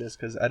 happiness,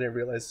 because I didn't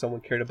realize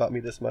someone cared about me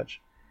this much.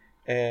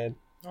 And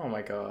oh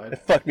my god, it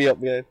fucked me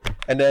up, man.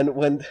 And then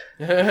when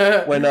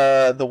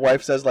the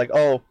wife says, like,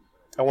 oh,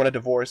 I want a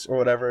divorce or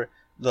whatever,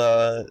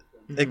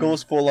 it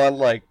goes full on,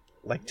 like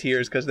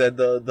tears, because then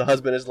the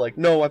husband is like,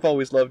 no, I've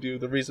always loved you.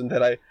 The reason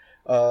that I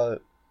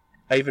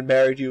even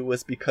married you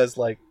was because,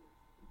 like,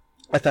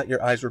 I thought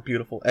your eyes were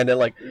beautiful. And then,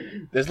 like,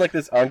 there's, like,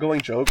 this ongoing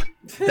joke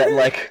that,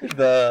 like,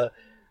 the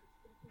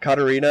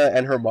Katarina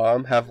and her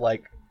mom have,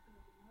 like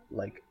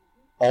like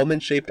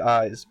almond-shaped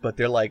eyes, but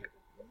they're like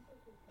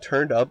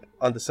turned up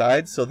on the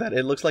sides so that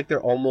it looks like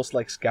they're almost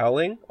like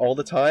scowling all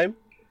the time.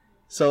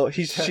 So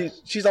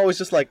she's always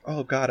just like,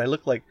 oh god, I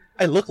look like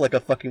a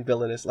fucking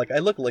villainess, like I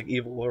look like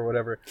evil or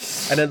whatever.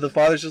 And then the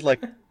father's just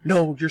like,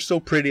 no, you're so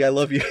pretty, I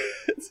love you.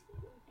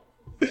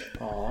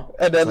 Aw.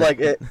 And then like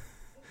it,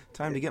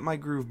 Time to get my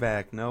groove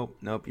back. Nope,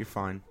 you're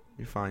fine.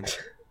 You're fine.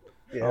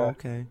 yeah. Oh,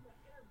 okay.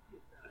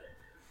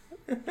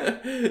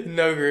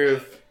 No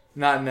groove.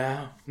 Not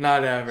now.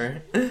 Not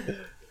ever.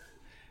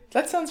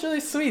 That sounds really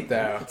sweet,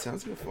 though. It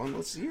sounds like a fun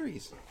little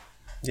series.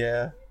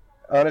 Yeah.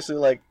 Honestly,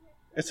 like,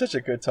 it's such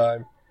a good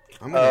time.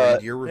 I'm gonna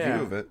read your review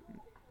yeah. of it.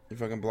 Your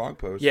fucking blog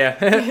post. Yeah.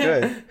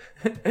 Good.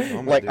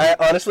 I'm Like,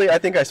 I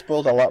think I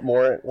spoiled a lot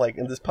more, like,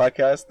 in this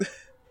podcast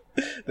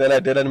than I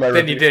did in my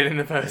Than review. you did in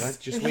the Let's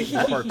post. just wait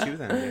for part 2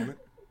 then, damn it.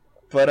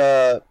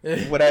 But,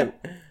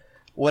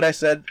 what I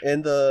said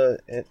in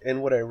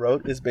what I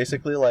wrote is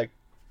basically, like,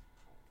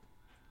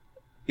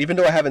 even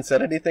though I haven't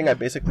said anything, I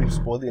basically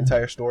spoiled the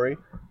entire story,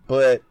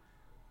 but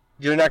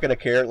you're not gonna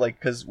care, like,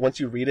 because once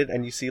you read it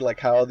and you see,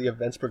 like, how the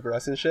events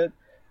progress and shit,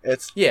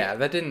 it's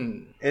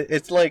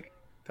it's like,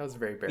 That was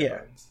very bare yeah,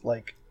 bones.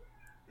 like,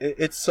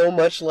 it's so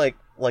much like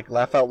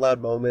laugh out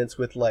loud moments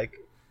with like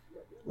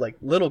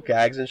little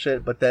gags and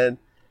shit, but then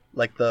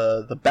like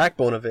the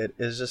backbone of it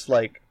is just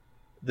like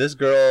this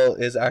girl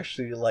is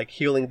actually like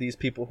healing these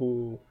people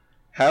who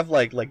have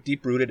like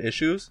deep rooted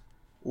issues,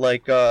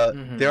 like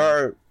there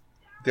are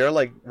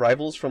like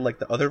rivals from like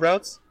the other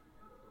routes,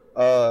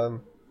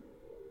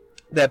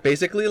 that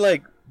basically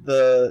like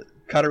the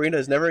Katarina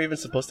is never even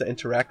supposed to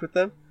interact with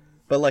them,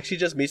 but like she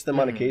just meets them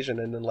on occasion,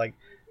 and then like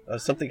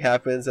something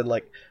happens, and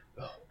like,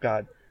 oh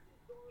god,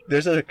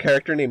 there's a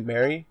character named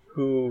Mary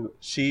who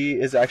she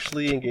is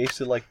actually engaged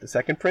to like the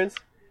second prince,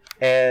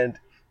 and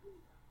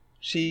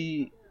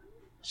she's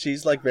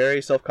like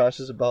very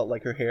self-conscious about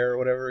like her hair or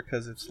whatever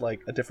because it's like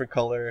a different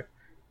color,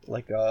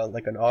 like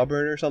an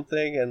auburn or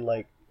something, and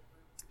like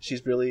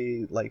she's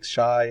really like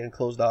shy and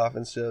closed off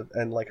and stuff,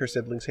 and like her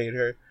siblings hate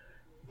her.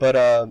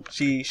 But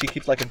she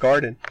keeps like a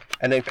garden,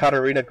 and then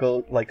Katarina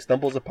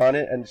stumbles upon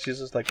it, and she's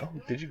just like, "Oh,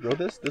 did you grow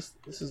this? This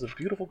is a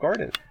beautiful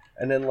garden."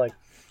 And then like,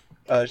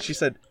 she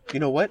said, "You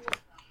know what?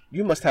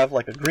 You must have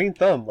like a green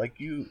thumb. Like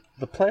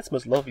the plants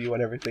must love you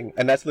and everything."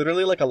 And that's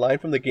literally like a line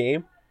from the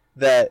game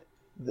that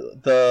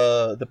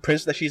the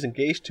prince that she's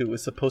engaged to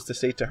is supposed to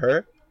say to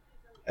her,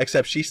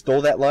 except she stole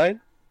that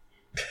line.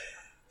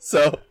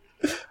 So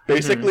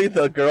basically,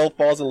 the girl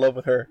falls in love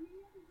with her.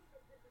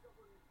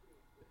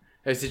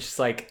 Is it just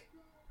like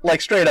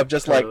straight up,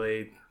 just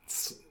totally,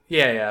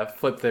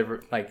 flip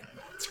the like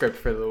script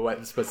for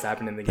what's supposed to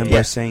happen in the game. And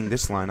by saying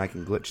this line, I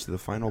can glitch to the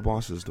final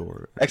boss's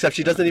door. except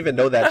she doesn't even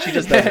know that. She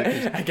just does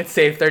it. I could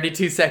save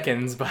 32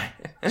 seconds by.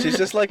 She's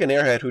just like an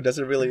airhead who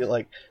doesn't really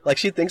like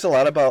she thinks a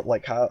lot about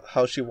like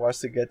how she wants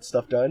to get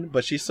stuff done,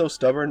 but she's so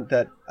stubborn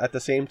that at the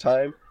same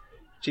time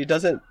she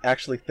doesn't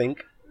actually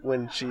think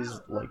when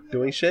she's like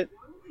doing shit,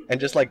 and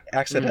just like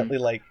accidentally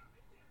like,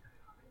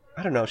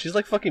 I don't know, she's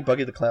like fucking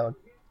Buggy the Clown.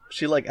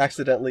 She like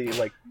accidentally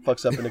like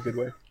fucks up in a good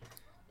way.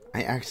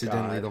 I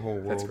accidentally God, the whole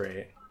world. That's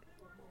great.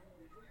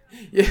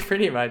 Yeah,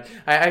 pretty much.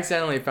 I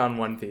accidentally found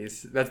One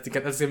Piece. That's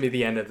gonna be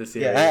the end of the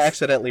series. Yeah, I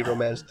accidentally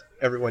romanced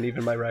everyone,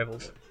 even my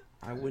rivals.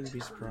 I wouldn't be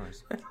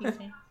surprised.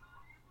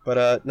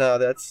 But no,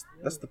 that's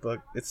the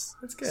book. It's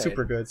good.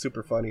 super good,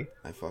 super funny.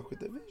 I fuck with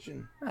the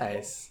vision.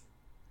 Nice.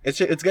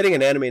 It's getting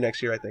an anime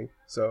next year, I think.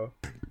 So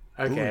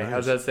Okay, Ooh, nice. I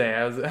was about to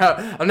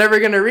say, I'm never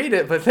gonna read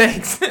it, but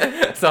thanks.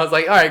 So I was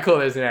like, all right, cool.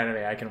 There's an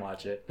anime, I can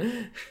watch it.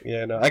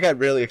 yeah, no, I got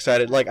really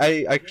excited. Like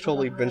I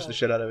totally binged the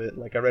shit out of it.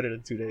 Like I read it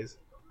in 2 days.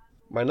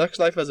 My Next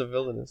Life as a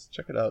Villainess.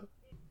 Check it out.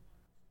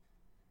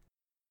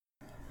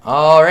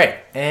 All right,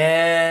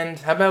 and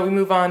how about we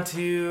move on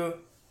to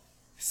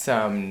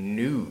some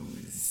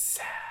news?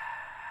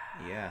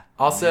 Yeah.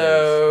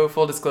 Also,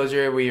 full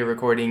disclosure, we are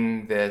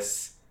recording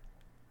this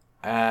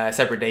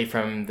separate day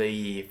from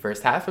the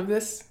first half of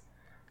this.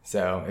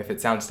 So if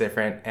it sounds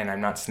different and I'm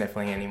not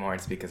sniffling anymore,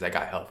 it's because I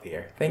got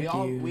healthier. Thank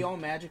you. We all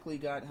magically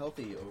got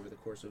healthy over the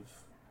course of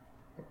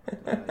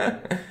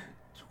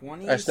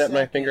 20 I snapped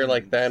my finger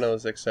like seconds.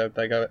 Thanos, except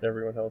I got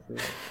everyone healthy.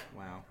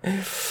 Wow.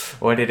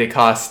 What did it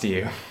cost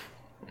you?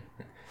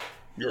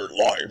 Your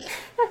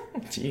life.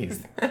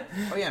 Jeez.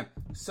 Oh yeah.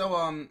 So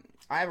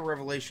I have a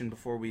revelation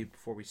before we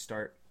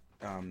start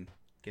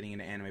getting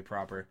into anime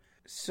proper.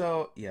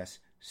 So yes.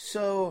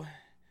 So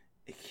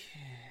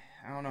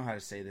I don't know how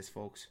to say this,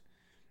 folks.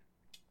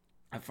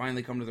 I've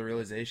finally come to the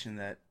realization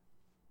that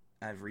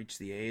I've reached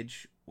the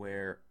age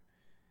where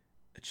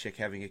a chick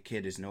having a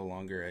kid is no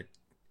longer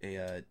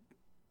a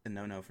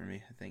no-no for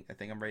me. I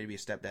think I'm ready to be a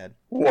stepdad.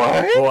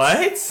 What? What?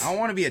 I don't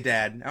want to be a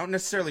dad. I don't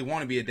necessarily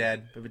want to be a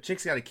dad, but if a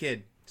chick's got a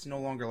kid, it's no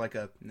longer like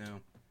a no.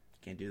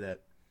 Can't do that.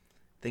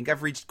 I think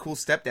I've reached cool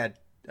stepdad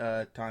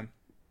time.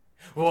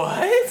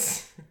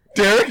 What?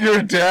 Derek, you're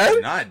a dad?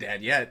 I'm not a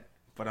dad yet,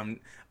 but I'm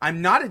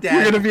not a dad.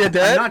 You're gonna be a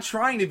dad? I'm not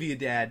trying to be a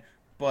dad,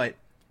 but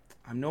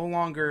I'm no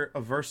longer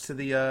averse to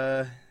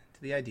the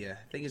idea.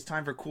 I think it's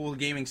time for cool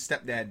gaming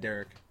stepdad,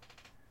 Derek.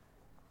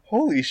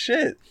 Holy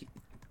shit!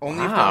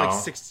 Only if they're Wow. like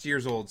 6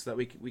 years old, so that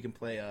we can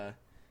play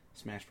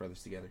Smash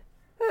Brothers together.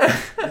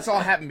 This all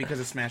happened because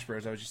of Smash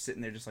Bros. I was just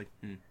sitting there, just like,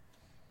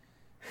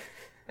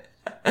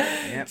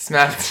 Yep.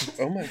 Smash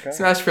Oh my god.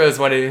 Smash Bros.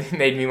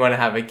 Made me want to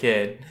have a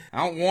kid.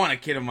 I don't want a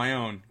kid of my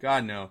own.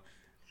 God no.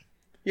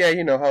 Yeah,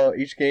 you know how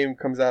each game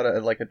comes out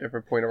at like a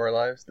different point of our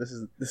lives. This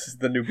is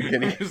the new I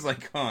beginning. was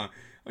like, I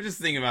was just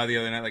thinking about it the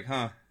other night, like,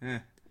 I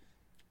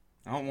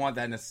don't want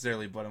that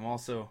necessarily, but I'm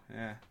also,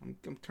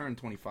 I'm turning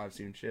 25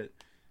 soon. Shit.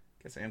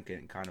 Guess I am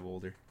getting kind of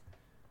older.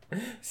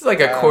 This is like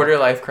a quarter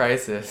life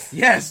crisis.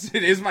 Yes,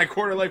 it is my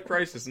quarter life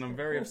crisis, and I'm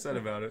very upset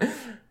about it.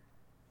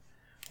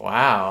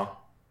 Wow.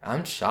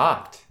 I'm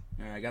shocked,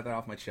 I got that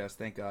off my chest.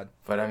 Thank God.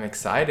 but I'm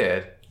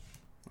excited.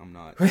 I'm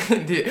not.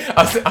 Dude,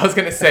 I was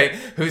gonna say,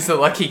 who's the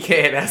lucky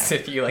kid? As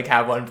if you like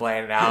have one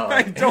planned out.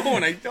 I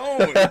don't.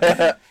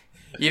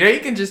 You know, you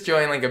can just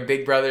join like a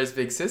Big Brothers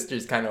Big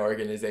Sisters kind of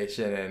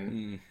organization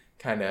and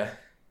kind of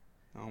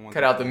I don't want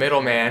cut out the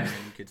middleman.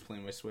 Kids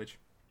playing my Switch.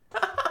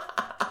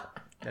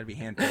 Gotta be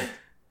handpicked.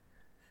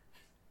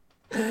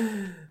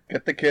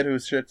 Get the kid who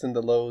shits in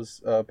the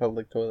Lowe's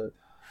public toilet,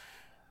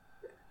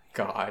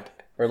 God.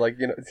 or like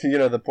you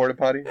know the porta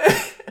potty. I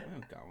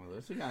don't got one of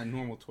those. We got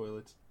normal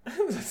toilets. I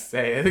was gonna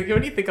say,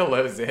 what do you think a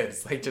Lowe's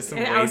is? Like just some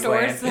Outdoors.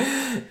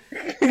 wasteland.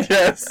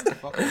 Yes.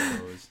 Fuck the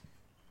Lowe's.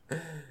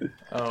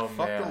 Oh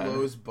Fuck man. the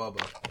Lowe's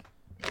Bubba.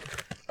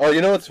 Oh,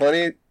 you know what's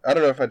funny? I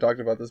don't know if I talked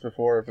about this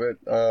before,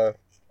 but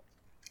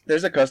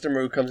there's a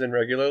customer who comes in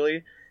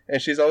regularly,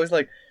 and she's always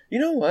like, you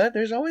know what?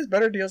 There's always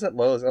better deals at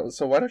Lowe's.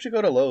 So why don't you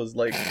go to Lowe's?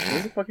 Like,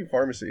 there's a fucking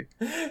pharmacy.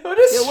 What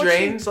a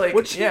strange,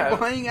 What's she yeah.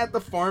 buying at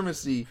the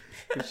pharmacy?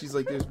 And she's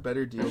like, there's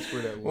better deals for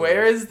it at Lowe's.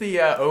 Where is the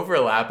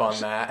overlap on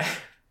that?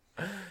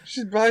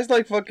 She buys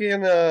like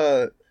fucking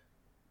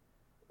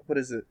what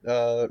is it?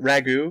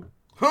 Ragu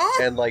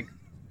Huh? and like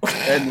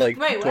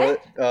Wait,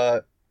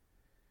 what?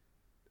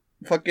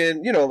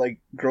 fucking like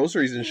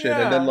groceries and shit,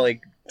 and then Yeah.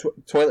 like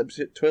toilet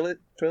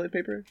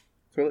paper,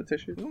 toilet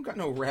tissue. We don't got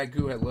no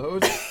ragu at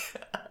Lowe's.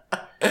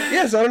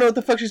 Yes, I don't know what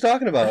the fuck she's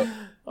talking about.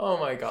 Oh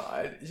my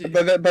god.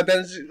 But then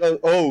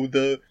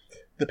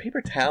the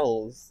paper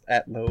towels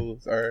at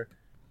Lowe's are.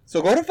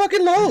 So go to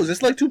fucking Lowe's.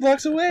 It's like 2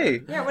 blocks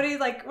away. Yeah, what do you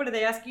like? What do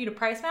they ask you to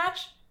price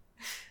match?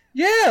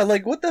 Yeah,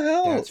 like what the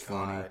hell? That's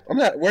funny.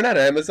 We're not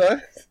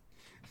Amazon.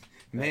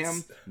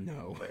 Ma'am,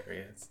 no.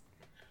 Hilarious.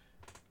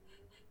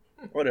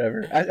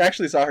 Whatever. I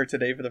actually saw her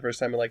today for the first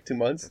time in like 2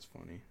 months, That's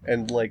funny.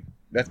 and like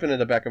that's been in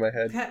the back of my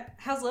head.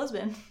 How's Lowe's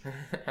been?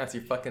 That's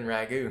your fucking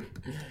ragu.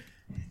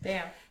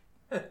 Damn.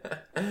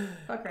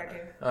 Fuck Ragu.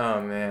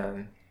 Oh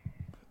man.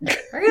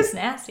 Ragu's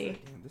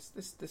nasty. Damn, this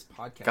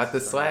podcast. Got the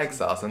is swag starting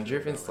sauce. I'm to-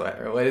 dripping swag.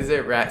 Or what is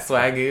it?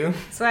 Swagoo?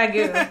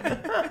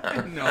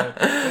 Swagoo. No,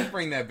 don't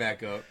bring that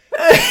back up.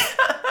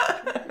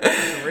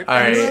 All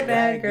right. You're a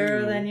bad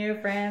girl and your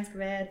friends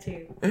bad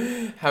too.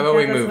 How about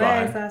we Got the move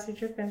swag on? sauce, you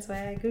tripping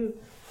swagoo.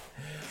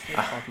 We're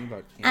talking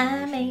about I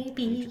animation. may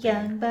be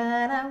young, but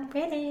I'm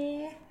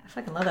pretty. I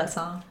fucking love that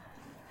song.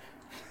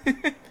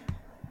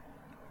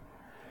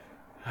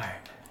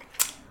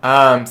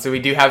 So we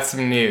do have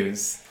some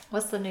news.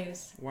 What's the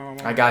news?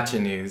 I got you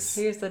news.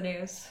 Here's the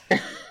news.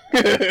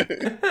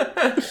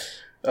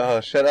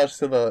 Shout outs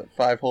to the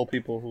 5 whole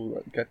people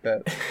who get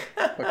that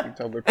fucking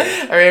Tumblr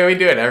post. I mean, we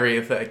do it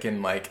every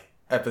fucking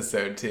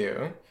episode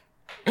too.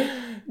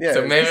 Yeah,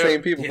 So it's maybe- the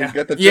same people yeah. who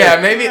get the Yeah,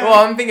 joke. maybe. Well,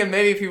 I'm thinking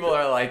maybe people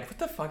are like, "What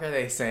the fuck are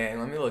they saying?"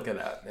 Let me look it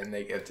up, and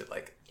they get to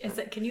like. Is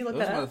it? Can you look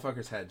Those that up?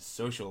 motherfuckers had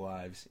social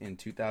lives in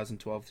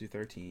 2012 to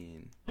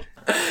 13.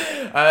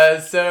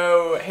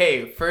 So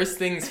hey, first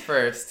things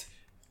first.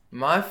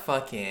 My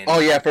fucking. Oh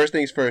yeah, first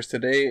things first.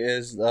 Today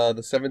is the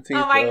 17th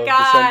Oh my of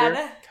god.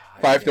 December,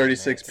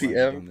 5:36 Why are you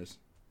p.m. doing this?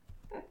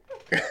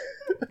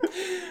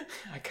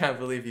 I can't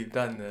believe you've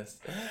done this.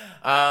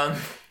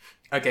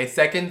 Okay,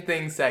 second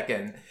thing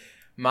second.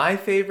 My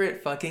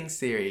favorite fucking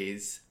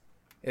series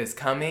is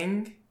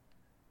coming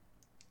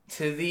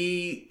to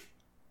the...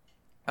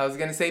 I was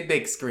gonna say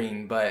big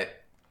screen,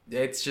 but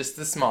it's just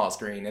the small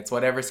screen. It's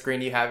whatever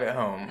screen you have at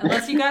home.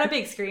 Unless you got a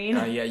big screen.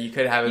 Yeah, you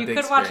could have a You big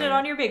could screen. watch it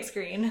on your big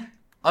screen.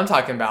 I'm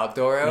talking about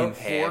Doro. In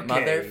Hey, 4K.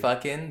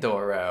 motherfucking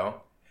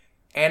Doro.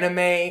 Anime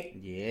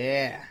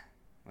Yeah.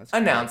 That's cool.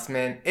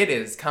 announcement. It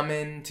is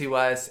coming to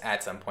us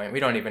at some point. We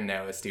don't even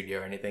know a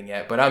studio or anything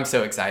yet, but I'm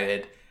so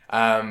excited.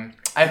 I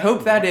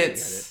hope that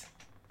it's...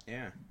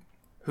 Yeah.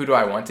 Who do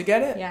I want to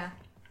get it? Yeah.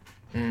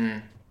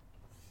 Mm,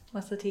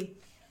 What's the T?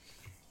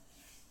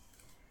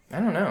 I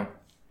don't know.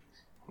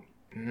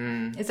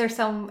 Mm, Is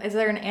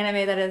there an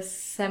anime that is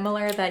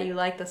similar that you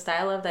like the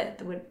style of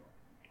that would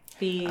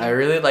be I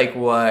really like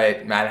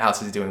what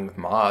Madhouse is doing with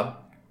Mob.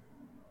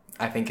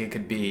 I think it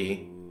could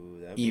be Ooh,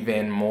 that'd be-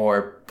 even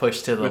more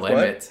pushed to the With what?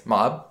 limit.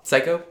 Mob?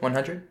 Psycho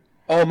 100?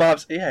 Oh,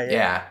 mobs. Yeah.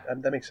 Yeah.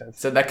 That makes sense.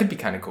 So that could be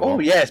kind of cool. Oh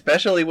yeah,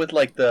 especially with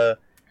like the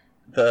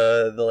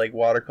like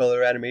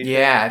watercolor animation.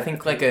 Yeah, I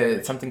think like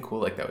something cool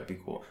like that would be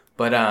cool.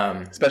 But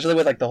Especially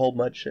with like the whole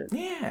mud shit.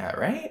 yeah,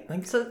 right?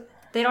 Like So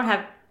they don't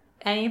have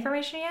any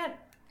information yet?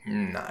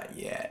 not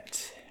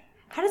yet.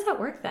 How does that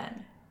work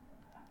then?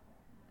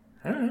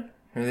 I don't know.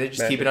 I mean, they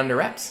just keep it under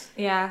wraps.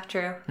 Yeah,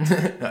 true.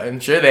 I'm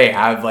sure they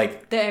have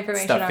like The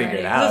information stuff already.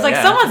 figured 'Cause out. it's like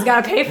yeah. someone's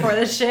got to pay for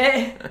this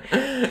shit.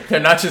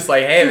 They're not just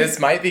like, hey, this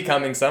might be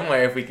coming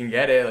somewhere if we can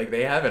get it. Like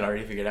they have it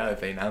already figured out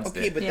if they announced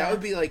Okay, it. but Yeah. that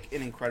would be like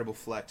an incredible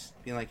flex.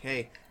 Being like,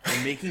 hey,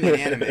 we're making an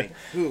anime.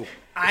 Who?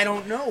 I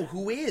don't know.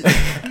 Who is?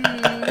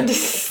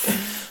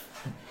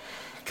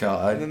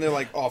 God. And then they're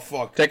like, oh,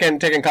 fuck. Taking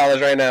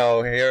college right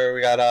now. Here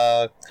we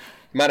got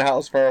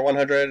Madhouse for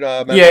 100.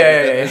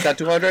 Yeah. Is that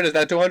 200? Is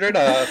that 200?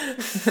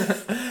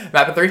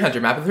 Map of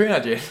 300. Map of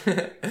 300.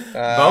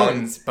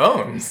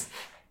 Bones.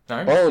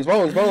 Sorry.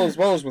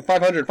 Bones with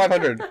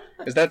 500.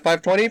 Is that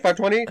 520?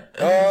 520?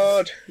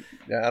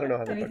 Yeah, I don't know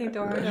how Do to you think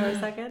Dora for a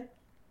second?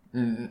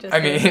 I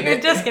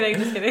mean, Just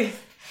kidding.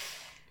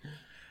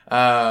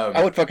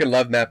 I would fucking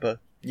love Mappa.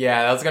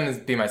 Yeah, that was gonna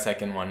be my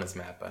second one was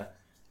Mappa.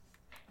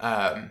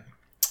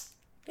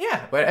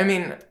 Yeah, but I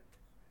mean,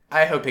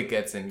 I hope it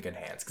gets in good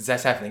hands because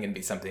that's definitely gonna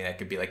be something that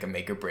could be like a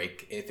make or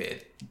break if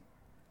it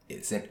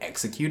isn't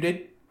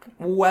executed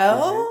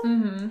well.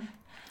 Mm-hmm.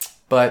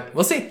 But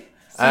we'll see.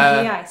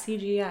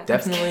 CGI.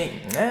 Definitely.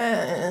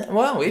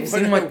 Well, we've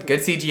seen what good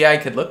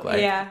CGI could look like.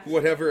 Yeah.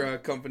 Whatever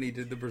company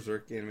did the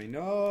Berserk anime.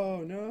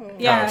 No.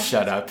 Yeah. Oh,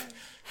 shut up.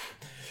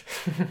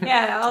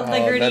 Yeah, all the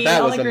Oh, gritty,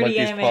 that all was the a gritty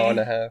monkey's paw and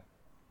a anime. half.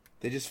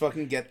 They just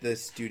fucking get the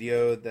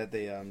studio that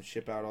they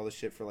ship out all the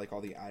shit for like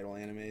all the idol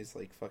animes,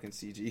 like fucking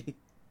CG.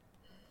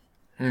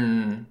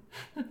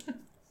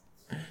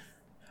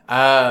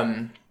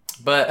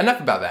 But enough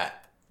about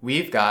that.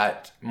 We've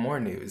got more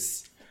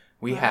news.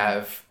 We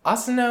have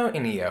Asano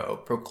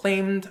Inio,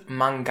 proclaimed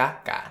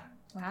mangaka.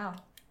 Wow.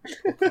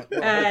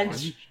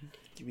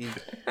 You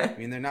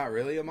mean they're not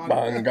really a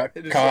manga?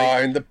 They're just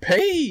Mangaka in the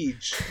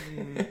page.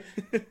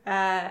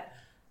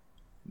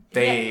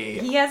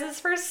 He has his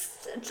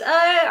first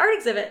art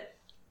exhibit.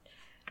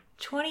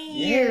 20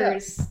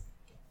 years.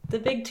 The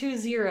big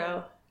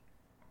 2-0.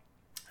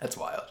 That's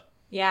wild.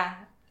 Yeah.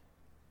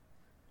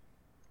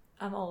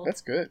 I'm old.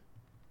 That's good.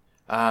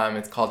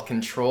 It's called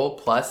Control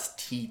Plus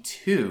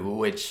T2,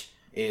 which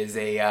is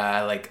a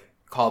like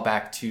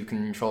callback to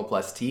Control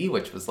Plus T,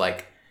 which was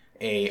like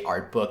a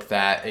art book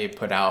that they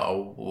put out a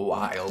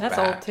while That's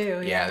back. old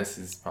too, yeah. Yeah, this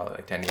is probably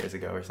like 10 years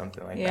ago or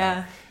something like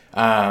Yeah.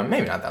 that.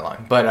 Maybe not that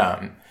long,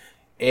 but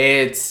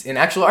it's an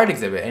actual art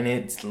exhibit, and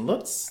it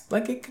looks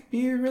like it could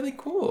be really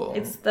cool.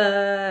 It's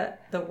the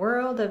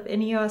world of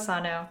Inio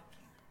Asano.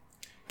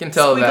 You can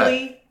tell that.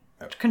 Squiggly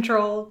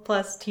Control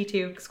plus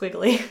T2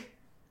 squiggly.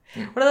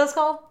 What are those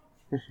called?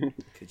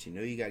 Cause you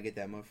know you gotta get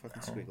that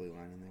motherfucking squiggly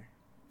line in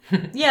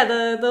there. Yeah,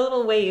 the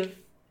little wave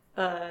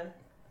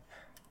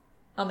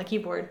on the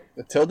keyboard.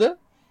 The tilde?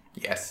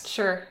 Yes.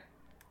 Sure.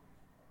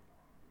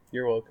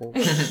 You're welcome.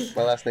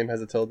 My last name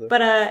has a tilde.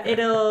 But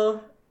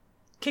it'll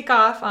kick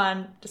off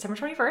on December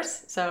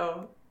 21st,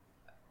 so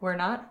we're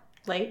not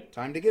late.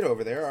 Time to get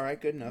over there. All right,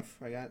 good enough.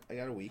 I got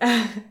a week.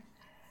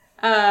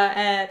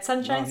 At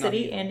Sunshine No, not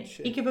City even. in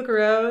Shit.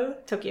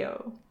 Ikebukuro,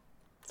 Tokyo.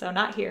 So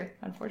not here,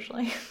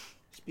 unfortunately.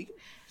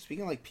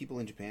 Speaking of like people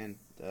in Japan,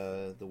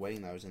 the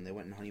wedding that I was in, they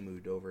went and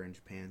honeymooned over in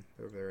Japan.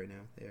 They're over there right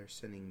now. They are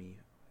sending me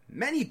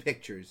many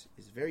pictures.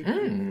 It's very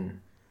beautiful.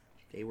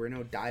 They were in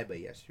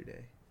Odaiba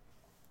yesterday.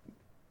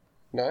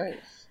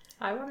 Nice.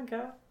 I want to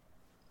go.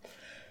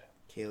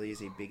 Kaylee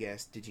is a big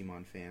ass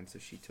Digimon fan, so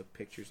she took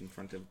pictures in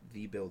front of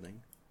the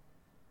building.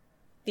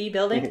 The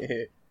building?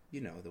 You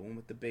know, the one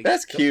with the big.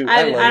 That's cute.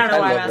 I don't know why I'm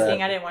love asking.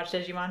 that. I didn't watch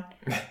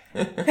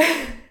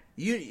Digimon.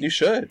 You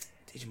should.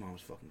 Digimon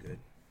was fucking good.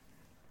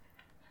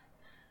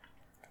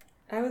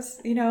 I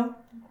was,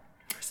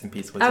 Rest in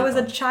peace. I was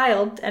a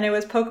child, and it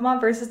was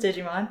Pokemon versus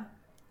Digimon.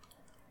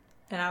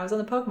 And I was on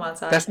the Pokemon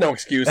side. That's no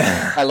excuse.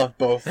 I love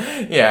both.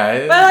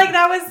 Yeah. But like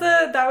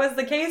that was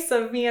the case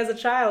of me as a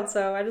child,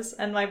 so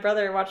and my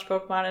brother watched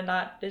Pokemon and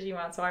not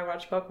Digimon, so I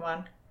watched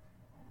Pokemon.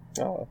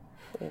 Oh.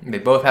 They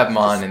both have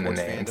Mon in the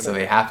sports name, fandom. so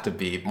they have to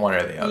be one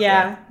or the other.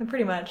 Yeah,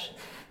 pretty much.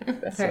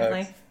 That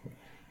Apparently. sucks.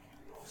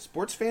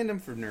 Sports fandom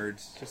for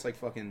nerds, just like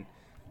fucking.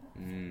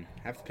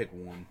 Have to pick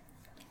one.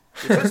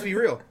 Which, let's be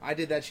real, I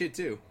did that shit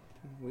too.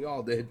 We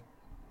all did.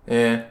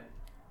 Yeah.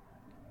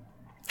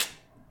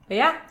 But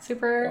yeah,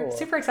 super Oh, well.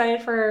 super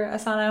excited for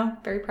Asano.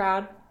 Very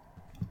proud.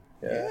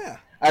 Yeah.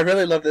 I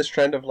really love this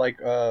trend of like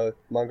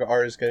manga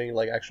artists getting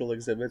like actual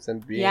exhibits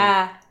and being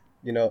Yeah.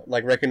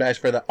 like recognized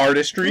for the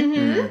artistry.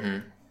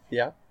 Mm-hmm.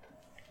 Yeah.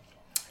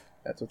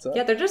 That's what's up.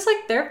 Yeah, they're just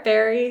like they're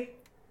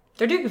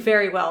doing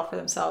very well for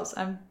themselves.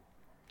 I'm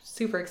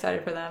super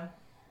excited for them.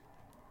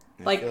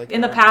 I Like, feel like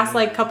in the they're past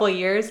already- like couple of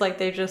years, like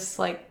they've just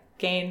like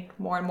gained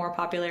more and more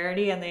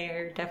popularity, and they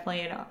are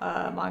definitely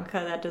a manga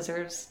that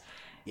deserves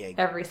Yeah,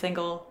 every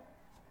single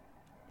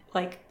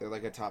like they're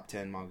like a top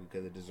 10 mangaka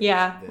that deserves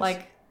this.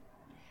 like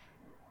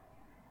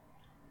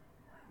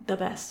the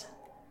best.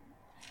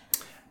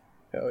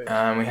 Hell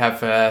yeah. We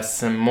have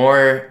some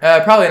more,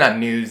 probably not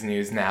news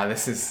now.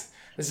 This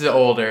is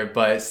older,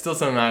 but still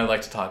something I would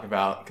like to talk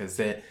about because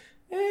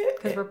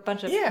Because we're a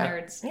bunch of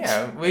nerds.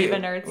 Yeah, Ava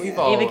nerds. we've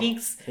all, Ava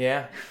geeks.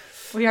 Yeah,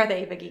 We are the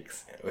Ava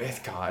geeks.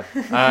 With God.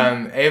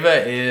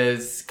 Ava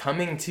is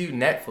coming to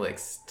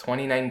Netflix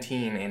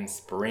 2019 in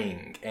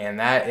spring, and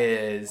that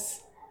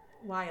is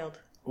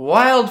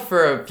wild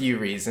for a few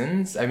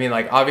reasons. I mean,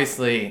 like,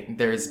 obviously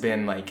there's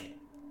been, like,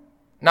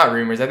 not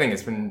rumors, I think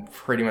it's been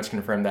pretty much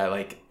confirmed that,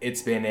 like,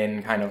 it's been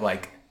in kind of,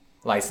 like,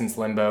 license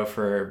limbo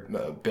for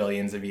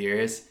billions of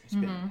years.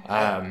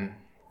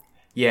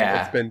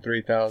 Yeah. It's been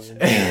 3,000.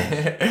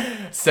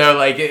 So,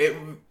 like,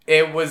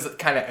 it was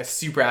kind of a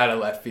super out of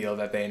left field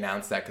that they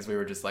announced that, because we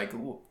were just like,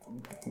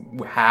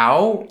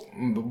 how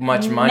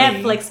much money?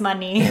 Netflix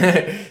money.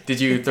 Did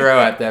you throw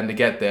at them to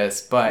get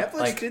this? But, Netflix,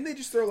 like, didn't they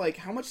just throw, like,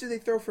 how much did they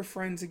throw for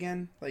Friends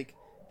again? Like,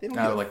 they don't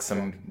give like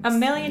some... $1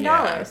 million.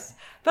 Yeah.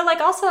 But,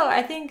 like, also,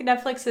 I think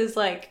Netflix is,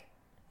 like,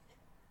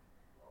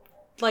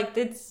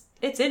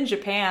 it's in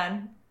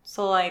Japan.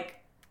 So, like,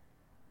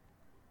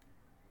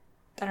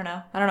 I don't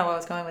know what I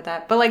was going with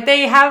that. But, like,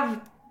 they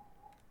have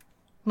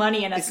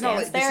money in a It's not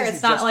stance like- this there. isn't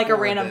It's not just like a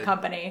for random the-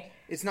 company.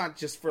 It's not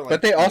just for, like,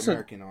 But they the also-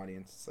 American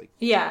audience. It's, like,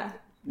 Yeah.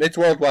 It's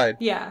worldwide.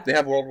 Yeah. They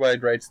have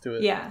worldwide rights to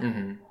it. Yeah.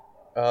 Mm-hmm. isn't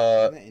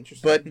that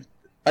interesting? But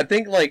I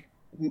think, like,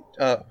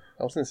 I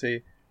was gonna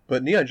say,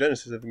 but Neon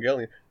Genesis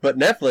Evangelion, but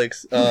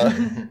Netflix,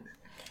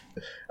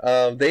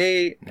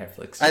 they,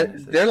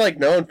 Netflix. they're like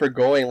known for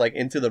going like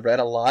into the red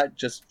a lot,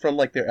 just from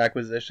like their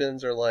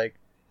acquisitions or like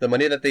the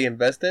money that they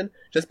invest in,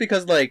 just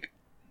because like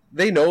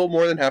they know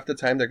more than half the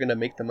time they're gonna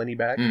make the money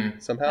back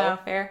somehow,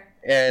 Oh, fair.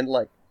 and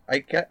like I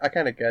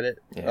kind of get it.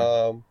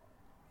 Yeah.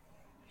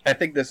 I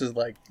think this is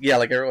like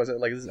like everyone said,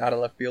 like this is out of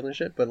left field and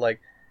shit, but like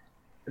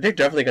they're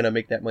definitely gonna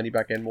make that money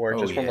back and more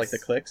just from like the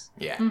yes. clicks.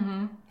 Yeah,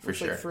 Mm-hmm. for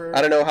It's, like, sure.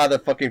 I don't know how the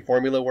fucking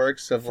formula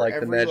works of for like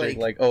the every, magic,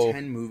 like oh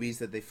 10 movies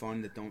that they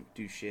fund that don't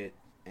do shit,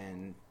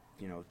 and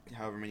you know,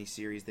 however many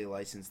series they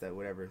license, that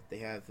whatever they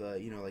have,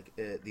 you know, like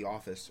The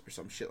Office or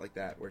some shit like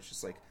that, where it's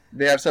just like,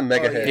 they have some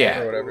mega oh, hit yeah.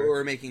 or whatever.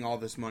 we're making all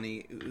this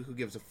money. Who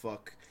gives a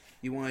fuck?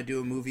 You want to do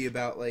a movie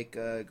about like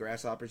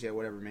grasshoppers? Yeah,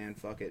 whatever, man.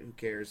 Fuck it. Who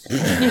cares?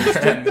 It's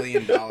 $10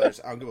 million.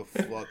 I don't give a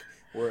fuck.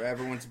 Where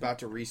everyone's about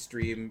to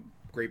restream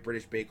Great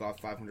British Bake Off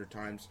 500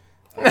 times.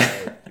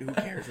 Who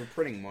cares? We're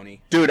printing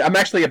money. Dude, I'm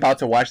actually about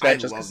to watch that I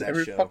just love because that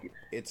every show. fucking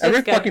It's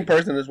every good. fucking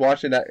person is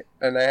watching that,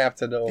 and I have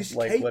to know This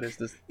like cake what is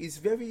this? is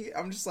very.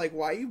 I'm just like,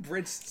 why are you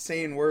Brits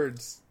saying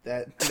words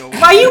that no one?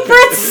 Why are you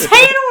Brits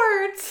saying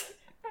words?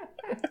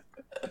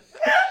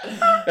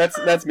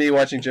 That's me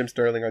watching Jim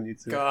Sterling on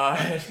YouTube.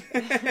 God.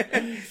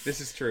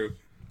 This is true.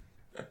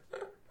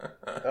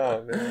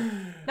 Oh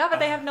man, No, but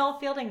they have Noel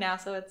Fielding now,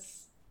 so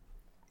it's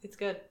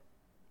good.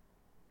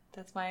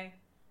 That's my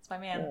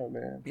man. oh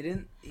man.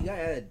 He got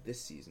added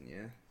this season,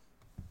 yeah.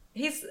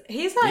 He's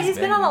He's been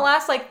been- on the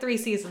last like 3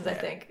 seasons, I Yeah.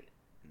 think.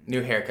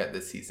 New haircut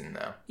this season,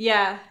 though.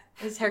 Yeah,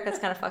 his haircut's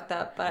kind of fucked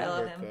up, but I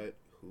love him. Haircut.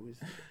 Who is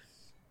this?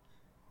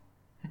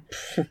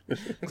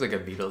 Looks like a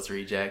Beatles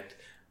reject,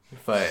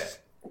 but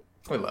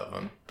we love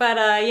him. But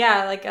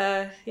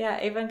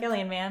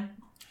Evangelion, man.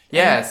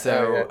 Yeah,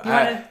 so You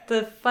wanted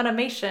the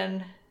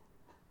Funimation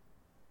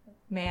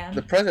man.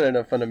 The president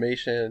of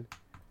Funimation,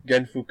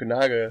 Gen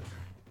Fukunaga,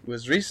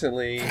 was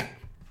recently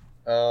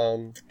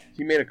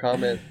he made a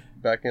comment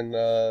back in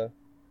the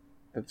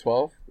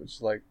 12th, which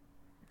is like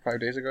 5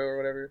 days ago or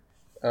whatever.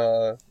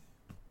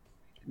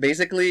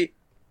 Basically,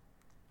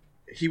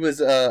 he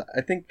was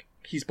I think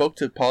he spoke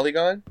to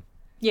Polygon,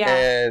 Yeah.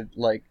 and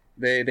like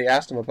they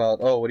asked him about,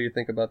 oh, what do you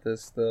think about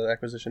the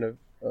acquisition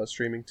of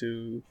streaming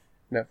to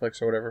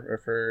Netflix or whatever, or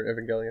for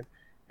Evangelion,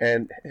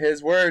 and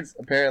his words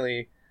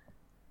apparently,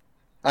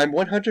 I'm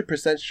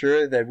 100%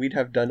 sure that we'd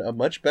have done a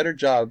much better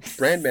job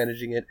brand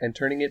managing it and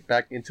turning it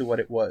back into what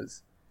it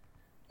was.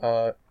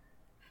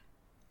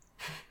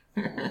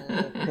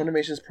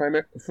 Funimation's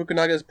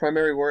Fukunaga's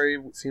primary worry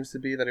seems to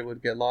be that it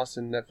would get lost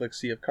in Netflix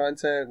sea of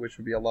content, which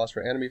would be a loss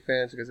for anime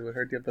fans because it would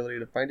hurt the ability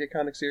to find the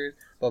iconic series,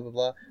 blah blah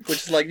blah.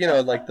 Which is like, you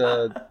know, like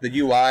the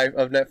UI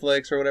of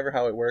Netflix or whatever,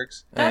 how it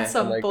works. That's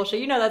some like- bullshit.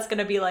 You know that's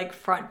gonna be like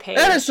front page.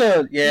 That is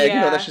so, you know,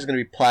 Yeah. that's just gonna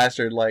be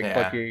plastered like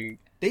Yeah. fucking.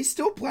 They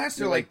still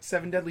plaster You're like like-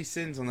 7 Deadly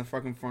Sins on the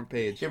fucking front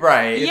page. You're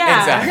right.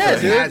 Yeah. Exactly.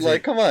 Yeah, dude, Has like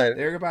it. come on.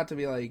 They're about to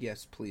be like,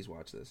 yes, please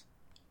watch this.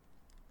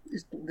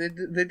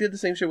 They did the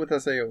same shit with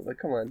SAO. Like,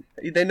 come on.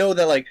 They know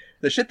that, like,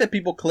 the shit that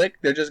people click,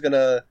 they're just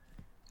gonna,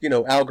 you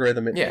know,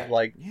 algorithm it. Yeah.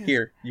 Like, Yeah.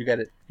 here, you get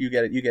it, you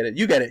get it, you get it,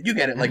 you get it, you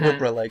get it. Like, Mhm.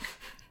 Oprah, like,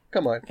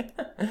 come on.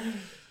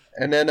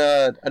 And then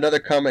another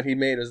comment he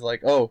made was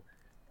like, oh,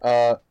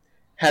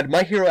 had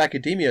My Hero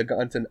Academia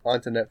gone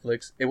onto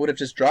Netflix, it would have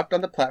just dropped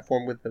on the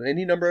platform with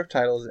any number of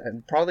titles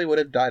and probably would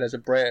have died as a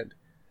brand.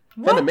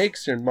 What?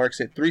 Funimation marks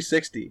it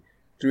 360,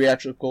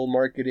 theatrical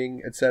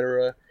marketing,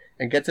 etc.,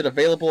 and gets it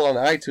available on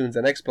iTunes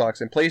and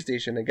Xbox and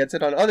PlayStation, and gets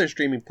it on other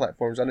streaming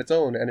platforms on its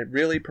own, and it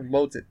really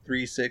promotes it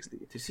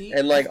 360. Does he?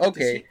 And like, does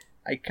okay, he-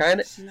 I kind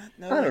of, does he not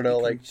know I that don't know,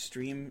 you can like-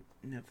 stream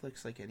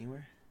Netflix like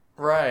anywhere.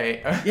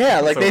 Right. yeah,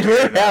 like So they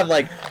weird, really have though.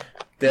 like,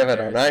 they have it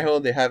on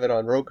iPhone, they have it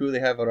on Roku, they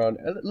have it on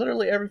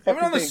literally every Have it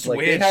fucking on the thing. Switch.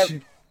 Like they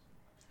have,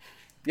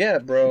 yeah,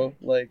 bro.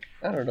 Like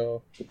I don't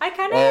know. I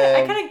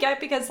kind of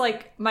get because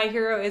like My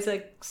Hero is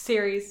a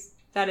series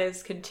that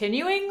is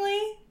continuingly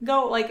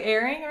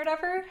airing or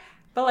whatever.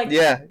 But like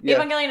Yeah.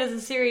 Evangelion is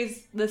a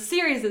series. The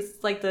series is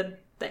like the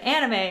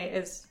anime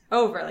is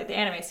over. Like the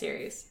anime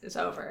series is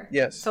over.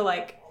 Yes. So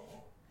like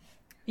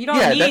you don't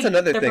need that's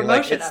another the thing.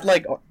 Like promotion it's of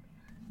like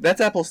that's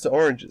apples to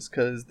oranges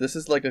because this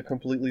is like a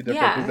completely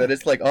different Yeah. thing that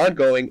it's like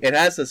ongoing. It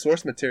has the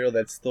source material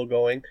that's still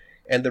going,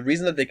 and the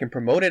reason that they can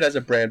promote it as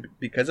a brand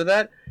because of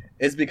that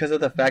is because of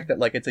the fact that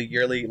like it's a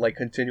yearly like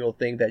continual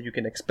thing that you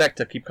can expect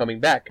to keep coming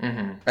back.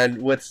 Mm-hmm.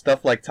 And with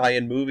stuff like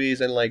tie-in movies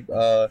and like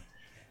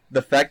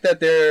the fact that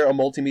they're a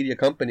multimedia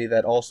company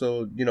that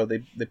also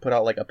they put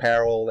out like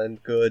apparel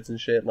and goods and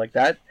shit like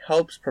that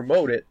helps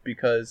promote it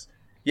because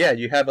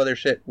you have other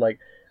shit like.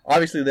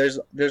 Obviously,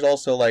 there's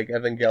also like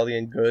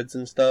Evangelion goods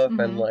and stuff,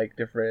 and like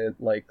different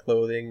like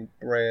clothing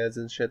brands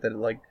and shit that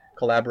like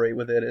collaborate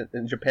with it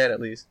in Japan at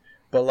least.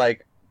 But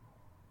like,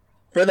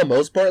 for the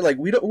most part, like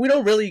we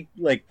don't really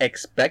like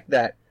expect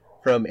that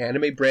from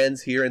anime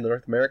brands here in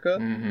North America,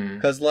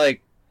 because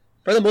like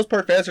for the most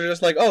part, fans are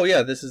just like, oh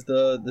yeah, this is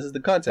the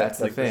content. That's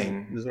the like,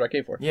 thing. This is what I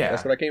came for. Yeah.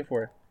 That's what I came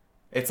for.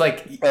 It's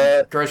like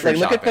grocery like,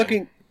 look shopping. at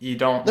fucking- You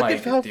don't look like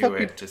at how do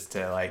fucking- it just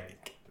to like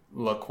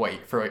look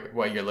for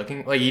what you're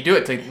looking. Like you do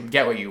it to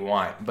get what you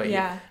want, but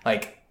Yeah.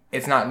 like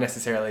it's not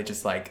necessarily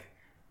just like,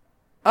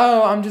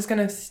 oh, I'm just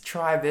gonna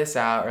try this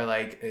out, or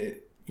like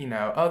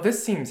oh,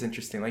 this seems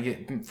interesting.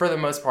 Like for the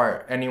most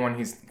part, anyone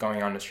who's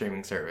going on a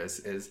streaming service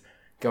is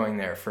going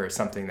there for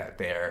something that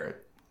they're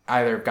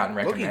either gotten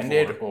Looking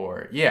recommended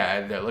for. or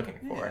they're looking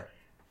for.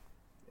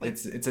 Like,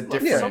 It's a Look,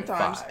 different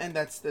sometimes, vibe. and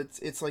that's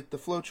it's like the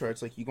flow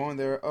charts. Like you go in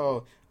there,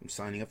 oh, I'm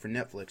signing up for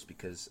Netflix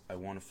because I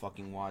want to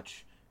fucking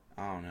watch,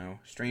 I don't know,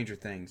 Stranger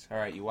Things. All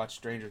right, you watch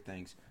Stranger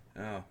Things.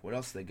 Oh, what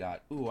else they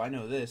got? Ooh, I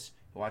know this.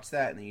 Watch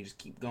that, and then you just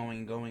keep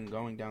going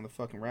down the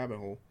fucking rabbit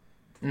hole.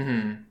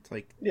 Mm-hmm. It's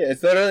like Yeah,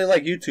 it's not only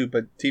like YouTube,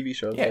 but TV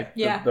shows. Yeah. Like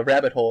Yeah. the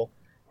rabbit hole,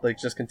 like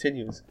just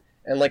continues.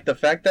 And like the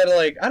fact that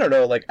like I don't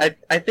know, like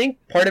I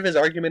think part of his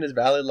argument is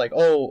valid. Like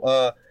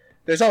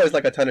there's always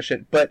like a ton of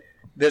shit, but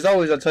there's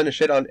always a ton of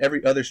shit on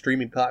every other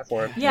streaming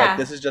platform. Yeah. Like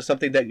this is just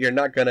something that you're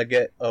not gonna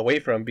get away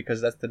from because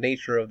that's the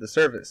nature of the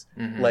service.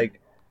 Mm-hmm. Like,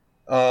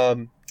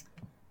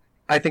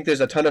 I think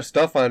there's a ton of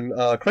stuff on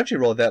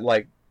Crunchyroll that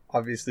like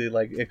obviously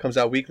like it comes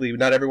out weekly.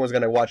 Not everyone's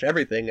gonna watch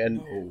everything, and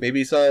No.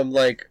 maybe some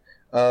like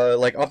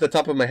off the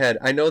top of my head,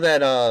 I know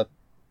that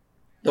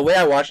the way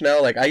I watch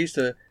now, like I used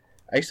to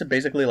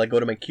basically like go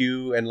to my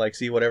queue and like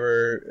see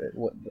whatever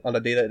on the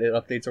day that it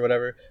updates or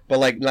whatever. But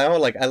like now,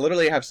 like I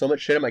literally have so much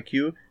shit in my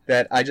queue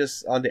that I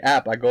just on the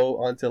app I go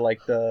onto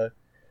like the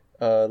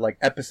like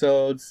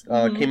episodes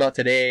came out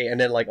today, and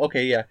then like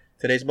okay yeah,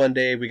 today's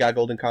Monday, we got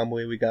Golden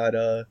Kamuy, we got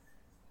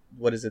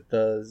what is it,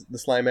 the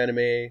slime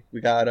anime, we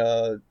got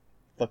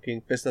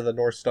fucking Fist of the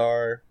North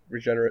Star,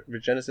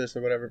 Regenesis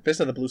or whatever, Fist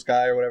of the Blue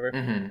Sky or whatever.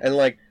 Mm-hmm. And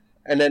like,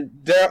 and then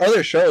there are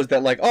other shows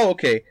that like, oh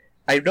okay,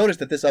 I've noticed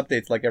that this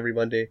updates like every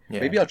Monday.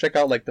 Yeah. Maybe I'll check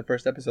out like the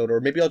first episode, or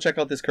maybe I'll check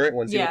out this current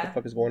one, see what Yeah. the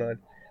fuck is going on.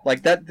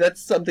 Like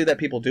that's something that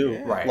people do.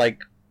 Yeah. Right. Like,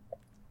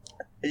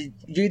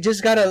 you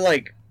just gotta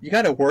like, you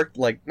gotta work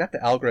like not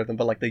the algorithm,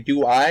 but like the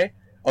UI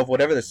of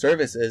whatever the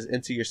service is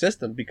into your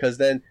system, because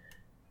then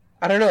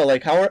I don't know,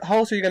 like how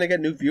else are you gonna get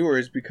new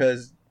viewers?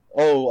 Because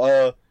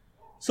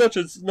such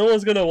as no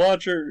one's gonna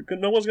watch or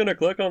no one's gonna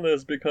click on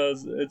this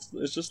because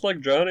it's just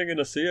like drowning in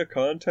a sea of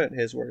content.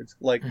 His words,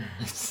 like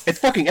it's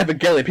fucking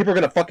Evangelion. People are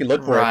gonna fucking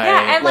look for Right. it.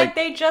 Yeah, and like like,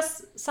 they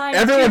just signed.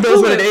 Everyone to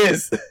knows what it Hulu.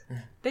 is.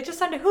 They just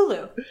signed to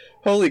Hulu.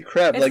 Holy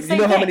crap! It's Like the you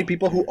know same how thing. many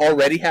people who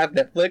already have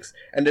Netflix,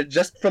 and they're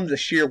just from the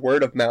sheer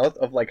word of mouth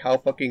of like how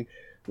fucking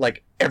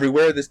like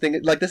everywhere this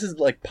thing like this is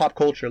like pop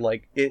culture.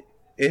 Like it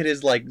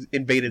is like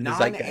invaded the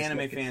zeitgeist. non-anime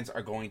like, fans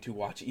are going to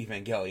watch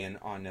Evangelion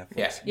on Netflix.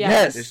 Yeah. Yeah.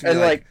 Yes, It's gonna and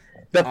be like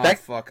the Oh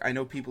fact. fuck! I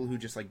know people who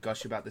just like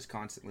gush about this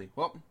constantly.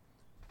 Well,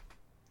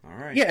 all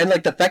right. Yeah, and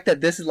like the fact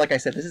that this is, like I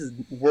said, this is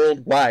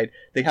worldwide.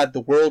 They have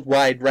the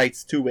worldwide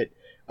rights to it.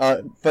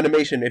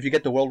 Funimation, if you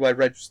get the worldwide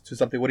rights to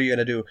something, what are you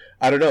gonna do?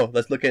 I don't know.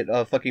 Let's look at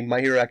fucking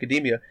My Hero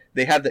Academia.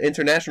 They have the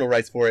international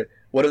rights for it.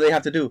 What do they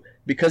have to do?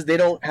 Because they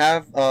don't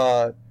have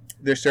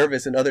their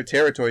service in other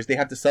territories, they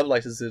have to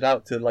sublicense it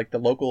out to like the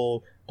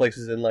local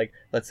places. And like,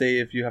 let's say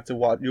if you have to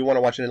watch, you want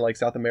to watch it in like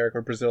South America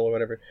or Brazil or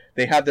whatever,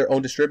 they have their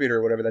own distributor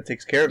or whatever that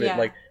takes care of it. Yeah.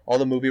 Like all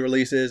the movie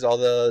releases, all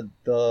the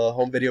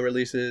home video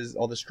releases,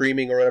 all the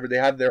streaming or whatever, they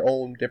have their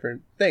own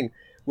different thing,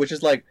 which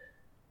is like,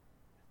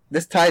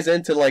 this ties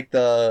into like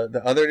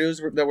the other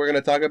news that we're going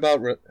to talk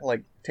about,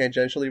 like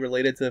tangentially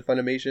related to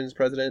Funimation's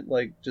president,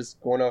 like just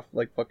going off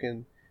like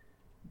fucking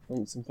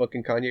some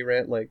fucking Kanye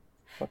rant, like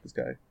fuck this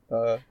guy.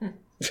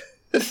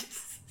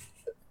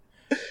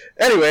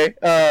 Anyway,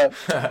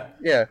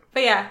 yeah.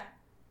 But yeah.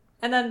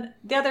 And then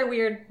the other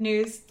weird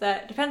news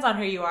that depends on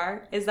who you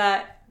are is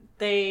that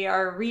they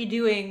are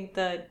redoing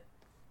the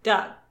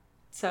dub.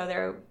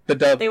 So The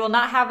dub. they will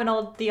not have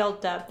the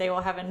old dub. They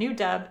will have a new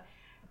dub.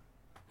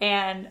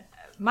 And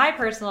my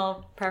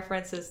personal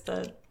preference is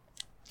the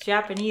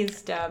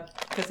Japanese dub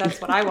because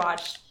that's what I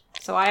watched.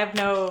 So I have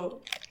no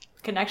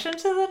connection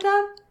to the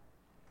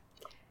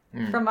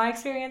dub from my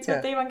experience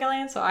with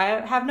Evangelion. So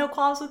I have no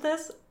qualms with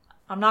this.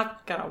 I'm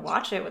not gonna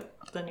watch it with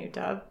the new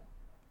dub,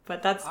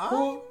 but that's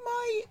cool.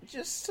 I might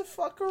just to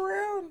fuck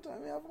around. I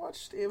mean, I've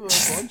watched Ava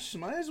a bunch.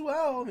 Might as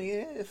well. I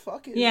mean,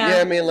 fuck it. Yeah.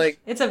 Yeah, I mean, like,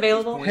 It's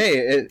available. hey,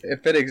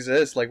 if it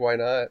exists, like, why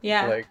not?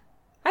 Yeah. Like,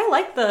 I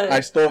like the. I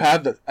still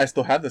have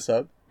the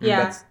sub.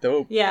 Yeah. That's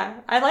dope. Yeah,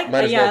 I like.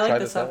 Might as Yeah, well I try like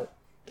the this sub out.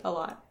 a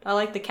lot. I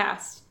like the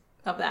cast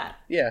of that.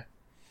 Yeah.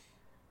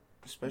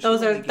 Especially Those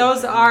when are they give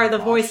those Johnny are Young the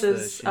Bosch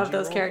voices the of Shinji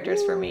those role.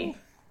 characters for Woo. me.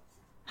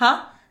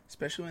 Huh?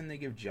 Especially when they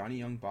give Johnny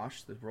Young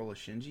Bosch the role of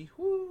Shinji.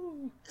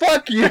 Woo.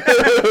 Fuck you.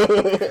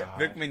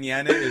 Vic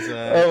Mignogna is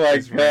Oh my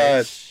is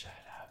god.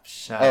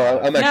 Shut Oh,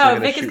 up. I'm No,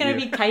 actually Vic is gonna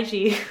gonna shoot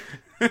be you.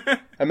 Kaiji.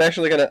 I'm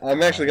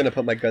actually gonna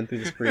put my gun through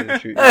the screen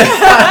and shoot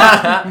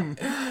you.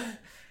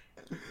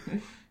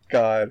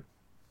 God.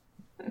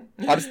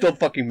 I'm still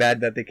fucking mad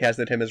that they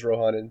casted him as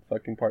Rohan in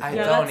fucking part I 4.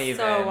 Yeah, don't that's even.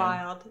 so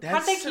wild. How did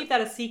That's they so- keep that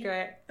a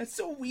secret? That's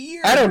so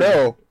weird. I don't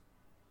know.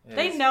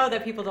 They know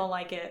that people don't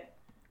like it.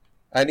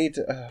 I need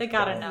to. They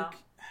gotta know.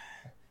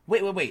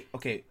 Wait.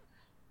 Okay.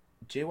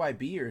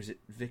 JYB or is it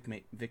Vic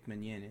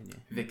Mignogna?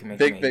 Vic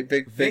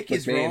Vic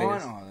is McMahon Rohan.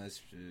 is- Oh,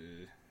 that's.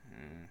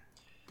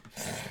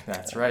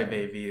 That's right,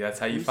 baby. That's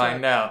how you Who's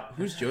find out.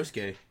 Who's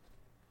Josuke?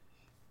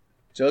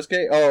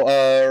 Josuke?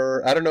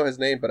 Oh, I don't know his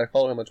name, but I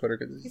follow him on Twitter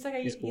because He's like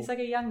a cool. he's like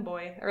a young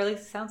boy, or at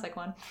least sounds like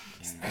one.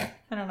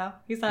 I don't know.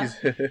 He's not.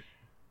 He's-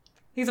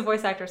 He's a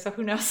voice actor, so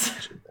who knows?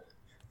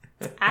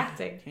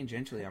 Acting.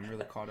 Tangentially, I'm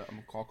really caught up.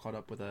 I'm all caught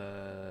up with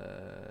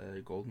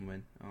a Golden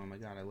Wind. Oh my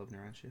god, I love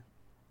Narancia.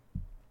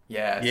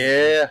 Yes.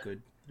 yeah.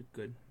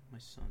 Good, my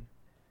son.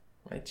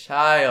 My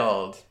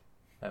child.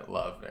 I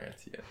love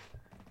Naruto.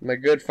 My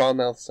good foul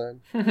mouth son.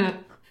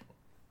 Let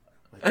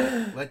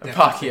that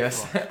Abakio.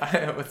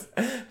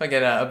 fuck.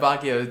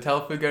 Abakio,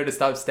 tell Fugo to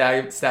stop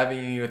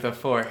stabbing you with a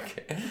fork.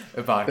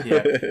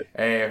 Abakio.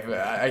 Hey,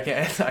 I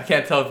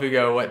can't tell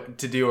Fugo what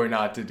to do or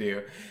not to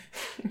do.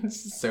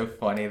 It's just so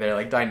funny. They're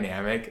like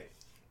dynamic.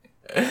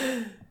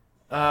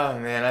 Oh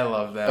man, I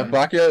love them.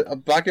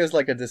 Abakio is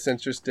like a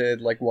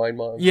disinterested like wine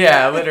mom.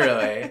 Yeah,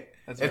 literally.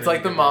 That's It's very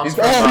like the good. mom He's-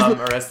 from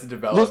oh, Arrested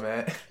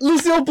Development.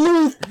 Lucille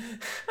Bluth.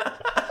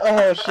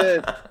 Oh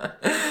shit.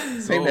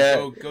 Say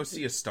that. Go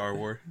see a Star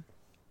Wars.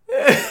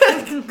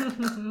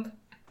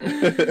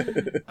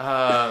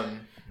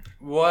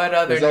 What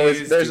other There's always-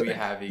 news there's- do we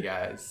have, you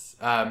guys?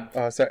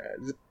 Oh, sorry.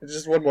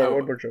 Just one more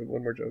Oh. joke.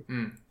 One more joke.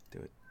 Mm,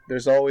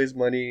 There's always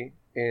money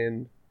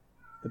in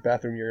the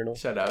bathroom urinal.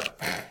 shut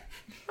up.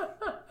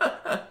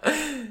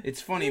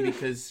 It's funny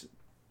because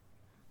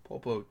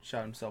Polpo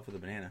shot himself with a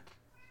banana.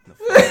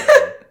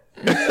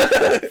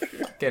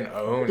 Getting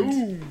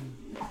owned.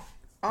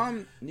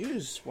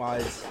 News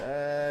wise,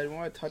 you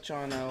want to touch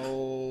on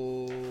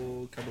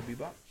Cowboy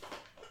Bebop?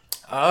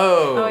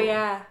 Oh. Oh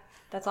yeah,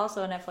 that's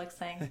also a Netflix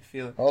I thing.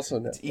 feel Also,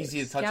 it's Netflix.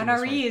 easy to touch on Keanu this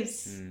one.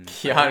 Reeves.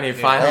 Keanu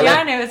finally.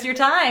 Keanu, it's your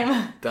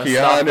time. Dust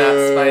off that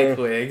Keanu. spike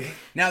wig.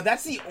 Now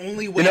that's the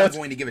only way know, I'm it's-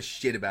 going to give a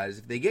shit about is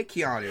if they get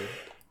Keanu.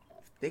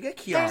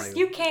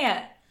 You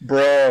can't.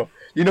 Bro,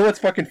 you know what's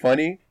fucking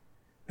funny?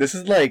 This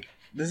is like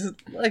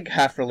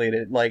half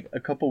related. Like a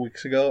couple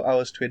weeks ago, I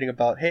was tweeting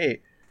about,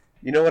 hey,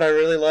 you know what I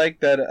really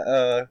like that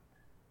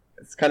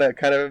it's kind of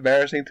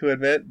embarrassing to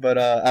admit, but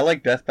I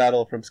like Death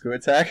Battle from Screw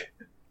Attack.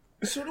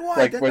 So do I.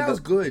 Like, that when was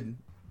the- good.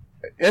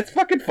 It's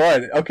fucking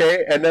fun,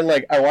 okay? And then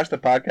like I watched the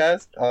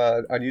podcast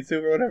on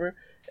YouTube or whatever,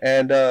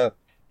 and they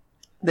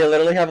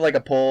literally have like a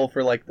poll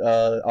for like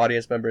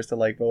audience members to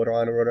like vote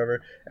on or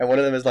whatever, and one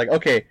of them is like,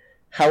 okay,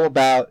 how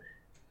about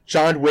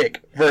John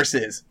Wick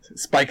versus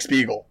Spike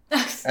Spiegel?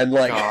 And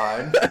like,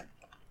 God.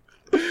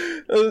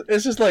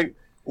 it's just like,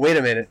 wait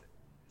a minute,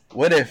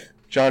 what if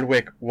John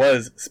Wick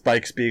was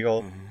Spike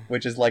Spiegel,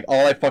 which is like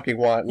all I fucking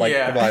want? Like,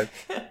 Yeah. come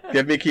on,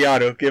 give me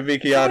Keanu, give me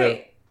Keanu.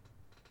 Wait,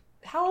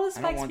 how old is I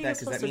Spike don't want Spiegel that because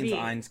supposed that to means be?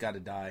 Ein's got to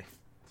die.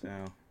 So.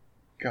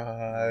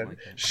 God, like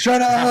that.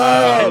 shut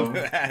up!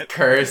 Oh.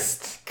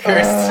 Cursed.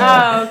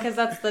 Oh, because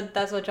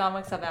that's what John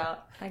Wick's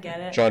about. I get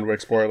it. John Wick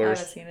I spoilers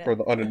haven't seen it. for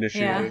the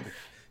uninitiated.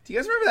 Do you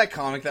guys remember that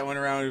comic that went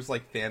around? It was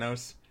like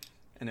Thanos,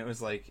 and it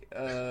was like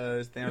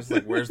Thanos was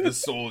like, "Where's the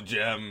soul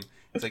gem?"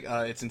 It's like,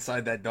 it's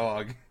inside that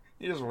dog.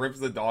 He just rips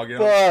the dog out,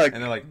 Fuck.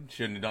 and they're like,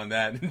 "Shouldn't have done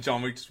that." And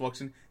John Wick just walks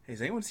in. Hey,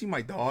 has anyone seen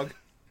my dog?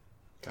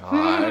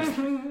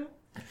 God.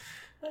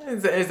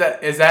 Is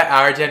that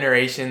our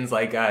generation's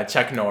like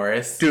Chuck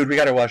Norris? Dude, we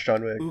gotta watch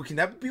John Wick. Ooh, can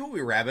that be what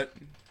we rabbit?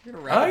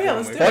 Oh, yeah,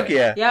 let's do Fuck it.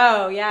 yeah.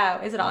 Yo,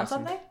 yeah. Is it on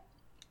Awesome. something?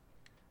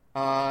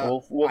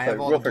 We'll I have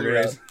all we'll the figure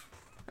it Blu-rays.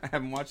 I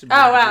haven't watched it.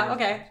 Oh wow.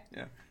 Okay.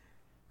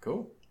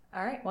 Cool.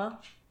 All right.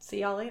 Well,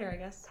 see y'all later, I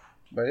guess.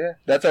 But yeah,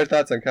 that's our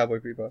thoughts on Cowboy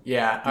Bebop.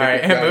 Yeah. All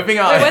Make right. it fun. Moving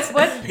on. Wait, what's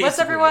Basically,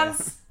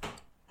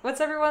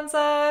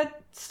 everyone's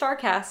star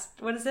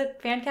cast? What is it?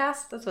 Fan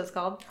cast? That's what it's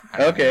called.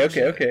 Okay. You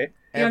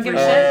don't give a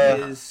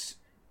shit? Is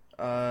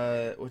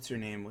what's her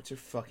name? What's her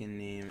fucking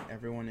name?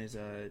 Everyone is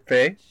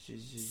Faye?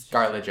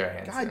 Scarlett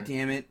Johansson. God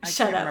damn it! I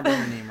Shut can't up.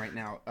 remember her name right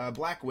now.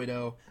 Black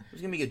Widow. I was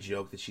gonna make a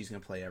joke that she's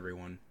gonna play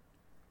everyone.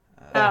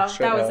 Oh, shut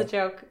that was a up.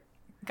 joke.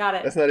 Got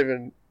it. That's not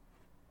even.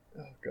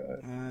 Oh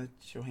god.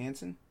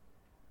 Johansson.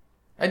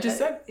 I just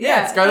said. yeah,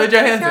 Yeah, Scarlett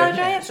Johansson. Scarlett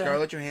Johansson.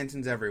 Scarlett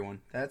Johansson's everyone.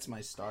 That's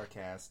my star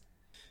cast.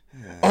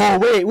 Oh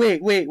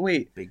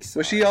wait. Big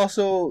Was she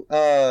also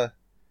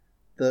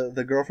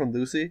the girl from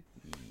Lucy?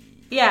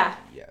 Yeah.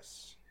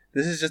 Yes.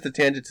 This is just a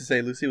tangent to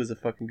say Lucy was a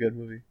fucking good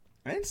movie.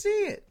 I didn't see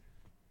it.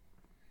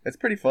 It's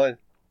pretty fun.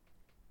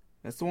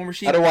 That's the one where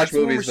she. I don't watch that's the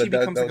one movies, where she but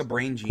that becomes like was a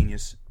brain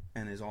genius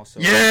and is also.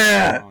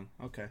 Yeah! Wrong.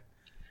 Okay.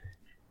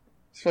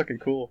 It's fucking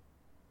cool.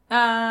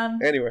 Um.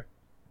 Anyway,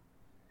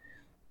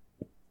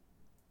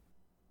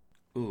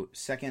 Ooh,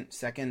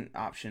 second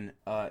option.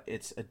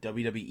 It's a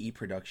WWE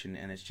production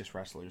and it's just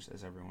wrestlers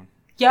as everyone.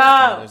 Yo,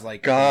 There's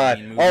like God.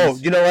 main Oh,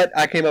 movies. you know what?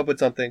 I came up with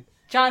something.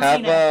 John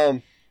Have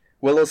Cena.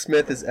 Willow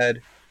Smith as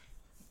Ed.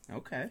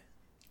 Okay.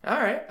 All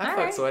right, I All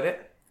fucks with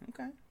it.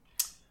 Okay.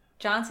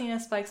 John Cena,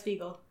 Spike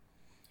Spiegel.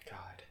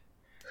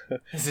 God,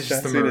 this is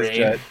John just a Cena's marine.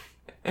 Jet.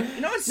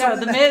 You know what's No,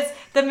 something the that- Miz.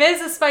 The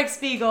Miz is Spike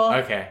Spiegel.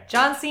 Okay.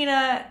 John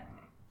Cena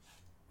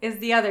is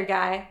the other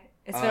guy.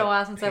 It's been a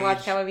while since I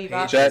watched Cowboy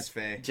Bebop. Jet. is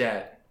Faye.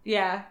 Jet.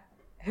 Yeah.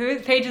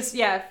 Paige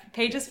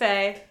is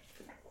Faye.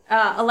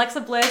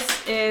 Alexa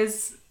Bliss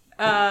is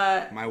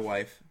My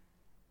wife.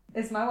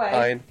 my wife.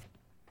 Fine.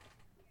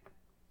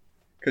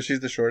 Because she's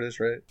the shortest,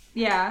 right?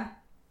 Yeah.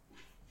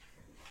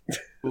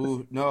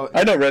 Ooh, no.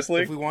 I know If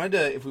wrestling. we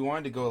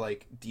wanted to go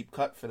like deep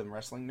cut for them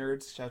wrestling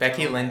nerds, shout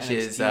Becky out Lynch NXT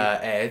is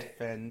Ed.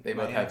 fan- They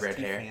both my have red NXT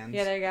hair. fans.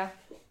 Yeah, there you go.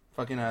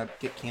 Fucking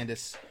get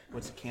Candice.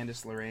 What's it,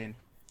 Candice Lorraine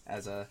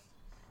as a.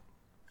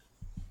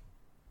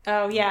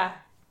 Oh yeah.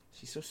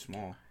 She's so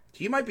small.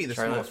 She might be the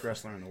Charlotte. smallest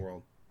wrestler in the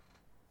world.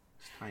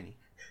 She's tiny.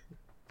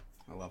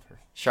 I love her.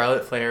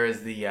 Charlotte Flair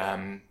is the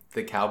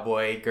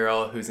cowboy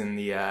girl who's in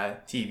the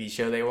TV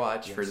show they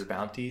watch for the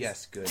bounties.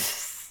 Yes, good.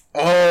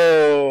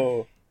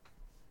 Oh.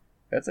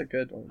 That's a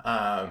good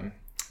one.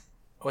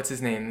 What's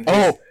his name?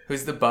 Oh!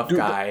 Who's the buff Dude,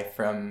 guy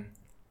from?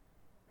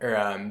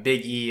 Or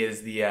Big E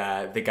is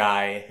the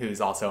guy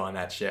who's also on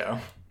that show.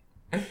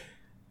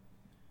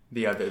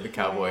 the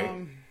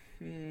cowboy.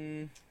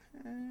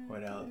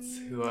 What else?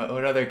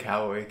 What other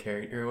cowboy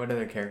character? Or what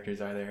other characters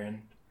are there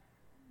in?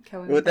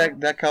 With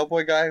that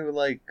cowboy guy who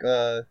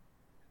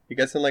he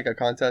gets in like a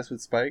contest with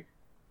Spike.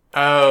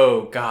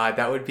 Oh God,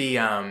 that would be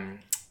that'd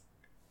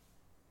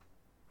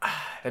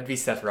be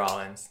Seth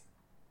Rollins.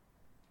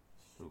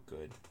 Oh,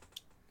 good.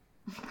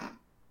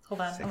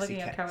 Hold on, I'm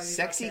looking at Cowboy Bebop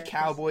Sexy characters.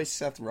 cowboy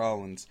Seth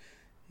Rollins.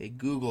 Hey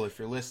Google, if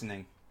you're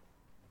listening,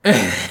 make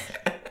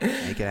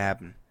it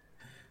happen.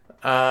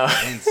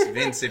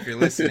 Vince, if you're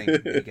listening,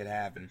 make it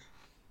happen.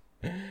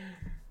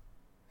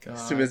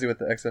 He's too busy with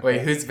the XFL.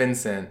 Wait, who's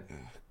Vincent?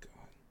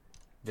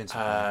 Vince.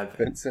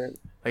 Vincent?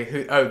 Like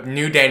who? Oh,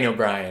 new Daniel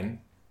Bryan.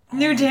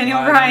 New Daniel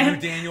God, Bryan. new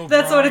Daniel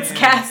That's what it's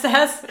Bryan. cast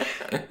as.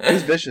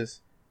 Who's Vicious?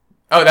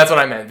 Oh, that's what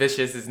I meant.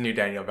 Vicious is new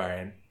Daniel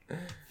Bryan.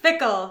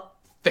 Fickle.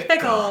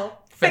 Fickle.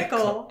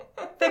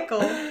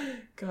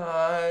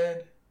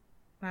 God.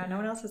 Wow, no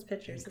one else has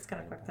pictures. It's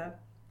kind of fucked up.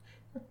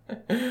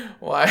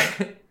 Why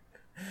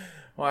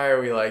are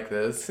we like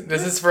this?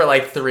 This is for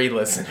like 3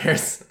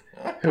 listeners.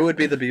 Who would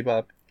be the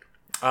Bebop?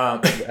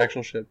 The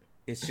actual ship.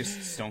 It's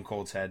just Stone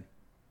Cold's head.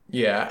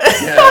 Yeah.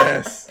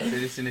 Yes. They're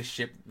just in a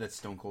ship that's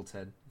Stone Cold's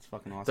head. It's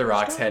fucking awesome. The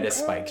Rock's head is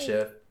Spike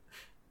Ship.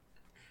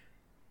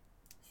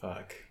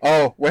 Fuck.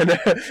 Oh,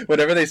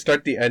 whenever they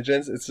start the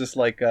engines, it's just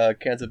like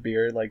cans of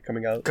beer like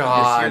coming out.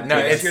 God, no,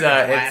 you it's hear the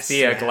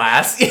the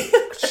glass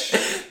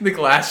glass, the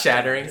glass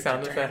shattering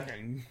sound effect.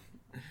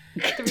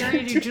 Did we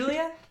already do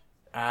Julia?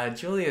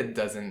 Julia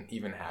doesn't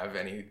even have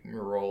any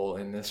role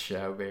in this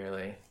show,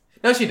 barely.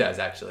 No, she does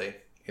actually.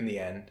 In the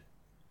end,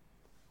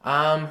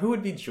 who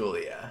would be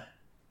Julia?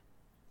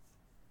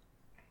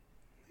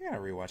 I gotta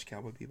rewatch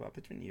Cowboy Bebop.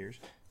 It's been years.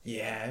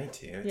 Yeah, me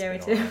too. It's Yeah, me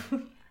been a while.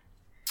 too.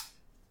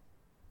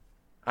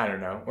 I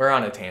don't know. We're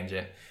on a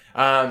tangent.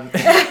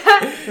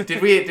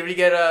 Did we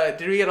get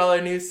all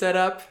our news set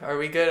up? Are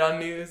we good on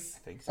news? I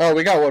think so. Oh,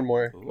 we got one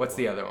more. What's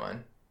the other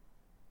one?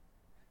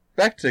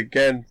 Back to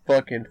Gen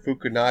fucking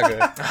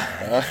Fukunaga.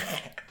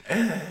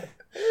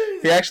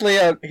 He actually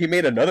he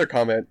made another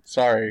comment.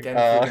 Sorry. Again,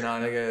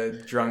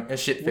 Fukunaga drunk,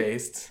 shit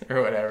faced,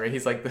 or whatever.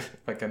 He's like the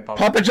fucking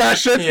Papa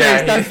Josh shitface.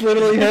 Yeah, That's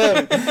literally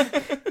him.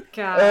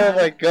 God. Oh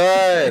my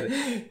god.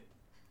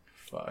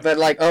 Fuck. But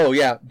like, oh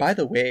yeah. By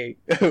the way,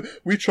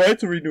 we tried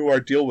to renew our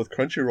deal with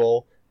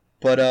Crunchyroll,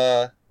 but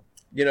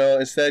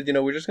instead,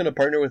 we're just gonna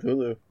partner with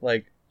Hulu.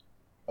 Like,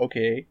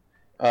 okay.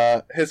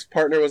 His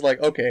partner was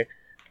like, okay.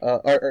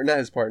 Or not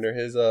his partner.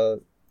 His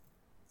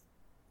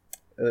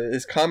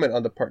comment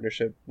on the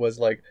partnership was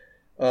like,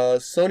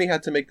 Sony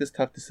had to make this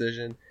tough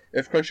decision.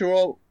 If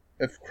Crunchyroll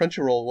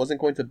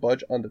wasn't going to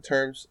budge on the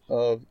terms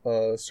of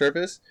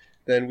service,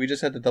 then we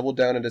just had to double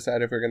down and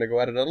decide if we're going to go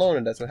at it alone,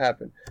 and that's what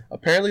happened.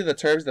 Apparently, the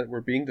terms that were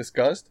being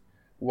discussed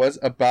was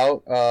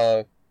about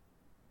what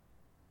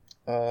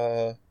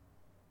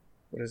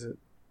is it?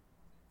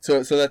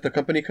 So that the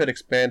company could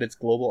expand its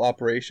global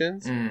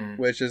operations,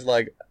 which is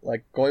like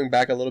going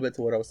back a little bit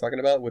to what I was talking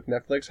about with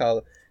Netflix,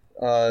 how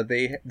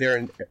they're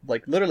in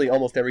like literally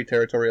almost every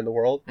territory in the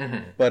world,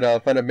 but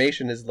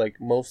Funimation is like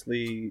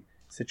mostly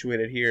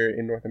situated here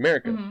in North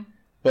America.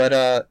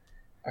 But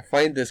I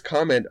find this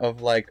comment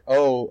of like,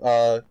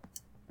 Hulu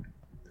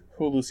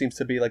seems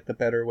to be like the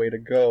better way to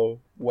go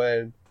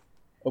when,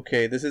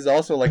 okay, this is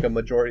also like a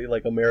majority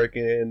like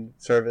American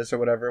service or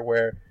whatever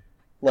where,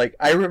 like,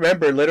 I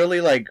remember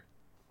literally like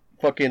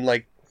fucking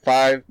like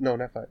 4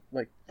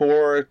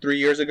 or 3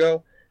 years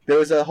ago, there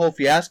was a whole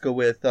fiasco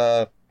with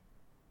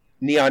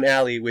Neon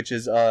Alley, which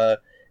is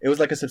it was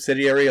like a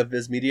subsidiary of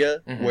Viz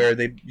Media where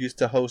they used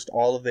to host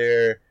all of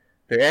their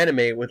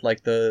anime with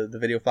like the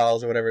video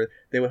files or whatever.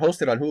 They would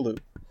host it on Hulu,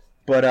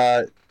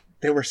 but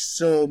there were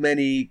so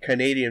many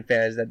Canadian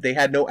fans that they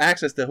had no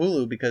access to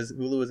Hulu because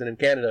Hulu isn't in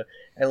Canada,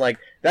 and like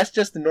that's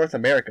just in North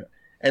America.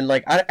 And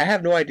like I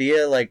have no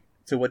idea like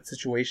to what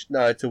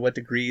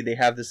degree they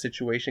have this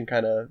situation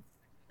kind of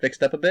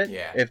fixed up a bit.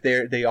 Yeah. If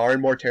they are in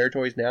more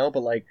territories now,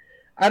 but like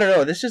I don't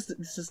know. This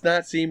does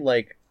not seem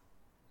like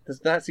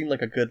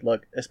a good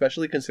look,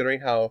 especially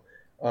considering how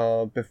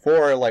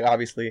before, like,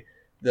 obviously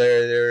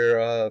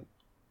their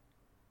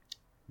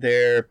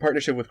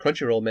partnership with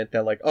Crunchyroll meant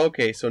that, like,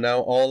 okay, so now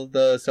all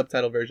the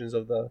subtitle versions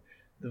of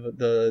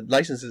the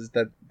licenses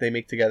that they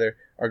make together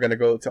are going to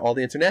go to all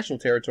the international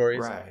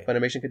territories. Right.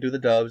 Funimation can do the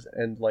dubs,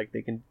 and like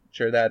they can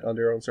share that on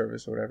their own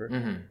service or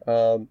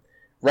whatever.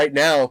 Right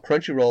now,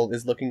 Crunchyroll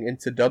is looking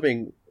into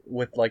dubbing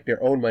with like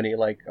their own money.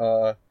 Like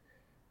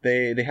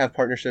they have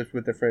partnerships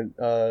with different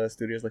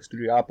studios like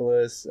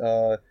Studiopolis,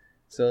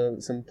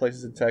 some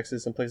places in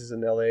Texas, some places in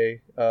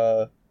LA.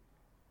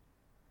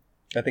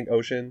 I think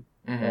Ocean.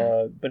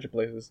 A bunch of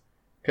places,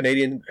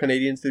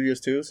 Canadian studios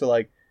too. So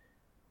like,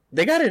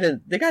 they got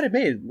it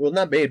made. Well,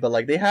 not made, but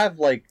like they have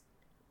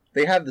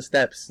the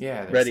steps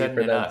ready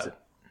for them.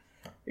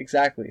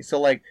 Exactly.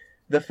 So like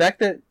the fact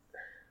that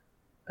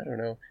I don't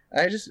know,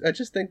 I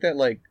just think that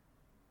like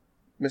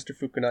Mr.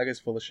 Fukunaga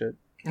is full of shit.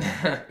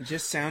 It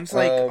just sounds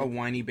like a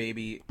whiny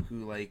baby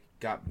who like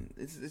got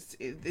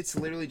it's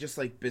literally just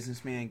like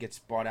businessman gets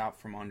bought out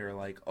from under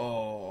like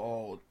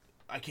oh.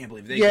 I can't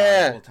believe they got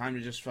it. Well, time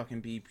to just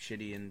fucking be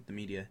shitty in the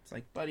media. It's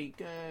like, buddy,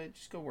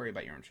 just go worry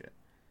about your own shit.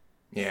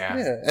 Yeah.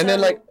 And then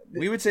like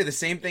we would say the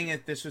same thing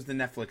if this was the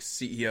Netflix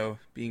CEO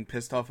being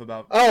pissed off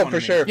about. Oh, for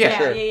sure,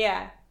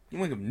 Yeah. You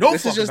wouldn't give no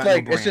this fuck is just about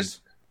like no it's brand.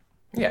 just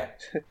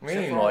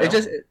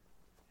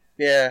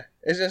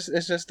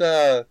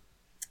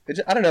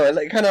I don't know. It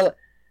like kind of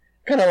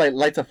like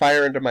lights a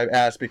fire under my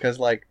ass because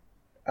like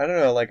I don't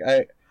know. Like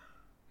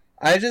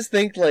I just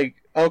think like.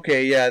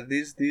 Okay, yeah,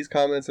 these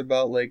comments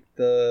about like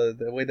the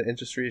way the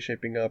industry is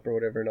shaping up or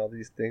whatever and all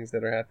these things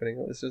that are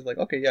happening, it's just like,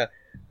 okay, yeah,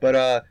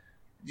 but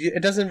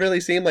it doesn't really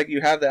seem like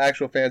you have the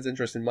actual fans'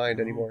 interest in mind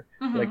anymore.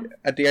 Like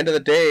at the end of the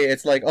day,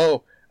 it's like,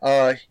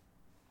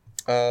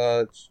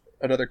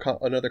 another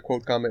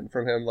quote comment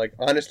from him, like,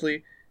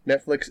 honestly,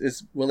 Netflix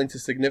is willing to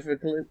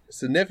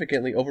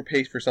significantly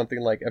overpay for something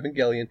like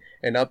Evangelion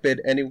and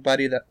outbid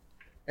anybody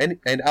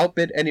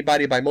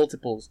by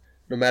multiples,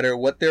 no matter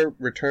what their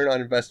return on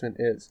investment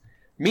is.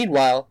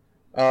 Meanwhile,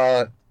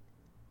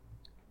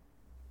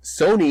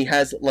 Sony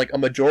has like a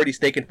majority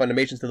stake in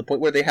Funimation to the point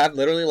where they have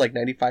literally like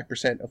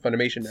 95% of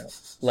Funimation now.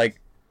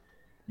 Like,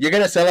 you're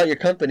gonna sell out your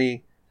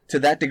company to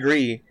that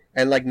degree,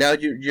 and like now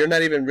you're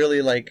not even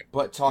really like.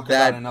 But talk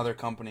about another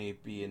company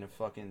being a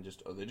fucking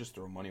they just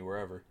throw money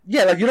wherever.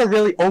 Yeah, like you don't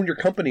really own your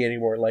company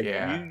anymore. Like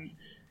Yeah.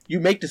 you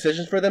make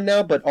decisions for them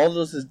now, but all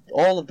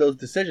of those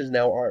decisions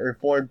now are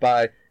informed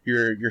by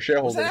your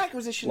shareholders. Was that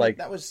acquisition like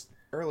that was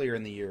earlier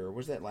in the year, or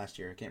was that last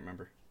year? I can't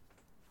remember.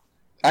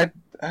 I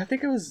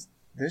think it was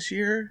this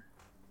year.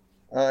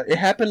 It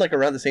happened like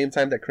around the same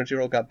time that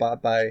Crunchyroll got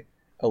bought by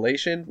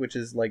Elation, which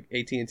is like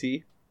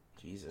AT&T.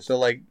 Jesus. So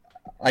like,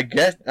 I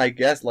guess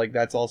like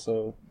that's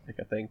also like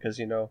a thing because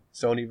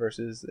Sony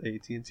versus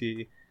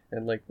AT&T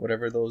and like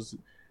whatever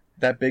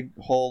that big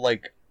whole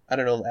like I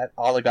don't know that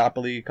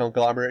oligopoly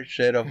conglomerate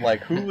shit of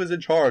like who is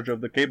in charge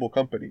of the cable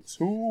companies,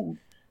 who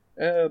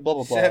blah blah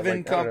blah. Seven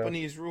like,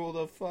 companies rule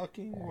the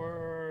fucking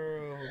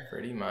world.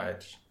 Pretty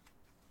much.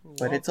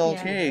 But it's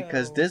okay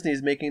because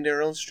Disney's making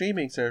their own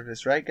streaming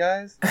service, right,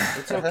 guys?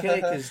 It's okay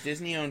because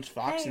Disney owns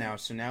Fox now,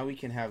 so now we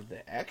can have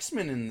the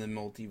X-Men in the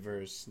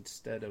multiverse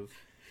instead of.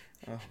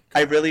 Oh,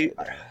 I really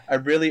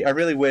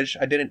wish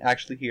I didn't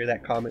actually hear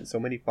that comment so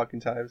many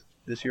fucking times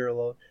this year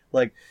alone.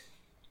 Like,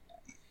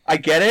 I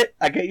get it.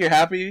 I get you're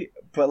happy,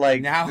 but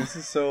like now this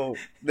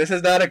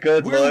is not a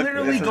good we're look.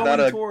 literally this is going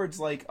not towards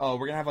like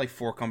we're gonna have like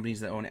 4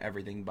 companies that own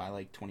everything by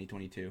like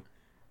 2022.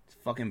 It's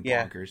fucking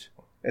Yeah. bonkers.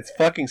 It's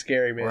fucking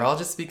scary, man. We're all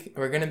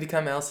we're gonna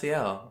become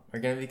LCL. We're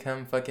gonna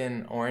become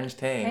fucking Orange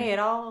Tang. Hey, it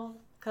all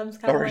comes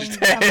Orange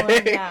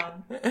tumbling Tang.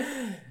 down.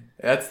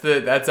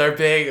 That's our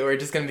big. We're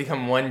just gonna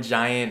become one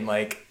giant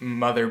like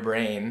mother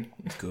brain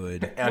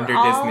Good. under We're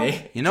all-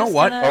 Disney. You know Just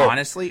what? gonna-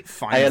 Honestly, I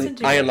finally. Listen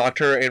to I it. unlocked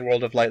her in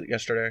World of Light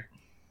yesterday.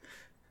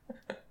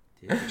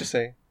 Just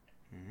saying.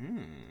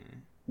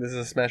 This is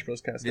a Smash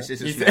Bros. Cast. This now.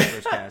 is a Smash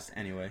Bros. Cast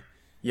anyway.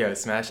 Yo,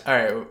 Smash. All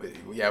right.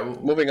 Yeah.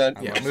 Moving on.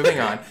 Yeah. Moving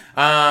on.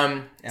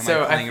 Am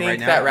So I playing it think right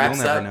now? that wraps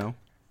You'll never up.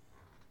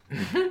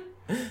 know.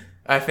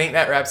 I think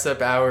that wraps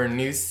up our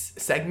news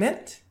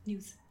segment.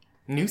 News.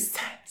 news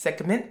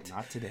segment.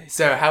 Not today.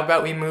 So how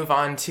about we move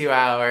on to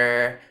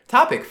our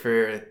topic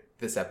for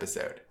this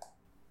episode,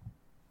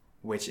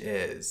 which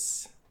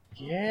is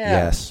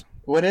Yeah.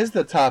 What is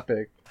the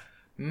topic?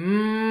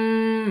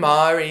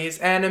 Mari's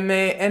Anime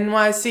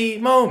NYC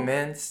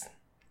moments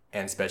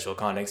and special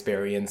con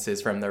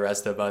experiences from the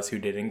rest of us who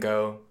didn't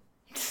go.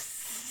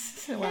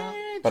 Wow.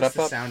 Just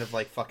the sound of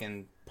like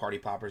fucking party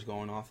poppers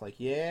going off. Like,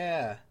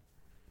 yeah,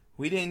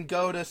 we didn't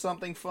go to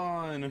something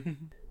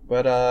fun.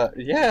 But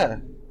yeah,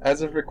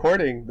 as of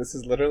recording, this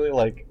is literally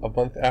like a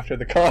month after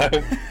the con.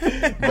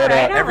 But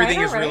I know, everything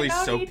right? is really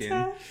No soaked need in.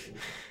 to-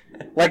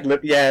 like,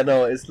 yeah,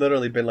 no, it's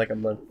literally been like a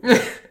month.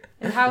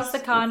 And how's the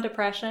con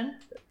depression?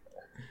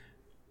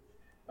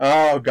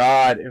 Oh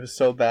god, it was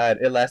so bad.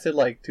 It lasted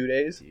like 2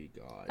 days,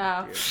 God,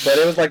 Oh. dude. but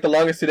it was like the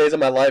longest 2 days of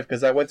my life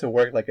because I went to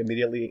work like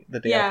immediately the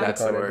day Yeah. after That's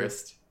the the con ended.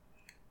 worst.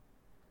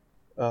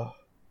 Oh,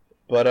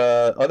 but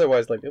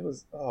otherwise, like it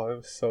was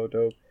so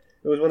dope.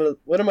 It was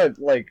one of my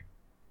like,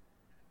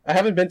 I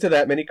haven't been to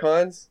that many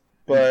cons,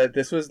 but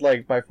this was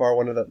like by far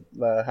one of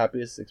the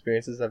happiest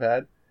experiences I've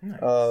had. Nice.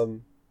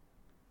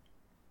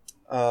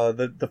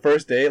 The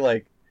first day,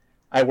 like,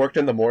 I worked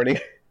in the morning,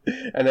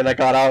 and then I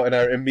got out and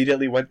I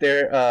immediately went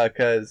there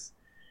because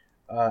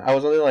I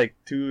was only like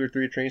 2 or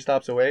 3 train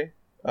stops away.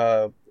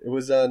 It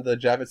was on the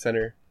Javits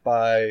Center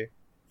by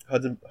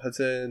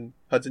Hudson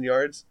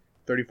Yards,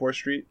 34th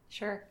Street.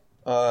 Sure.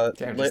 Damn,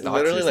 just dox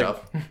Literally like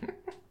yourself.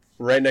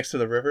 right next to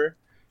the river.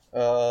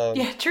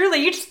 Yeah,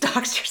 truly, you just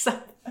doxed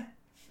yourself.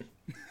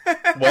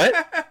 What?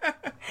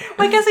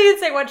 Well, I guess we didn't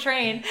say what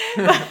train.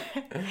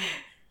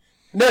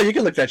 No, you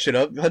can look that shit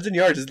up. Hudson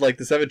Yards is like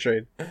the 7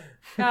 train.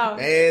 Oh,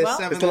 Hey, well,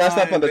 seven It's the last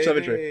stop line, on the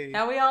 7 baby.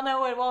 now we all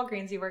know what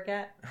Walgreens you work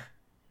at.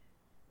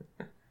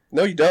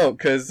 No, you don't,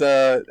 because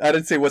I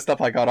didn't say what stuff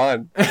I got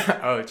on.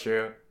 Oh,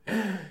 true.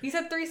 You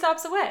said 3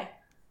 stops away.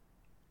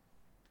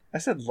 I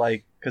said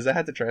like, because I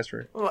had to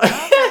transfer.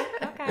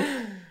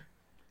 Okay.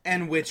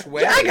 And which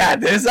way? I got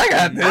this. I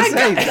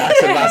ain't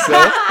doxing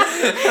myself.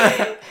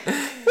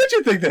 What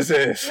you think this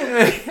is?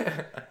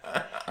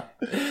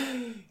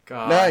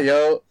 God. Nah,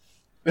 yo.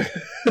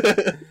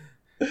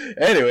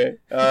 Anyway,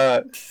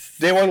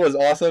 day one was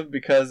awesome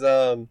because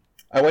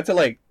I went to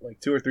like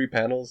 2 or 3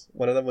 panels.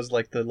 One of them was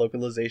like the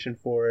localization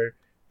for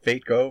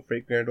Fate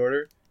Grand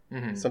Order,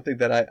 Mhm. something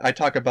that I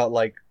talk about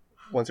like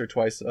once or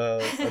twice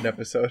an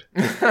episode,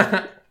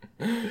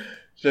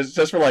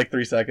 just for like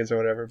 3 seconds or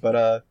whatever.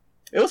 But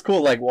it was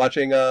cool like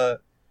watching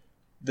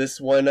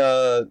this one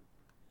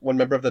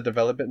member of the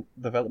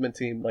development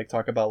team like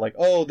talk about like,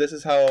 oh, this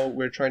is how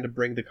we're trying to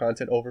bring the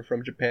content over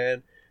from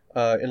Japan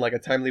in like a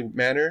timely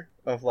manner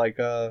of like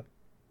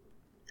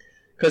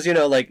because you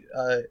know like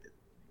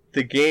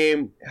the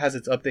game has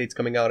its updates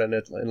coming out in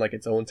like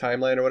its own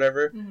timeline or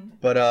whatever, Mhm.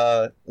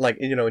 but like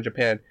you know in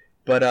Japan,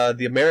 but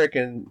the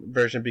American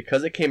version,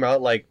 because it came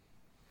out like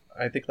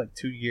I think like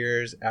 2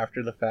 years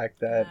after the fact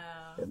that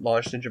it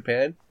launched in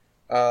Japan,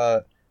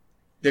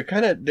 they're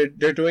kind of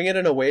they're doing it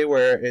in a way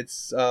where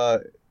it's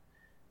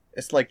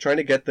like trying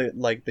to get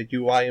the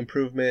UI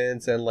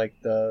improvements and like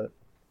the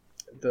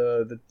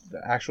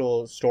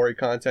actual story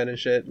content and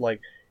shit like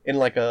in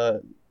like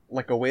a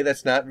way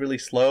that's not really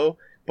slow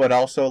but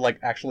also like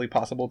actually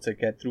possible to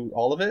get through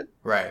all of it,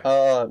 Right.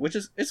 which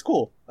is it's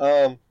cool.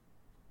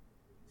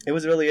 It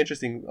was really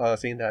interesting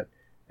seeing that,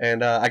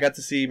 and I got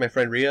to see my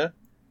friend Ria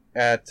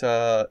at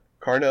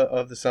Karna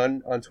of the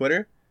Sun on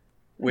Twitter,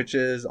 which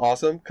is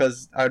awesome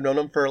because I've known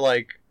him for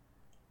like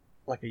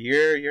a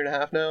year and a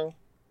half now,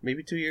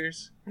 maybe 2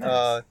 years.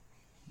 Nice.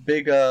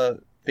 Big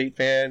Fate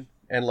fan,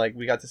 and like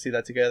we got to see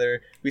that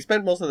together. We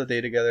spent most of the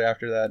day together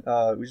after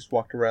that. We just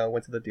walked around,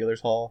 went to the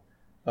dealer's hall.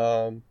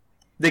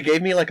 They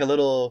gave me like a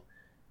little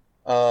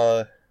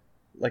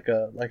like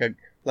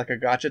a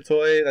gotcha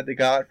toy that they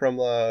got from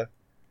the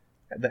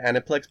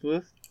Aniplex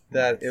booth.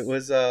 That Nice. it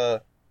was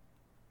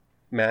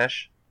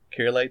Mash,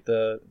 Kirlight,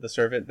 the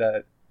servant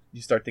that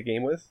you start the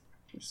game with,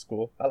 which is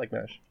cool. I like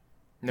Mash.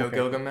 No okay.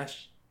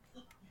 Gilgamesh?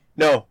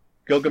 No,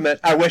 Gilgamesh.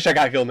 I wish I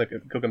got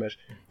Gilgamesh,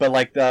 but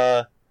like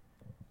the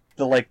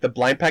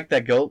blind pack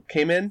that Gil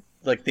came in,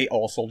 like they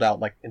all sold out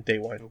like in day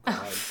one.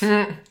 Oh,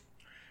 God.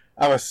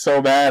 I was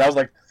so mad. I was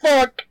like,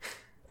 "Fuck!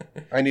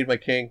 I need my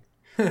king."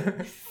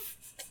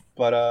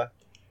 But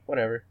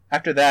whatever.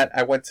 After that,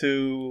 I went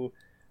to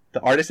the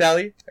Artist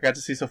Alley. I got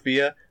to see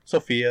Sophia.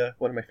 Sophia,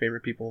 one of my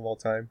favorite people of all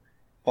time.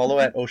 Follow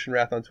at Ocean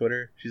Wrath on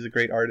Twitter. She's a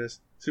great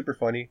artist. Super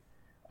funny.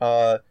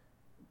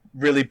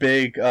 Really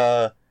big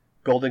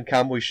golden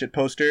cowboy shit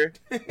poster.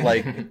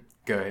 Like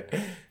Good.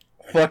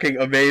 fucking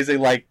amazing.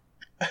 Like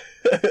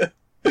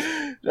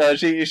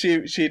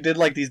she did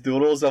like these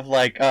doodles of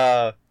like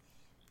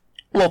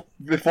well,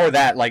 before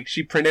that, like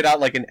she printed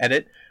out like an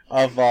edit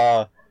of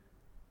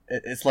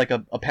it's like a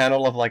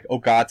panel of like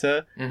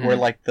Ogata Mhm. where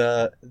like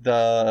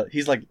the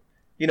he's like,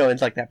 you know,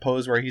 it's like that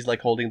pose where he's like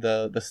holding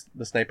the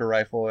sniper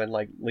rifle and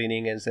like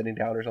leaning and sitting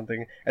down or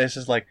something, and it's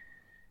just like,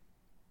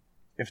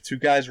 if 2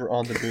 guys were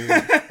on the moon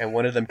and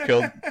one of them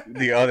killed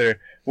the other,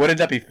 wouldn't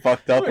that be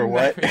fucked up or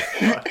what?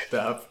 Fucked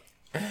up.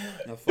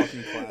 A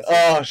fucking classic.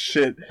 Oh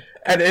shit!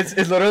 And it's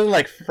literally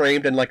like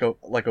framed in like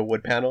a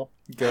wood panel.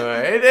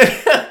 Good.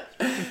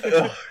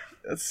 Ugh,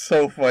 it's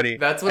so funny.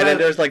 That's what And then I-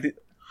 there's like the,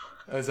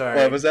 Oh, sorry.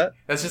 what was that?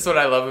 That's just what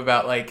I love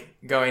about like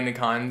going to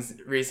cons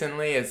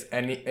recently is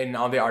in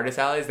all the artist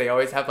alleys they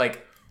always have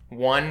like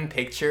one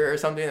picture or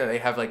something that they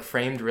have like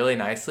framed really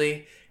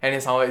nicely, and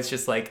it's always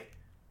just like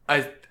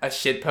a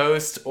shit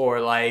post or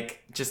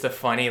like just a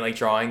funny like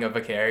drawing of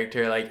a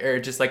character, like, or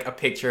just like a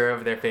picture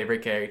of their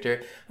favorite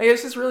character. Like,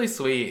 it's just really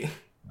sweet.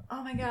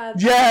 Oh my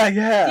god. Yeah.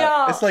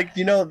 Yo. It's like,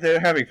 you know, they're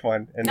having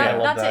fun, and I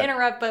love Not that. to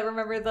interrupt, but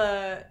remember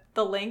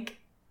the link,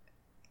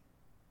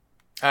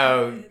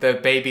 Oh, the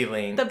baby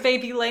Link. the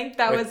baby link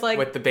that with, was like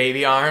with the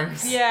baby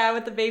arms. yeah,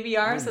 with the baby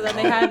arms. So then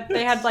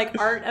they had like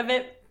art of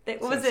it.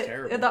 What was Sounds it?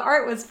 terrible. The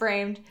art was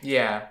framed,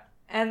 Yeah.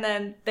 and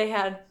then they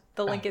had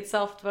the link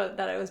itself that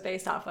it was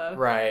based off of.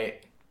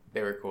 Right.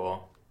 They were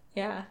cool.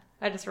 Yeah,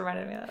 I just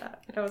reminded me of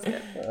that. That was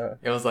good.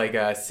 It was like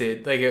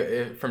Sid,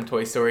 like from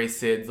Toy Story,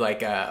 Sid's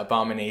like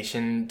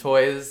Abomination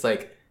toys.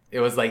 Like it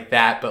was like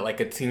that, but like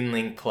a Toon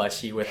Link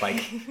plushie with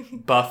like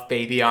buff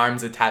baby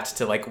arms attached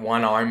to like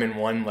one arm and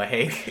one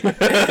leg.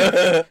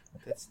 It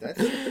That's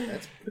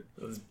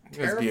was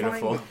terrifying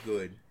beautiful. but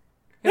good.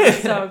 It was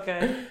so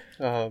good.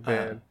 Oh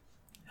man,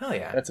 Hell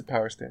yeah. that's a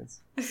power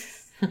stance.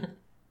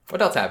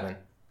 What else happened?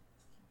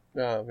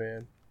 Oh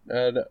man,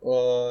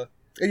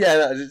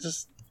 yeah, it's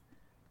just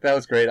that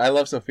was great. I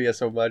love Sophia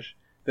so much.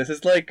 This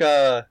is like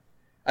I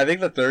think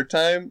the third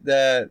time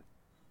that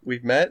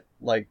we've met.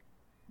 Like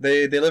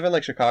they live in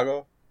like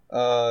Chicago.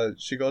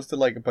 She goes to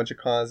like a bunch of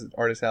cons,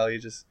 Artist Alley.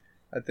 Just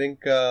I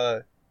think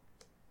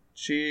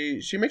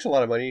she makes a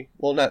lot of money.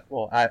 Well, not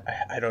well.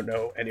 I don't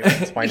know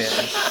anyone's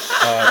finances.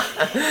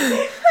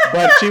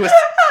 But she was.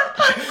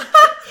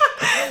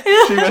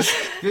 She was.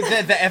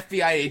 The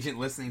FBI agent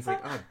listening is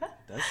like, oh,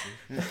 does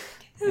she?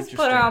 Just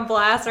put her on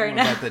blast right I'm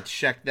now. about to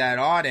check that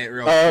audit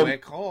real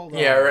quick. Hold on.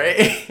 Yeah,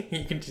 right.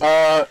 You can just,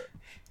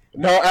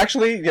 No,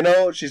 actually, you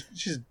know, she's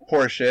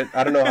poor as shit.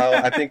 I don't know how.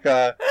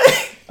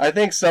 I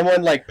think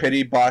someone like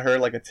Pity bought her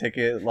like a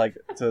ticket like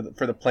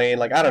for the plane.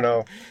 Like, I don't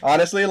know.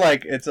 Honestly,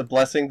 like it's a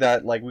blessing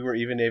that like we were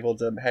even able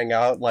to hang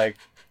out. Like,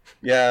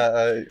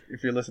 yeah,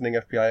 if you're listening,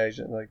 FBI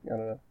agent, like I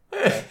don't know.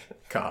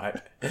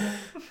 God.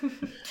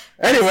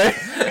 Anyway,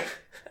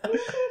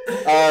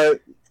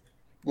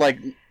 like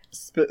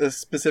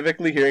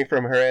specifically hearing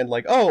from her and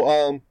like,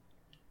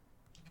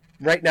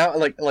 right now,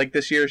 like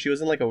this year, she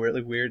was in like a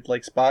really weird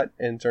like spot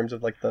in terms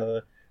of like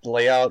the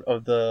layout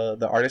of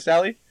the artist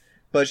alley,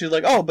 but she's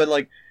like, but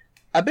like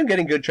I've been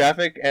getting good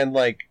traffic and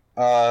like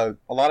a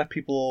lot of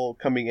people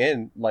coming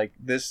in. Like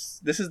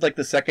this is like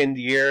the second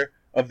year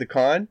of the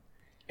con,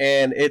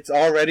 and it's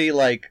already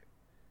like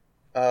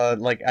at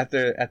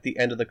the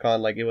end of the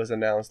con, like it was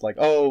announced like,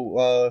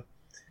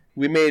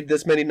 we made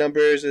this many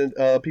numbers and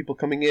people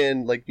coming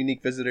in, like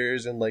unique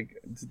visitors and like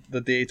the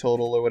day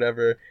total or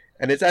whatever,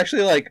 and it's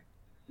actually like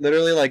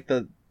literally like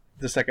the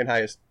second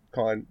highest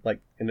con like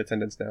in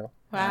attendance now,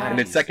 Wow. and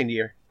it's second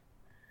year,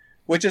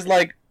 which is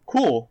like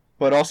cool,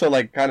 but also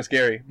like kind of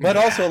scary, but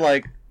also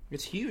like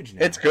It's huge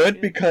now. it's good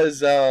because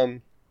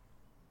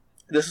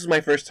this is my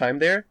first time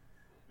there,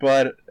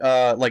 but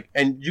like,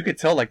 and you could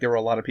tell like there were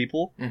a lot of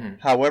people. Mm-hmm.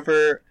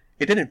 However,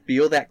 it didn't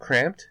feel that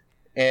cramped.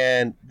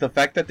 And the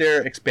fact that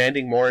they're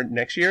expanding more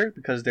next year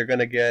because they're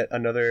gonna get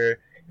another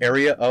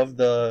area of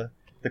the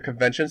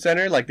convention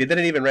center, like they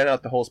didn't even rent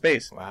out the whole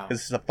space. Wow.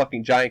 This is a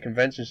fucking giant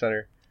convention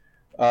center.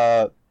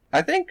 I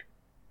think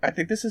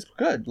this is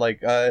good. Like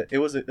it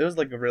was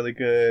like a really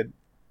good.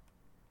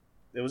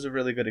 It was a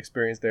really good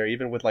experience there,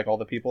 even with like all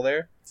the people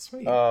there.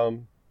 Sweet.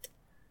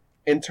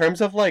 In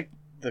terms of like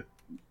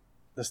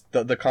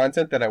the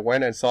content that I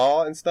went and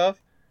saw and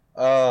stuff,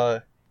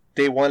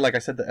 day one, like I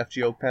said, the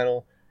FGO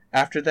panel.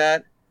 After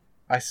that,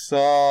 I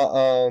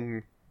saw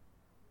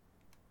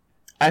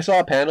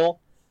a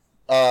panel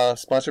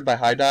sponsored by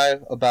High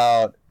Dive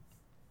about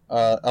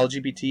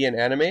LGBT and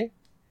anime,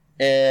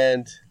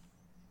 and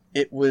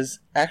it was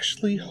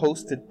actually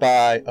hosted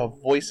by a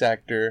voice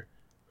actor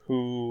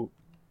who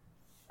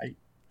I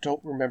don't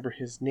remember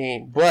his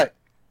name, but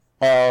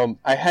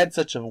I had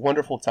such a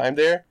wonderful time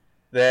there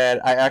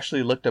that I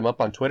actually looked him up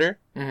on Twitter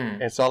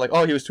Mm-hmm. and saw like,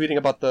 he was tweeting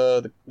about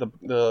the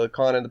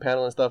con and the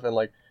panel and stuff, and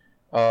like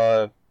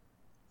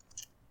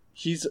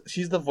he's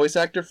the voice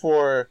actor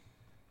for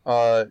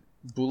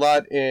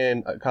Bulat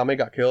in Kame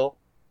ga Kill,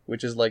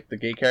 which is like the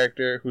gay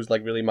character who's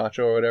like really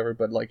macho or whatever,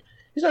 but like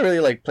he's not really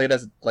like played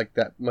as like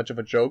that much of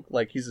a joke.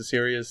 Like he's a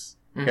serious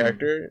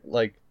character.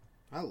 Like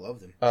I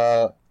loved him.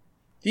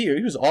 he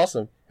was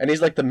awesome, and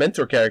he's like the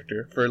mentor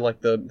character for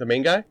like the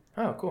main guy.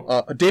 Oh,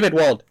 cool. David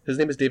Wald. His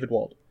name is David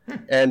Wald,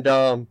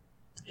 and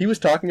he was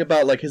talking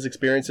about like his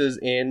experiences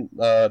in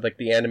like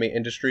the anime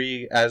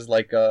industry as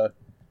like a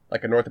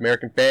North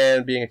American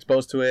fan, being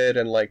exposed to it,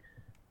 and like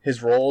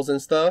his roles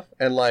and stuff,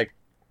 and like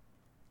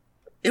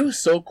it was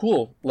so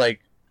cool. Like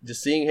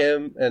just seeing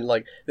him, and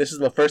like this is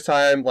the first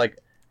time like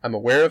I'm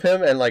aware of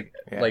him, and like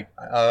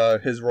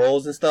his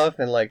roles and stuff,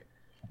 and like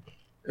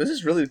it was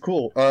just really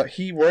cool.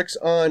 He works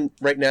on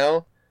right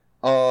now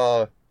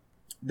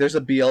there's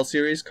a BL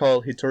series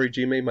called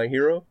Hitorijime My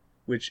Hero,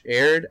 which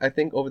aired, I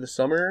think, over the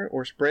summer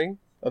or spring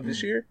of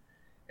this year,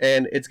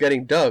 and it's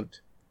getting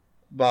dubbed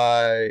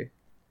by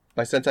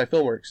Sentai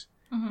Filmworks,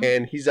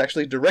 and he's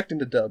actually directing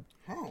the dub.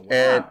 Oh, wow.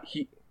 And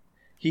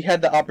he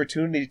had the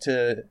opportunity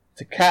to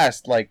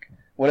cast like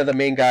one of the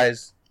main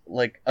guys,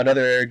 like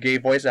another gay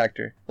voice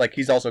actor. Like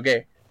he's also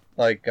gay.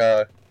 Like,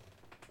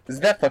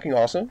 isn't that fucking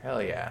awesome?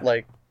 Hell yeah.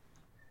 Like,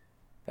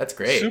 That's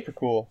great. super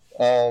cool.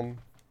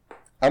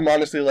 I'm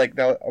honestly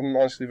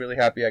really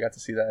happy I got to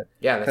see that.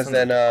 Yeah, that 'Cause sounds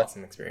like then, an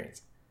awesome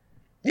experience.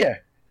 Yeah,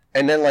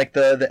 and then like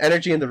the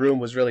energy in the room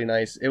was really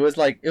nice. It was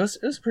like it was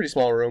a pretty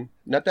small room.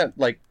 Not that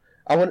like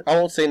I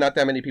won't say not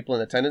that many people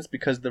in attendance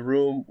because the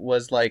room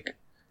was like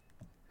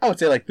I would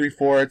say like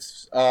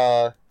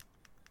 3/4,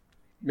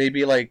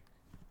 maybe like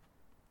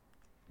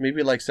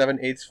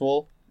 7/8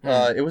 full.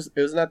 It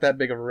was not that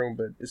big of a room,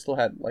 but it still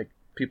had like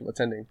people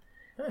attending,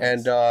 Nice.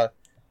 and a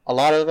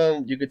lot of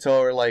them you could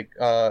tell were like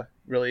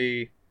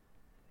really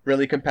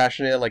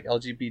compassionate, like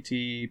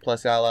LGBT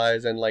plus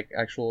allies and like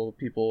actual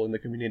people in the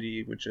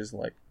community, which is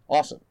like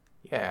awesome.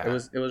 Yeah.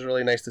 It was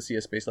really nice to see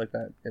a space like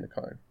that in a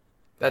con.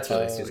 That's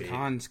really Because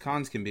sweet.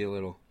 Cons can be a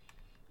little.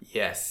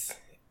 Yes.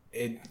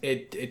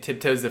 It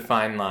tiptoes the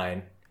fine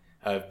line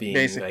of being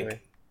Basically.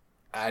 like,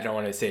 I don't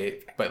want to say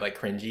it, but like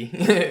cringy.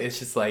 It's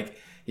just like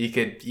you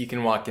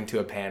can walk into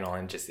a panel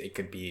and just it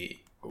could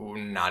be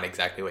not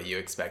exactly what you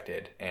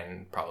expected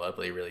and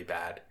probably really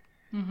bad.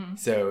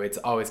 So it's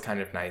always kind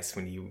of nice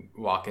when you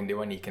walk into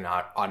one, you can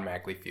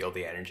automatically feel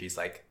the energy's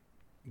like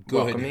Good.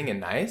 welcoming and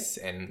nice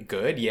and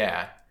good.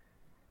 Yeah.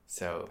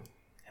 So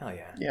hell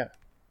yeah. Yeah.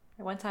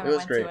 One time It I was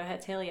went great. to a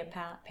Hetalia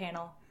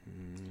panel,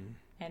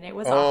 and it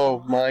was Oh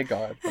awful. my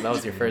god. Well, that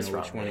was your first Which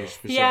round. one though. you're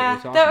specifically Yeah,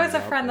 talking that was a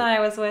about, friend but- that I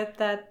was with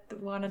that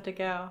wanted to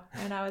go,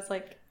 and I was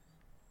like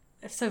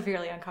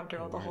severely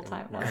uncomfortable the whole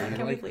time. And I was why like, do "Can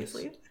you we like please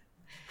this?" leave?"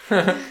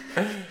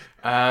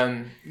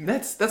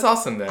 That's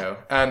awesome though.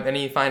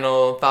 Any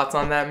final thoughts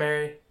on that,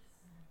 Mary?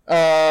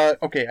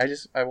 Okay,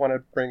 I want to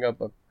bring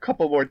up a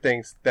couple more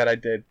things that I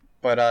did,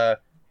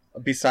 but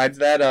besides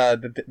that,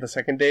 the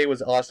second day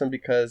was awesome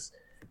because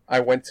I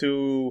went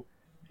to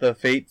the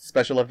Fate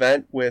special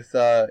event with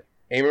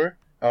Amer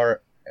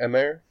or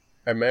Amer,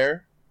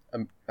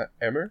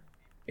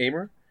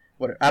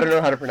 what I don't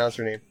know how to pronounce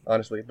her name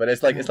honestly, but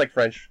it's like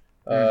French.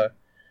 But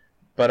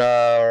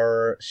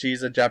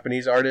she's a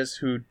Japanese artist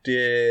who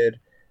did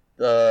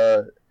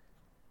a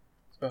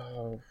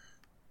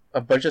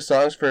bunch of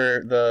songs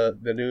for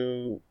the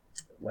new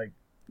like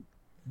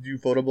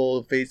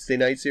Ufotable Fate Stay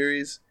Night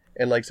series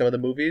and like some of the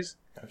movies.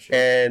 Oh, shit.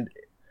 And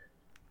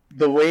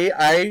the way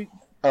I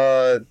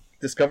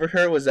discovered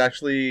her was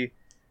actually,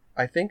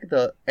 I think,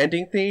 the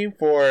ending theme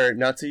for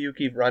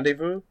Natsuyuki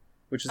Rendezvous,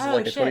 which is Oh,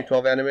 like a shit.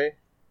 2012 anime.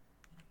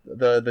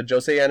 The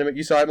Josei anime.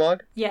 You saw it,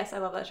 Mog? Yes, I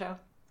love that show.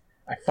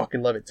 I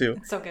fucking love it too.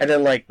 It's so good. And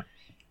then like,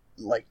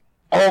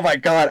 oh my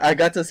god, I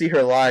got to see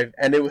her live,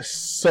 and it was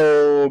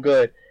so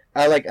good.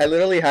 I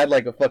literally had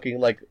like a fucking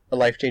like a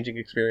life-changing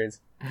experience.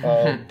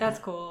 That's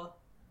cool.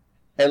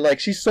 And like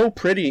she's so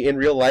pretty in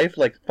real life,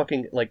 like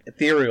fucking like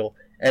ethereal.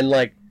 And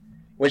like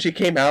when she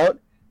came out,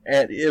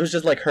 and it was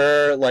just like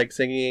her like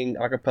singing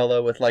a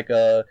cappella with like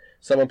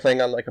someone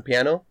playing on like a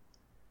piano,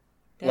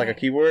 like a Dang.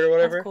 keyboard or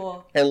whatever. That's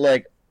cool. And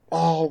like,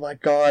 oh my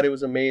god, it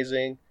was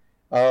amazing.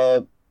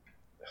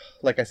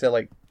 Like I said,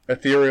 like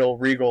ethereal,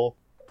 regal.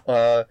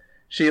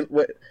 She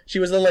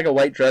was in like a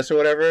white dress or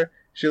whatever.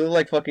 She looked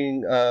like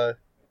fucking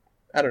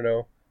I don't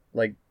know,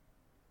 like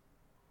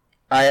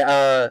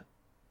I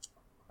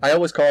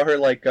always call her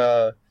like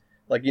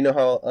you know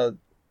how a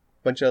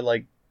bunch of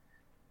like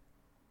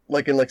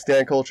in like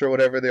stan culture or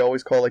whatever, they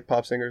always call like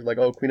pop singers like,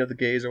 oh, queen of the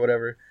gays or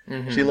whatever.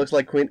 Mhm. She looks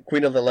like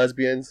queen of the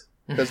lesbians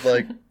because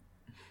like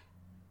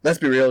let's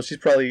be real, she's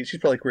probably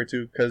queer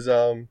too because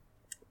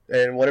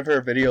and one of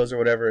her videos or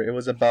whatever, it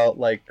was about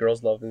like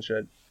girls' love and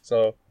shit.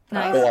 So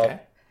Nice. go off. Okay.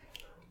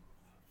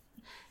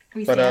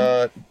 We But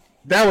stand.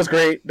 that was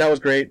great.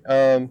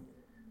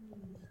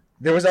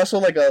 There was also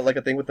like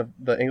a thing with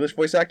the English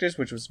voice actors,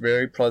 which was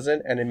very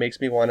pleasant, and it makes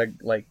me want to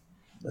like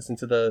listen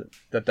to the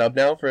dub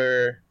now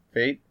for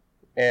Fate.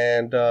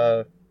 And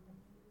there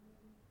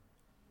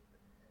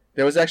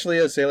was actually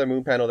a Sailor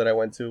Moon panel that I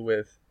went to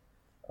with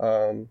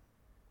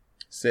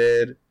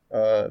Sid,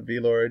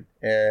 V-Lord,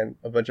 and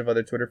a bunch of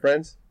other Twitter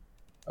friends.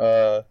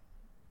 I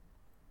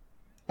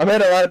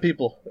met a lot of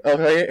people,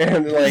 okay,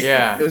 and like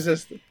Yeah. it was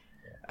just.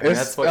 I mean,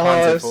 that's what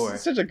cons are for.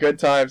 Such a good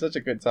time.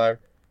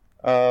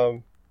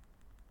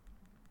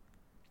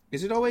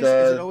 Is it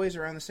always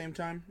around the same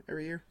time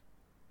every year?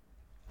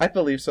 I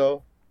believe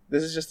so.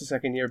 This is just the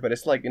second year, but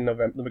it's like in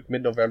November,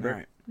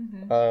 mid-November.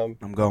 All right,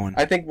 I'm going.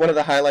 I think one of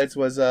the highlights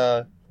was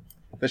the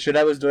shit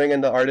I was doing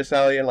in the artist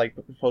alley and like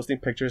posting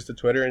pictures to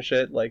Twitter and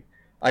shit. Like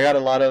I got a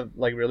lot of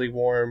like really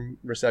warm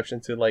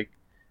reception to like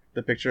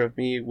the picture of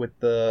me with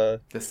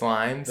the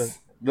slimes.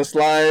 the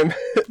slime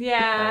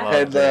Yeah. Oh,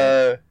 and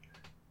okay.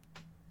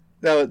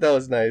 that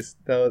was nice.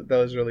 That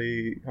was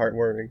really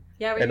heartwarming.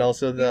 Yeah, we, And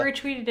also we the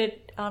retweeted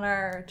it on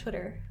our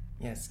Twitter.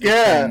 Yes.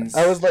 Yeah, Skippins.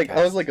 I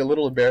was like a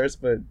little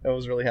embarrassed, but I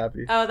was really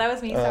happy. Oh, that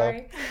was me.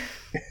 Sorry.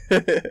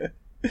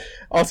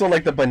 Also,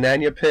 like the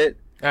banana pit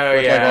Oh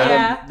with like all yeah.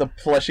 Yeah. the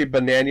plushy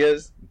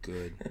bananas.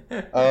 Good.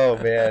 Oh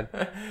man,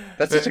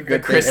 that's such a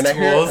good thing. And I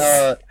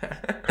hear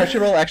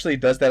Crunchyroll actually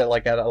does that at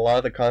a lot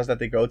of the cons that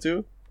they go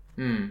to.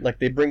 Like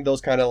they bring those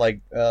kind of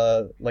like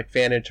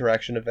fan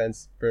interaction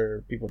events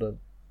for people to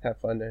have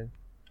fun in.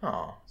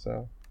 Oh.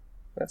 So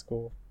that's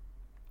cool.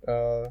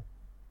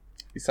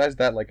 Besides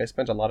that, like I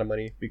spent a lot of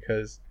money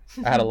because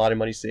I had a lot of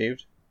money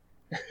saved.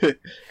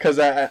 Because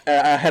I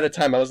had a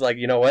time I was like,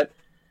 you know what?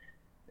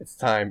 It's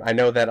time. I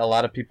know that a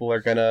lot of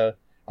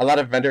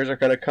vendors are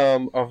gonna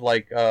come of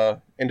like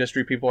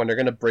industry people, and they're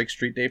gonna break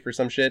Street Day for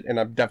some shit, and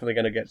I'm definitely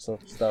gonna get some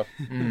stuff.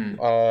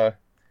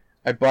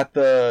 I bought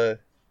the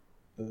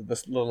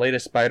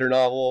latest Spider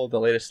novel, the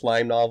latest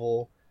Slime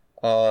novel.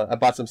 I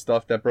bought some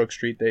stuff that broke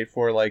Street Day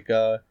for like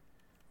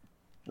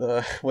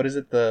what is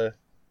it, the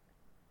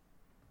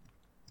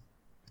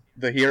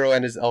hero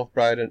and his elf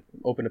bride and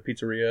open a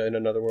pizzeria in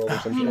another world or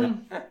some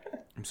shit.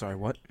 I'm sorry,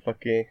 what?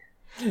 Okay,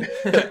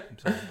 I'm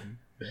sorry.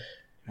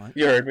 What?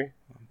 you heard me.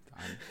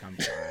 I'm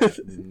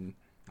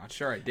not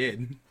sure I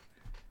did,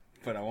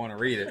 but I want to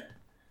read it.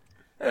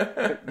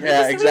 Yeah, We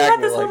had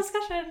exactly. this whole Like,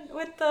 discussion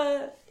with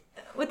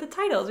the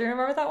titles. You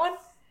remember that one?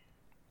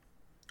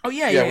 Oh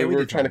yeah, yeah, we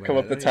were did trying to talk come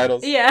about up with it,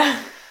 titles.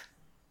 Yeah.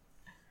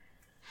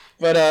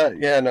 But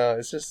yeah, no,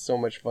 it's just so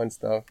much fun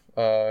stuff.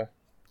 So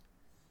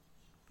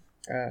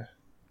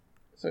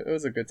it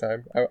was a good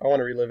time. I want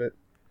to relive it,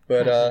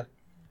 but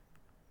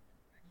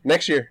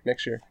next year, come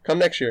next year.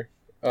 next year.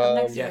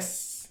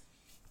 Yes.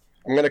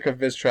 I'm gonna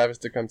convince Travis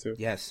to come too.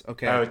 Yes.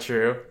 Okay. Oh,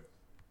 true.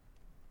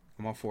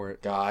 I'm all for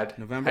it. God.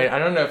 November? I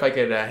don't know if I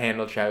could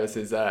handle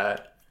Travis's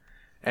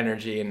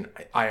energy in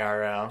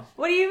IRL.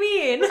 What do you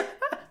mean?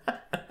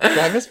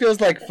 Travis feels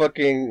like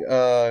fucking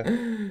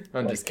I'm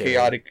like just kidding.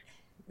 chaotic,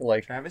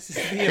 like Travis is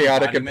the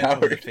chaotic embodiment of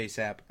the empowered. Face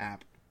app.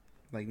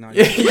 Like not.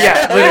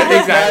 Yeah, literally,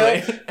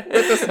 exactly.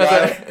 With the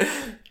smile.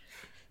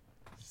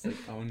 It's like,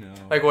 oh no.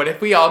 Like, what if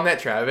we all met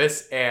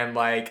Travis and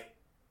like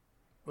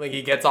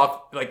he gets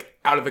off like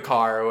out of the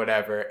car or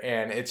whatever,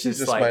 and it's He's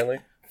just just like smiling.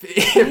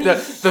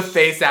 the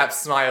face app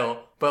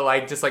smile, but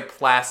like just like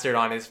plastered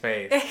on his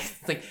face.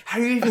 It's like, how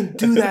do you even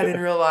do that in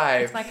real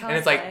life? It's my And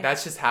it's like, cosplay.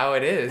 that's just how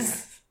it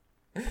is.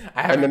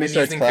 I haven't then he been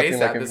starts using clapping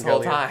face like app a this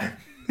whole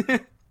Evangelion. time.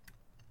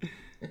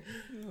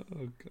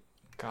 Oh,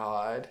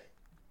 God.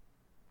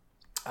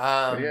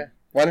 But yeah.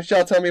 Why don't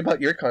y'all tell me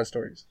about your con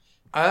stories?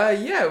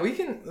 Yeah, we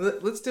can.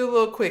 Let's do a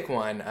little quick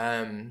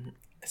one.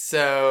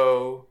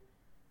 So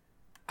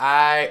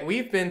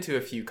we've been to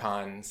a few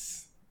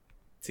cons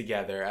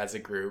together as a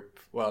group.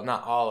 Well,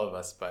 not all of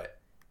us, but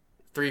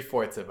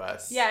 3/4 of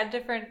us. Yeah,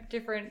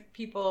 different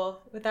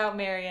people without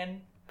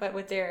Marion, but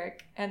with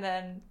Derek, and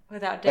then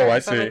without Oh, I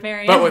Derek, see. but with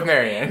Marion. But with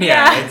Marion,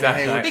 Yeah. yeah,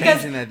 exactly. Hey, we're Because-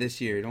 changing that this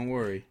year. Don't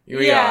worry.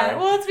 We yeah, are.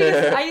 well, it's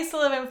because I used to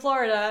live in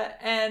Florida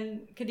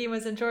and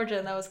Kadima's in Georgia,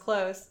 and that was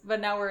close. But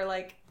now we're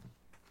like,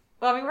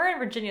 well, I mean, we're in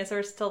Virginia, so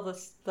we're still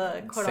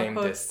the quote Same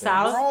unquote distance.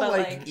 south. We're all but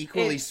like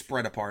equally it's-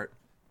 spread apart.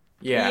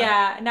 Yeah.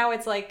 Yeah, now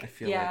it's like I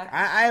feel yeah. like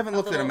I haven't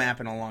looked at a little- map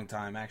in a long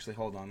time. Actually,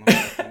 hold on.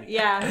 Let me-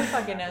 Yeah, who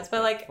fucking knows?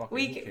 But like Fucking who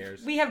we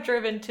cares? we have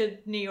driven to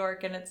New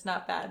York and it's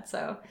not bad.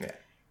 So Yeah.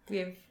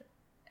 we've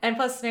and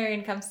plus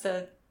Marion comes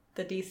to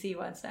the DC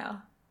ones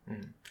now.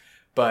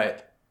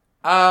 But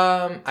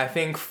I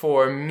think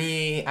for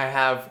me, I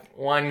have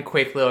one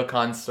quick little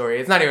con story.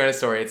 It's not even a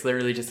story. It's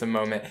literally just a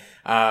moment.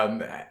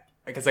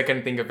 Because I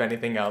couldn't think of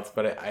anything else,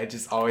 but I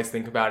just always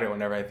think about it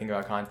whenever I think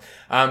about cons.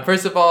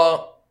 First of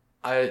all,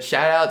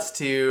 shout outs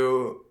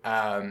to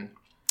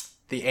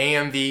the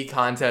AMV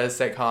contest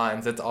at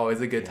cons. That's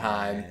always a good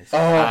time. Yes. Oh,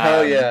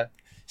 hell yeah.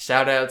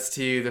 Shout outs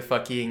to the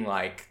fucking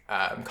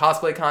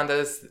cosplay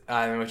contest,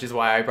 which is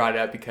why I brought it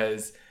up,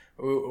 because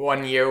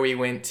one year we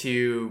went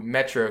to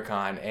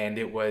MetroCon and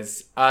it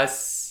was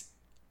us,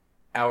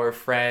 our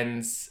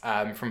friends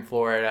from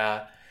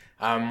Florida,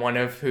 one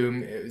of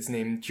whom was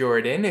named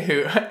Jordan,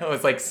 who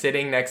was like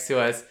sitting next to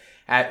us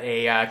at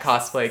a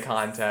cosplay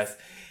contest,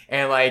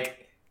 and like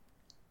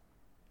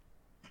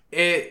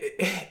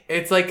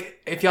it's like,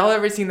 if y'all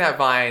ever seen that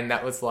Vine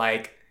that was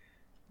like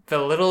the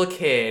little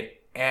kid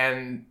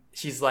and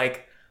she's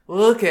like,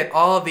 look at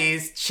all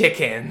these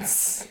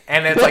chickens,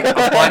 and it's like a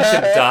bunch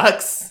of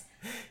ducks.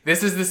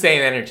 This is the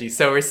same energy.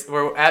 So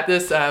we're at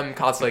this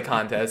cosplay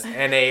contest,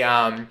 and a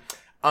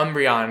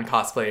Umbreon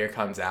cosplayer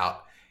comes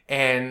out,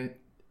 and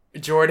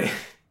Jordan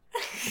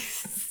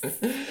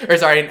or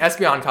sorry, an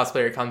Espeon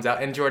cosplayer comes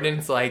out, and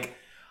Jordan's like,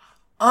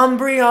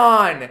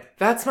 Umbreon,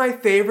 that's my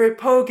favorite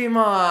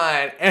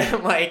Pokemon.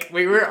 And like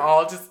we were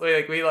all just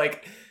like we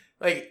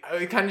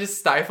kind of just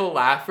stifle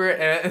laughter,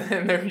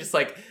 and they were just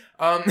like,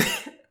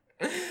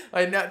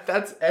 like, no,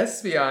 that's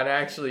Espeon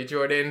actually,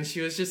 Jordan. She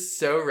was just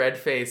so red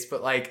faced,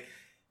 but like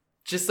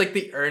just like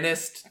the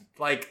earnest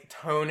like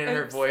tone in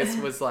her Oops. voice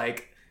was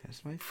like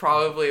That's my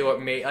probably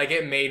what made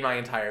it made my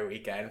entire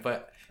weekend.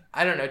 But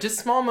I don't know, just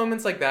small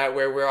moments like that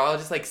where we're all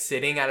just like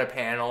sitting at a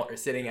panel or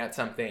sitting at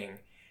something,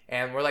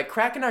 And we're like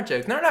cracking our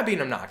jokes. No, we're not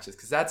being obnoxious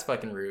because that's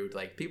fucking rude.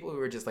 Like people who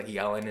are just like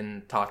yelling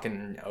and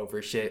talking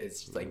over shit, it's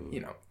just like,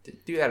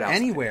 do that outside.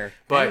 Anywhere.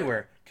 But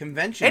anywhere.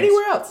 Conventions.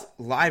 Anywhere else.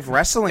 Live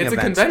wrestling It's a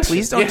events. convention,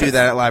 Please don't do yes.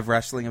 that at live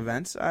wrestling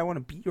events. I want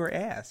to beat your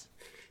ass.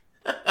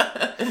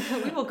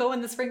 We will go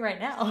in the spring right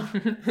now.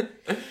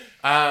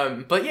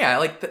 But yeah,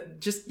 like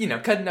just,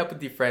 cutting up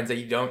with your friends that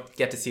you don't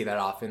get to see that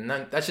often.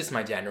 That's just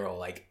my general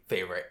like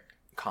favorite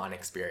con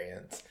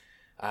experience.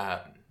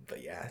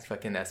 But yeah, it's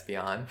fucking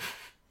Espeon.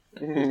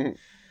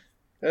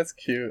 That's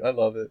cute. I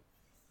love it.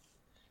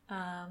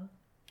 I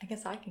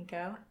guess I can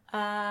go.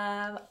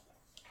 I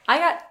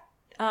got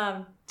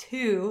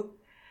 2.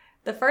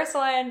 The first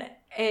one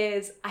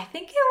is, I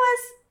think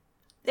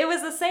it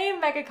was the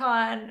same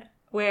MegaCon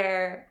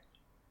where,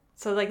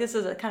 so like this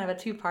is a kind of a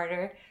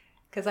 2-parter,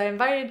 because I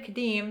invited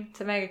Kadeem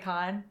to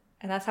MegaCon,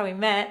 and that's how we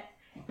met,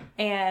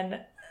 and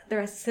the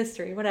rest is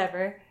history,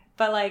 whatever.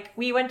 But like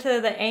we went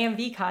to the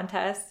AMV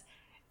contest,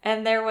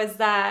 and there was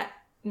that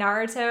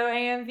Naruto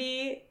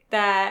AMV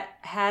that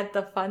had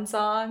the fun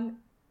song,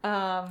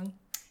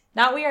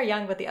 not We Are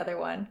Young, but the other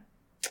one.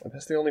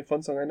 That's the only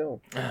fun song I know.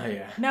 Oh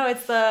yeah. No,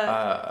 it's the...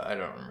 I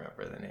don't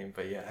remember the name,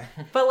 but yeah.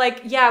 But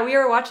like, yeah, we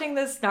were watching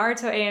this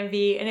Naruto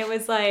AMV, and it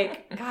was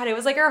like, God, it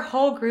was like our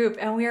whole group,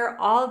 and we were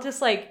all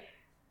just like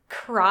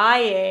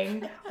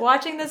crying,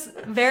 watching this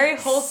very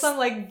wholesome,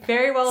 like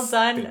very well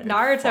done Stupid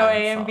Naruto fun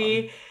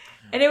AMV. song.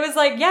 And it was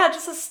like, yeah,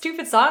 just a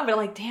stupid song, but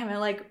like, damn, it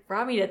like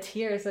brought me to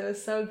tears. It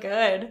was so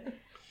good.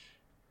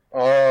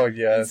 Oh,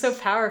 yes. It's so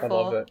powerful.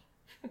 I love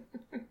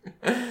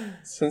it.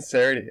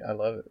 Sincerity. I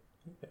love it.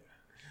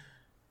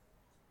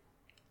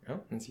 Oh,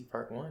 let's see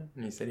part 1.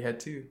 And you said you had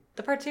 2.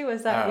 The part 2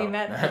 was that we Oh,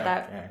 met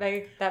at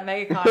okay. that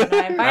MegaCon, and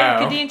I invited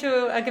Oh. Kadeem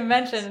to a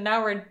convention, and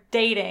now we're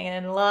dating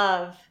and in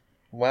love.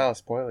 Wow,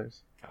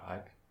 spoilers.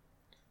 God.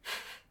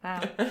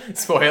 Wow.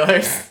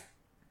 Spoilers.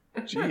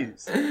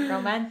 Jeez.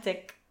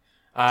 Romantic.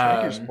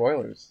 Check your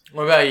spoilers.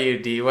 What about you,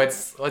 D?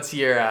 What's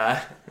your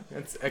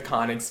what's a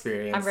con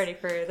experience? I'm ready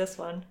for this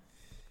one.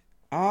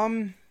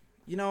 The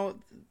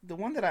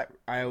one that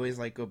I always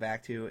like go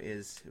back to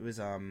was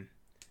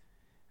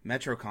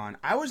MetroCon.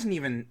 I wasn't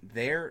even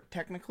there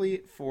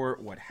technically for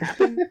what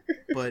happened,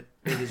 but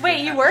it is Wait, what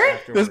you happened weren't?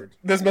 afterward.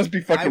 This must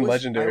be fucking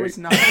legendary. I was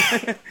not.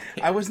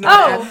 I was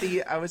not Oh.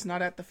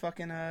 at the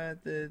fucking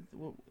the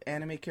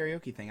anime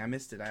karaoke thing. I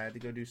missed it. I had to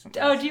go do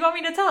something. Oh, else. do you want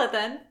me to tell it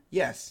then?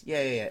 Yes.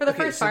 Yeah. For the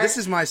okay, first so part. this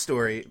is my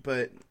story,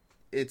 but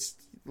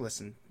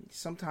listen.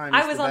 Sometimes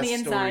I was the on best the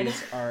inside.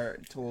 stories are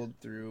told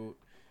through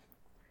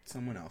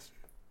someone else.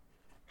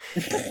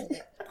 Cool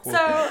So,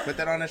 thing. Put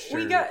that on a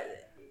shirt.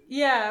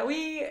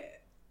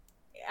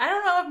 I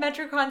don't know if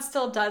MetroCon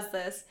still does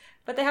this,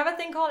 but they have a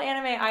thing called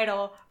Anime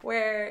Idol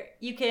where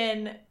you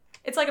can,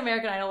 it's like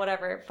American Idol,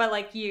 whatever, but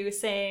like you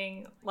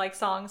sing like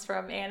songs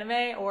from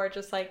anime or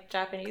just like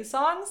Japanese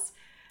songs.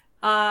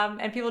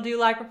 And people do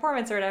live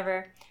performance or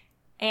whatever.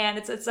 And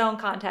it's its own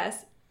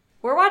contest.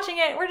 We're watching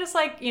it. We're just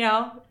like,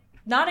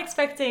 not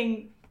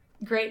expecting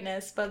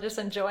greatness, but just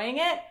enjoying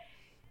it.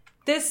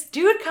 This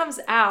dude comes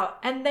out,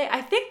 and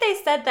I think they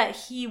said that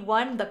he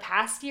won the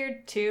past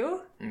year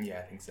too. Yeah,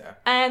 I think so.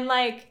 And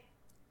like,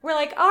 we're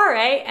like, all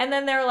right. And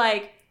then they're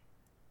like,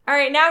 all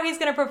right, now he's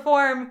going to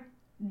perform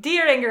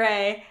Deering.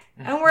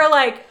 And we're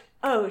like,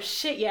 oh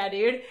shit, yeah,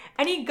 dude.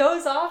 And he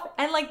goes off,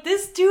 and like,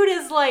 this dude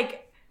is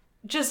like,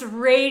 just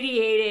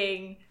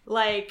radiating,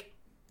 like,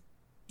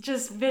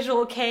 just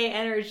Visual K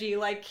energy.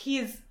 Like,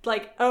 he's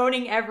like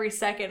owning every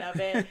second of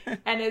it.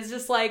 And it's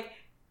just like,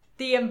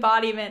 the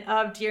embodiment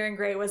of Deering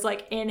was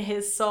like in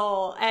his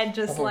soul. And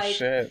just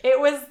Shit. it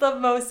was the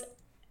most,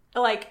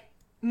 like,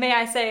 may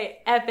I say,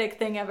 epic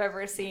thing I've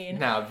ever seen.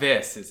 Now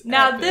this is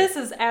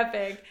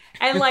epic.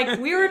 And like,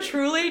 we were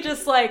truly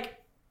just like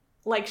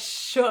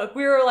shook.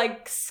 We were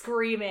like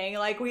screaming.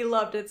 Like, we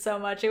loved it so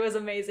much. It was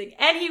amazing.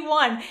 And he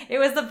won. It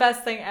was the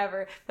best thing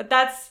ever. But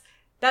that's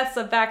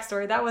the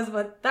backstory. That was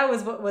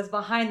what was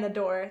behind the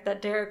door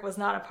that Derek was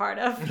not a part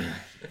of.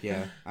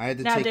 Yeah, I had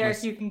to Now, take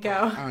Derek, you can go.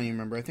 I don't even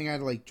remember. I think I had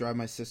to like drive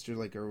my sister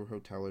like to a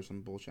hotel or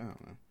some bullshit. I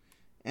don't know.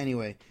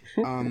 Anyway,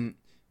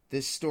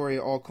 this story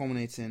all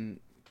culminates in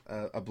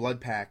a blood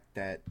pact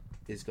that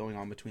is going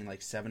on between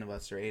like 7 of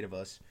us or 8 of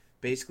us.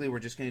 Basically, we're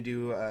just gonna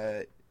do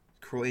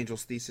Cruel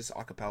Angel's Thesis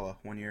a cappella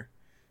one year,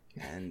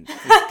 and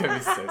It's gonna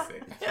be so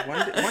sick.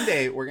 one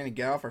day we're gonna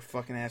get off our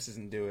fucking asses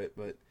and do it.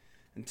 But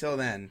until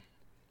then,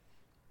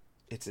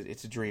 it's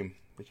a dream.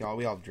 We all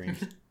have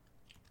dreams.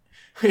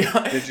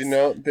 Did you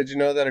know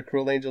that A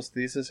Cruel Angel's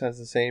Thesis has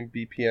the same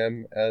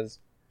BPM as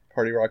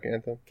Party Rock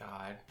Anthem?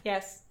 God.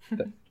 Yes.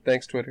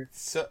 Thanks, Twitter.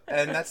 So,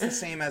 and that's the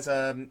same as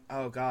fucking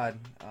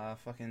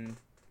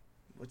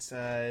what's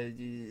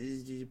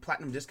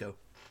Platinum Disco.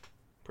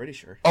 Pretty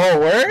sure. Oh,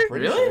 word?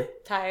 Pretty Really?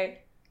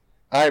 Tight.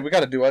 All right, we got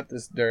to duet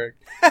this, Derek.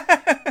 Sure.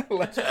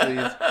 Let's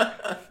please.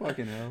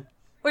 Fucking hell.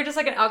 We're just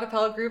like an a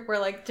cappella group where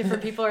like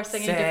different people are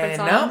singing different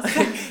No.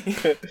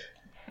 songs.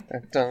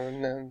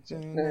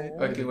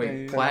 Okay,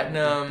 wait.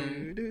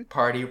 Platinum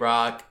Party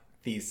Rock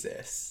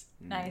Thesis.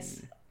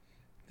 Nice.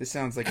 This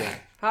sounds like a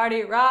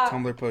Party rock.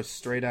 Tumblr post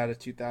straight out of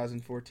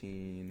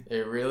 2014.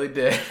 It really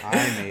did.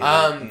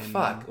 I made it.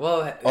 Fuck.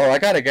 Well, Oh, I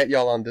gotta get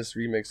y'all on this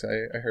remix.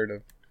 I heard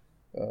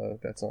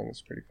of. That song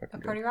is pretty A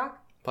fucking party good.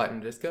 rock?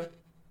 Platinum Disco?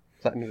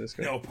 Platinum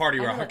Disco. No, Party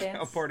I know Rock. the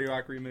dance. A Party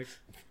Rock remix.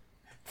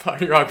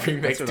 Party Rock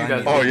Remix That's what I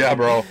 2000. need. Oh yeah,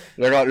 bro.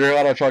 You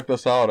gotta check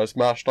this out. It's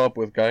mashed up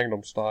with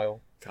Gangnam Style.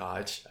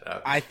 God, shut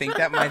up. I think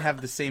that might have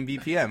the same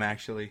BPM,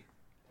 actually.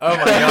 Oh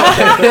my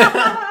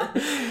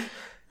god.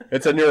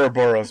 It's a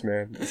Neuroboros,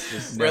 man. It's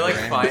just We're like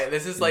Never fine. ends.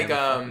 This is like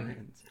Never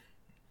ends.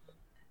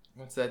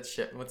 what's that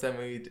shit? What's that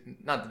movie?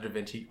 Not the Da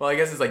Vinci. Well, I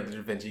guess it's like the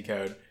Da Vinci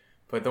Code,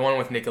 but the one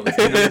with Nicolas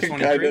Cage. Number Kind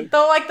 23? of.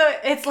 Though,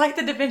 it's like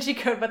the Da Vinci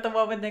Code, but the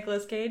one with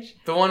Nicolas Cage.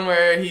 The one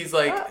where he's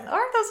like,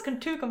 Aren't those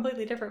two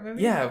completely different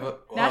movies? yeah,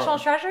 but National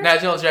Treasure?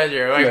 National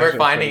Treasure. Like Yeah, we're National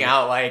finding Treasure.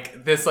 out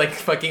like this like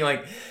fucking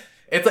like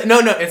it's like no,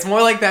 it's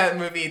more like that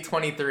movie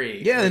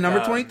 23. Yeah, the with,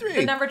 number 23.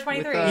 The number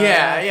 23.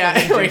 Yeah,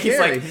 fucking where Jim he's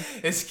like,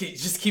 Carrey. it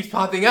just keeps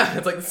popping up.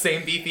 It's like the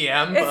same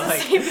BPM, It's but the like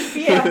same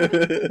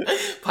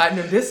BPM.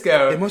 Platinum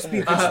Disco. It must be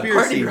a Party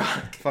conspiracy.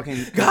 Rock. Fucking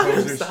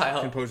Gangnam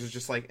Style. composers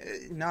just like,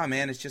 nah,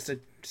 man, it's just a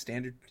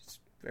standard, it's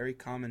very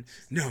common.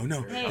 No,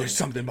 Hey. there's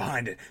something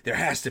behind it. There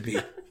has to be.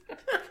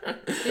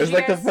 It's you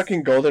like the guys-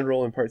 fucking golden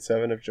rule in part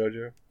 7 of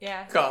JoJo.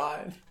 Yeah.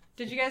 God.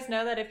 Did you guys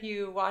know that if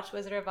you watch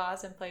Wizard of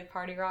Oz and play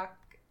Party Rock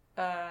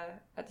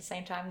at the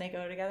same time, they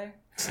go together?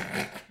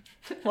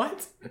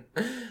 What?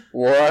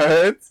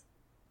 What?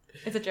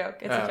 It's a joke.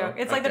 It's Oh, a joke.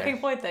 It's like the okay.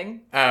 Pink Floyd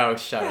thing. Oh,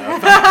 shut up.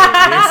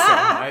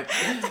 I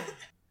hate you so much.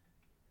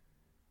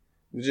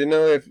 Did you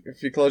know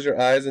if you close your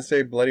eyes and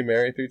say Bloody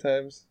Mary 3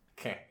 times?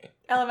 Okay.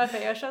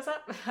 LMFAO shows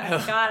up?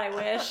 God, I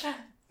wish.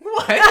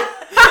 What?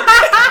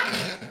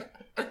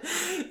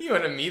 You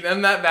want to meet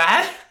them that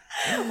bad?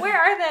 Where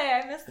are they?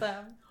 I miss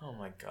them. Oh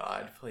my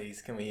god,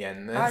 please, can we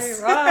end Party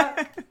this?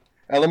 Rock.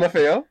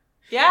 LMFAO?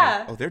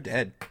 Yeah. Oh, they're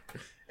dead.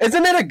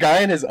 Isn't it a guy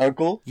and his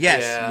uncle?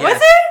 Yes. Yeah. yes.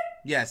 Was it?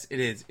 Yes, it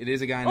is. It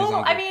is a guy and his Oh,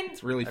 uncle. I mean-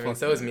 it's really I fucking. mean,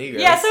 so is Migos.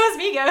 Yeah, so is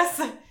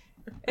Migos.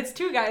 It's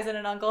two guys and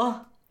an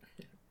uncle.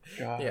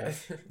 God. Yeah.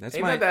 That's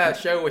Ain't my- that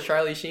show with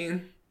Charlie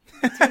Sheen?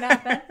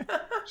 2.5 men.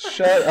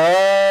 Shut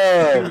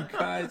up! Two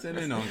guys and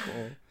an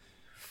uncle.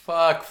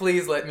 Fuck,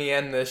 please let me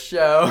end this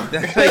show.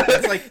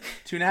 That's like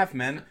 2.5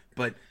 men,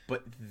 but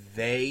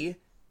they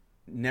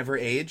never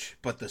age,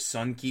 but the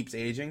son keeps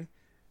aging.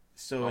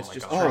 So Oh it's my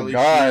just God. Charlie Oh,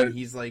 God. Sheen.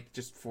 He's like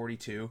just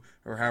 42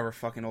 or however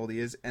fucking old he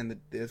is, and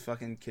the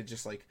fucking kid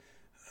just like,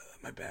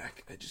 my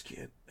back. I just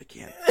can't. I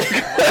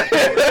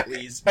can't.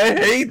 Please. I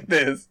hate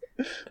this.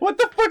 What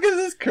the fuck is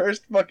this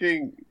cursed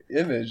fucking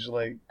image?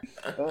 Like,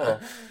 oh,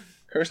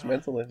 cursed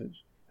mental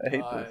image. I hate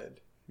this. God.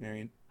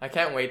 Marion. I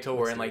can't wait till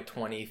we're in like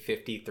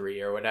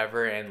 2053 or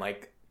whatever, and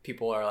like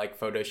people are like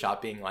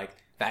photoshopping like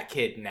that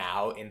kid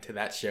now into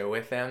that show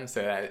with them,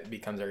 so that it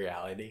becomes a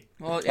reality.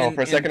 Well, Oh,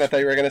 for a second I thought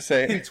you were gonna in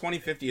say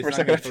 2050, it's For a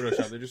not going to second-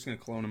 Photoshop. They're just going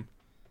to clone him.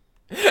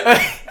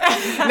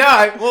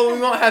 Well,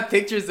 we won't have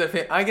pictures of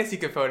him. I guess you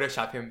could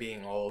Photoshop him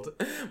being old,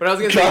 but I was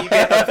gonna say you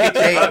get a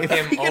picture Hey, of if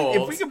him we, can, old.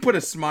 if we can put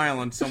a smile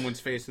on someone's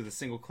face with a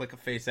single click of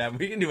face app,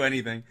 we can do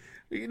anything.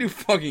 We can do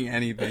fucking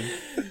anything.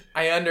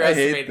 I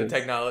underestimate the this.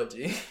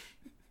 technology.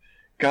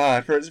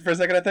 God. For a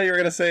second I thought you were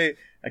gonna say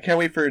I can't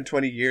wait for in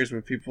 20 years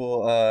when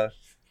people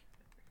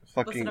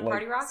fucking Listen to like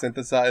Party Rock?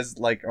 synthesize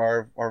like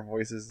our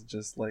voices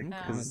just like No.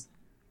 'cause-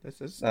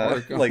 That's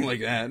like- like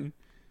that.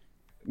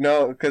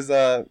 no because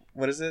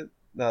what is it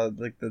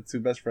like the two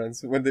best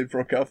friends when they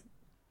broke up,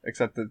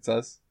 except it's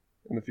us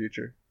in the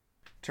future.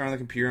 Turn on the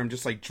computer, I'm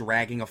just like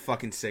dragging a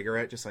fucking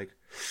cigarette, just like,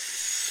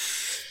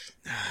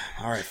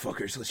 all right,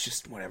 fuckers, let's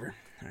just whatever.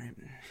 All right,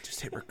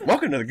 just hit record.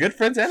 Welcome to the Good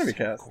Friends Anime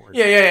Cast.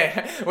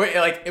 Yeah. Wait,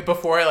 like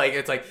before, like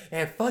it's like,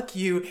 and fuck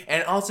you,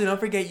 and also don't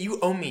forget you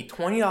owe me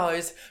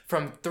 $20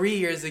 from 3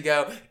 years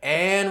ago,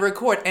 and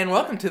record. And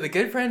welcome to the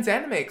Good Friends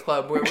Anime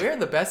Club, where we're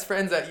the best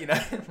friends that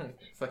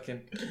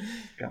fucking.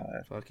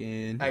 God.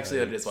 Fucking. Actually,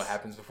 that is what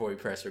happens before we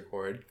press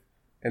record.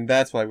 And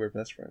that's why we're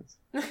best friends.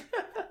 Hey,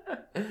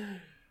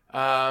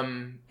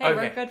 Okay.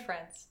 we're good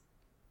friends.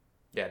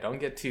 Yeah, don't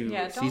get too.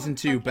 Yeah, don't Season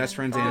 2, fucking Best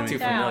Friends calm Anime Too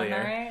down, familiar.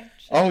 alright?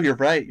 Oh, you're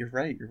right.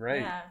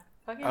 Yeah,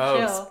 fucking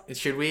Oh, chill.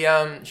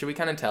 should we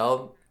kind of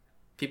tell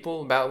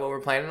people about what we're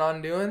planning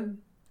on doing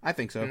I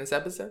think so. in this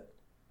episode?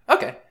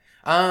 Okay.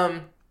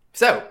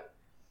 So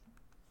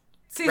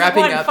Season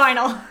wrapping 1 up-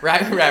 final.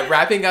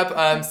 wrapping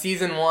up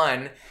season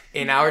 1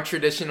 in our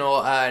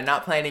traditional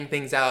not planning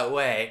things out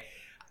way.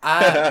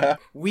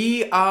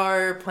 We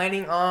are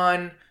planning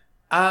on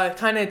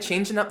kind of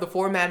changing up the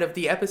format of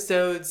the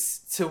episodes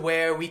to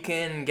where we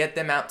can get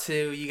them out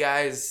to you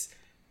guys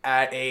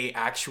at a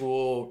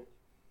actual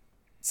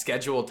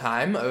scheduled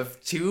time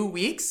of 2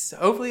 weeks.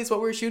 Hopefully is what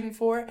we're shooting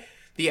for.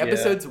 The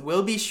episodes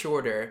will be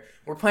shorter.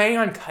 We're planning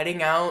on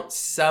cutting out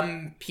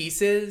some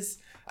pieces.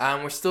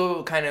 We're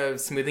still kind of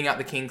smoothing out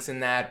the kinks in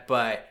that,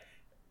 but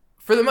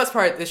for the most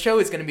part, the show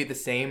is going to be the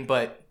same,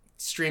 but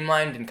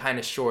streamlined and kind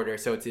of shorter,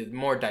 so it's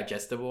more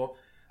digestible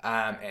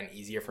and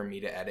easier for me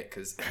to edit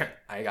because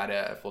I got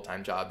a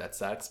full-time job that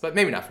sucks, but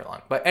maybe not for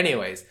long. But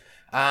anyways,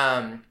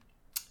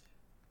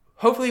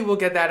 hopefully we'll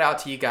get that out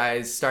to you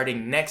guys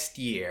starting next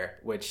year,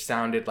 which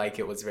sounded like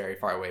it was very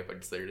far away, but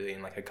it's literally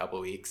in like a couple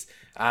weeks.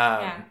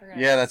 Yeah, we're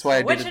gonna Yeah, that's why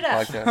I switch did it the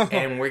up. podcast.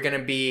 And we're gonna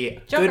be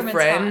Jokerman's Good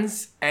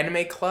Friends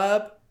Anime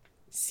Club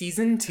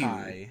Season 2.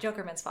 Hi.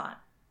 Jokerman's font.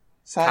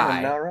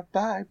 Sayonara,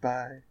 bye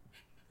bye.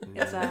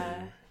 It's in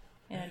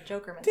a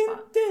Jokerman's Dun,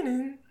 font. dun,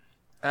 dun.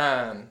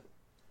 I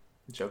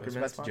was Jokerman's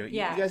about to font? joke.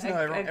 Yeah, You guys know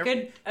a everyone, good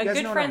you guys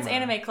Good know Friends what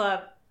I'm, Anime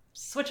Club.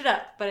 Switch it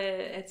up, but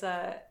it's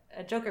a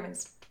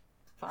Jokerman's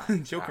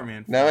font. Joker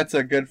man. Now it's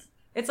a good.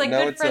 It's like No,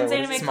 Good it's Friends a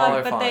Anime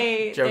smaller Club, but font.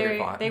 they Joker they,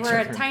 font. they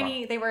wear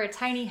Joker they wear a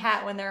tiny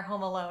hat when they're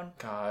home alone.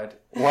 God.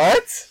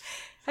 What?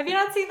 Have you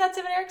not seen that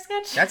Tim and Eric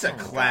sketch? That's a Oh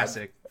my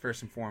classic,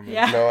 first and foremost.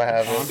 Yeah. No, I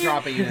I'm haven't.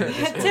 dropping it in the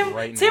Discord Tim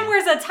right Tim now.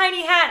 wears a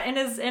tiny hat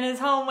in his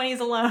home when he's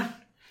alone.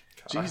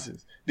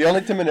 Jesus. The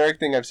only Tim and Eric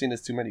thing I've seen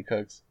is Too Many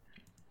Cooks.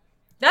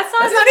 That's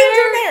not That's Tim not and even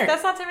Tim and Eric. Eric.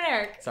 That's not Tim and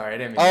Eric. Sorry, I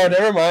didn't mean Oh, to.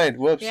 never mind.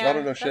 Whoops. Yeah, I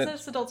don't know shit. That's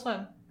just Adult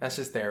Swim. That's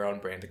just their own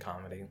brand of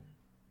comedy. I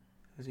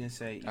was gonna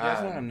say, you guys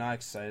know what Um, I'm not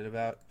excited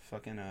about?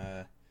 Fucking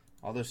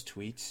all those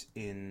tweets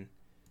in.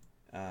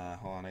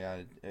 Hold on, I got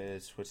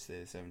it's what's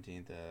the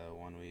 17th?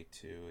 1 week,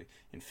 2 week,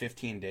 in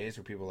 15 days,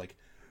 where people are like,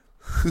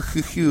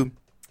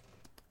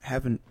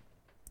 haven't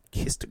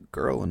kissed a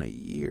girl in a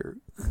year.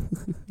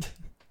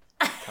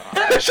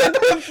 Shut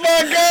the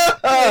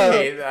fuck I up!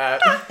 hate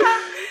that.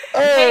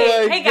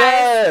 Oh my Hey,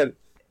 guys.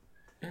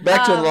 god!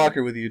 Back to the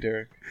locker with you,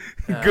 Derek.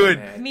 Oh, Good.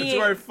 man. Me- That's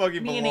where I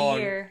fucking Me in belong.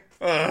 a year.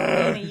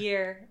 Ugh. Me in a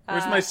year.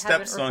 Where's my Haven't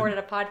stepson? recorded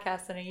a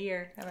podcast in a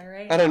year. Am I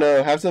right? I don't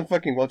know. Have some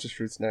fucking Welch's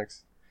fruit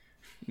snacks.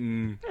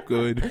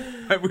 Good.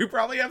 We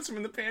probably have some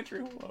in the pantry.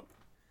 Hold up.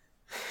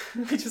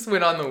 We just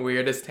went on the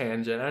weirdest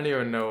tangent. I don't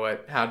even know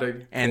how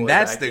to. And pull it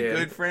that's back the in.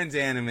 Good Friends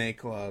Anime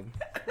Club.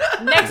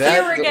 Next That's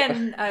year we're the-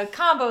 getting a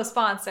combo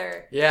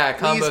sponsor. Yeah,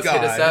 combos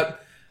hit us God.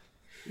 up.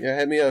 Yeah,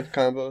 hit me up,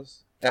 combos.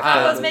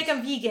 Combos make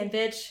them vegan,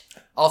 bitch.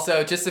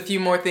 Also, just a few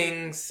more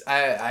things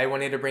I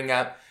wanted to bring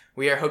up.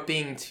 We are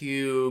hoping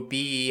to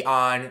be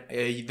on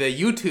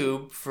the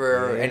YouTube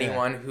for Yeah.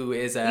 anyone who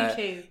is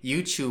a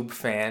YouTube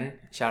fan.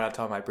 Shout out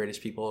to all my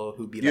British people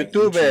who be like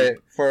YouTube YouTube.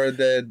 for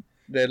the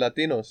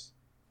Latinos.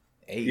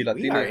 Hey, Y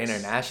we are Latinx.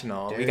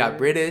 international. We Derek- got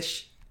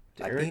British.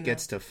 Derek Latino.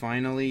 gets to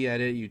finally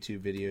edit YouTube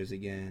videos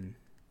again.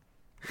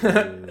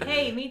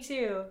 Hey, me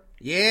too.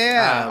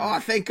 Yeah. Um, Oh,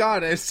 thank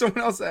God. There's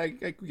someone else. We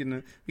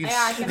can Yeah,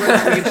 I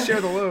can- we can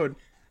share the load.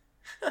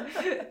 Am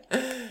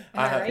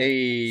I right?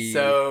 Hey.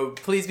 So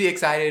please be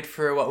excited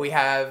for what we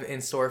have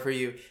in store for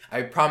you.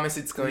 I promise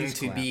it's going Please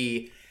to clap.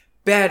 be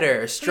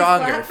better,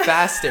 stronger, clap.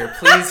 faster.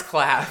 Please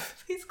clap.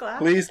 Please clap.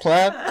 Please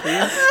clap.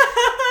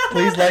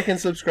 Please like and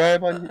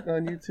subscribe on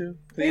YouTube.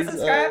 Please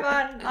subscribe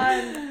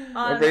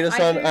on rate us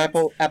on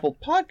iTunes. Apple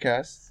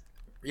Podcasts.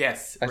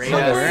 Yes, I rate saw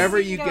that. us. Wherever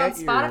We can you go get on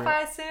your-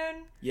 Spotify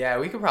soon. Yeah,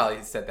 we could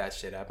probably set that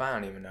shit up. I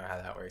don't even know how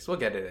that works. We'll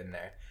get it in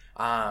there.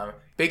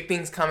 Big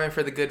things coming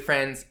for the Good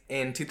Friends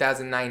in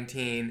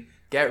 2019.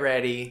 Get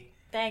ready.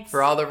 Thanks.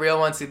 For all the real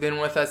ones who've been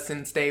with us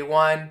since day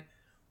one,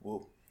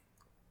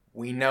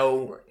 we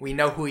know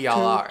who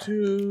y'all are.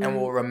 And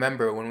we'll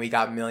remember when we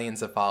got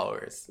millions of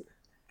followers.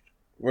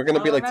 We're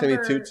gonna be I'll like Timmy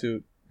remember- Toot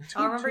Toot.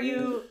 I'll remember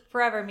you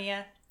forever,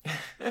 Mia.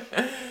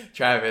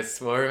 Travis,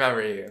 we'll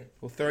remember you.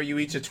 We'll throw you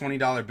each a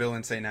 $20 bill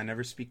and say, "Now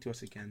never speak to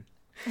us again."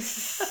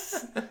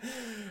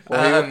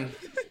 Well,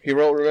 he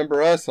won't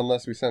remember us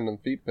unless we send him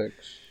feet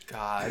pics.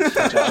 God,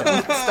 shut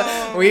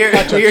up. we are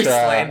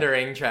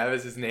slandering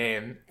Travis's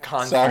name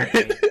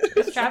constantly.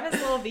 Sorry.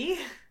 Travis Lil B.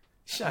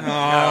 Shut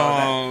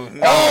Oh, up.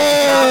 No,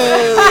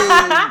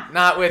 Oh!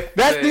 not with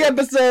That's the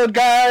episode,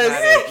 guys.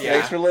 Not it, yeah.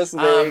 Thanks for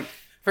listening.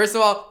 First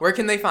of all, where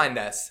can they find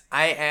us?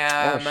 I Oh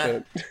am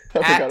shit! I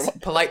forgot at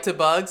about polite to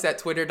bugs at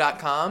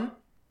twitter.com.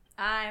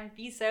 I'm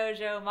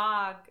Bisojo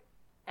Mog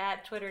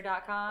at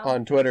twitter.com.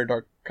 on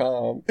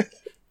Twitter.com.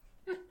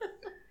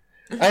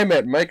 I'm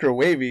at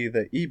Microwavy,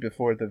 the E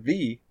before the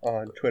V,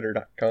 on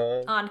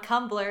Twitter.com. On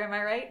Tumblr, am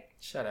I right?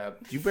 Shut up.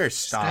 You better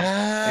stop. Stop.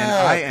 And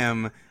I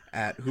am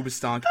at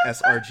Hubastonk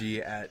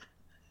SRG at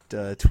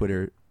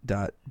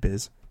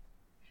twitter.biz.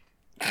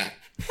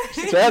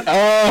 Shut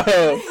up!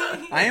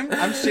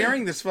 I'm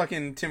sharing this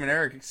fucking Tim and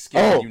Eric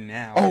skill Oh. with you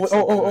now. Oh, It's oh,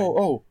 so oh, good. oh,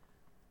 oh!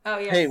 Oh,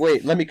 yeah. Hey,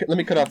 wait. Let me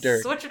cut off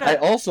Derek. Switch it up. I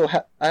also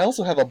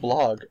have a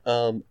blog,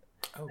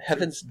 Oh,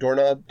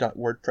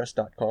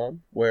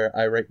 heavensdoorknob.wordpress.com, where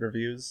I write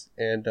reviews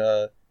and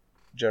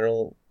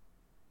general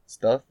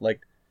stuff.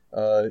 Like,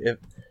 a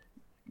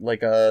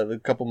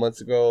couple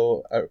months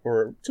ago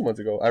or 2 months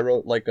ago, I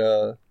wrote like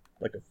a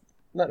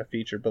not a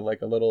feature, but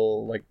like a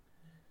little like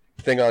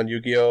thing on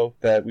Yu-Gi-Oh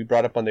that we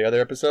brought up on the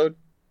other episode.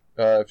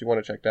 If you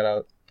want to check that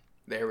out,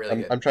 they're really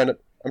good. I'm trying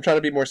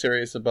to be more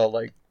serious about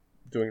like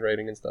doing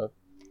writing and stuff.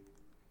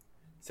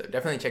 So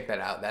definitely check that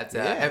out. That's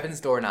Yeah. Heaven's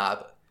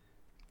Doorknob.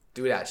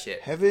 Do that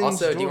shit. Heaven's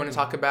Also, do you want to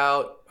Doorknob. talk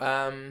about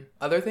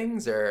other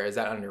things, or is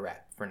that under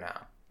wrap for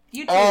now?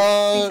 You too.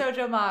 Uh,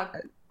 Bisojo Mog.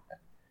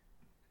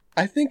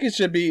 I think it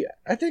should be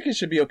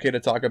okay to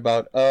talk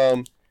about.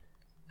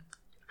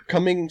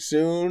 Coming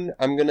soon,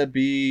 I'm gonna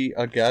be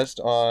a guest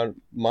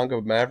on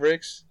Manga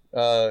Mavericks.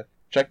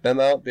 Check them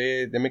out.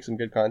 They make some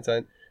good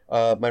content.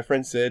 My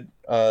friend Sid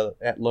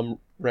at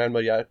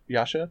Ranma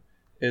Yasha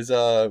is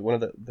one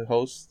of the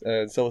hosts,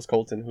 and so is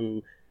Colton,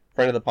 who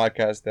friend of the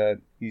podcast that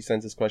he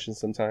sends us questions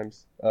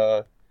sometimes.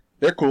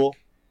 They're cool,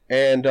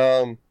 and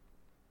I'm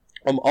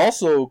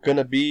also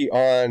gonna be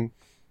on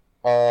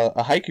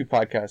a Haikyuu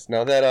podcast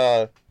now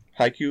that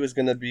Haikyuu is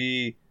gonna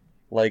be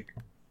like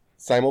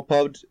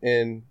simulpubbed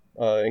in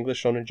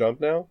English Shonen Jump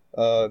now.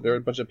 There are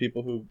a bunch of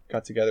people who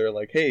got together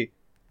like, hey,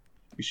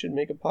 we should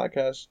make a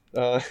podcast.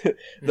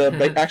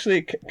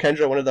 Actually,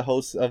 Kendra, one of the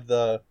hosts of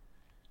the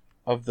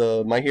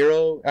My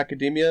Hero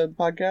Academia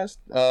podcast,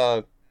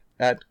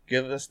 at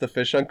Give Us the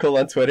Fish Uncle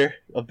on Twitter,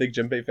 a big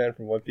Jinbei fan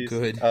from One Piece.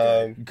 Good.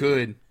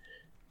 Good.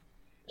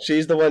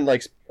 She's the one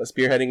like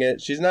spearheading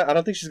it. She's not. I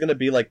don't think she's gonna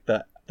be like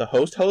the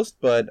host,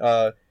 but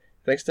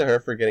thanks to her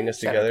for getting us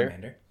Shout out, together.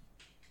 Commander.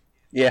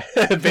 Yeah,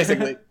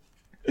 basically.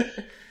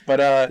 But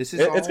it's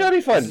gonna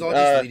be fun. This is all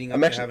just leading up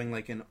I'm to actually. having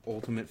like an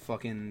ultimate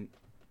fucking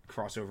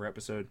crossover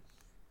episode.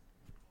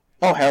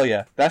 Oh hell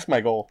yeah, that's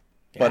my goal.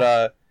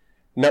 Yeah.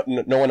 But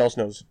no one else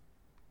knows,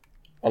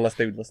 unless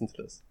they would listen to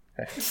this.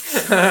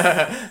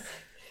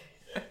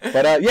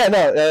 But yeah,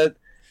 no.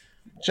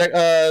 Check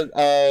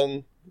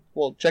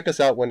check us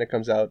out when it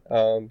comes out.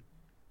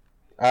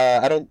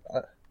 I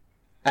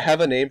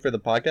have a name for the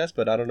podcast,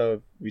 but I don't know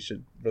if we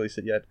should release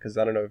it yet because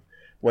I don't know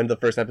when the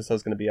first episode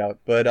is going to be out.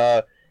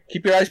 But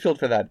keep your eyes peeled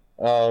for that.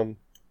 We're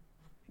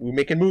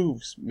making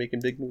moves,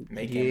 making big moves.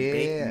 Making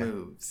big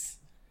moves.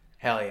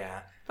 Hell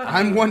yeah.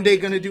 I'm one day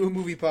gonna do a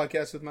movie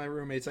podcast with my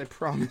roommates. I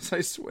promise.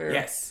 I swear.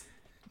 Yes.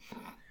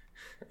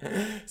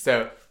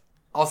 So,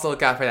 also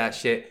look out for that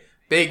shit.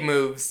 Big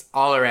moves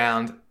all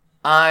around.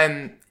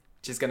 I'm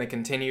just gonna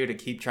continue to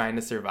keep trying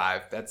to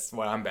survive. That's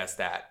what I'm best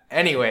at.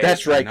 Anyway,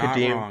 That's right, You're not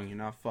Kadeem. wrong. You're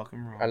not fucking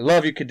wrong. I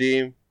love you,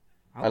 Kadeem.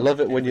 I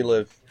love it when you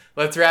live.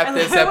 let's wrap I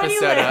this love it when you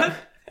episode up.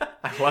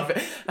 I love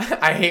it.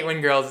 I hate when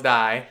girls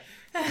die.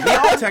 We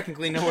all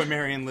technically know where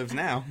Marion lives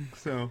now,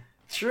 so.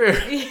 True.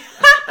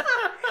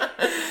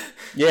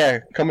 Yeah,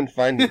 come and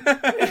find me. I'm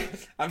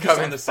just Come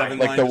on and the 7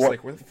 like line, the just one-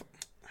 like, where the fuck?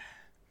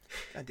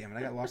 God damn it,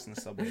 I got lost in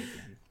the subway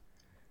again.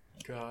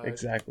 God.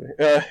 Exactly.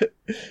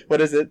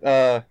 What is it?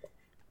 Fuck,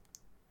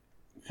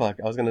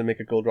 I was gonna make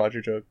a Gold Roger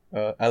joke.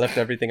 I left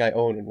everything I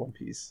own in One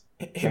Piece.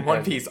 In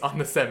One Piece on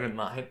the 7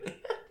 line.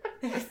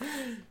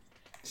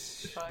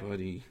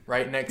 Buddy.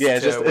 Right next Yeah,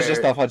 to it's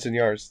just where- off Hudson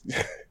Yards.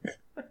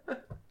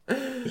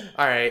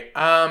 All right.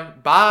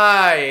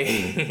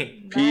 Bye.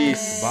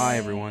 Peace. Bye,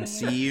 everyone.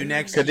 See you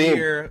next Kadeem.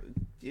 year.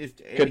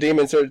 Kadeem,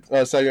 insert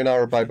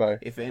sayonara, bye bye.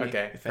 If any,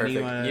 Okay, if perfect.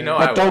 anyone, You know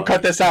I But don't will.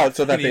 cut this out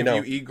so that any they of know.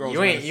 You, e-girls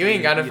You ain't- wanna you ain't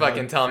see gotta me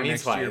fucking hug tell for me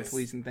next year, twice.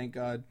 please and thank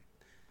God.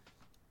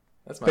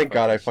 That's my Thank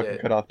God I shit. fucking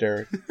cut off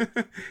Derek.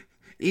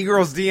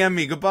 E-girls DM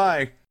me.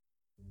 Goodbye.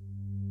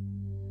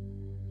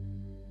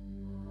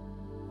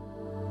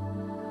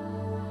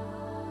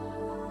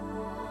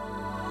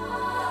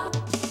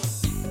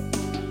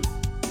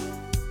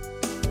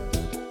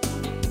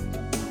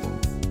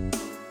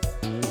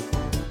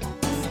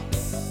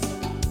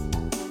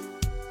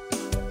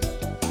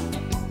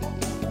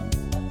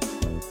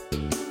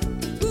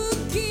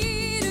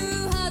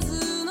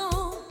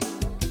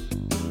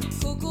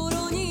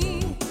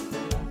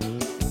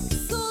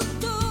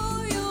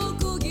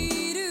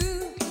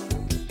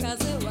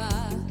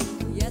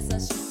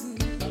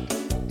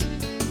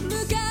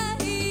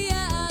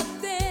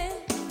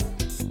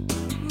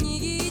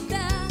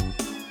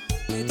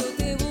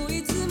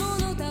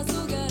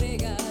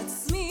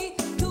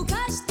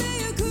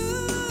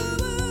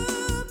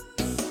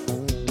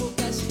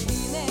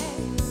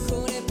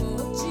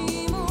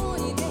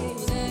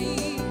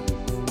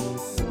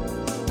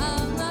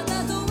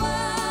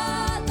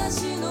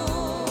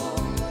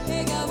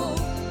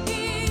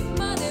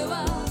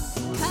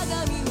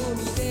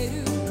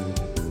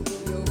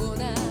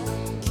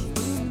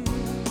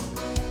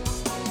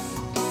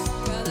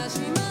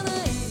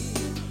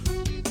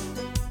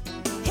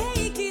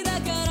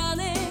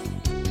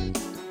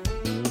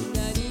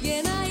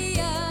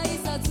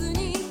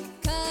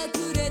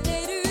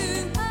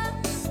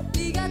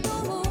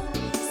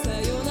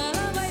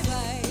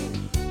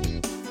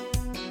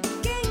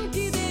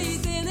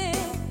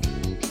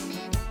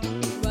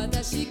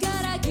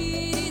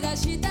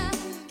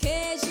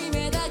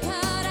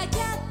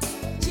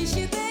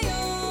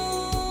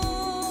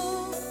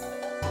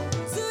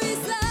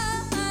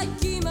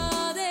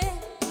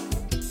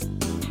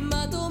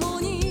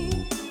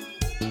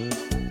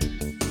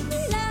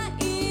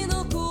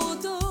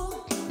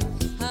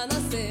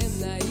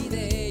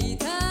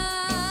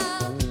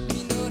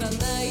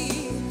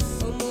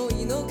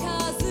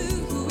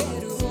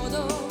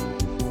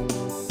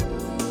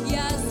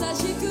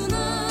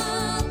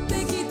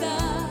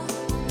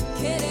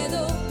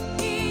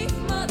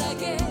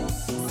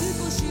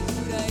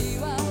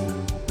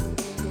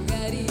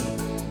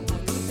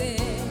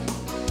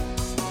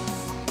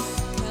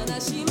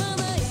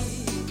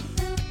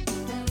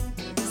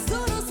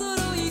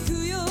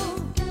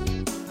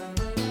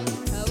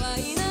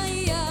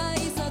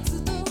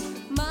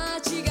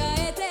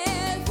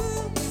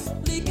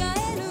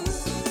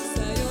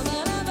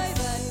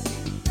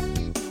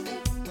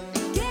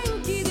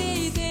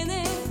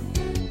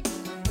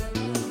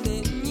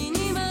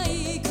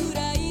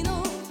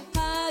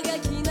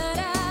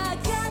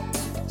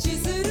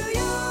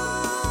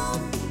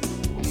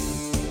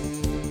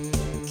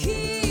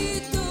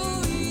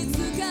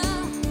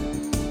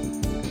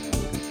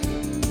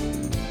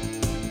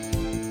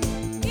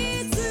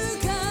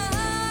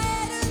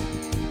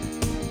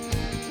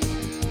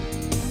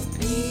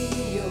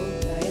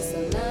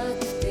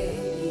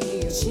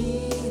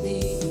 deep.